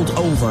get rolled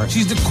over.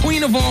 She's the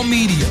queen of all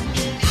media.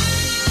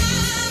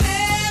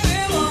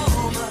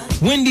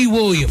 Wendy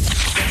Williams.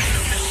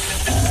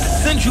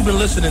 Since you've been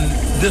listening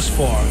this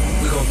far,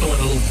 we're going to throw in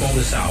a little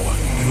bonus hour.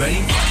 You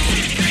ready?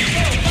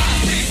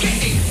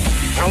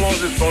 How long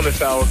is this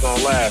bonus hour going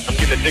to last? I'm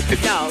getting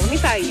addicted. No, let me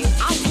tell you.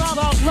 I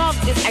love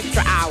this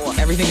extra hour.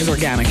 Everything is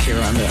organic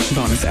here on the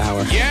bonus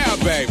hour. Yeah,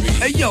 baby.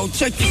 Hey, yo,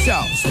 check this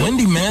out. It's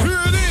Wendy, man.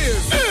 Here it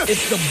is.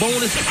 It's the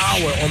bonus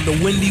hour on the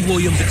Wendy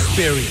Williams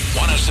Experience.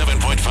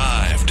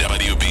 107.5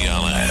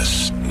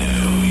 WBLS,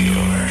 New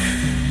York.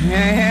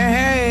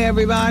 Hey,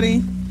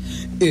 everybody.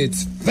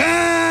 It's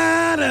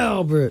Fat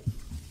Albert.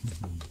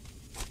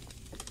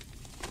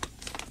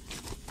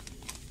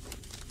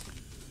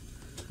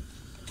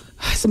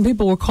 Some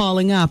people were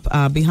calling up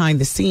behind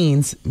the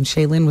scenes.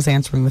 Shaylin was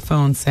answering the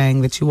phone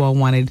saying that you all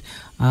wanted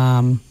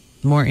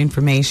more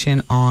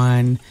information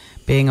on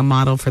being a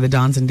model for the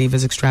Dons and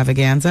Divas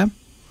extravaganza.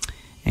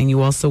 And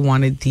you also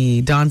wanted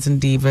the Dons and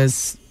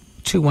Divas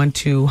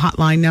 212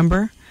 hotline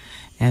number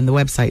and the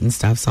website and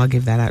stuff. So I'll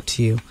give that out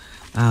to you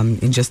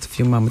in just a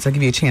few moments. I'll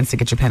give you a chance to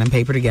get your pen and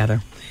paper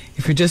together.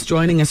 If you're just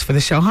joining us for the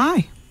show,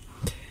 hi.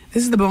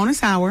 This is the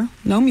bonus hour.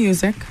 No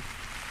music.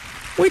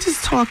 We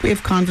just talk. We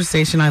have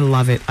conversation. I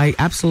love it. I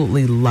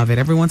absolutely love it.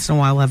 Every once in a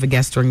while, I'll have a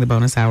guest during the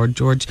bonus hour.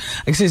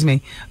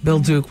 Bill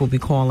Duke will be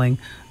calling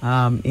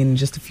in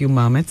just a few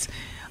moments.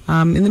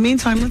 In the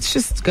meantime, let's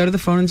just go to the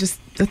phone and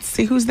let's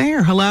see who's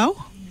there. Hello?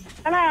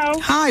 Hello.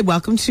 Hi,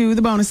 welcome to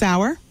the bonus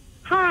hour.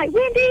 Hi,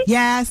 Wendy?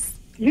 Yes.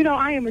 You know,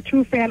 I am a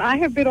true fan. I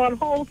have been on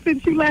hold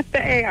since you left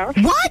the air.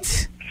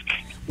 What?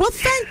 Well,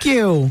 thank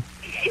you.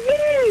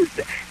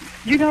 Yes.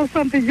 You know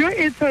something? Your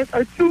inserts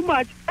are too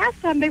much.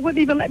 Last time they wouldn't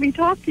even let me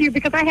talk to you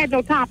because I had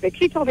no topic.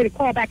 She told me to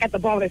call back at the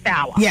bonus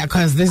hour. Yeah,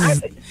 because this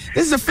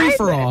is a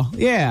free-for-all.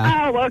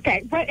 Yeah. Oh,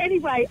 okay. But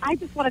anyway, I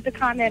just wanted to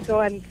comment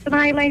on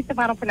Sanaa Lathan.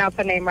 I don't pronounce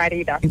her name right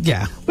either.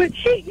 Yeah. But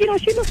she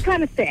looks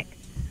kind of sick.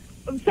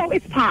 So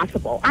it's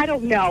possible. I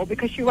don't know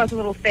because she was a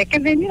little sick.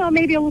 And then,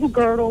 maybe a little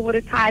girdle would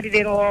have tied it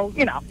in all,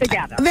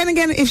 together. Then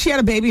again, if she had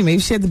a baby, maybe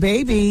she had the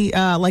baby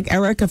like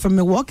Erica from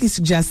Milwaukee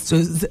suggests,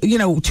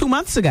 2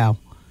 months ago.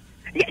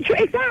 Yeah,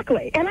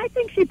 exactly. And I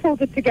think she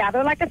pulled it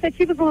together. Like I said,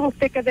 she was a little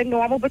thicker than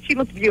normal, but she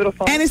looks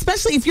beautiful. And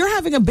especially if you're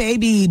having a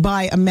baby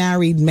by a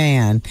married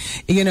man,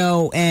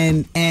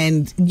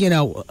 and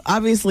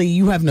obviously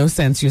you have no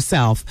sense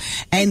yourself.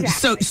 And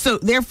exactly. so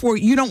therefore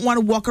you don't want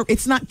to walk around.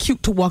 It's not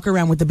cute to walk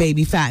around with the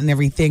baby fat and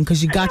everything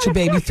because you got your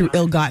baby through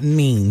ill-gotten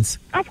means.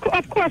 Of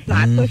course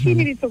not. Mm-hmm. So she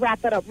needed to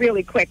wrap that up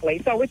really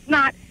quickly. So it's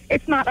not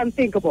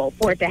unthinkable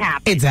for it to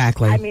happen.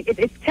 Exactly. I mean,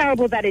 it's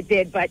terrible that it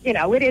did, but,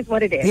 it is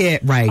what it is. Yeah,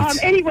 right.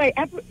 Anyway,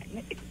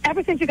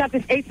 ever since you got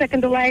this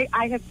 8-second delay,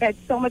 I have had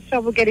so much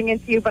trouble getting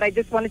into you, but I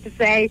just wanted to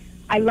say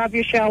I love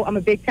your show. I'm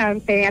a big time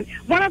fan.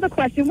 One other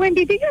question.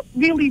 Wendy, do you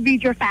really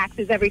read your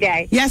faxes every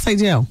day? Yes, I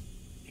do.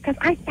 Because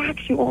I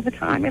fax you all the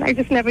time, and I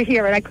just never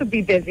hear it. I could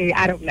be busy.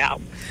 I don't know.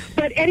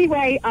 But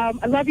anyway, I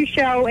love your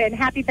show, and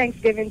happy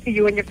Thanksgiving to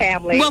you and your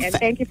family. Well, and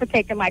thank you for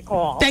taking my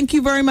call. Thank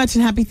you very much,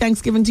 and happy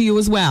Thanksgiving to you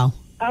as well.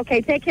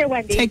 Okay, take care,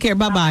 Wendy. Take care.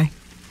 Bye-bye.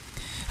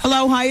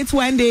 Hello, hi, it's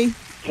Wendy.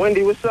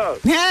 Wendy, what's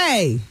up?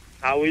 Hey.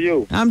 How are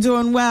you? I'm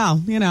doing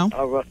well, you know.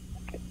 All right.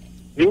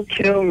 You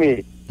kill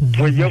me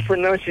with your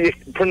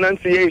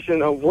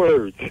pronunciation of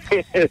words.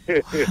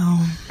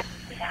 Wow.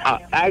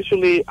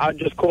 Actually, I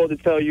just called to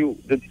tell you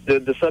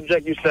the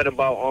subject you said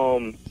about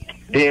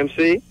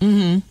DMC.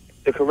 Mm-hmm.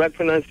 The correct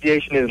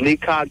pronunciation is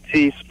Lecog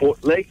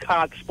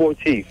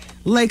Sportif.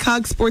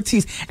 Lecog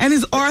Sportif. And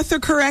is Arthur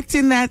correct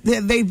in that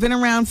they've been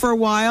around for a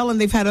while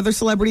and they've had other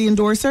celebrity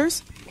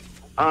endorsers?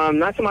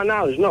 Not to my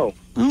knowledge, no.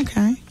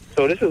 Okay.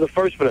 So this is the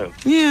first for them.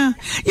 Yeah.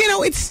 You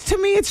know, to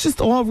me, it's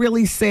just all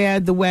really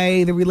sad the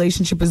way the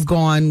relationship has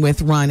gone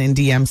with Run and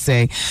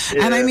DMC.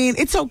 Yeah. And I mean,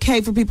 it's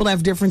okay for people to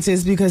have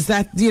differences because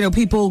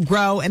people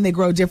grow and they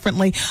grow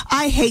differently.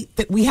 I hate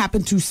that we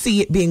happen to see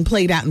it being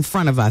played out in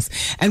front of us.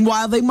 And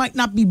while they might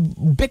not be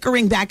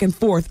bickering back and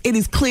forth, it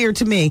is clear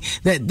to me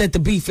that the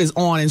beef is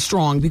on and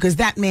strong because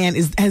that man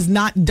has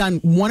not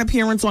done one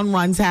appearance on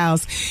Run's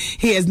house.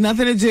 He has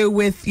nothing to do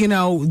with,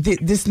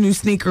 this new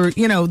sneaker,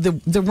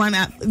 the Run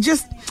out.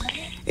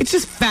 It's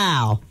just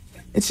foul.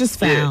 It's just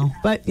foul. Yeah,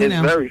 but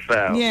it's very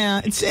foul.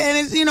 Yeah,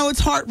 it's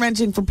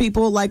heart-wrenching for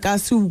people like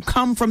us who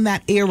come from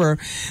that era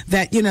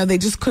that they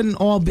just couldn't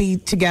all be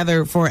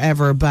together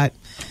forever, but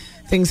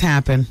things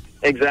happen.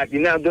 Exactly.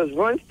 Now, does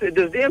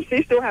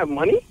DMC still have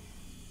money?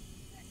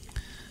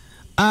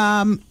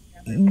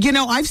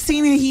 I've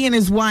seen he and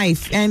his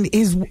wife and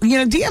his,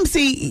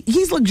 DMC,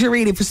 he's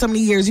luxuriated for so many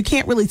years. You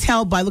can't really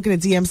tell by looking at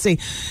DMC.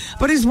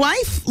 But his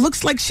wife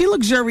looks like she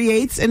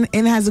luxuriates and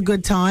has a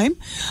good time.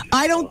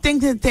 I don't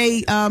think that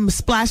they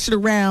splash it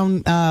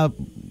around,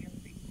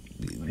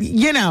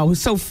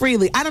 so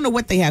freely. I don't know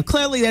what they have.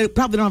 Clearly, they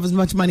probably don't have as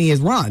much money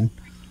as Run.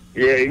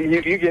 Yeah,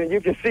 you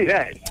can see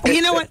that.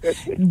 You know what?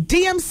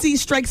 DMC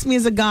strikes me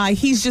as a guy,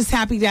 he's just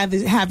happy to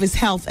have his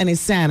health and his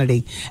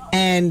sanity.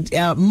 And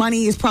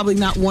money is probably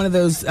not one of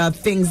those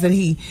things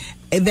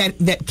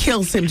that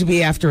kills him to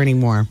be after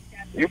anymore.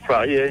 You're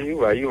right.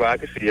 I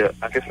can see it.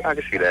 I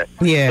can see that.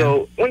 Yeah.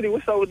 So, Wendy,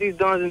 what's up with these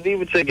Dons and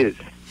Diva tickets?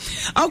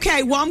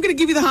 Okay, well, I'm going to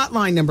give you the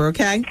hotline number,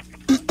 okay?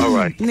 All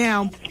right.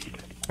 Now,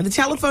 the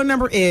telephone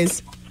number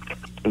is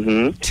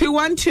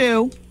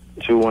 212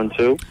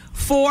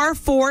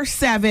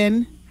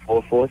 447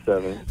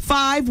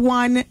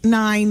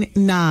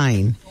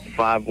 5199.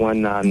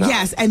 5199.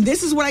 Yes, and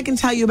this is what I can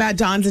tell you about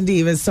Dons and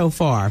Divas so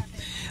far.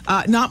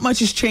 Not much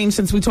has changed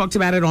since we talked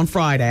about it on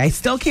Friday. I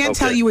still can't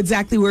tell you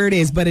exactly where it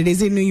is, but it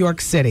is in New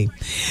York City.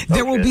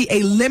 There will be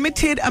a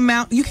limited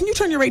amount. Can you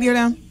turn your radio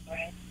down?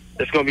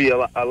 It's going to be a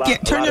lot. Yeah,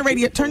 turn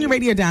your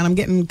radio down. I'm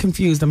getting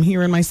confused. I'm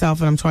hearing myself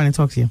and I'm trying to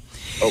talk to you.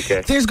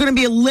 Okay. There's going to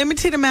be a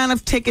limited amount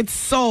of tickets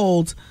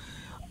sold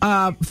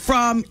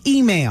from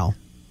email.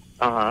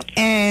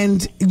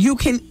 And you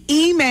can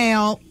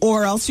email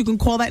or else you can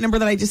call that number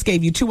that I just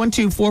gave you,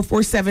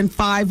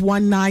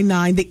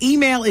 212-447-5199. The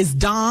email is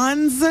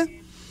Dons.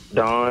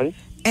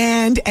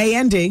 And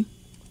A-N-D.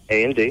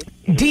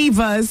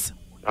 Divas.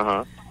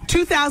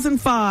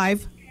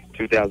 2005.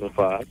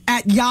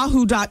 At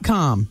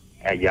yahoo.com.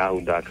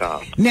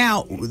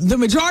 Now, the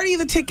majority of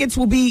the tickets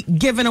will be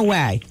given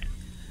away.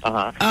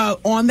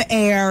 On the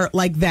air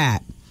like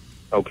that.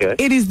 Okay.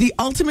 It is the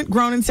ultimate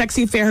grown and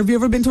sexy affair. Have you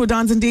ever been to a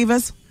Dons and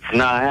Divas?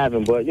 No, I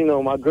haven't. But,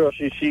 my girl,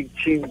 she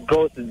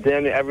goes to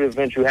damn near every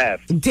event you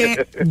have.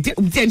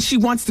 Then she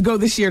wants to go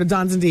this year to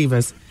Dons and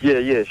Divas.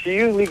 Yeah. She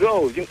usually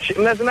goes.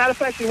 As a matter of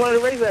fact, she's one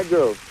of the Razak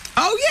girls.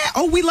 Oh, yeah.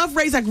 Oh, we love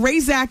Razak.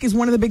 Razak is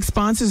one of the big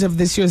sponsors of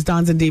this year's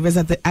Dons and Divas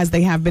as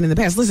they have been in the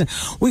past. Listen,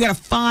 we got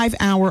a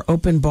 5-hour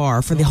open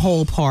bar for the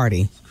whole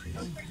party.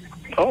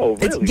 Oh,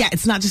 really?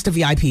 It's not just a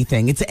VIP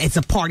thing. It's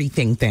a party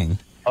thing.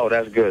 Oh,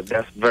 that's good.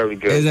 That's very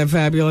good. Is that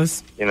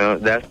fabulous?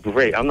 That's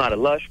great. I'm not a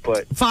lush,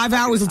 but 5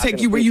 hours will take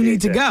you where you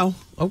need to go.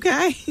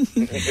 Okay.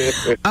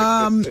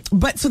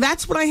 But so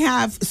that's what I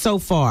have so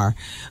far.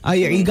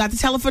 You got the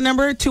telephone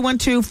number,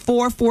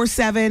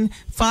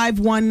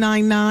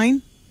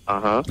 212-447-5199.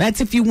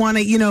 That's if you want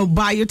to,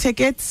 buy your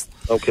tickets.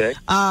 Okay.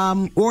 Or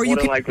more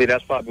than likely,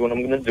 that's probably what I'm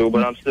going to do,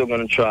 but I'm still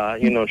going to try,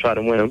 try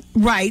to win them.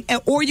 Right.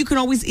 Or you can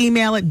always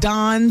email at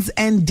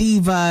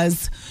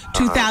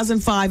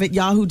donsanddivas2005 at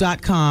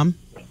yahoo.com.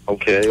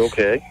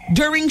 Okay.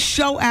 During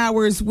show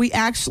hours, we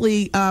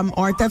actually,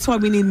 Art, that's why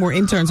we need more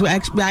interns. We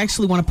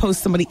actually want to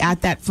post somebody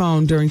at that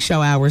phone during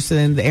show hours so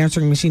then the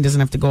answering machine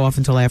doesn't have to go off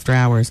until after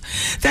hours.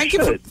 Thank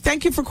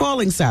you for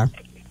calling, sir.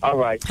 All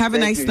right. Have a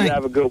nice night. You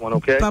have a good one,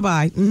 okay?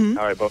 Bye-bye. Mm-hmm.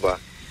 All right, bye-bye.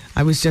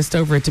 I was just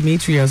over at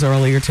Demetrio's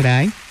earlier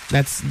today.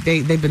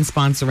 They've been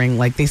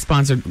sponsoring, they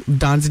sponsored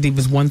Dons and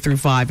Divas 1 through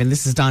 5, and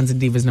this is Dons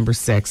and Divas number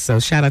 6. So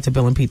shout out to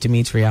Bill and Pete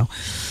Demetrio.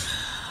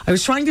 I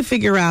was trying to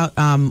figure out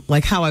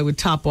how I would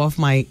top off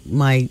my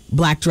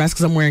black dress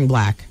because I'm wearing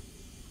black.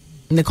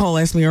 Nicole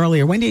asked me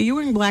earlier, Wendy, are you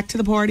wearing black to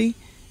the party?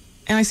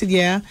 And I said,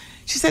 yeah.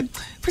 She said,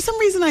 for some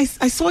reason, I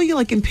saw you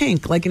like in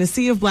pink, like in a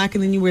sea of black,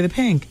 and then you wear the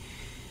pink.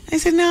 I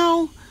said,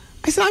 no.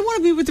 I said, I want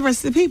to be with the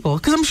rest of the people.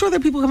 Because I'm sure there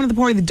are people coming to the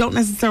party that don't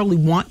necessarily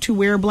want to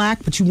wear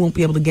black, but you won't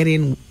be able to get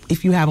in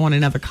if you have on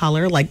another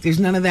color. Like,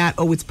 there's none of that,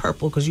 oh, it's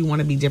purple because you want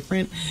to be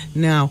different.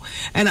 No.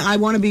 And I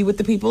want to be with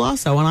the people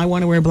also, and I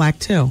want to wear black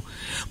too.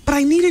 But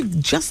I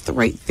needed just the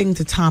right thing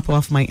to top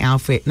off my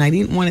outfit, and I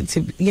didn't want it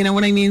to, you know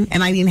what I mean?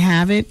 And I didn't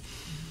have it.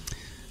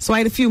 So I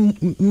had a few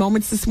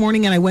moments this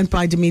morning, and I went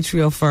by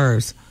Demetrio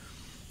Furs.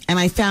 And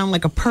I found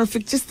like a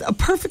perfect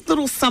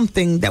little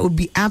something that would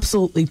be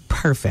absolutely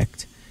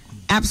perfect.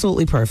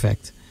 Absolutely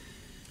perfect.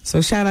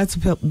 So shout out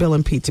to Bill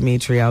and Pete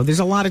Demetrio.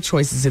 There's a lot of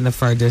choices in the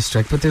Fur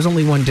District, but there's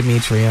only one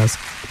Demetrio's.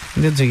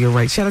 You're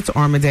right. Shout out to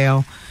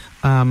Armadale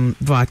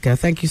Vodka.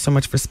 Thank you so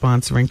much for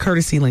sponsoring.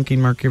 Courtesy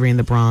Lincoln Mercury in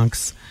the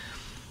Bronx.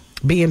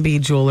 B&B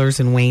Jewelers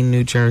in Wayne,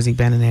 New Jersey.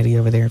 Ben and Eddie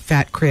over there.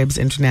 Fat Cribs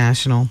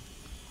International.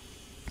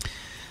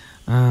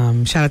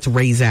 Shout out to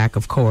Razak,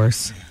 of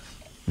course.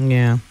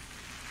 Yeah.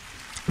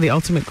 The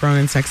Ultimate Grown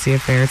and Sexy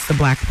Affair. It's the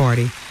Black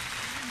Party.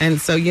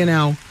 And so,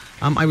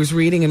 I was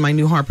reading in my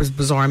new Harper's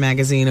Bazaar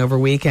magazine over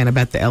weekend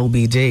about the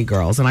LBD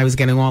girls, and I was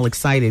getting all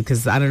excited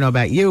because I don't know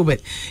about you, but,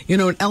 an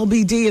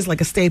LBD is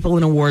like a staple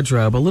in a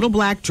wardrobe. A little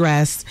black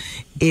dress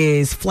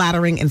is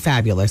flattering and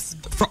fabulous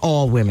for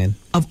all women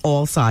of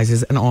all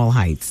sizes and all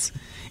heights.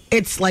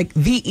 It's like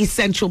the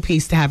essential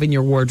piece to have in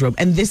your wardrobe.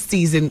 And this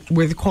season,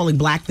 we're calling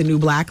black the new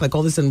black. Like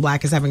all this in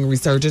black is having a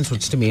resurgence,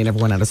 which to me never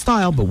went out of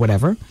style, but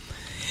whatever.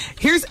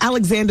 Here's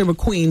Alexander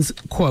McQueen's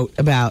quote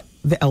about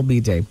the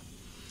LBD.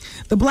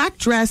 The black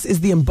dress is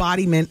the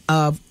embodiment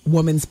of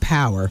woman's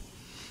power.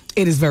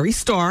 It is very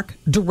stark,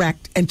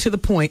 direct, and to the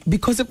point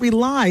because it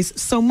relies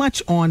so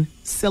much on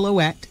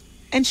silhouette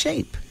and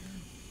shape.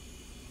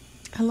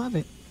 I love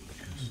it.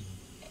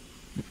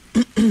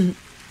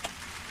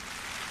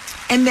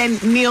 And then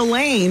Neil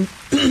Lane,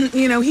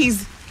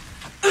 he's...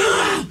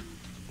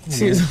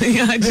 Seriously,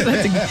 I just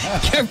have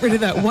to get rid of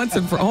that once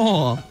and for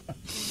all.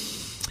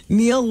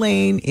 Neil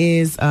Lane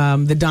is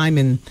the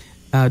diamond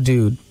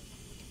dude.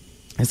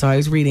 And so I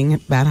was reading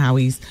about how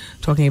he's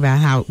talking about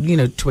how, to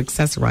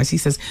accessorize. He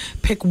says,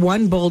 pick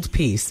one bold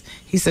piece.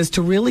 He says,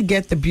 to really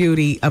get the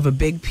beauty of a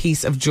big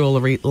piece of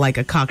jewelry like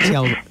a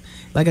cocktail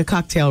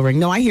ring.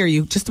 No, I hear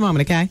you. Just a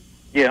moment, okay?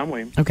 Yeah, I'm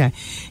waiting. Okay.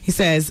 He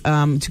says,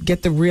 to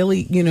get the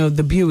really,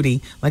 the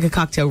beauty like a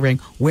cocktail ring,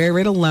 wear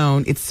it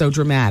alone. It's so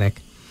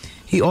dramatic.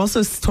 He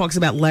also talks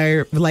about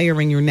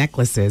layering your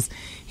necklaces.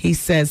 He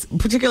says,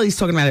 particularly he's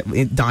talking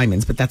about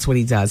diamonds, but that's what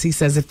he does. He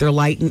says if they're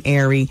light and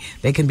airy,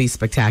 they can be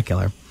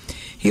spectacular.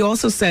 He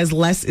also says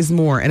less is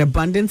more. An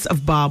abundance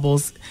of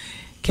baubles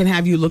can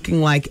have you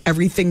looking like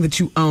everything that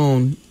you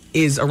own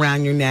is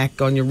around your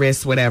neck, on your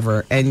wrist,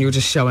 whatever, and you're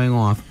just showing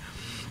off.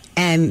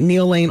 And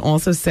Neil Lane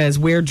also says,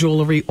 wear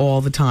jewelry all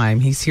the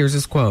time. Here's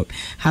his quote.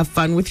 Have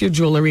fun with your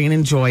jewelry and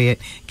enjoy it.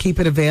 Keep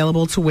it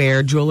available to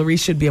wear. Jewelry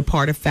should be a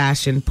part of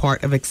fashion,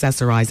 part of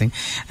accessorizing.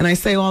 And I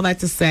say all that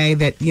to say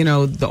that,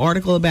 the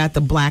article about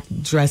the black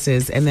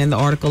dresses and then the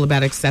article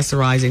about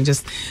accessorizing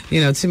just,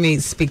 to me,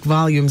 speak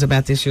volumes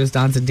about this year's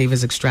Dons and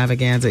Divas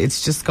extravaganza.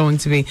 It's just going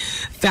to be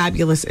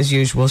fabulous as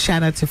usual.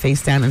 Shout out to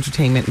Face Down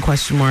Entertainment and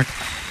Question Mark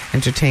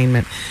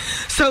Entertainment.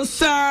 So,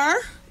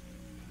 sir...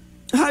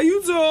 How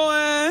you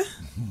doing?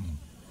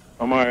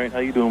 I'm all right. How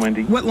you doing,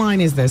 Wendy? What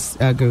line is this,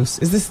 Goose?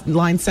 Is this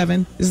line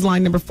 7? This is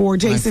line number 4.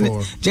 Jason,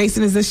 line 4.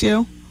 Jason, is this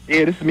you?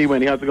 Yeah, this is me,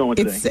 Wendy. How's it going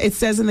today? It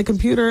says in the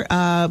computer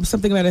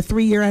something about a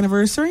 3-year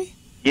anniversary.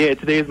 Yeah,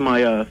 today is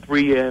my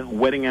 3-year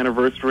wedding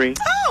anniversary.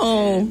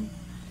 Oh.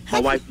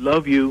 My wife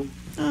love you.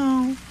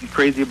 Oh. She's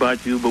crazy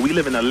about you, but we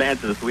live in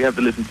Atlanta, so we have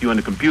to listen to you on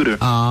the computer.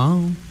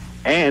 Oh.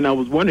 And I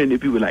was wondering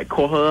if you would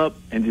call her up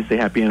and just say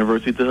happy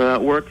anniversary to her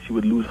at work. She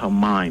would lose her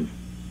mind.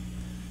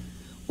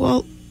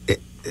 Well,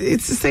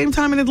 it's the same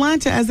time in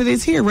Atlanta as it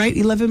is here, right?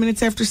 11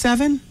 minutes after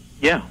 7?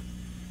 Yeah.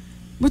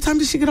 What time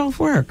does she get off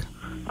work?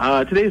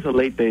 Today is a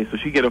late day, so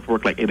she get off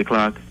work 8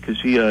 o'clock because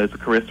she is a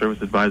career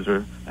service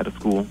advisor at a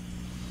school.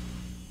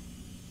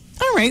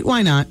 All right,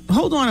 why not?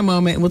 Hold on a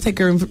moment, and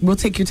we'll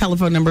take your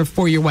telephone number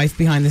for your wife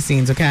behind the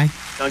scenes, okay?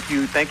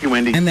 Thank you,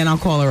 Wendy. And then I'll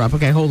call her up.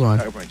 Okay, hold on.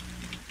 All right.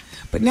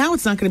 But now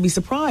it's not going to be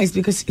surprised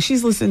because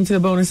she's listening to the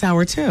bonus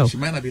hour too. She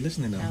might not be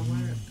listening though.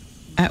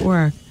 At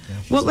work.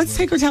 Well, let's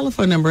take her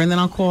telephone number, and then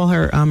I'll call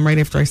her right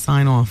after I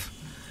sign off.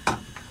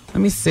 Let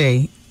me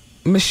see.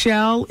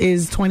 Michelle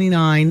is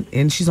 29,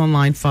 and she's on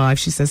line 5.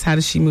 She says, how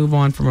does she move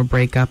on from a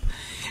breakup?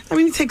 I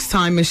mean, it takes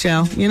time,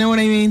 Michelle. You know what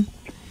I mean?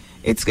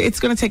 It's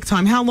going to take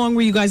time. How long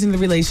were you guys in the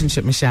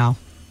relationship, Michelle?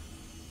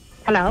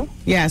 Hello?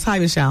 Yes. Hi,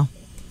 Michelle.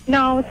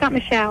 No, it's not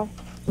Michelle.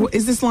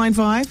 Is this line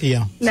 5?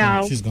 Yeah.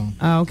 No. She's gone.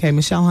 Oh, okay.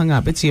 Michelle hung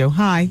up. It's you.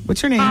 Hi.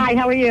 What's your name? Hi,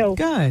 how are you?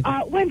 Good.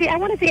 Wendy, I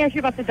wanted to ask you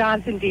about the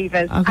Dons and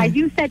Divas. Okay. I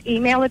used that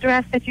email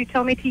address that you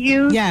told me to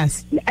use.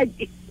 Yes.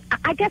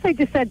 I guess I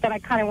just said that I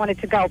kind of wanted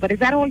to go, but is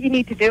that all you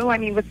need to do? I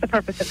mean, what's the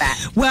purpose of that?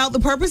 Well, the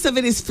purpose of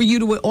it is for you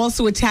to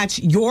also attach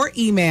your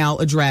email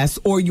address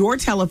or your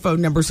telephone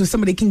number so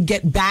somebody can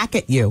get back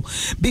at you.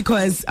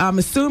 Because I'm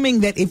assuming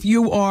that if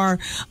you are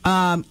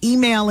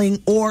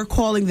emailing or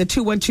calling the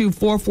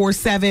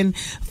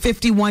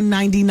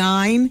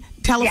 212-447-5199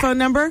 telephone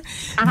number,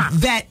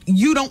 that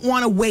you don't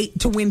want to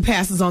wait to win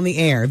passes on the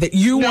air, that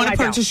you want to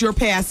purchase your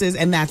passes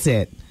and that's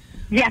it.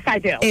 Yes, I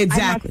do.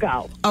 Exactly. I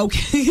must go.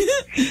 Okay.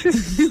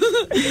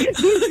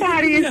 This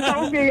party is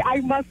so me.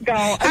 I must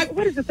go.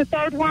 What is this, the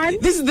third one?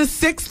 This is the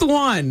sixth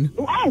one.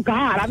 Oh,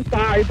 God, I'm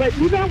sorry. But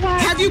you know what?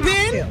 Have you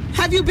been?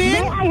 Have you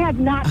been? No, I have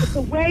not. But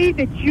the way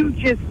that you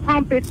just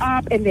pump it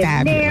up and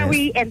then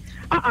Mary and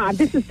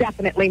this is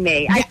definitely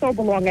me. I so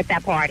belong at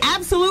that party.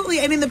 Absolutely.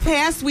 And in the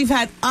past, we've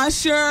had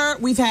Usher.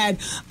 We've had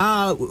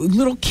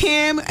Little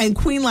Kim and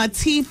Queen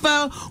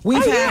Latifah.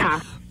 We've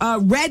had...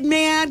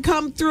 Redman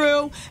come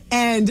through,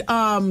 and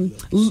I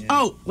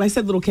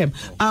said Little Kim,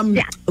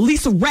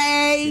 Lisa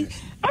Ray,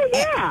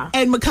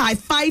 and Mekhi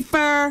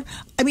Phifer.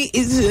 I mean,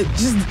 it's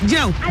just, you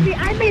know. I mean,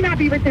 I may not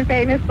be rich and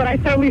famous, but I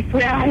certainly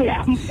swear I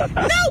am.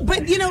 No,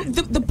 but you know,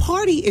 the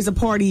party is a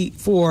party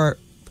for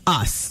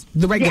us,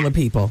 the regular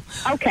people.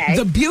 Okay.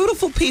 The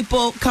beautiful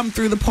people come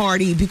through the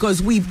party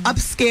because we've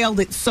upscaled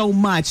it so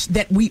much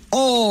that we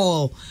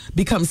all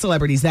become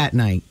celebrities that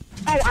night.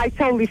 Oh, I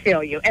totally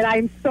feel you. And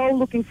I'm so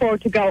looking forward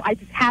to go. I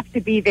just have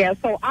to be there.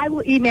 So I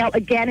will email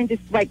again and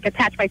just,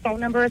 attach my phone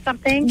number or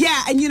something.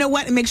 Yeah, and you know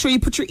what? And make sure you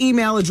put your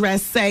email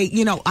address. Say,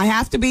 you know, I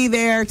have to be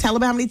there. Tell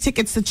them how many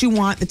tickets that you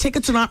want. The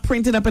tickets are not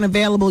printed up and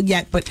available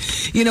yet. But,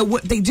 you know,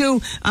 what they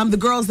do, the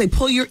girls, they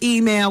pull your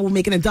email. We're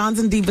making a Dons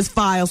and Divas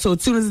file. So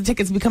as soon as the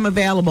tickets become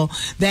available,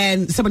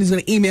 then somebody's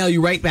going to email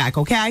you right back,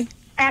 okay?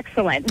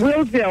 Excellent.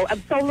 Will do.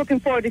 I'm so looking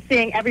forward to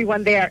seeing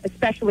everyone there,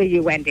 especially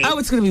you, Wendy. Oh,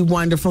 it's going to be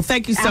wonderful.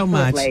 Thank you so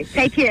much.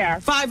 Take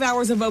care. 5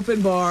 hours of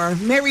open bar.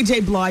 Mary J.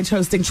 Blige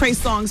hosting. Trey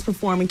Songz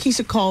performing.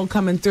 Keisha Cole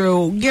coming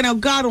through. You know,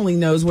 God only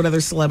knows what other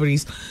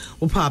celebrities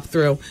will pop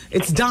through.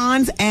 It's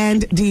Dons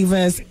and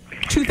Divas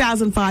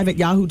 2005 at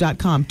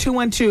yahoo.com.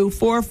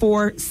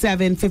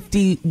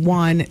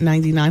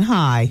 212-447-5199.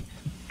 Hi.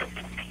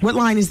 What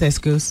line is this,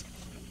 Goose?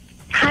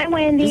 Hi,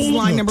 Wendy. This is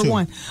line number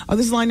 1. Oh,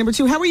 this is line number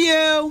 2. How are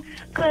you?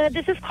 Good.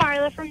 This is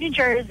Carla from New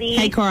Jersey.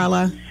 Hey,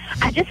 Carla.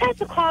 I just had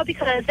to call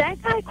because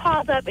that guy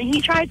called up and he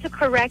tried to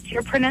correct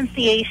your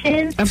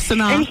pronunciation. Of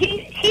Sanaa? And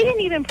he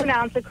didn't even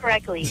pronounce it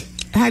correctly.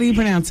 How do you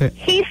pronounce it?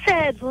 He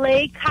said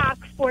Le Coq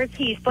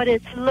Sportif, but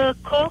it's Le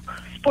Coq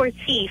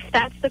Sportif.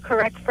 That's the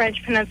correct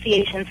French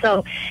pronunciation.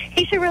 So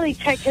he should really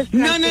check his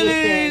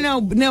pronunciation.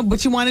 No,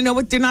 but you want to know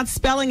what? They're not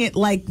spelling it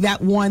like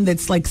that one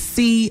that's like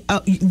C.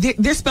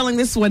 They're spelling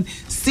this one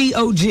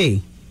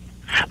C-O-G.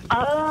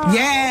 Oh.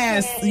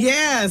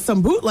 Yes,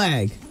 some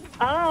bootleg.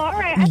 Oh, all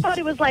right. I thought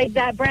it was like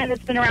that brand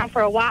that's been around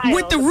for a while.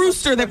 With the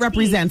rooster that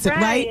represents it,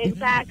 right?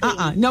 Exactly.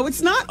 No,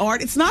 it's not,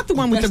 Art. It's not the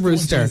one with the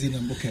rooster.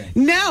 Okay.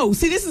 No.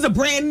 See, this is a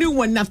brand new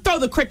one. Now throw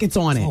the crickets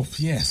on it. Oh,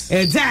 yes.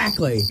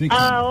 Exactly.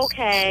 Oh,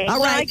 okay. All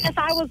right. I guess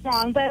I was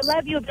wrong, but I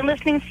love you. I've been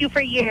listening to you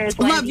for years.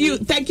 Love Wendy. you.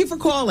 Thank you for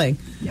calling.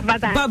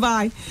 Bye-bye.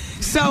 Bye-bye.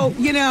 So,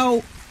 you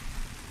know,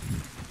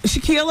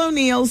 Shaquille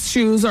O'Neal's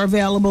shoes are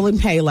available in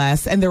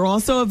Payless, and they're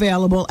also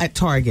available at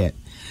Target.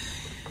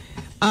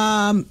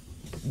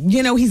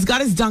 You know, he's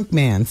got his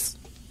Dunkmans,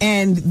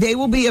 and they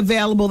will be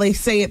available, they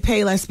say, at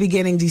Payless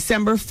beginning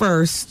December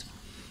 1st,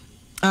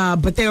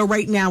 but they are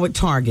right now at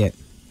Target.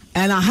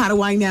 And how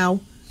do I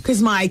know?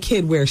 Because my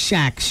kid wears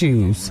Shaq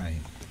shoes. Right.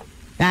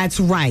 That's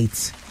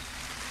right.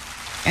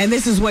 And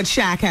this is what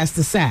Shaq has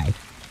to say.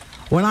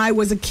 When I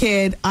was a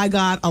kid, I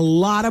got a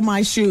lot of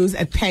my shoes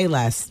at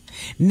Payless.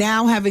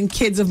 Now, having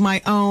kids of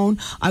my own,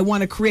 I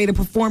want to create a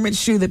performance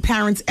shoe that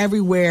parents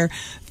everywhere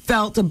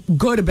felt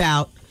good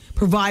about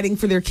providing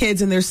for their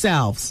kids and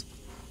themselves.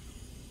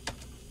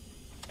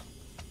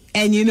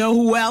 And you know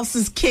who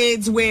else's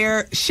kids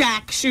wear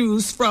Shaq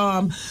shoes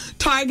from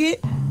Target?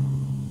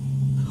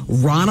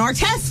 Ron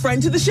Artest,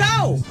 friend to the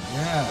show.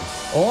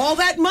 Yes. All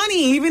that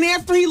money, even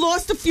after he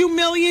lost a few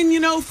million, you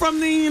know, from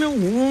the, you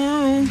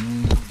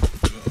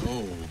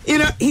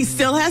know, he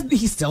still had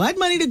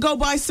money to go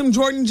buy some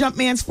Jordan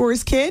Jumpmans for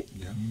his kid.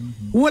 Yeah.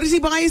 What does he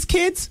buy his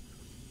kids?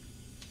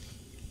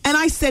 And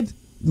I said,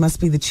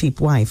 must be the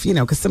cheap wife, you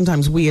know, because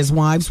sometimes we as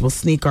wives will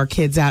sneak our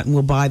kids out and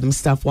we'll buy them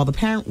stuff while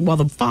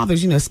the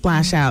fathers, you know,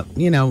 splash out,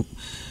 you know,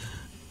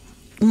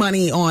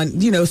 money on,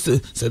 you know, so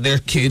their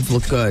kids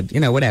look good, you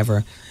know,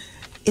 whatever.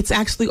 It's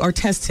actually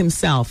Artest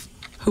himself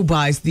who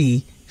buys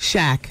the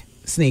Shaq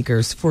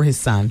sneakers for his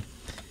son.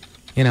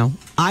 You know,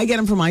 I get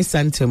them for my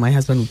son too. My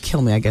husband would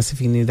kill me, I guess, if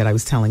he knew that I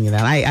was telling you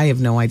that. I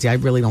have no idea. I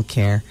really don't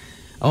care.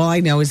 All I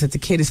know is that the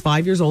kid is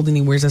 5 years old and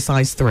he wears a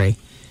size 3.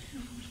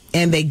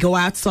 And they go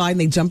outside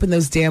and they jump in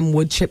those damn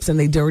wood chips and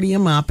they dirty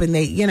them up and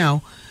they, you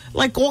know,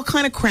 like all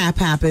kind of crap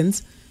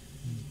happens.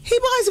 He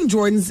buys them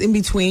Jordans in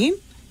between.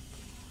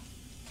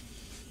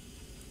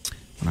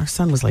 When our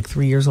son was like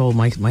 3 years old,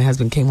 my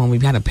husband came home. We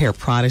had a pair of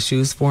Prada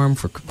shoes for him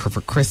for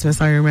Christmas,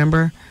 I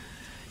remember.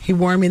 He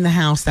wore him in the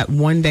house that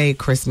one day at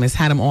Christmas,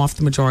 had him off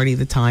the majority of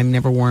the time,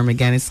 never wore him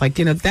again. It's like,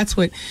 that's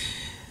what...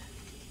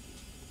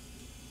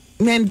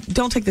 Men,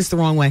 don't take this the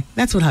wrong way.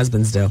 That's what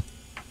husbands do.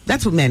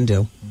 That's what men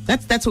do.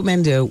 That's what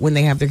men do when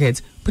they have their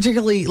kids.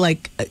 Particularly,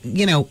 like,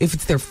 if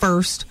it's their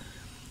first,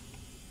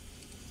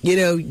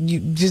 you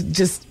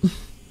just...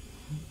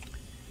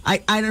 I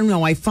don't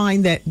know. I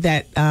find that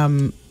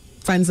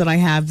friends that I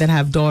have that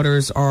have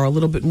daughters are a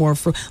little bit more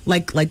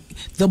like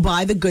they'll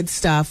buy the good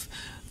stuff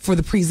for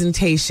the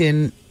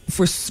presentation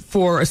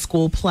for a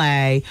school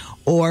play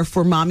or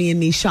for mommy and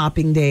me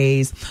shopping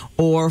days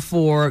or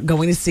for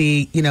going to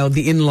see,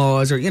 the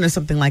in-laws or,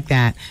 something like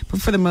that.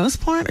 But for the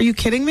most part, are you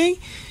kidding me?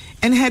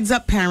 And heads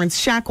up,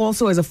 parents, Shaq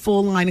also has a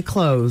full line of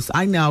clothes.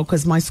 I know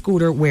because my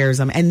scooter wears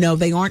them. And no,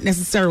 they aren't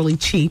necessarily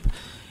cheap.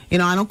 I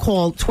don't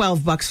call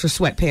 $12 for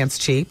sweatpants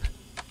cheap.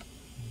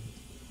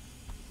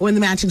 When the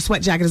matching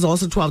sweat jacket is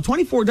also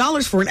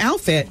 $24 for an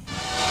outfit.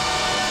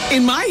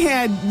 In my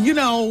head,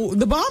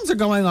 the bombs are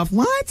going off.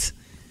 What?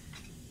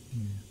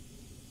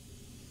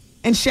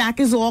 And Shaq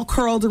is all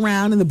curled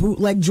around in the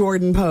bootleg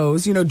Jordan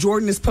pose.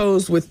 Jordan is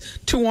posed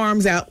with two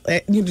arms out,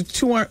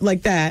 two arms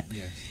like that.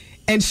 Yes.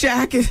 And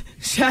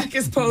Shaq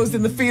is posed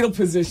in the fetal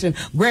position,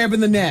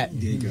 grabbing the net.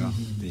 There you go.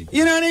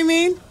 You know what I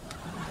mean?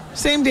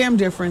 Same damn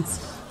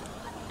difference.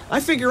 I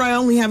figure I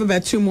only have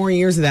about 2 more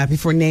years of that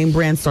before name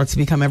brand starts to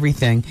become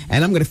everything.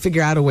 And I'm going to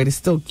figure out a way to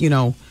still,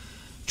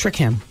 trick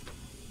him.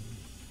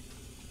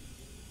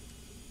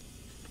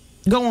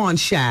 Go on,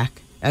 Shaq.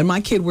 And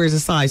my kid wears a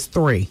size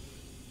 3.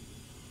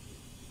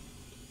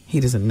 He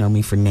doesn't know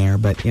me for Nair,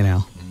 but,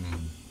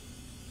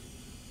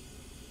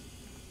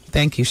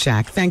 Thank you,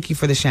 Shaq. Thank you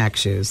for the Shaq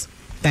shoes.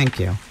 Thank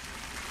you.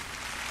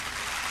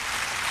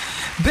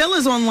 Bill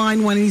is on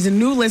line 1. He's a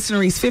new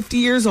listener. He's 50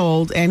 years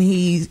old, and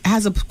he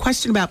has a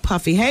question about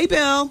Puffy. Hey,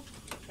 Bill.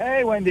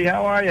 Hey, Wendy.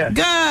 How are you?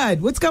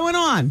 Good. What's going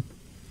on?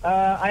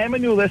 I am a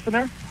new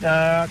listener,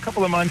 a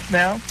couple of months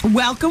now.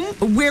 Welcome.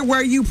 Where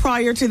were you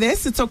prior to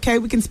this? It's okay.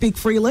 We can speak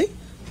freely.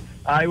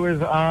 I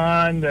was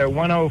on the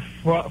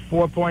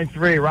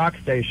 104.3 rock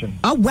station.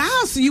 Oh,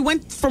 wow. So you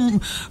went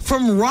from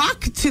rock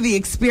to the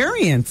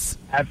experience.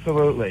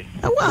 Absolutely.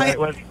 Oh,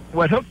 well,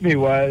 what hooked me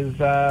was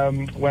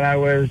when I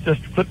was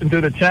just flipping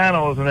through the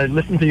channels and I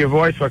listened to your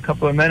voice for a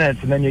couple of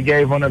minutes and then you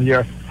gave one of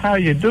your, how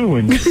you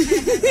doing?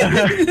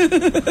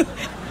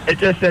 It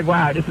just said,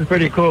 wow, this is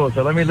pretty cool.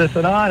 So let me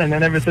listen on. And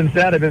then ever since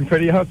that, I've been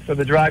pretty hooked for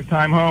the drive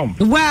time home.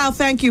 Wow.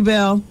 Thank you,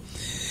 Bill.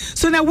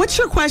 So now what's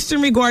your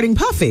question regarding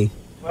Puffy?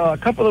 Well, a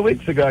couple of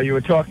weeks ago, you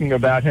were talking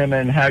about him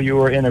and how you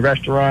were in a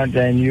restaurant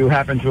and you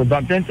happened to have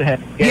bumped into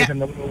him, gave him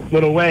the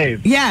little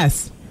wave.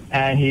 Yes.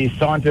 And he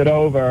sauntered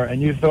over,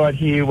 and you thought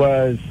he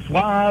was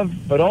suave,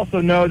 but also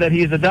know that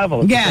he's a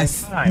devil.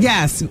 Yes.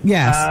 Yes.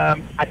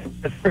 I think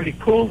it's pretty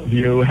cool of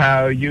you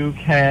how you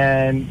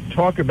can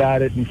talk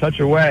about it in such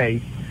a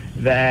way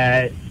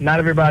that not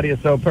everybody is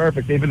so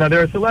perfect. Even though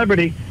they're a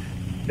celebrity,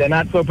 they're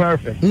not so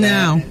perfect.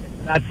 No.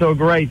 And not so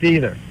great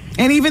either.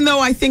 And even though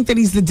I think that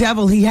he's the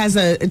devil, he has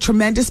a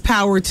tremendous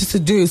power to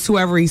seduce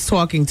whoever he's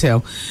talking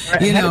to.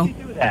 Right.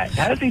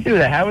 How does he do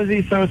that? How is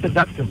he so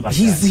seductive like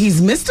that?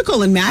 He's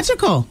mystical and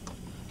magical.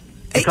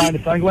 Behind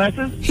the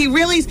sunglasses? He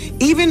really,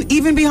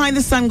 even behind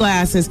the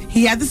sunglasses,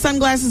 he had the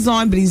sunglasses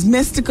on, but he's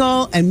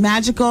mystical and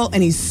magical,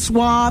 and he's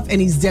suave,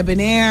 and he's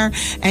debonair,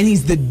 and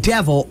he's the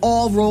devil,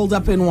 all rolled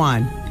up in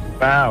one.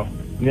 Wow,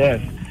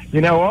 yes.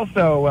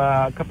 Also,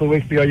 a couple of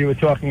weeks ago, you were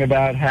talking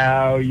about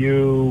how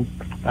you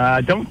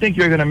don't think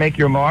you're going to make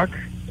your mark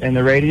in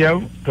the radio,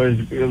 because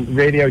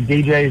radio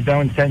DJs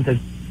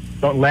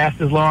don't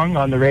last as long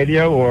on the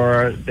radio,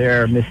 or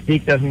their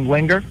mystique doesn't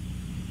linger.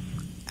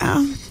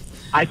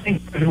 I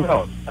think it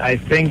will. I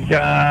think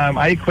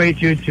I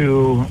equate you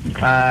to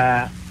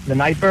the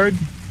Nightbird,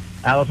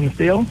 Alison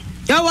Steele.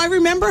 Oh, I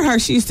remember her.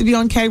 She used to be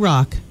on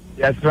K-Rock.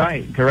 That's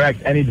right,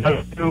 correct. And he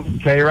does do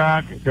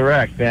K-Rock,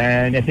 correct.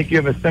 And I think you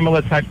have a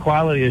similar type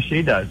quality as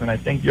she does, and I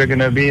think you're going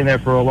to be in there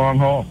for a long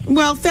haul.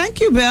 Well, thank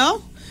you,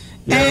 Bill.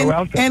 You're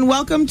welcome. And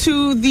welcome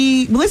to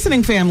the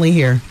listening family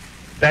here.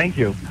 Thank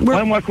you.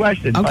 One more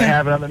question. Okay. I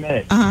have another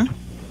minute.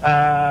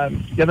 Uh-huh.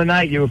 The other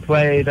night you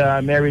played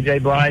Mary J.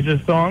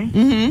 Blige's song.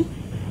 Mm-hmm.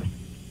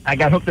 I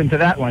got hooked into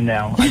that one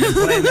now. I've been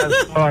playing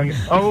that song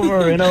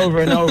over and over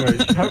and over.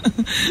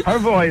 Her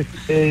voice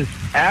is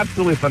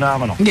absolutely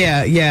phenomenal.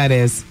 Yeah, it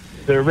is.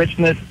 The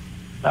richness.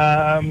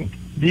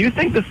 Do you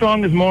think the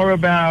song is more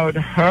about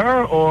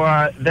her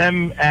or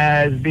them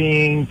as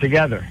being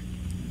together?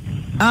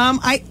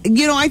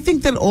 I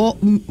think that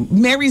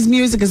Mary's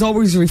music has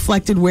always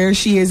reflected where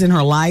she is in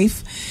her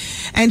life,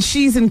 and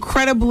she's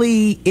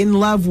incredibly in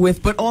love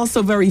with, but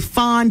also very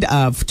fond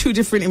of, two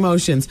different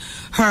emotions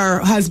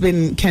her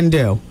husband can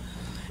do.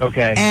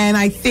 Okay. And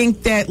I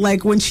think that,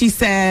 like, when she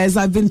says,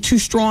 I've been too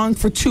strong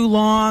for too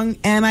long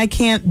and I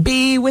can't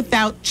be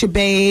without you,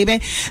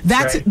 baby,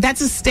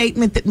 that's a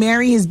statement that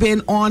Mary has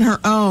been on her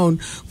own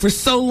for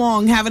so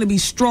long, having to be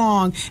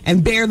strong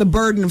and bear the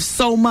burden of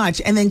so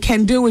much. And then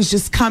Ken Do has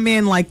just come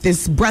in like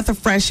this breath of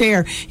fresh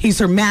air. He's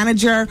her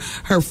manager,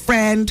 her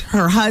friend,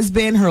 her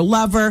husband, her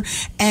lover.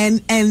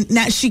 And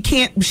now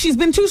she's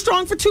been too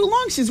strong for too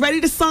long. She's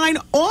ready to sign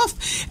off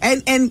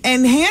and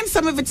hand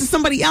some of it to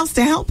somebody else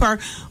to help her.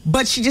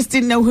 But she just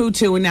didn't know who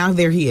to, and now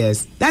there he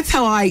is. That's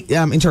how I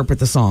interpret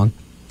the song.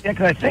 Yeah,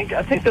 because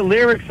I think the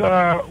lyrics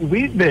are,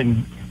 we've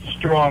been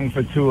strong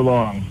for too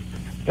long.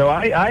 So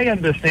I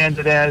understand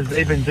it as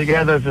they've been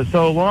together for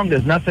so long,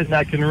 there's nothing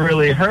that can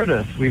really hurt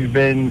us. We've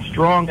been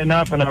strong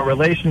enough in our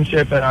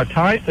relationship and our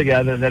ties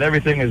together that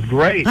everything is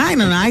great. I don't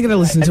know. I got to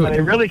listen to it.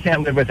 They really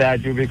can't live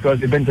without you because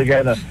they've been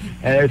together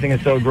and everything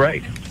is so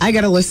great. I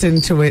got to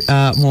listen to it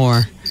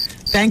more.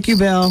 Thank you,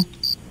 Bill.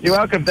 You're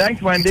welcome. Thanks,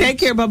 Wendy. Take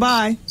care.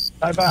 Bye-bye.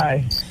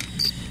 Bye-bye.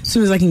 As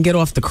soon as I can get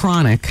off the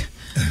Chronic.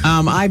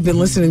 I've been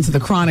listening to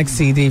the Chronic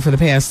CD for the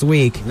past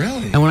week.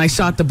 Really? And when I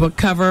shot the book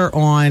cover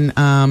on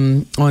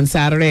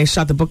Saturday, I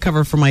shot the book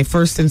cover for my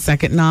first and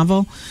second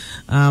novel,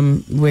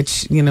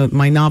 which,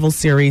 my novel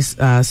series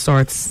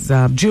starts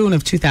June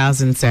of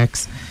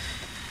 2006.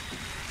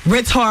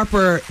 Ritz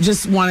Harper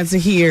just wanted to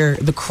hear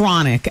the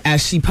Chronic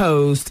as she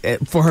posed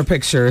for her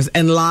pictures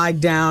and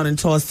lied down and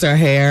tossed her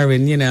hair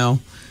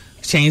and,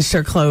 changed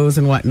her clothes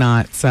and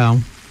whatnot. So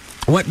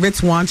what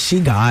Ritz wants,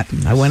 she got.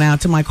 I went out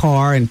to my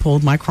car and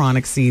pulled my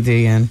Chronic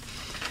CD and,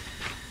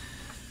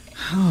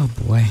 oh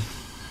boy.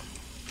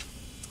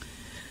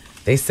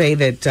 They say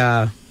that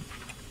out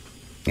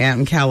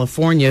in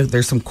California,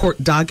 there's some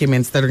court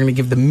documents that are going to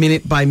give the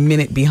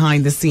minute-by-minute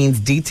behind-the-scenes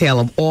detail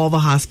of all the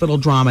hospital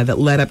drama that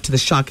led up to the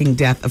shocking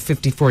death of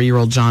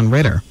 54-year-old John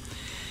Ritter.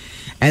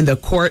 And the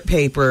court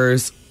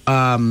papers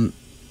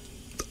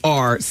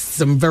are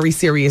some very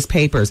serious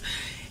papers.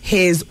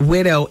 His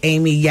widow,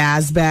 Amy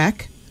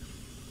Yazbek,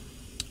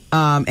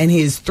 and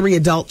his 3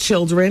 adult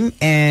children,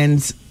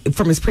 and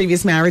from his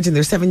previous marriage, and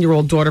their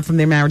 7-year-old daughter from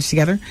their marriage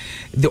together.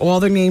 All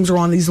their names are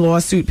on these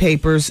lawsuit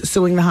papers,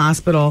 suing the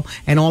hospital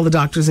and all the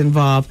doctors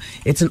involved.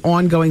 It's an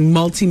ongoing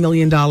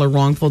multi-million-dollar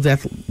wrongful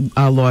death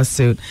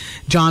lawsuit.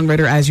 John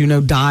Ritter, as you know,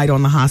 died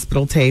on the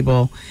hospital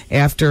table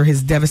after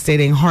his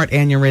devastating heart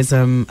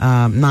aneurysm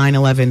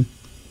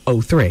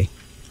 9/11/03.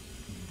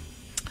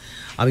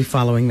 I'll be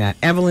following that.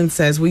 Evelyn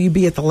says, will you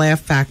be at the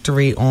Laugh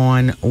Factory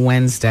on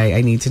Wednesday?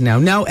 I need to know.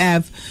 No,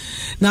 Ev,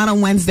 not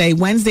on Wednesday.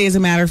 Wednesday, as a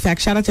matter of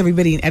fact, shout out to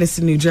everybody in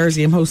Edison, New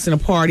Jersey. I'm hosting a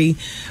party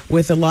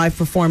with a live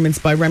performance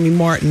by Remy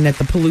Martin at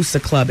the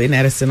Palooza Club in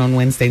Edison on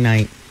Wednesday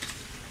night.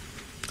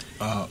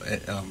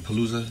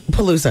 Palooza?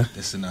 Palooza.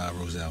 It's in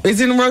Roselle. Is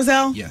it in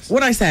Roselle? Yes.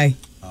 What'd I say?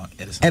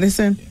 Edison.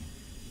 Edison? Yeah.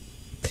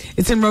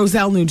 It's in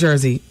Roselle, New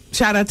Jersey.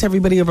 Shout out to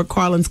everybody over at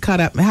Carlin's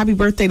Cut Up. Happy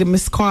birthday to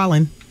Miss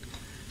Carlin.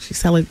 She's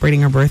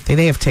celebrating her birthday.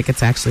 They have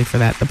tickets, actually, for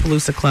that. The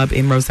Palooza Club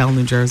in Roselle,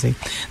 New Jersey.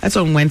 That's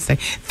on Wednesday.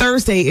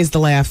 Thursday is the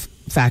Laugh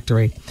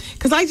Factory.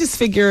 Because I just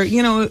figure,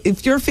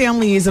 if your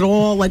family is at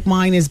all like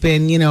mine has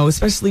been,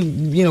 especially,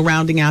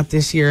 rounding out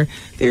this year,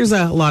 there's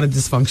a lot of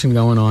dysfunction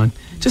going on.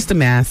 Just a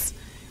mess.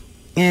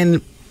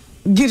 And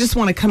you just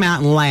want to come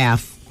out and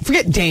laugh.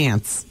 Forget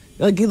dance.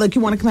 Like you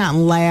want to come out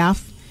and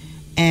laugh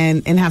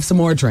and have some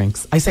more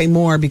drinks. I say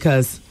more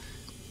because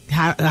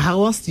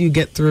how else do you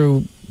get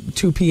through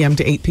 2 p.m.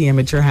 to 8 p.m.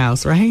 at your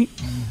house, right?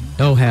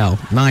 Mm-hmm. Oh, hell.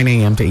 9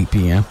 a.m. to 8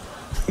 p.m.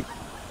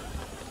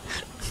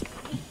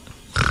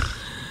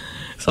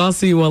 So I'll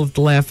see you all at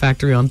the Laugh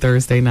Factory on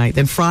Thursday night.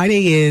 Then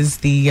Friday is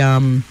the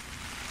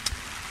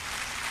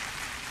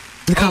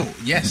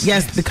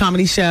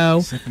comedy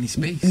show. Symphony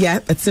Space. Yeah,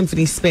 at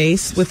Symphony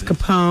Space with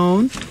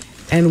Capone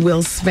and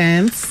Will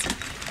Spence.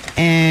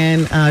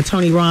 And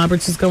Tony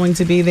Roberts is going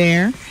to be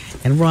there.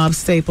 And Rob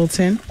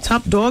Stapleton.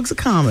 Top Dogs of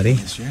Comedy.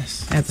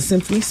 Yes. At the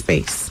Symphony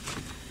Space.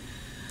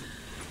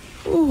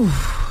 Ooh,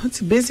 it's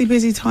a busy,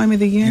 busy time of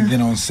the year. And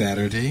then on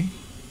Saturday,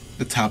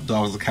 the Top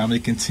Dogs of Comedy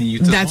continue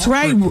to That's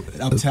right.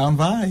 Uptown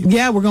Vibes.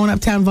 Yeah, we're going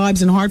Uptown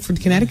Vibes in Hartford,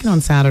 Connecticut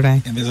on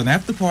Saturday. And there's an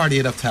after party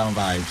at Uptown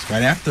Vibes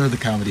right after the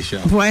comedy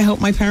show. Boy, I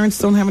hope my parents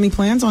don't have any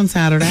plans on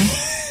Saturday.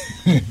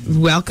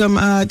 Welcome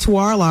to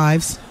our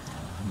lives,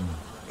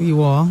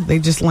 you all. They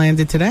just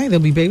landed today. They'll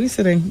be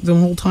babysitting the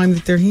whole time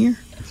that they're here.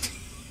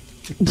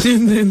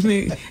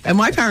 And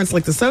my parents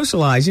like to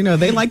socialize.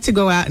 They like to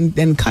go out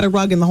and cut a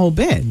rug in the whole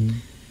bit. Mm-hmm.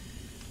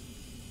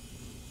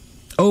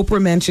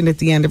 Oprah mentioned at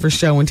the end of her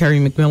show when Terry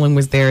McMillan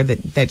was there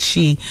that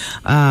she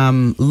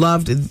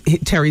loved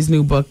Terry's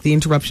new book, The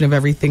Interruption of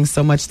Everything,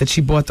 so much that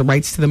she bought the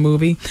rights to the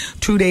movie.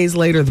 2 days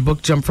later, the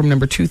book jumped from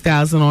number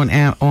 2,000 on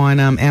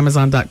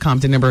Amazon.com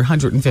to number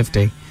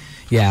 150.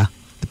 Yeah,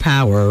 the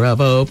power of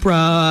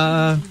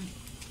Oprah.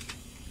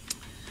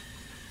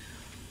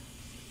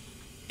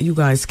 You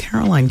guys,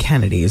 Caroline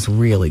Kennedy is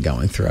really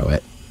going through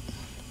it.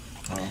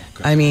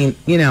 I mean,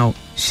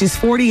 she's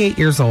 48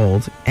 years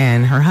old,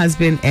 and her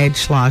husband, Ed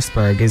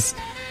Schlossberg, is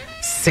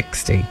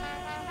 60.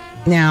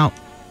 Now,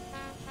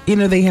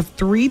 they have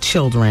 3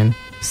 children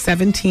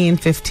 17,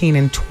 15,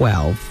 and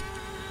 12.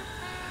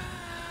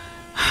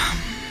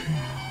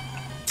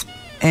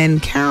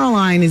 And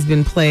Caroline has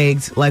been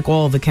plagued, like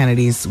all the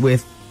Kennedys,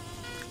 with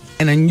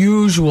an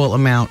unusual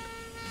amount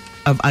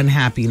of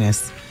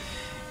unhappiness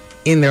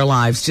in their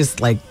lives. Just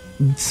like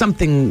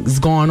something's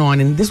gone on.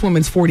 And this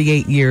woman's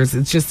 48 years.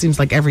 It just seems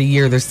like every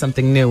year there's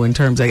something new in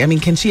terms of, I mean,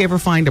 can she ever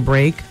find a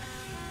break?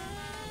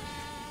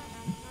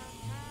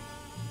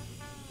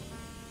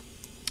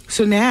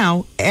 So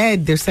now,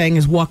 Ed, they're saying,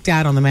 has walked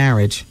out on the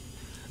marriage,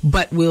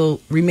 but will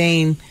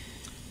remain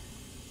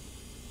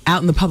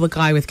out in the public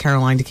eye with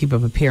Caroline to keep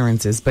up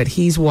appearances. But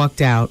he's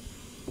walked out.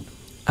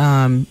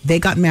 They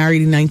got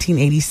married in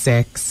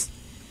 1986.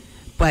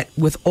 But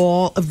with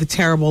all of the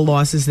terrible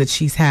losses that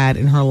she's had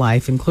in her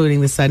life, including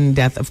the sudden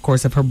death, of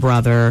course, of her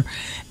brother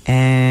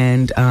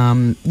and,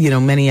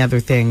 many other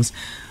things,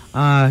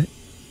 her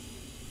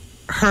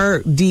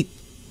deep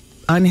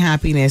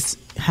unhappiness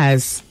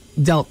has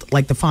dealt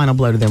like the final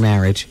blow to their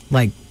marriage.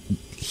 Like,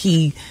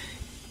 he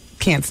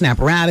can't snap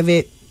her out of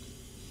it.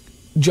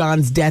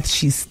 John's death,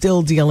 she's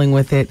still dealing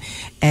with it,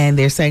 and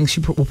they're saying she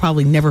will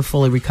probably never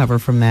fully recover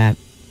from that.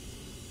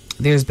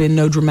 There's been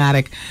no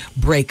dramatic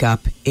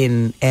breakup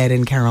in Ed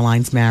and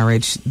Caroline's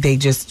marriage. They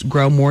just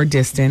grow more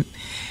distant,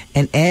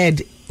 and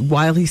Ed,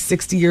 while he's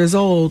 60 years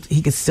old,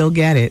 he can still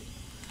get it.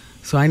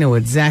 So I know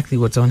exactly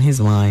what's on his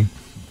mind.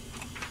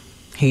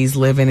 He's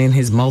living in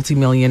his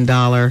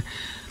multi-million-dollar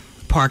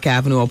Park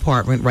Avenue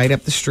apartment right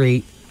up the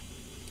street.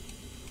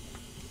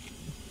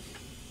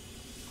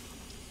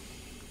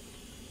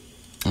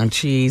 And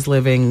she's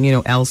living,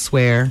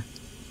 elsewhere.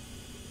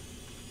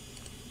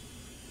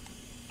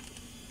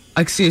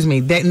 Excuse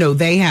me.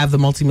 They have the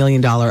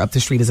multi-million-dollar up the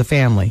street as a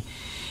family.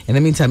 In the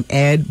meantime,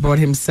 Ed bought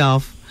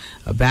himself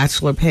a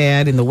bachelor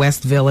pad in the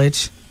West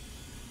Village,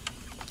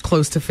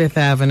 close to Fifth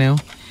Avenue,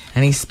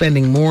 and he's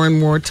spending more and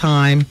more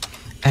time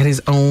at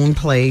his own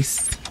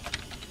place.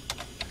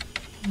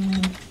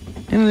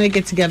 And then they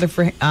get together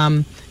for,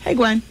 hey,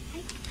 Gwen.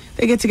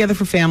 They get together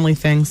for family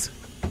things.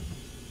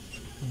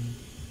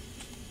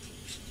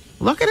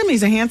 Look at him.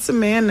 He's a handsome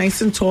man,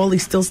 nice and tall. He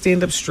still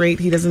stand up straight.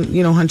 He doesn't,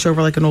 hunch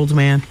over like an old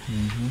man.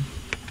 Mm-hmm.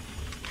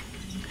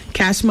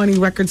 Cash Money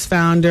Records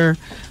founder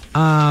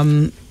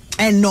and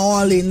New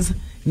Orleans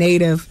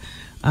native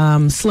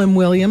Slim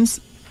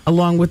Williams,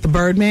 along with the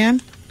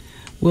Birdman,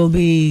 will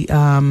be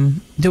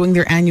doing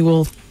their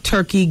annual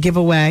turkey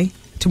giveaway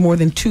to more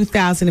than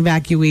 2,000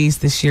 evacuees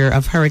this year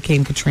of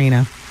Hurricane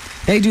Katrina.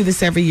 They do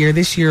this every year.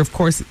 This year, of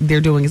course,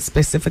 they're doing it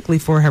specifically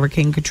for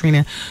Hurricane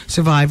Katrina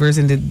survivors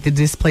and the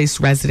displaced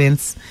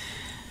residents.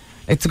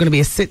 It's going to be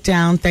a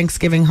sit-down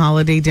Thanksgiving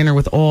holiday dinner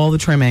with all the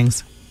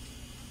trimmings.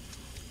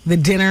 The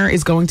dinner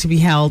is going to be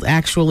held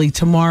actually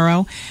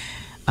tomorrow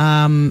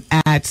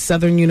at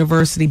Southern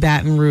University,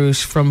 Baton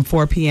Rouge, from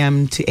 4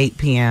 p.m. to 8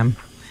 p.m.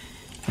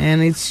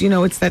 And it's,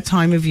 it's that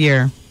time of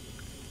year.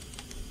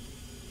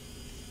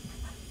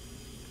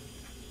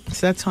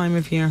 It's that time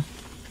of year.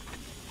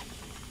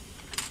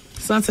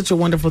 It's not such a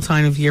wonderful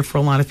time of year for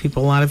a lot of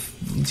people. A lot of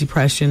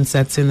depression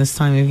sets in this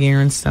time of year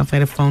and stuff. I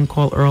had a phone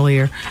call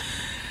earlier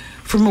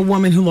from a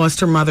woman who lost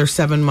her mother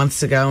 7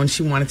 months ago, and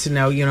she wanted to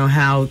know,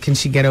 how can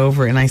she get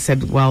over it? And I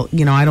said, well,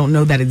 I don't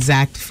know that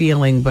exact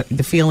feeling, but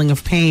the feeling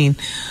of pain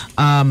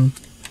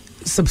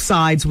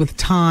subsides with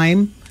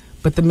time,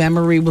 but the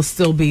memory will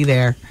still be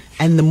there.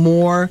 And the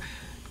more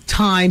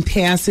time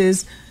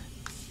passes,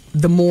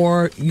 the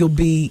more you'll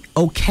be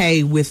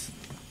okay with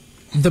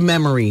the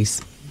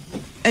memories.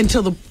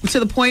 Until to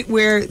the point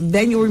where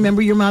then you'll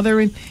remember your mother,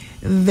 and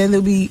then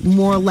there'll be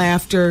more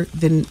laughter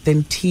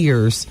than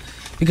tears,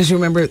 because you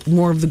remember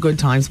more of the good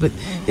times. But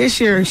this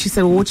year, she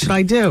said, well, what should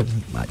I do?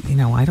 I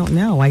don't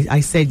know.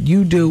 I said,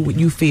 you do what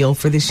you feel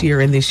for this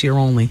year and this year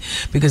only,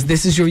 because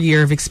this is your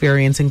year of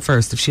experiencing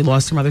first. If she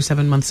lost her mother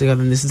 7 months ago,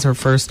 then this is her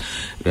first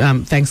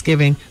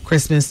Thanksgiving,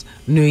 Christmas,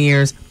 New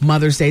Year's,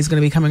 Mother's Day is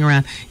going to be coming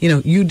around.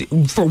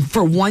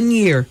 For 1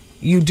 year,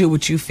 you do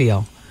what you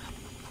feel,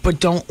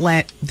 but don't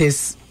let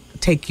this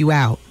take you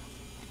out.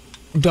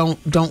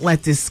 Don't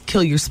let this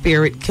kill your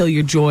spirit, kill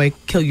your joy,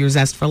 kill your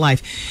zest for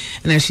life.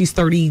 And as she's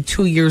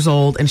 32 years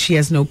old and she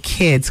has no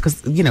kids, because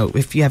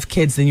if you have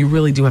kids, then you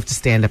really do have to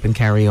stand up and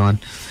carry on.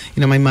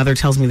 My mother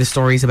tells me the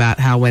stories about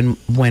how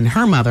when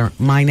her mother,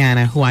 my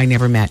Nana, who I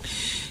never met,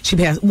 she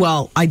passed.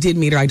 Well, I did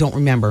meet her. I don't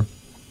remember.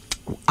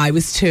 I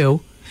was 2,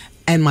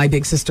 and my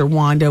big sister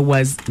Wanda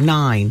was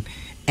 9.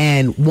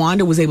 And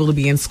Wanda was able to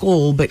be in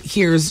school, but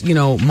here's,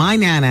 my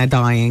Nana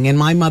dying, and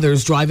my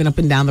mother's driving up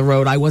and down the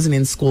road. I wasn't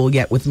in school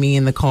yet with me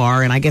in the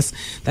car, and I guess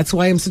that's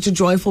why I'm such a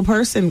joyful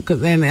person,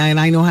 and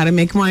I know how to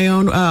make my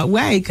own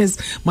way, because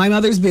my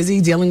mother's busy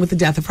dealing with the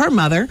death of her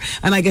mother,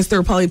 and I guess there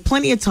were probably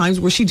plenty of times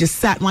where she just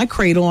sat my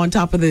cradle on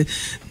top of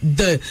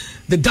the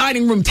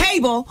dining room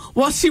table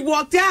while she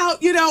walked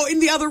out, in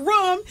the other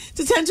room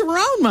to tend to her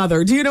own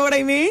mother. Do you know what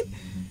I mean?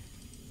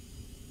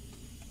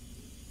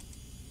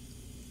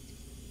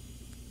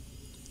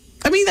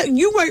 I mean,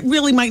 you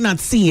really might not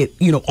see it,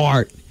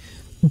 Art.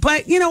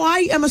 But,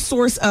 I am a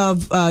source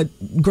of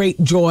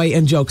great joy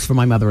and jokes for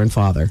my mother and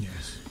father.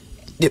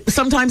 Yes.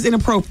 sometimes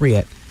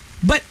inappropriate.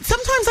 But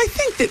sometimes I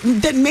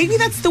think that maybe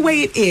that's the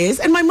way it is.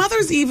 And my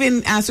mother's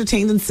even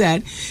ascertained and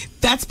said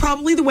that's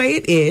probably the way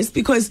it is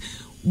because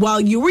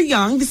while you were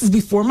young, this is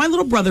before my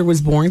little brother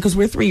was born because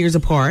we're 3 years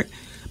apart,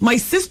 my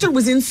sister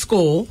was in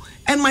school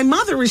and my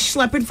mother was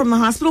schlepping from the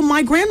hospital.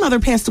 My grandmother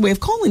passed away of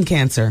colon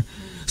cancer.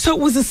 So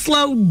it was a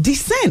slow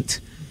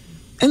descent.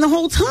 And the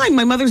whole time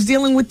my mother's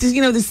dealing with this,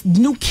 this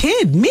new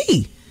kid,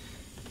 me.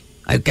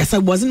 I guess I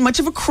wasn't much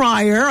of a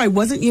crier. I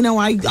wasn't,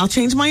 I'll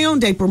change my own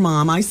diaper,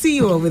 Mom. I see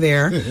you over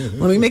there.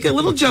 Let me make a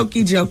little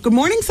jokey joke. Good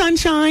morning,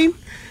 sunshine.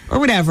 Or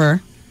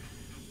whatever.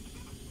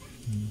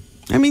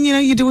 I mean,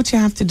 you do what you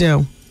have to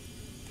do.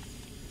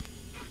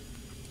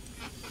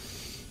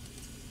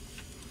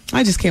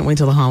 I just can't wait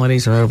till the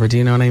holidays are over. Do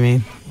you know what I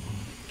mean?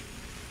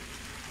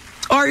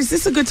 Or is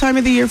this a good time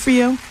of the year for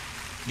you?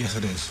 Yes,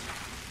 it is.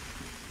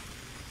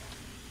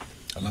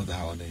 I love the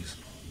holidays.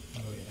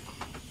 Oh,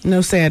 yeah.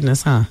 No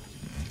sadness, huh?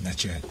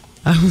 Not yet.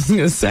 I was going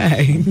to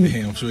say.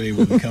 Yeah, I'm sure they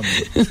will be coming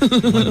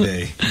one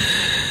day.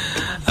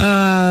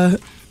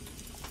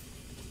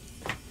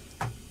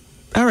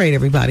 All right,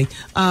 everybody.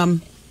 Bill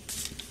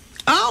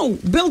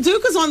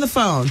Duke is on the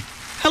phone.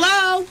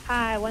 Hello?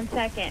 Hi, 1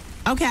 second.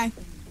 Okay.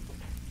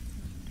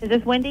 Is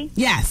this Wendy?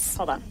 Yes.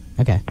 Hold on.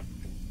 Okay.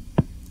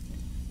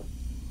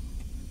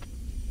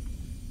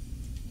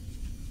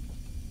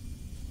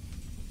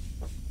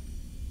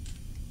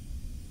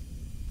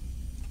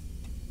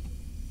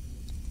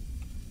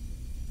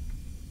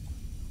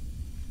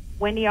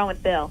 Wendy on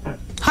with Bill.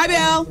 Hi,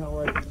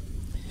 Bill.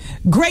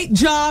 Great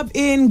job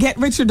in Get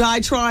Rich or Die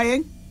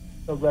Trying.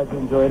 So glad you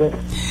enjoyed it.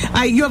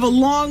 You have a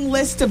long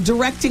list of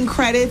directing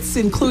credits,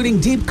 including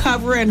Deep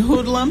Cover and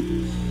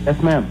Hoodlum.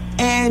 Yes, ma'am.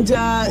 And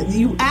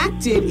you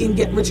acted in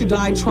Get Rich or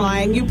Die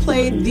Trying. You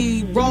played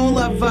the role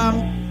of,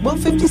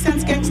 50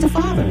 Cent's gangster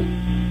father.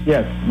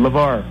 Yes,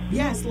 LeVar.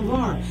 Yes,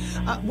 LeVar.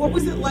 What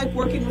was it like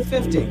working with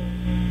 50?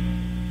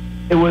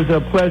 It was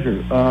a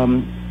pleasure.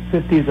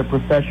 50 is a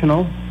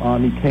professional.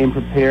 He came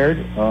prepared.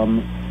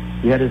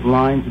 He had his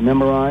lines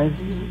memorized.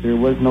 Mm-hmm. There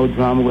was no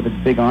drama with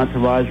a big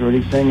entourage or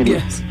anything. And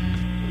yes.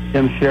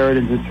 Tim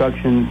Sheridan's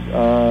instructions,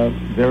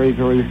 very,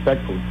 very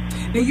respectful.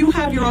 Now, you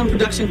have your own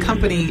production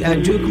company,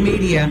 Duke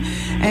Media,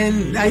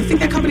 and I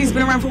think that company's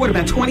been around for,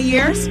 about 20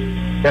 years?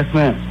 Yes,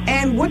 ma'am.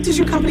 And what does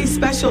your company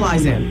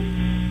specialize in?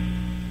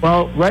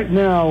 Well, right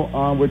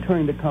now, we're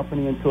turning the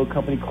company into a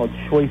company called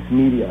Choice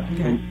Media.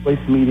 Okay. And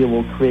Choice Media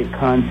will create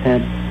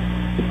content.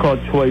 It's called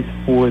Choice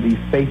for the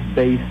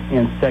faith-based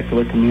and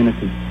secular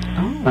community.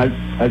 Oh.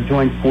 I've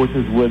joined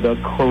forces with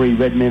Corey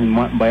Redmond and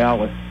Martin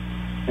Bialis,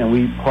 and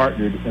we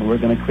partnered, and we're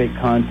going to create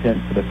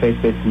content for the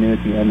faith-based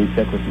community and the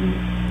secular community.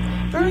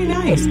 Very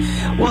nice.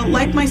 Well,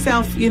 like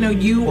myself,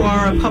 you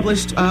are a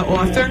published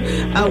author.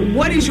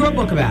 What is your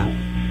book about?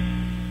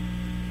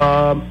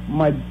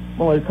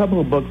 A couple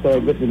of books that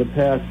I've written in the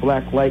past.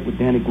 Black Light with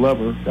Danny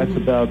Glover. That's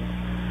about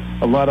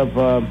a lot of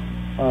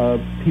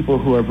people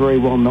who are very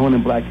well known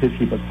in black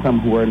history, but some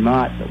who are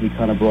not, that we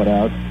kind of brought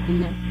out.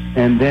 Mm-hmm.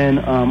 And then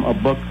a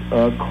book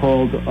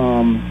called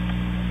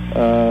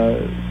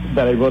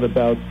that I wrote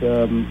about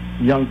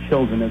young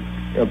children. It's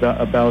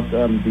about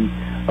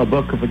a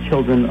book for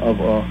children of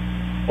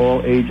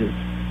all ages,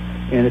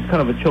 and it's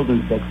kind of a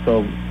children's book.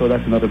 So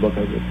that's another book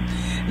I've written.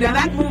 Now,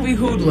 that movie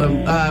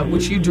Hoodlum,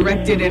 which you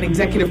directed and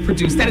executive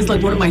produced, that is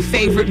like one of my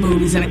favorite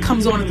movies, and it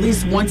comes on at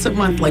least once a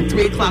month, like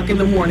 3 o'clock in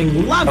the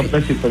morning. Love it.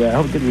 Thank you for that. I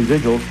hope I get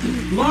residuals.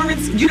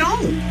 Lawrence, you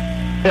don't?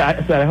 Yeah,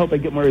 I said I hope I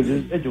get more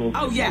residuals.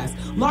 Oh, yes.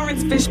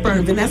 Lawrence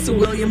Fishburne, Vanessa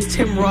Williams,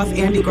 Tim Roth,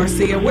 Andy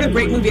Garcia. What a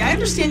great movie. I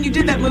understand you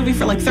did that movie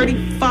for like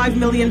 $35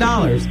 million.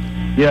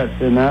 Yes,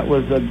 and that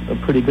was a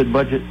pretty good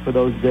budget for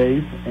those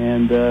days,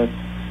 and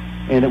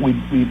it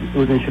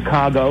was in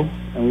Chicago,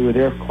 and we were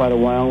there for quite a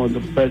while. It was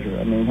a pleasure.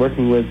 I mean,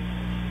 working with,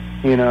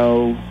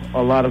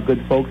 a lot of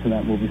good folks in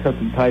that movie.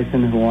 Cecil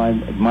Tyson, who I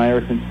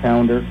admire since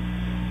founder,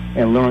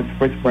 and Lawrence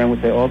Fishburne,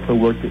 which I also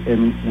worked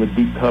with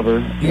Deep Cover.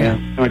 Yeah.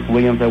 And Lawrence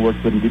Williams I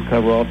worked with in Deep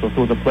Cover also, so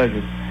it was a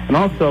pleasure. And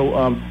also,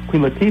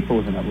 Queen Latifah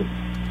was in that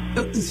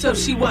movie. So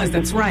she was,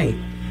 that's right.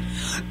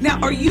 Now,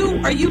 are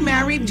you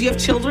married? Do you have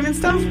children and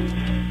stuff?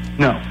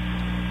 No.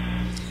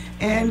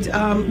 And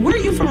where are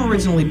you from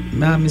originally,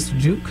 Mr.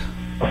 Duke?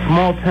 A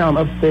small town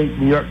upstate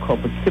New York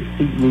called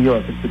Poughkeepsie, New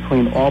York. It's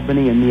between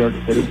Albany and New York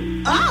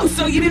City. Oh,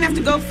 so you didn't have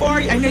to go far.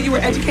 I know you were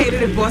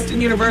educated at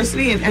Boston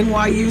University and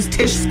NYU's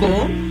Tisch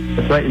School.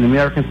 That's right, in the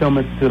American Film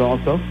Institute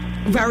also.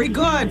 Very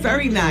good,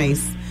 very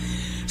nice.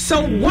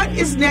 So what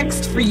is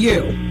next for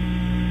you?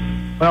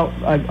 Well,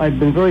 I've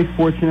been very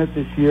fortunate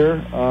this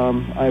year.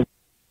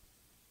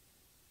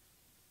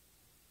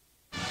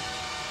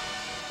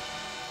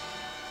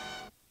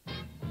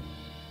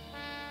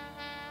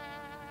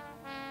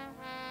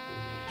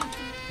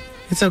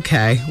 It's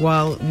okay.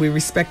 Well, we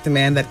respect the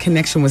man. That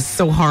connection was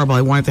so horrible,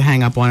 I wanted to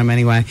hang up on him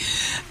anyway.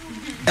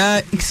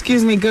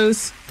 Excuse me,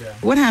 Goose. Yeah.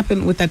 What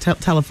happened with that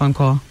telephone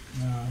call?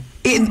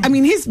 His I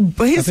think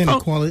phone, the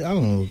quality, I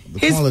don't know, the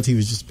quality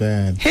was just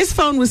bad. His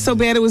phone was so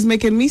bad it was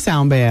making me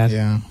sound bad.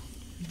 Yeah.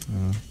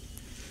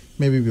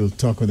 Maybe we'll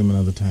talk with him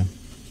another time.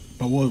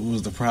 But what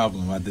was the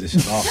problem? I did it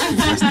shut off.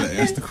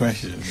 That's the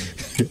question.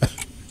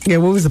 Yeah,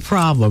 what was the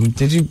problem?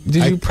 Did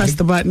you press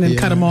the button and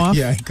cut him off?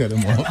 Yeah, I cut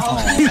him off.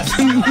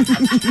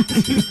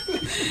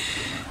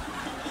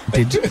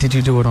 Did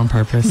you do it on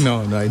purpose?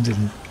 No, I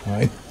didn't.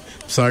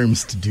 Sorry,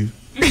 Mr. Duke.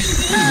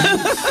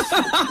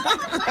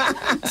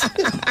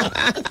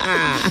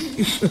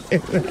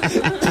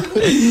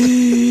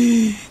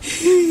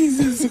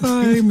 Jesus,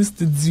 sorry,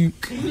 Mr.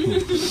 Duke.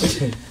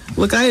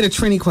 Look, I had a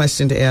Trini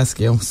question to ask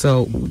you.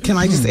 So, can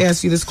I just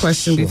ask you this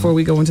question before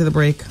we go into the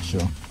break?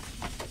 Sure.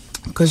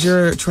 Because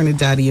you're a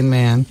Trinidadian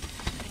man,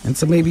 and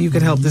so maybe you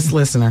could help this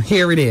listener.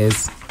 Here it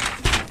is.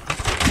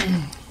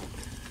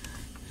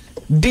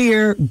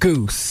 Dear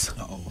Goose.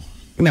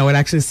 No, it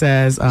actually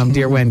says,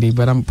 Dear Wendy,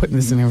 but I'm putting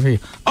this in there for you.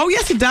 Oh,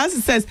 yes, it does.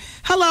 It says,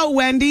 hello,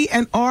 Wendy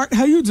and Art.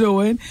 How you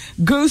doing?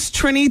 Goose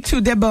Trini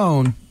to the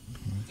bone.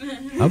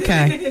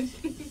 Okay.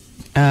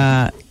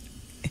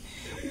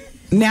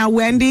 Now,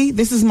 Wendy,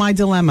 this is my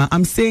dilemma.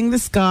 I'm seeing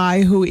this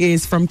guy who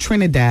is from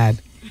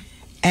Trinidad,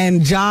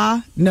 and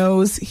Ja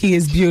knows he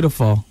is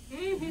beautiful.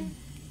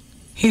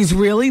 He's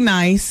really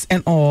nice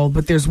and all,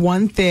 but there's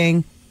one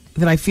thing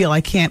that I feel I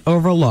can't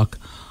overlook.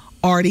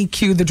 Artie,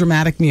 cue the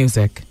dramatic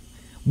music.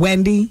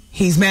 Wendy,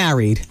 he's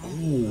married.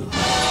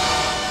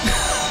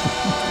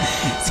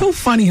 So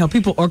funny how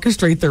people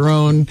orchestrate their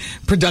own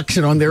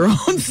production on their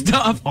own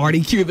stuff.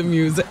 Artie, cue the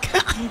music.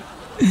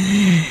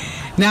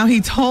 Now,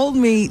 he told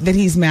me that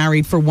he's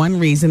married for one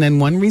reason and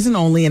one reason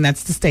only, and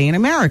that's to stay in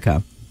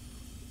America.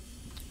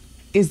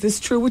 Is this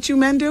true what you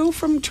men do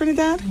from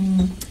Trinidad?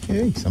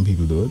 Hey, some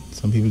people do it.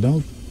 Some people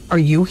don't. Are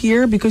you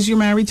here because you're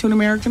married to an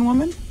American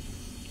woman?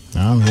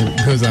 I'm here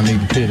because I need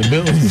to pay the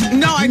bills.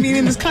 No, I mean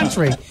in this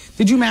country.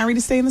 Did you marry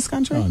to stay in this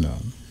country? Oh, no.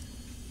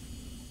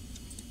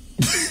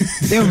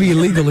 That would be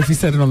illegal if you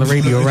said it on the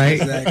radio,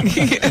 right?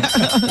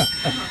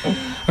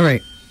 All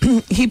right.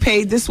 He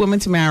paid this woman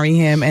to marry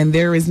him, and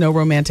there is no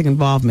romantic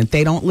involvement.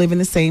 They don't live in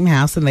the same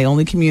house, and they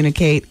only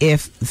communicate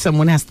if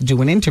someone has to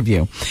do an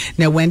interview.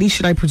 Now, Wendy,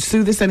 should I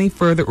pursue this any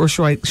further, or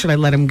should I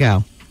let him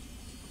go?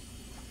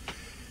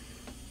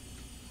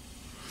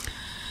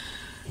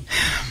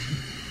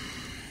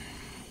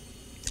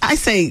 I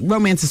say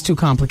romance is too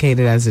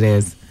complicated as it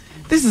is.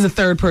 This is a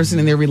third person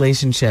in their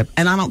relationship,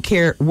 and I don't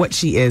care what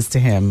she is to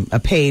him, a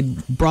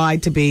paid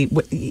bride-to-be.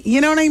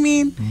 You know what I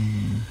mean?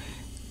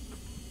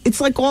 It's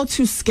like all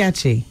too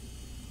sketchy.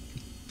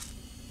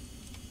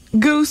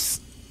 Goose,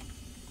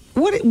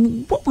 what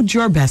would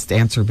your best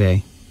answer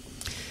be?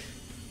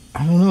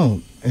 I don't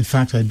know. In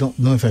fact, I don't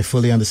know if I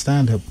fully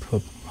understand her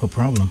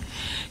problem.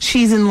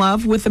 She's in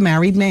love with a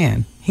married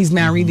man. He's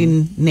married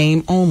in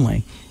name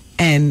only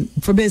and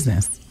for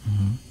business.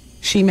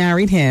 She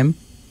married him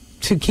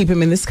to keep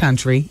him in this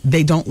country.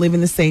 They don't live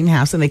in the same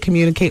house, and they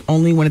communicate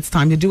only when it's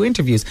time to do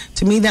interviews.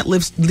 To me, that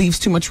leaves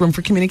too much room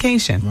for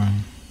communication.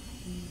 Right.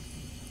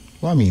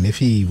 Well, I mean, if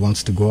he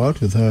wants to go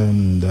out with her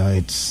and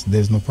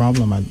there's no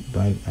problem, I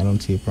don't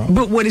see a problem.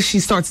 But what if she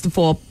starts to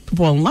fall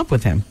in love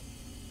with him?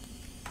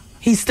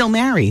 He's still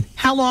married.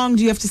 How long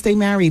do you have to stay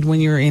married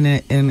when you're in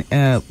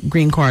a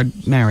green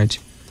card marriage?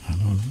 I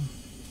don't know.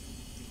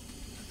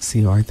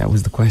 See, Art, that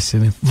was the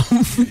question.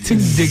 To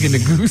dig into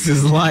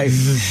Goose's life,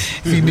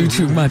 if you knew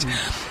too much.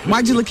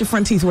 Why'd you lick your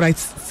front teeth?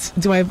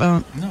 Do I have?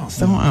 No.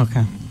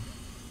 Okay.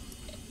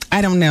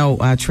 I don't know,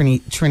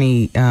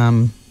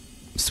 Trini,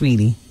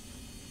 Sweetie.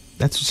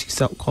 That's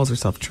what she calls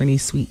herself, Trini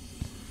Sweet.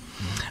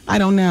 I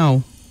don't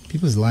know.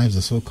 People's lives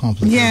are so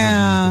complicated.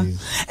 Yeah.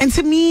 And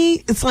to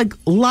me, it's like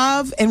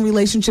love and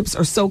relationships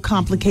are so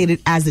complicated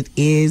as it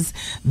is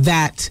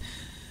that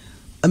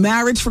a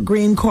marriage for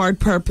green card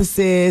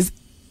purposes,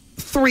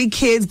 3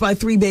 kids by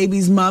 3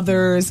 babies'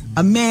 mothers,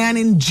 a man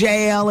in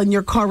jail, and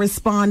you're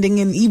corresponding,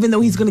 and even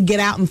though he's going to get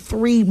out in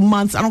 3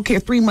 months, I don't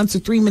care, 3 months or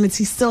 3 minutes,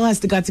 he still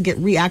has to get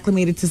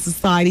reacclimated to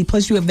society.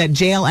 Plus, you have that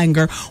jail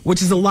anger,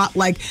 which is a lot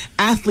like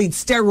athlete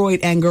steroid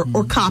anger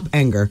or cop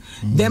anger.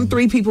 Them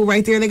 3 people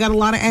right there, they got a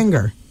lot of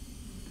anger.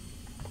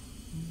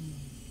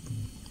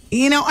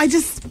 You know,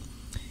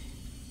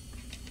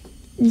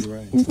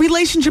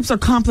 relationships are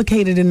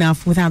complicated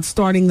enough without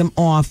starting them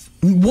off,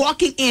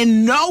 walking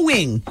in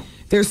knowing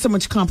there's so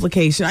much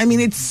complication. I mean,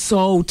 it's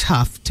so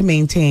tough to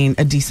maintain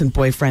a decent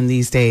boyfriend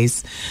these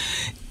days.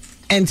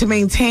 And to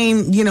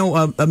maintain,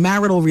 a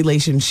marital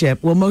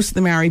relationship, well, most of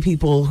the married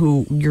people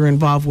who you're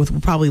involved with will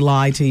probably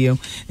lie to you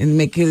and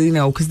make it,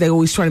 because they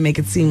always try to make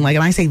it seem like,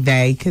 and I say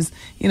they, because,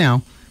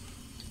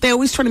 they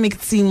always try to make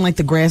it seem like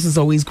the grass is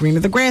always greener.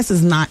 The grass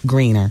is not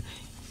greener.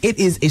 It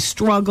is a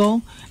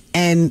struggle,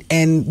 and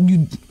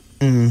you...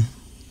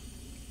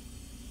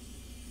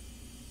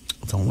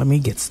 Don't let me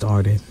get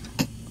started.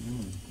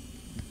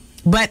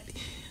 But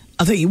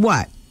I'll tell you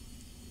what,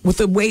 with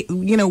the way,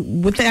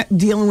 with that,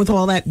 dealing with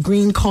all that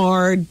green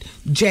card,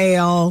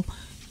 jail,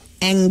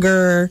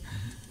 anger,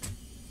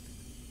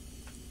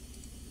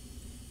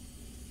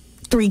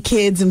 3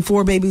 kids and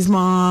 4 babies'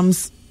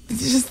 moms,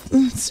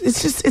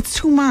 it's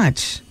too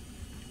much.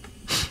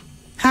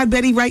 How'd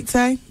Betty Wright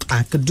say?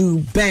 I could do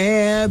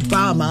bad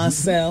by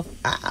myself.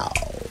 Ow.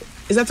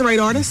 Is that the right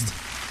artist?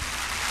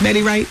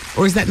 Betty Wright?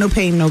 Or is that No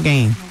Pain, No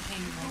Gain?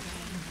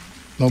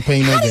 No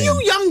Pain, No How do Gain.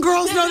 you young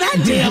girls know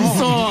that damn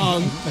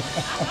song?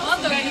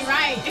 Mother, Betty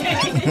Wright.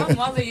 My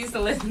mother used to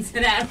listen to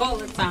that all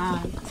the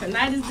time.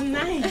 Tonight is the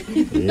night.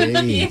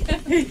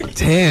 Hey.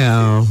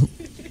 Damn.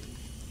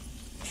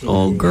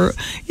 Old girl.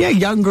 Yeah,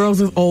 young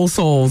girls with old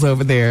souls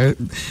over there.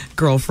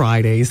 Girl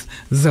Fridays.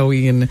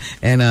 Zoe and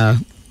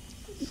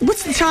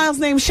what's the child's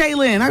name?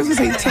 Shaylin. I was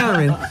going to say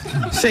Taryn.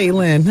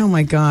 Shaylin. Oh,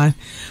 my God.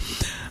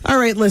 All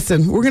right,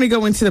 listen. We're going to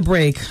go into the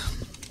break.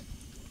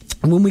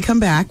 When we come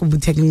back, we'll be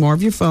taking more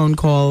of your phone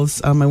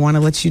calls. I want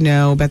to let you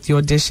know about the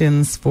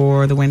auditions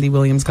for the Wendy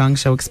Williams Gong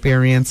Show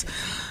Experience.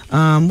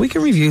 We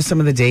can review some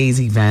of the day's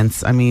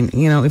events. I mean,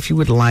 if you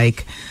would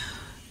like.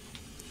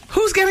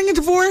 Who's getting a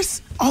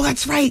divorce? Oh,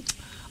 that's right.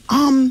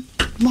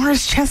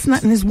 Morris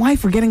Chestnut and his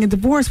wife are getting a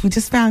divorce. We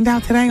just found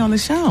out today on the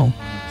show.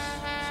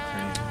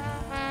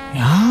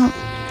 Yeah.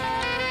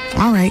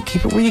 All right,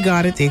 keep it where you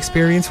got it. The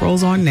experience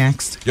rolls on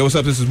next. Yo, what's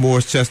up? This is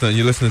Morris Chestnut, and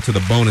you're listening to the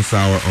bonus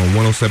hour on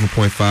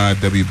 107.5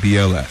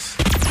 WBLS.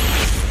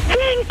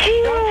 Thank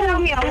you. Don't tell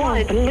me I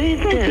want to believe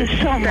this. Thank you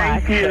so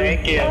much.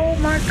 Thank you. Oh,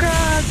 my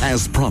God.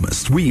 As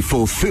promised, we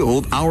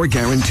fulfilled our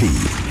guarantee.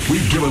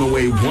 We've given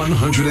away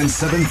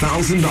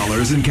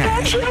 $107,000 in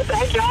cash.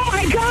 Thank you. Oh,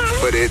 my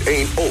God. But it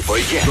ain't over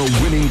yet. The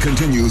winning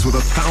continues with a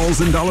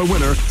 $1,000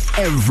 winner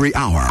every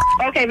hour.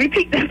 Okay,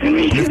 repeat that for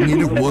me.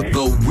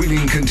 The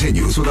winning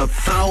continues with a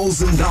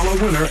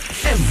 $1,000 winner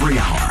every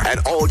hour. And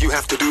all you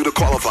have to do to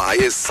qualify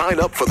is sign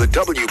up for the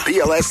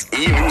WBLS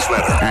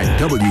e-newsletter at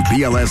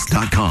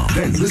WBLS.com.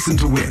 Then listen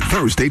to win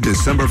Thursday,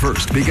 December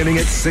 1st, beginning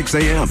at 6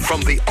 a.m.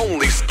 from the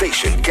only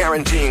station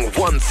guaranteeing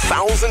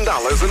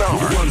 $1,000 an hour.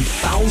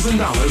 $1,000 an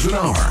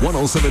hour.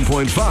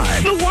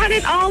 107.5. The one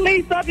and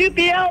only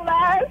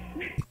WBLS.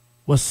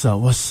 What's up?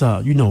 What's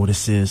up? You know what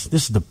this is.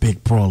 This is the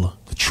big brawler,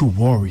 the true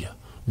warrior,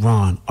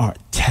 Ron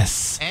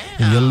Artest.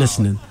 And you're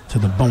listening to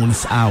the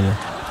bonus hour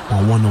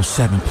on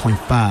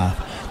 107.5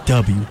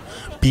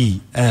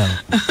 WBLS.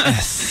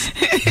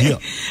 Yeah.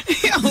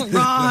 Yo,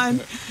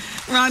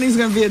 Ronnie's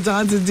going to be at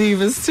Dons and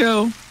Divas,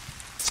 too.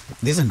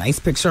 There's a nice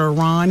picture of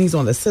Ron. He's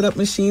on the sit-up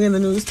machine in the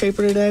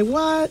newspaper today.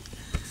 What?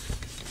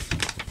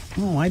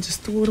 Oh, I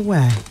just threw it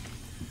away.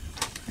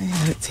 I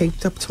had it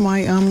taped up to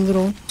my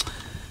little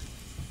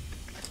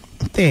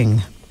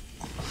thing.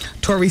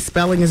 Tori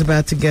Spelling is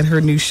about to get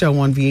her new show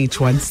on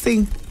VH1.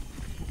 See,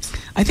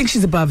 I think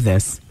she's above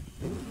this.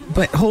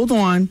 But hold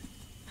on.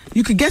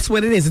 You could guess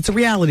what it is. It's a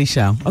reality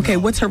show. Okay,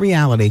 what's her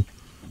reality?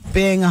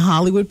 Being a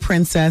Hollywood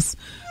princess,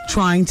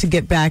 trying to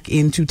get back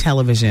into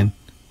television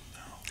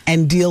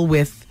and deal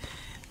with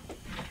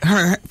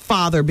her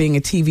father being a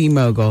TV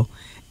mogul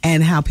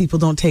and how people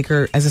don't take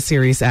her as a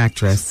serious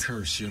actress. That's the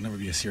curse. You'll never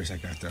be a serious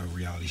actor after a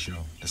reality show.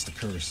 That's the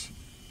curse.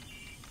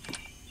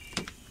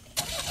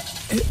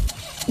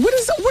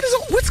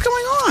 What's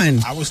going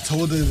on? I was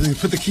told to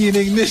put the key in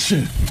the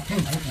ignition.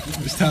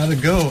 It's time to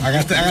go. I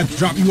got to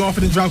drop you off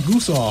and then drop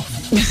Goose off.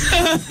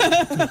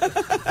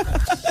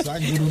 So I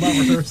can go to my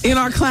rehearsal. In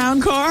our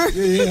clown car?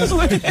 Yeah.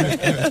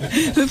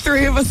 The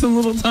three of us in a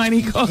little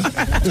tiny car.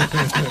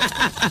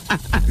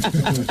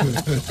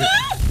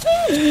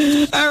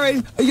 All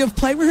right. You have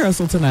play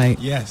rehearsal tonight.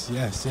 Yes.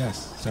 So I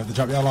have to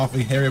drop y'all off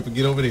and hurry up and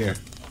get over there.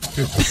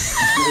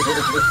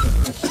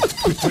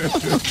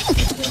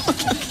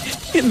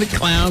 In the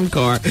clown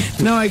car.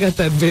 No, I got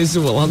that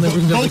visual. I'll never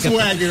be able to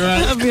right?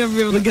 I'll never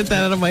be able to get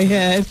that out of my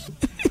head.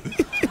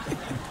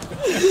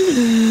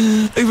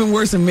 Even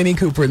worse than Mini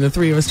Cooper and the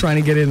three of us trying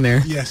to get in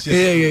there. Yes.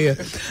 Yeah.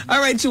 All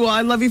right, you all.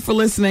 I love you for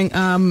listening.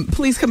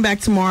 Please come back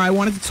tomorrow. I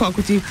wanted to talk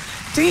with you,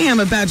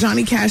 about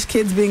Johnny Cash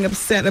kids being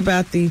upset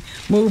about the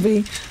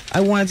movie. I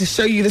wanted to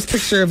show you this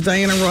picture of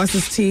Diana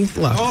Ross's teeth.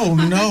 Look. Oh,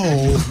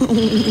 no.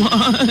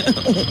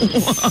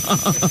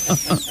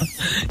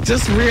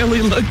 Just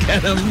really look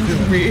at them.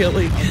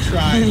 Really. I'm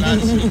trying not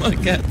to.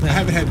 Look at them. I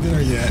haven't had dinner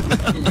yet.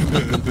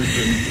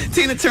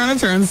 Tina Turner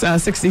turns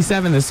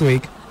 67 this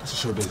week.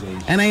 It's a showbiz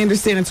age. And I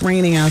understand it's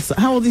raining outside.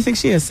 How old do you think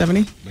she is?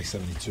 70? Like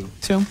 72.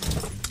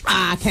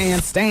 I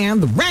can't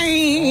stand the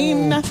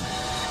rain. Oh.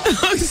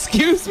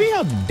 Excuse me?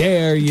 How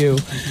dare you?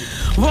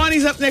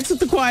 Vonnie's up next with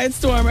The Quiet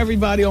Storm,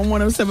 everybody, on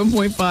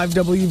 107.5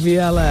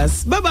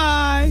 WVLS.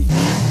 Bye-bye.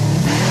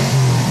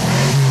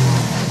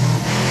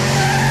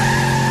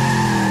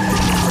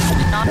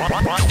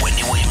 The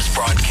Wendy Williams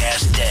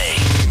broadcast day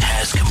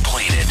has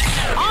completed.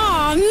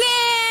 Aw, man!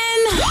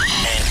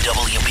 And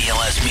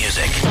WBLS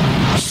music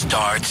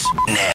starts now.